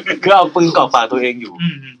คือเอาปืนจ่อปากตัวเองอยู่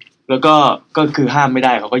แล้วก็คือห้ามไม่ไ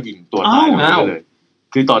ด้เขาก็ยิงตัวตายเลย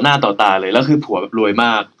คือต่อหน้าต่อตาเลยแล้วคือผัวแบบรวยม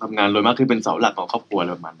ากทำงานรวยมากคือเป็นเสาหลักของครอบครัวอะไร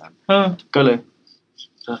ประมาณนั้นก็เลย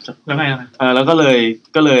แล้วไงแล้วก็เ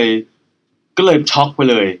ลยช็อกไป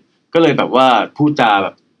เลยก็เลยแบบว่าพูดจาแบ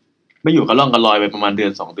บไม่อยู่กับร่องกับรอยไปประมาณเดือ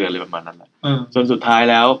น2 เดือนเลยประมาณนั้นแหละจนสุดท้าย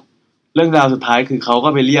แล้วเรื่องราวสุดท้ายคือเขาก็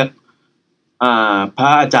ไปเรียกพระ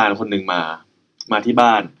อาจารย์คนหนึ่งมาที่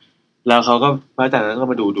บ้านแล้วเขาก็พระอาจารย์นั้นก็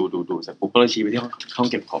มาดูเสร็จปุ๊บก็เลยชี้ไปที่ห้อง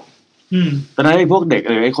เก็บของตอนนั้นไอ้พวกเด็ก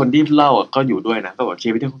ไอ้คนที่เล่าก็อยู่ด้วยนะก็บอกชี้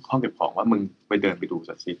ไปที่ห้องเก็บของว่ามึงไปเดินไปดู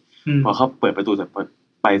สักสิพอเขาเปิดประตูเสร็จ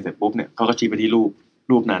ไปเสร็จปุ๊บเนี่ยเขาก็ชี้ไปที่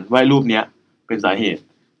รูปนั้นว่ารูปเนี้ยเป็นสาเหตุ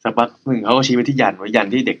สักพักหนึ่งเขาก็ชี้ไปที่ยัน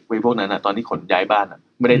ที่เด็กไปพวกนั้นอ่ะตอนที่ขนย้ายบ้านอ่ะ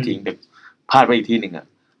ไม่ได้ทิ้งเด็กพลาดไปอีกที่หนึ่งอ่ะ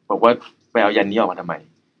บอกว่าไปเอายันนี้ออกมาทำไม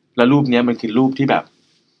แล้วรูปเนี้ยมันคือรูปที่แบบ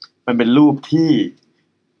มันเป็นรูปที่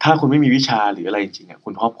ถ้าคุณไม่มีวิชาหรืออะไรจริงๆอ่ะคุ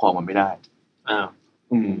ณครอบครองมันไม่ได้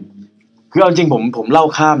คือเอาจริงผมเล่า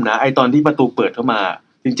ข้ามนะไอตอนที่ประตูเปิดเข้ามา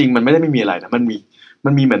จริงๆมันไม่ได้ไม่มีอะไรนะมัน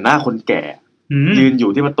มีเหมือนหน้าคนแก่ยืนอ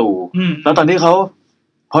ยู่ที่ประตูแล้วตอนที่เขา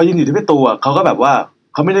พอยืนอยู่ที่ประตูอ่ะเขาก็แบบว่า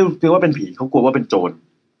เขาไม่ได้คิดว่าเป็นผีเขากลัวว่าเป็นโจร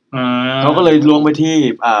เขาก็เลยลงไปที่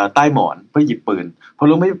ใต้หมอนเพื่อหยิบปืนพอ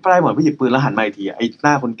ลงไปใต้หมอนเพื่อหยิบปืนแล้วหันมาอีกทีไอ้ห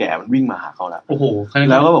น้าคนแก่มันวิ่งมาหาเขาแล้วโอ้โห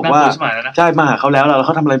แล้วก็บอกว่าใช่มาหาเขาแล้วเข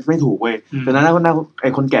าทำอะไรไม่ถูกเว้ยแต่นั้นหน้าไอ้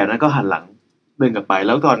คนแก่นั้นก็หันหลังเดินกลับไปแ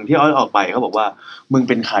ล้วก่อนที่ออกไปเขาบอกว่ามึง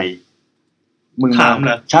เป็นใครมึงถามเ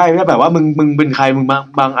ลยใช่แบบว่ามึงเป็นใครมึง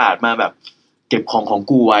บางอาจมาแบบเก็บของ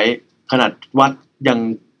กูไว้ขนาดวัดยัง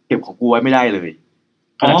เก็บของกูไว้ไม่ได้เลย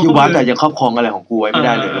ขณะที่วัดแต่ยังครอบครองอะไรของกูไว้ไม่ไ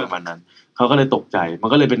ด้เลยประมาณนั้นเขาก็เลยตกใจมัน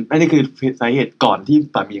ก็เลยเป็นนี่คือสาเหตุก่อนที่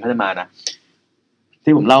สามีเขาจะมานะ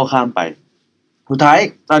ที่ผมเล่าข้ามไปสุดท้าย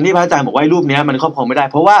ตอนนี้พระอาจารย์บอกว่ารูปนี้มันครอบครองไม่ได้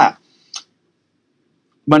เพราะว่า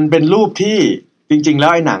มันเป็นรูปที่จริงๆแล้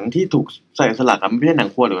วไอ้หนังที่ถูกใส่สลักมันไม่ใช่หนัง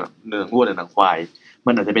ควายหรือหนังวัวหรือหนังควาย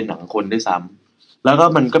มันอาจจะเป็นหนังคนด้วยซ้ำแล้วก็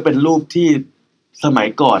มันก็เป็นรูปที่สมัย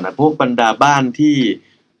ก่อนนะพวกบรรดาบ้านที่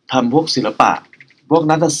ทำพวกศิลปะพวก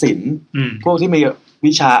นาฏศิลป์พวกที่มี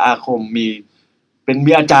วิชาอาคม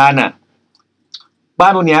มีอาจารย์อ่ะบ้า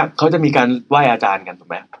นพวกนี้เขาจะมีการไหว้อาจารย์กันถูก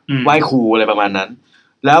ไหมไหว้ครูอะไรประมาณนั้น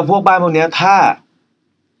แล้วพวกบ้านพวกนี้ถ้า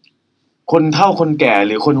คนเฒ่าคนแก่ห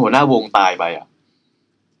รือคนหัวหน้าวงตายไปอ่ะ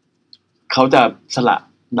เขาจะสละ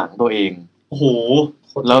หนังตัวเองโอ้โห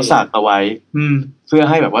แล้วสักเอาไว้เพื่อ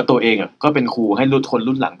ให้แบบว่าตัวเองอ่ะก็เป็นครูให้คน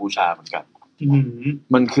รุ่นหลังบูชาเหมือนกัน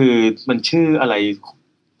มันชื่ออะไร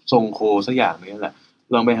ทรงโคสักอย่างนี้แหละ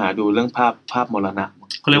ลองไปหาดูเรื่องภาพมรณะ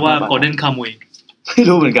เขาเรียกว่า Golden Kamuy ไม่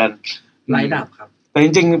รู้เหมือนกันไร้ดับครับแต่จ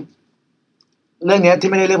ริงๆเรื่องนี้ที่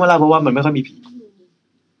ไม่ได้เรียกว่าเล่าเพราะว่ามันไม่ค่อยมีผี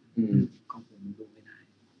ของผมดูไม่ได้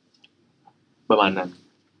ประมาณนั้น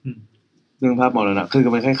เรื่องภาพมรณะคื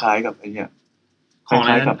อมันคล้ายๆกับไอ้เนี่ยค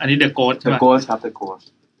ล้ายๆกับอันนี้ The Ghost ใช่ไหม The Ghost ครับ The Ghost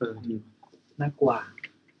น่ากลัว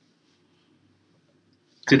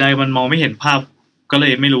คือใดมันมองไม่เห็นภาพก็เล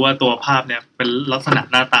ยไม่รู้ว่าตัวภาพเนี่ยเป็นลักษณะ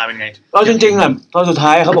หน้าตาเป็นไงเราจริงๆอ่ะตอนสุดท้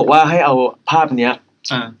ายเขาบอกว่าให้เอาภาพเนี้ย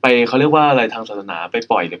ไปเขาเรียกว่าอะไรทางศาสนาไป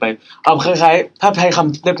ปล่อยหรือไปเอาคล้ายๆถ้าใช้ค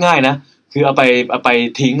ำเรียบง่ายนะคือเอาไป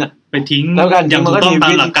ทิ้งอ่ะไปทิ้งแล้วกันอย่างมันก็มีตา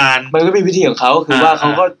มหลักการมันก็มีวิธีของเขาคือว่าเขา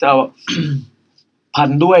ก็จะพัน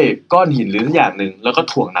ด้วยก้อนหินหรือสักอย่างนึงแล้วก็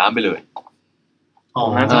ถ่วงน้ำไปเลยถ่ว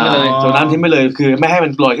งน้ำทิ้งไปเลยคือไม่ให้มั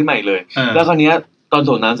นลอยขึ้นมาอีกเลยแล้วคราวนี้ตอน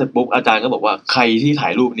ถ่วงน้ำเสร็จปุ๊บอาจารย์ก็บอกว่าใครที่ถ่า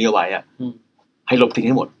ยรูปนี้เอาไว้อ่ะให้ลบทิ้งใ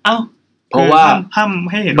ห้หมดอ้าวเพราะว่าห้าม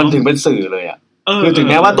ให้เห็นมันถึงเป็นสื่อเลยอ่ะคือถึง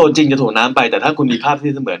แม้ว่าตัวจริงจะถ่วงน้ำไปแต่ถ้าคุณมีภาพ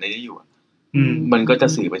ที่เสมือนในนี้อยู่มันก็จะ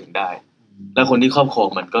สื่อไปถึงได้แล้วคนที่ครอบครอง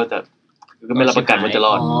มันก็ไม่รับประกันว่าจะร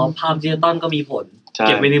อดภาพดิจิตอลก็มีผลเ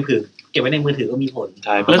ก็บไว้ในมือถือก็มีผลใ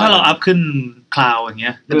ช่แล้วถ้าเราอัพขึ้นคลาวด์อย่างเ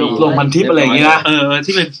งี้ยลงพันทิปอะไรอย่างเงี้ย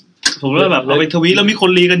ที่เป็นผมว่าแบบเราไปทวีตแล้วมีค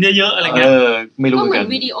นรีกันเยอะๆอะไรเงี้ยไม่รู้ก็เหมืออ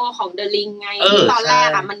นวิดีโอของ The Ring ไงตอนแรก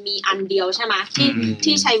อ่ะมันมีอันเดียวใช่ไหม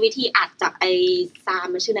ที่ใช้วิธีอัดจากไอ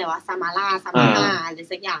มันชื่ออะไรวะซามาร่าอะไร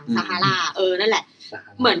สักอย่างซาฮารานั่นแหละ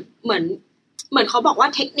เหมือนเขาบอกว่า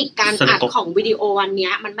เทคนิคการอัดของวิดีโอวัน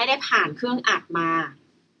นี้มันไม่ได้ผ่านเครื่องอัดมา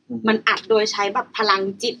มันอัดโดยใช้แบบพลัง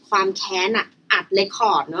จิตความแค้นอ่ะอัดเรคค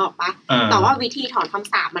อร์ดเนอะปะแต่ว่าวิธีถอนค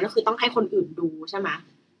ำสาปมันก็คือต้องให้คนอื่นดูใช่ไหม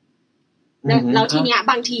แล้วทีเนี้ย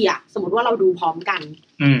บางทีอ่ะสมมติว่าเราดูพร้อมกัน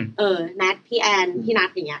แนทพี่แอนพี่นัท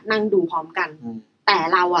อย่างเงี้ยนั่งดูพร้อมกันแต่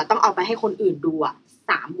เราอ่ะต้องเอาไปให้คนอื่นดูอ่ะ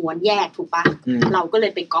3ม้วนแยกถูกปะเราก็เล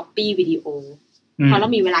ยไปก๊อปปี้วิดีโอเพราะเรา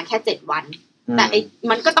มีเวลาแค่7 วันแต่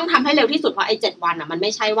มันก็ต้องทำให้เร็วที่สุดเพราะ7 วันอ่ะมันไ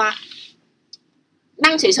ม่ใช่ว่า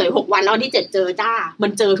นั่งเฉยๆ6 วันแล้วที่7เจอจ้ามั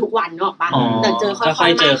นเจอทุกวันเนอะปะแต่เจอค่อ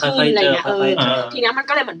ยๆมากขึ้นอะไรเงี้ยทีนี้มัน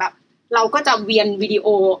ก็เลยเหมือนแบบ เราก็จะเวียนวิดีโอ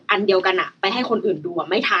อันเดียวกันอะไปให้คนอื่นดู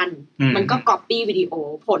ไม่ทันมันก็ก๊อปปี้วิดีโอ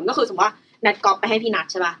ผลก็คือสมมติว่านัดก๊อปไปให้พี่นัท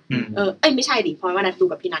ใช่ป่ะไม่ใช่ดิเพราะว่านัดดู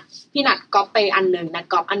กับพี่นัทก๊อปไปอันนึงนัด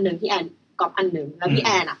ก๊อปอันนึงพี่แอนก๊อปอันนึงแล้วพี่แอ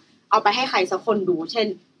นอะเอาไปให้ใครสักคนดูเช่น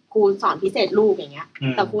ครูสอนพิเศษลูกอย่างเงี้ย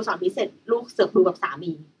แต่ครูสอนพิเศษลูกเสือกดูกับสา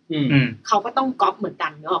มีเขาก็ต้องก๊อปเหมือนกั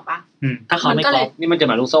นนึกออกปะถ้าเขาไม่ก๊อปนี่มันจะ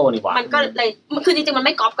มาลูกโซ่นี่หว่ามันก็เลยคือจริงๆมันไ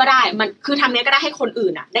ม่ก๊อปก็ได้มันคือทำเนี้ยก็ได้ให้คนอื่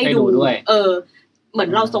นอ่ะได้ดูด้วยเหมือน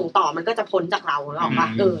เราส่งต่อมันก็จะพ้นจากเรานึกออกปะ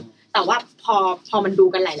แต่ว่าพอมันดู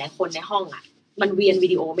กันหลายๆคนในห้องอ่ะมันเวียนวิ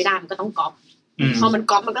ดีโอไม่ได้มันก็ต้องก๊อปพอมัน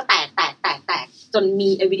ก๊อปมันก็แตกจนมี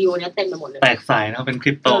ไอ้วิดีโอเนี้ยเต็มไปหมดเลยแตกสายนะเป็นค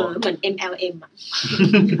ริปโตเหมือน MLM อ่ะ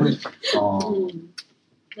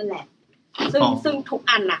นั่นแหละซึ่งทุก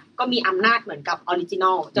อันน่ะก็มีอำนาจเหมือนกับออริจินอ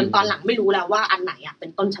ลจนตอนหลังไม่รู้แล้วว่าอันไหนอ่ะเป็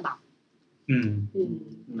นต้นฉบับ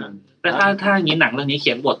แล้วถ้าอย่างนี้หนังเรื่องนี้เ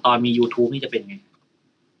ขียนบทตอนมี YouTube นี่จะเป็นไง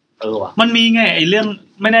ว่ะมันมีไงไอ้เรื่อง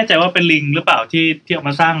ไม่แน่ใจว่าเป็นลิงหรือเปล่าที่เอา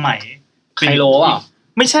มาสร้างใหม่ไคโลอ่ะ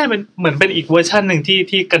ไม่ใช่เป็นเหมือนเป็นอีกเวอร์ชันนึง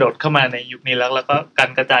ที่กระโดดเข้ามาในยุคนี้แล้วก็การ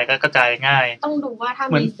กระจายก็กระจายง่ายต้องดูว่าถ้า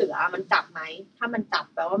มีเสือมันจับไหมถ้ามันจับ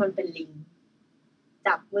แปลว่ามันเป็นลิง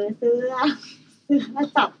จับมือเสือ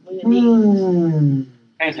จับมือลิง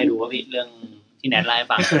ใครดูว่าพี่เรื่องที่แนทไลฟ์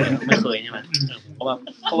ฟังไม่เคยใช่ไหมเพรา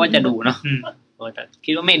ะว่าจะดูเนาะแต่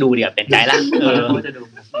คิดว่าไม่ดูเดี๋ยวเป็นใจละว่าจะดู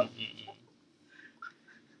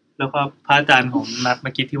แล้วก็พระอาจารย์ของนัทเ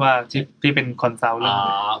มื่อกี้ที่ว่าที่เป็นคอนซัลท์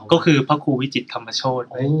ก็คือพระครูวิจิตรธรรมโชติ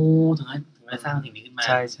ถึงได้สร้างสิ่งนี้ขึ้นมาใ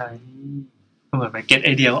ช่ๆเหมือนแบบเก็ตไอ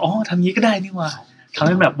เดียทำงี้ก็ได้นี่ว่าทำใ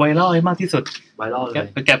ห้แบบไวรัลให้มากที่สุดไวรัลเลย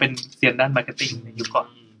แกเป็นเซียนด้านมาร์เก็ตติ้งในยุคก่อน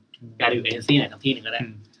แกอยู่เอเจนซี่ไหนทั้งที่หนึ่งก็ได้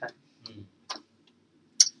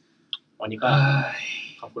วันนี้ก็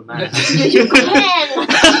ขอบคุณมาก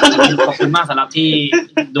ขอบคุณมากสำหรับที่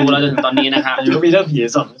ดูเราจนถึงตอนนี้นะครับอยู่ก็มีเรื่องผี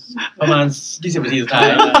2ประมาณ20นาทีสุดท้าย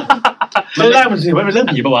เรื่องแรกมันถือว่าเป็นเรื่อง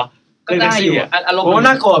ผีป่ะวะก็ได้อยู่อารมณ์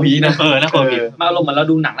น่ากลัวผีนะน่ากลัวผีมาอารมณ์เหมือนเรา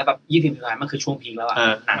ดูหนังแล้วแบบ20สุดท้ายมันคือช่วงพีคแล้วอ่ะ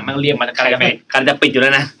หนังมันเรียงมันกันจะปิดอยู่แล้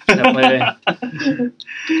วนะ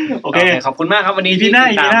โอเคขอบคุณมากครับวันนี้พี่หน้า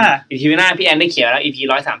พี่แอนได้เขียนแล้ว EP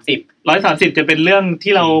 130จะเป็นเรื่อง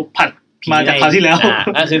ที่เราผัดมาจากคราวที่แล้ว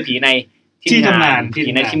ก็คือผีในที่ทำงาน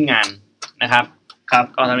ผีในทีมงานนะครับ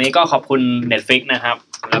ก่อนตอนนี้ก็ขอบคุณ Netflix นะครับ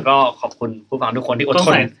แล้วก็ขอบคุณผู้ฟังทุกคนที่อดท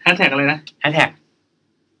นแฮชแท็กอะไรนะแฮชแท็ก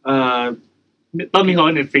ต้องมีคำ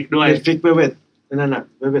ว่า Netflix ด้วย Netflix Velvet นั่นน่ะ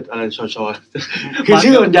Velvet อะไรชอคือ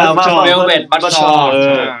ชื่อมันยาวมาก Velvet Buzzsaw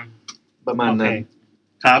ประมาณนั้น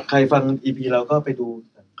ครับใครฟัง EP เราก็ไปดู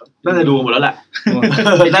น่าจะดูหมดแล้วแหละ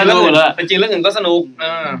ได้แล้วหมดแล้วจริงๆเรื่องอื่นก็สนุก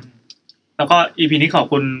แล้วก็ EP นี้ขอบ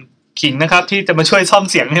คุณขิงนะครับที่จะมาช่วยซ่อม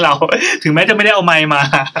เสียงให้เราถึงแม้จะไม่ได้เอาไมค์มา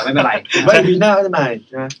ไม่เป็นไรว่า EP หน้าก็จะมา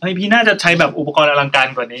ใช่มั้ย EP หน้าจะใช้แบบอุปกรณ์อลังการ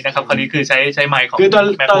กว่านี้นะครับคราวนี้คือใช้ไมค์ของคือ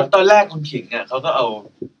ตอนแรกคุณขิงอ่ะเขาก็เอา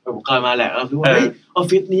อุปกรณ์มาแหละแล้วคือว่าออฟ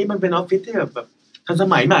ฟิศนี้มันเป็นออฟฟิศที่แบบทันส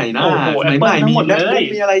มัยใหม่นะสมัยใหม่มีแม็กบุ๊ก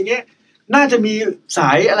มีอะไรเงี้ยน่าจะมีสา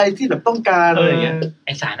ยอะไรที่แบบต้องการอะไรเงี้ยไ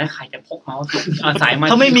อ้สายนั้นใครจะพกเมาส์สายมา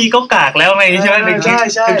ถ้าไม่มีก็กากแล้วไงใช่ไหมใ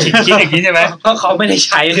ช่คิดอย่างนี้ใช่ไหมก็เขาไม่ได้ใ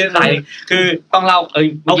ช้สายคือต้องเล่า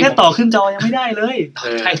เอาแค่ต่อขึ้นจอยังไม่ได้เลย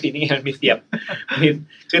ใช่สินี่มันมีเสียบ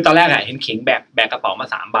คือตอนแรกอะเห็นขิงแบกกระเป๋ามา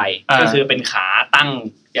3ใบก็คือเป็นขาตั้ง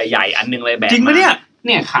ใหญ่ๆอันนึงเลยแบกจริงปะเนี่ย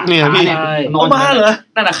ขาเนี่ยนอนมาเหรอ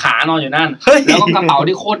นั่นน่ะขานอนอยู่นั่นแล้วก็กระเป๋า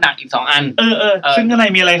ที่โคตรหนักอีก2อันซึ่งข้างใน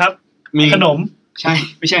มีอะไรครับมีขนมใช่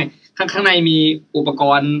ไม่ใช่ข้างในมีอุปก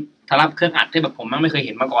รณ์สำหรับเครื่องอัดที่แบบผมไม่เคยเ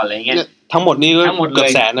ห็นมาก่อนเลยอย่างเงี้ยทั้งหมดนี้เกือ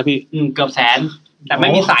บแสนนะพี่เกือบแสนแต่ไม่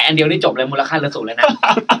มีสายอันเดียวได้จบเลยมูลค่าเหลือศูนย์เลยนะ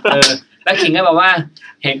แล้วขิงก็แบบว่า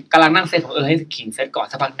เห็นกำลังนั่งเซตผมให้ขิงเซตก่อน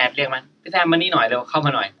สักพักแนทเรียกมันพี่แซมมานี่หน่อยเร็วเข้าม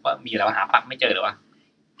าหน่อยว่ามีอะไรวะหาปลั๊กไม่เจอหรอวะ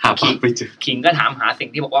หาปลั๊กไม่เจอขิงก็ถามหาสิ่ง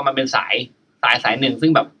ที่บอกว่ามันเป็นสายหนึ่งซึ่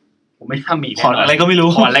งแบบผมไม่ทำมีถอดอะไรก็ไม่รู้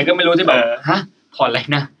ที่แบบฮะถอดอะไร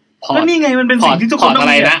นะก็นี่ไงมันเป็นสิ่งที่ทุกคนต้องอะ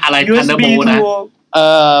ไรนะอะไร Thunderbolt นะ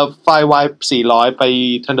ไฟล์ Y 400ไป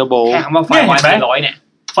Thunderbolt แค่คำว่าไฟล์ Y 400เนี่ย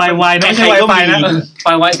ไฟล์ Y ไม่ใช่ Wi-Fi นะไฟ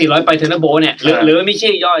ล์ Y 400ไป Thunderbolt เนี่ยหรือไม่ใช่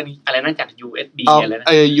ย่อยอะไรนั่นจาก USB อะไรนะ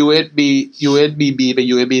USB B ไป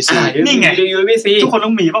USB C นี่ไง USB C ทุกคนต้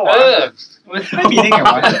องมีป่ะวะไม่มีได้ไง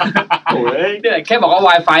วะโอ้ยเนี่ยแค่บอกว่า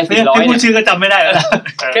Wi-Fi 400เนี่ยพูดชื่อก็จำไม่ได้แล้ว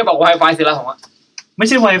แค่บอก Wi-Fi 400ผมว่าไม่ใ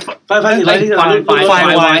ช่ Wi-Fi 400ที่ไฟล์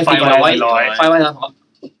Y 400ไฟล์ Y 400ผม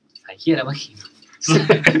ใส่เหี้ยอะไรวะขิง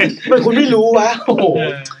มันคุณไม่รู้วะโอ้โห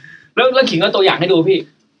แล้วขิงก็ตัวอย่างให้ดูพี่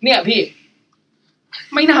เนี่ยพี่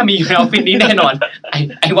ไม่น่ามีในออฟฟิศนี้แน่นอน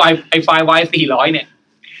ไอไฟล์ Y 400เนี่ย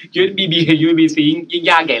USB B USB C ยิ่ง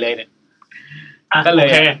ยากใหญ่เลยเนี่ยก็เลย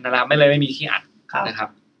นะครับไม่มีที่อัดนะครับ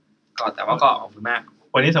ก็แต่ว่าก็ขอบคุณมาก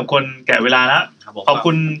วันนี้สมควรแก่เวลาแล้วขอบ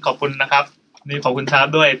คุณนะครับนี่ขอบคุณชาร์ป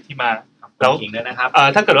ด้วยที่มาแล้วขิงด้วยนะครับ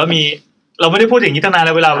ถ้าเกิดว่ามี เราไม่ได้พูดอย่างนี้ตั้งนานแ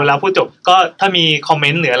ล้วเวลาพูดจบก็ถ้ามีคอมเม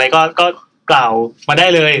นต์หรืออะไรก็กล่าวมาได้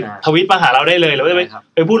เลยทวิตมาหาเราได้เลยเราจะ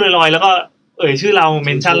ไปพูดลอยๆแล้วก็ชื่อเราเม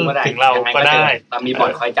นชั่นถึงเราก็ได้เรามีบอ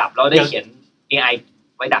ทคอยจับเราได้เขียน AI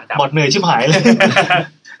ไว้ดักจับบอทเหนื่อยชิบหายเลย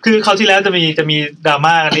คือคราวที่แล้วจะมีดรา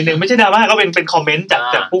ม่านิดนึงไม่ใช่ดราม่าก็เป็นคอมเมนต์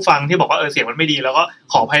จากผู้ฟังที่บอกว่าเสียงมันไม่ดีแล้วก็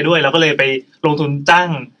ขออภัยด้วยแล้วก็เลยไปลงทุนจ้าง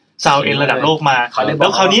ซาวเอ็นระดับโลกมาแล้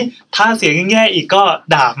วคราวนี้ถ้าเสียงแย่อีกก็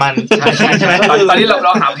ด่ามันใช่ไหมตอนนี้เร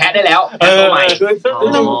าหาแพ้ได้แล้วตัวใหม่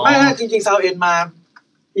จริงๆซาวเอ็นมา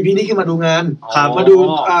อีพีนี้คือมาดูงานมาดู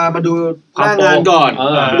หน้างานก่อน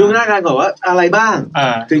ดูหน้างานก่อนว่าอะไรบ้าง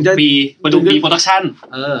ถึงจะมาดูปีโปรดักชั่น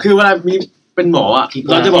คือเวลามีเป็นหมออ่ะ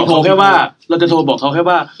เราจะบอกเขาแค่ว่าเราจะโทรบอกเขาแค่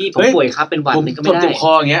ว่าผมป่วยครับเป็นหวัดนึงก็ไม่ได้ผมเจ็บค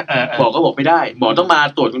ออย่างเงี้ยบอกก็บอกไม่ได้หมอต้องมา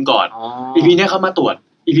ตรวจคุณก่อนอีพีนี้เขามาตรวจ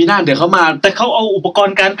อีพีหน้าเดี๋ยวเขามาแต่เขาเอาอุปกร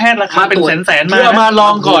ณ์การแพทย์ราคาเป็นแสนๆมาเพื่อมาลอ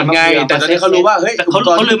งก่อนไงแต่ตอนนี้เขารู้ว่าเฮ้ยเ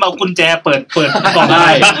ขาลืมเอากุญแจเปิดก่อนได้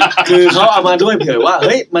คือเขาเอามาด้วยเผื่อว่าเ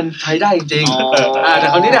ฮ้ยมันใช้ได้จริงๆแต่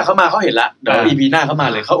คราวนี้เนี่ยเขามาเขาเห็นละเดี๋ยวอีพีหน้าเขามา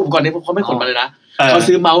เลยเขาอุปกรณ์นี้เขาไม่ขนมาเลยนะเขา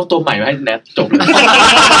ซื้อเมาส์ตัวใหม่มาให้แนทจบเลย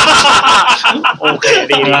โอเค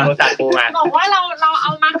ดีเขาจัดปูมาบอกว่าเราเอ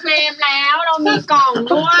ามาเคลมแล้วเรามีกล่อง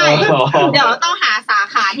ด้วยเดี๋ยวต้องหาสา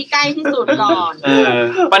ขาที่ใกล้ที่สุดก่อน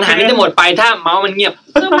ปัญหานี้จะหมดไปถ้าเมาส์มันเงียบ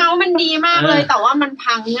คือเมาส์มันดีมากเลยแต่ว่ามัน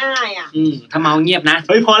พังง่ายอ่ะถ้าเมาส์เงียบนะ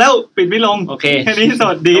เฮ้ยพอแล้วปิดไม่ลงโอเคแค่นี้ส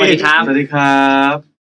วัสดีครับสวัสดีครับ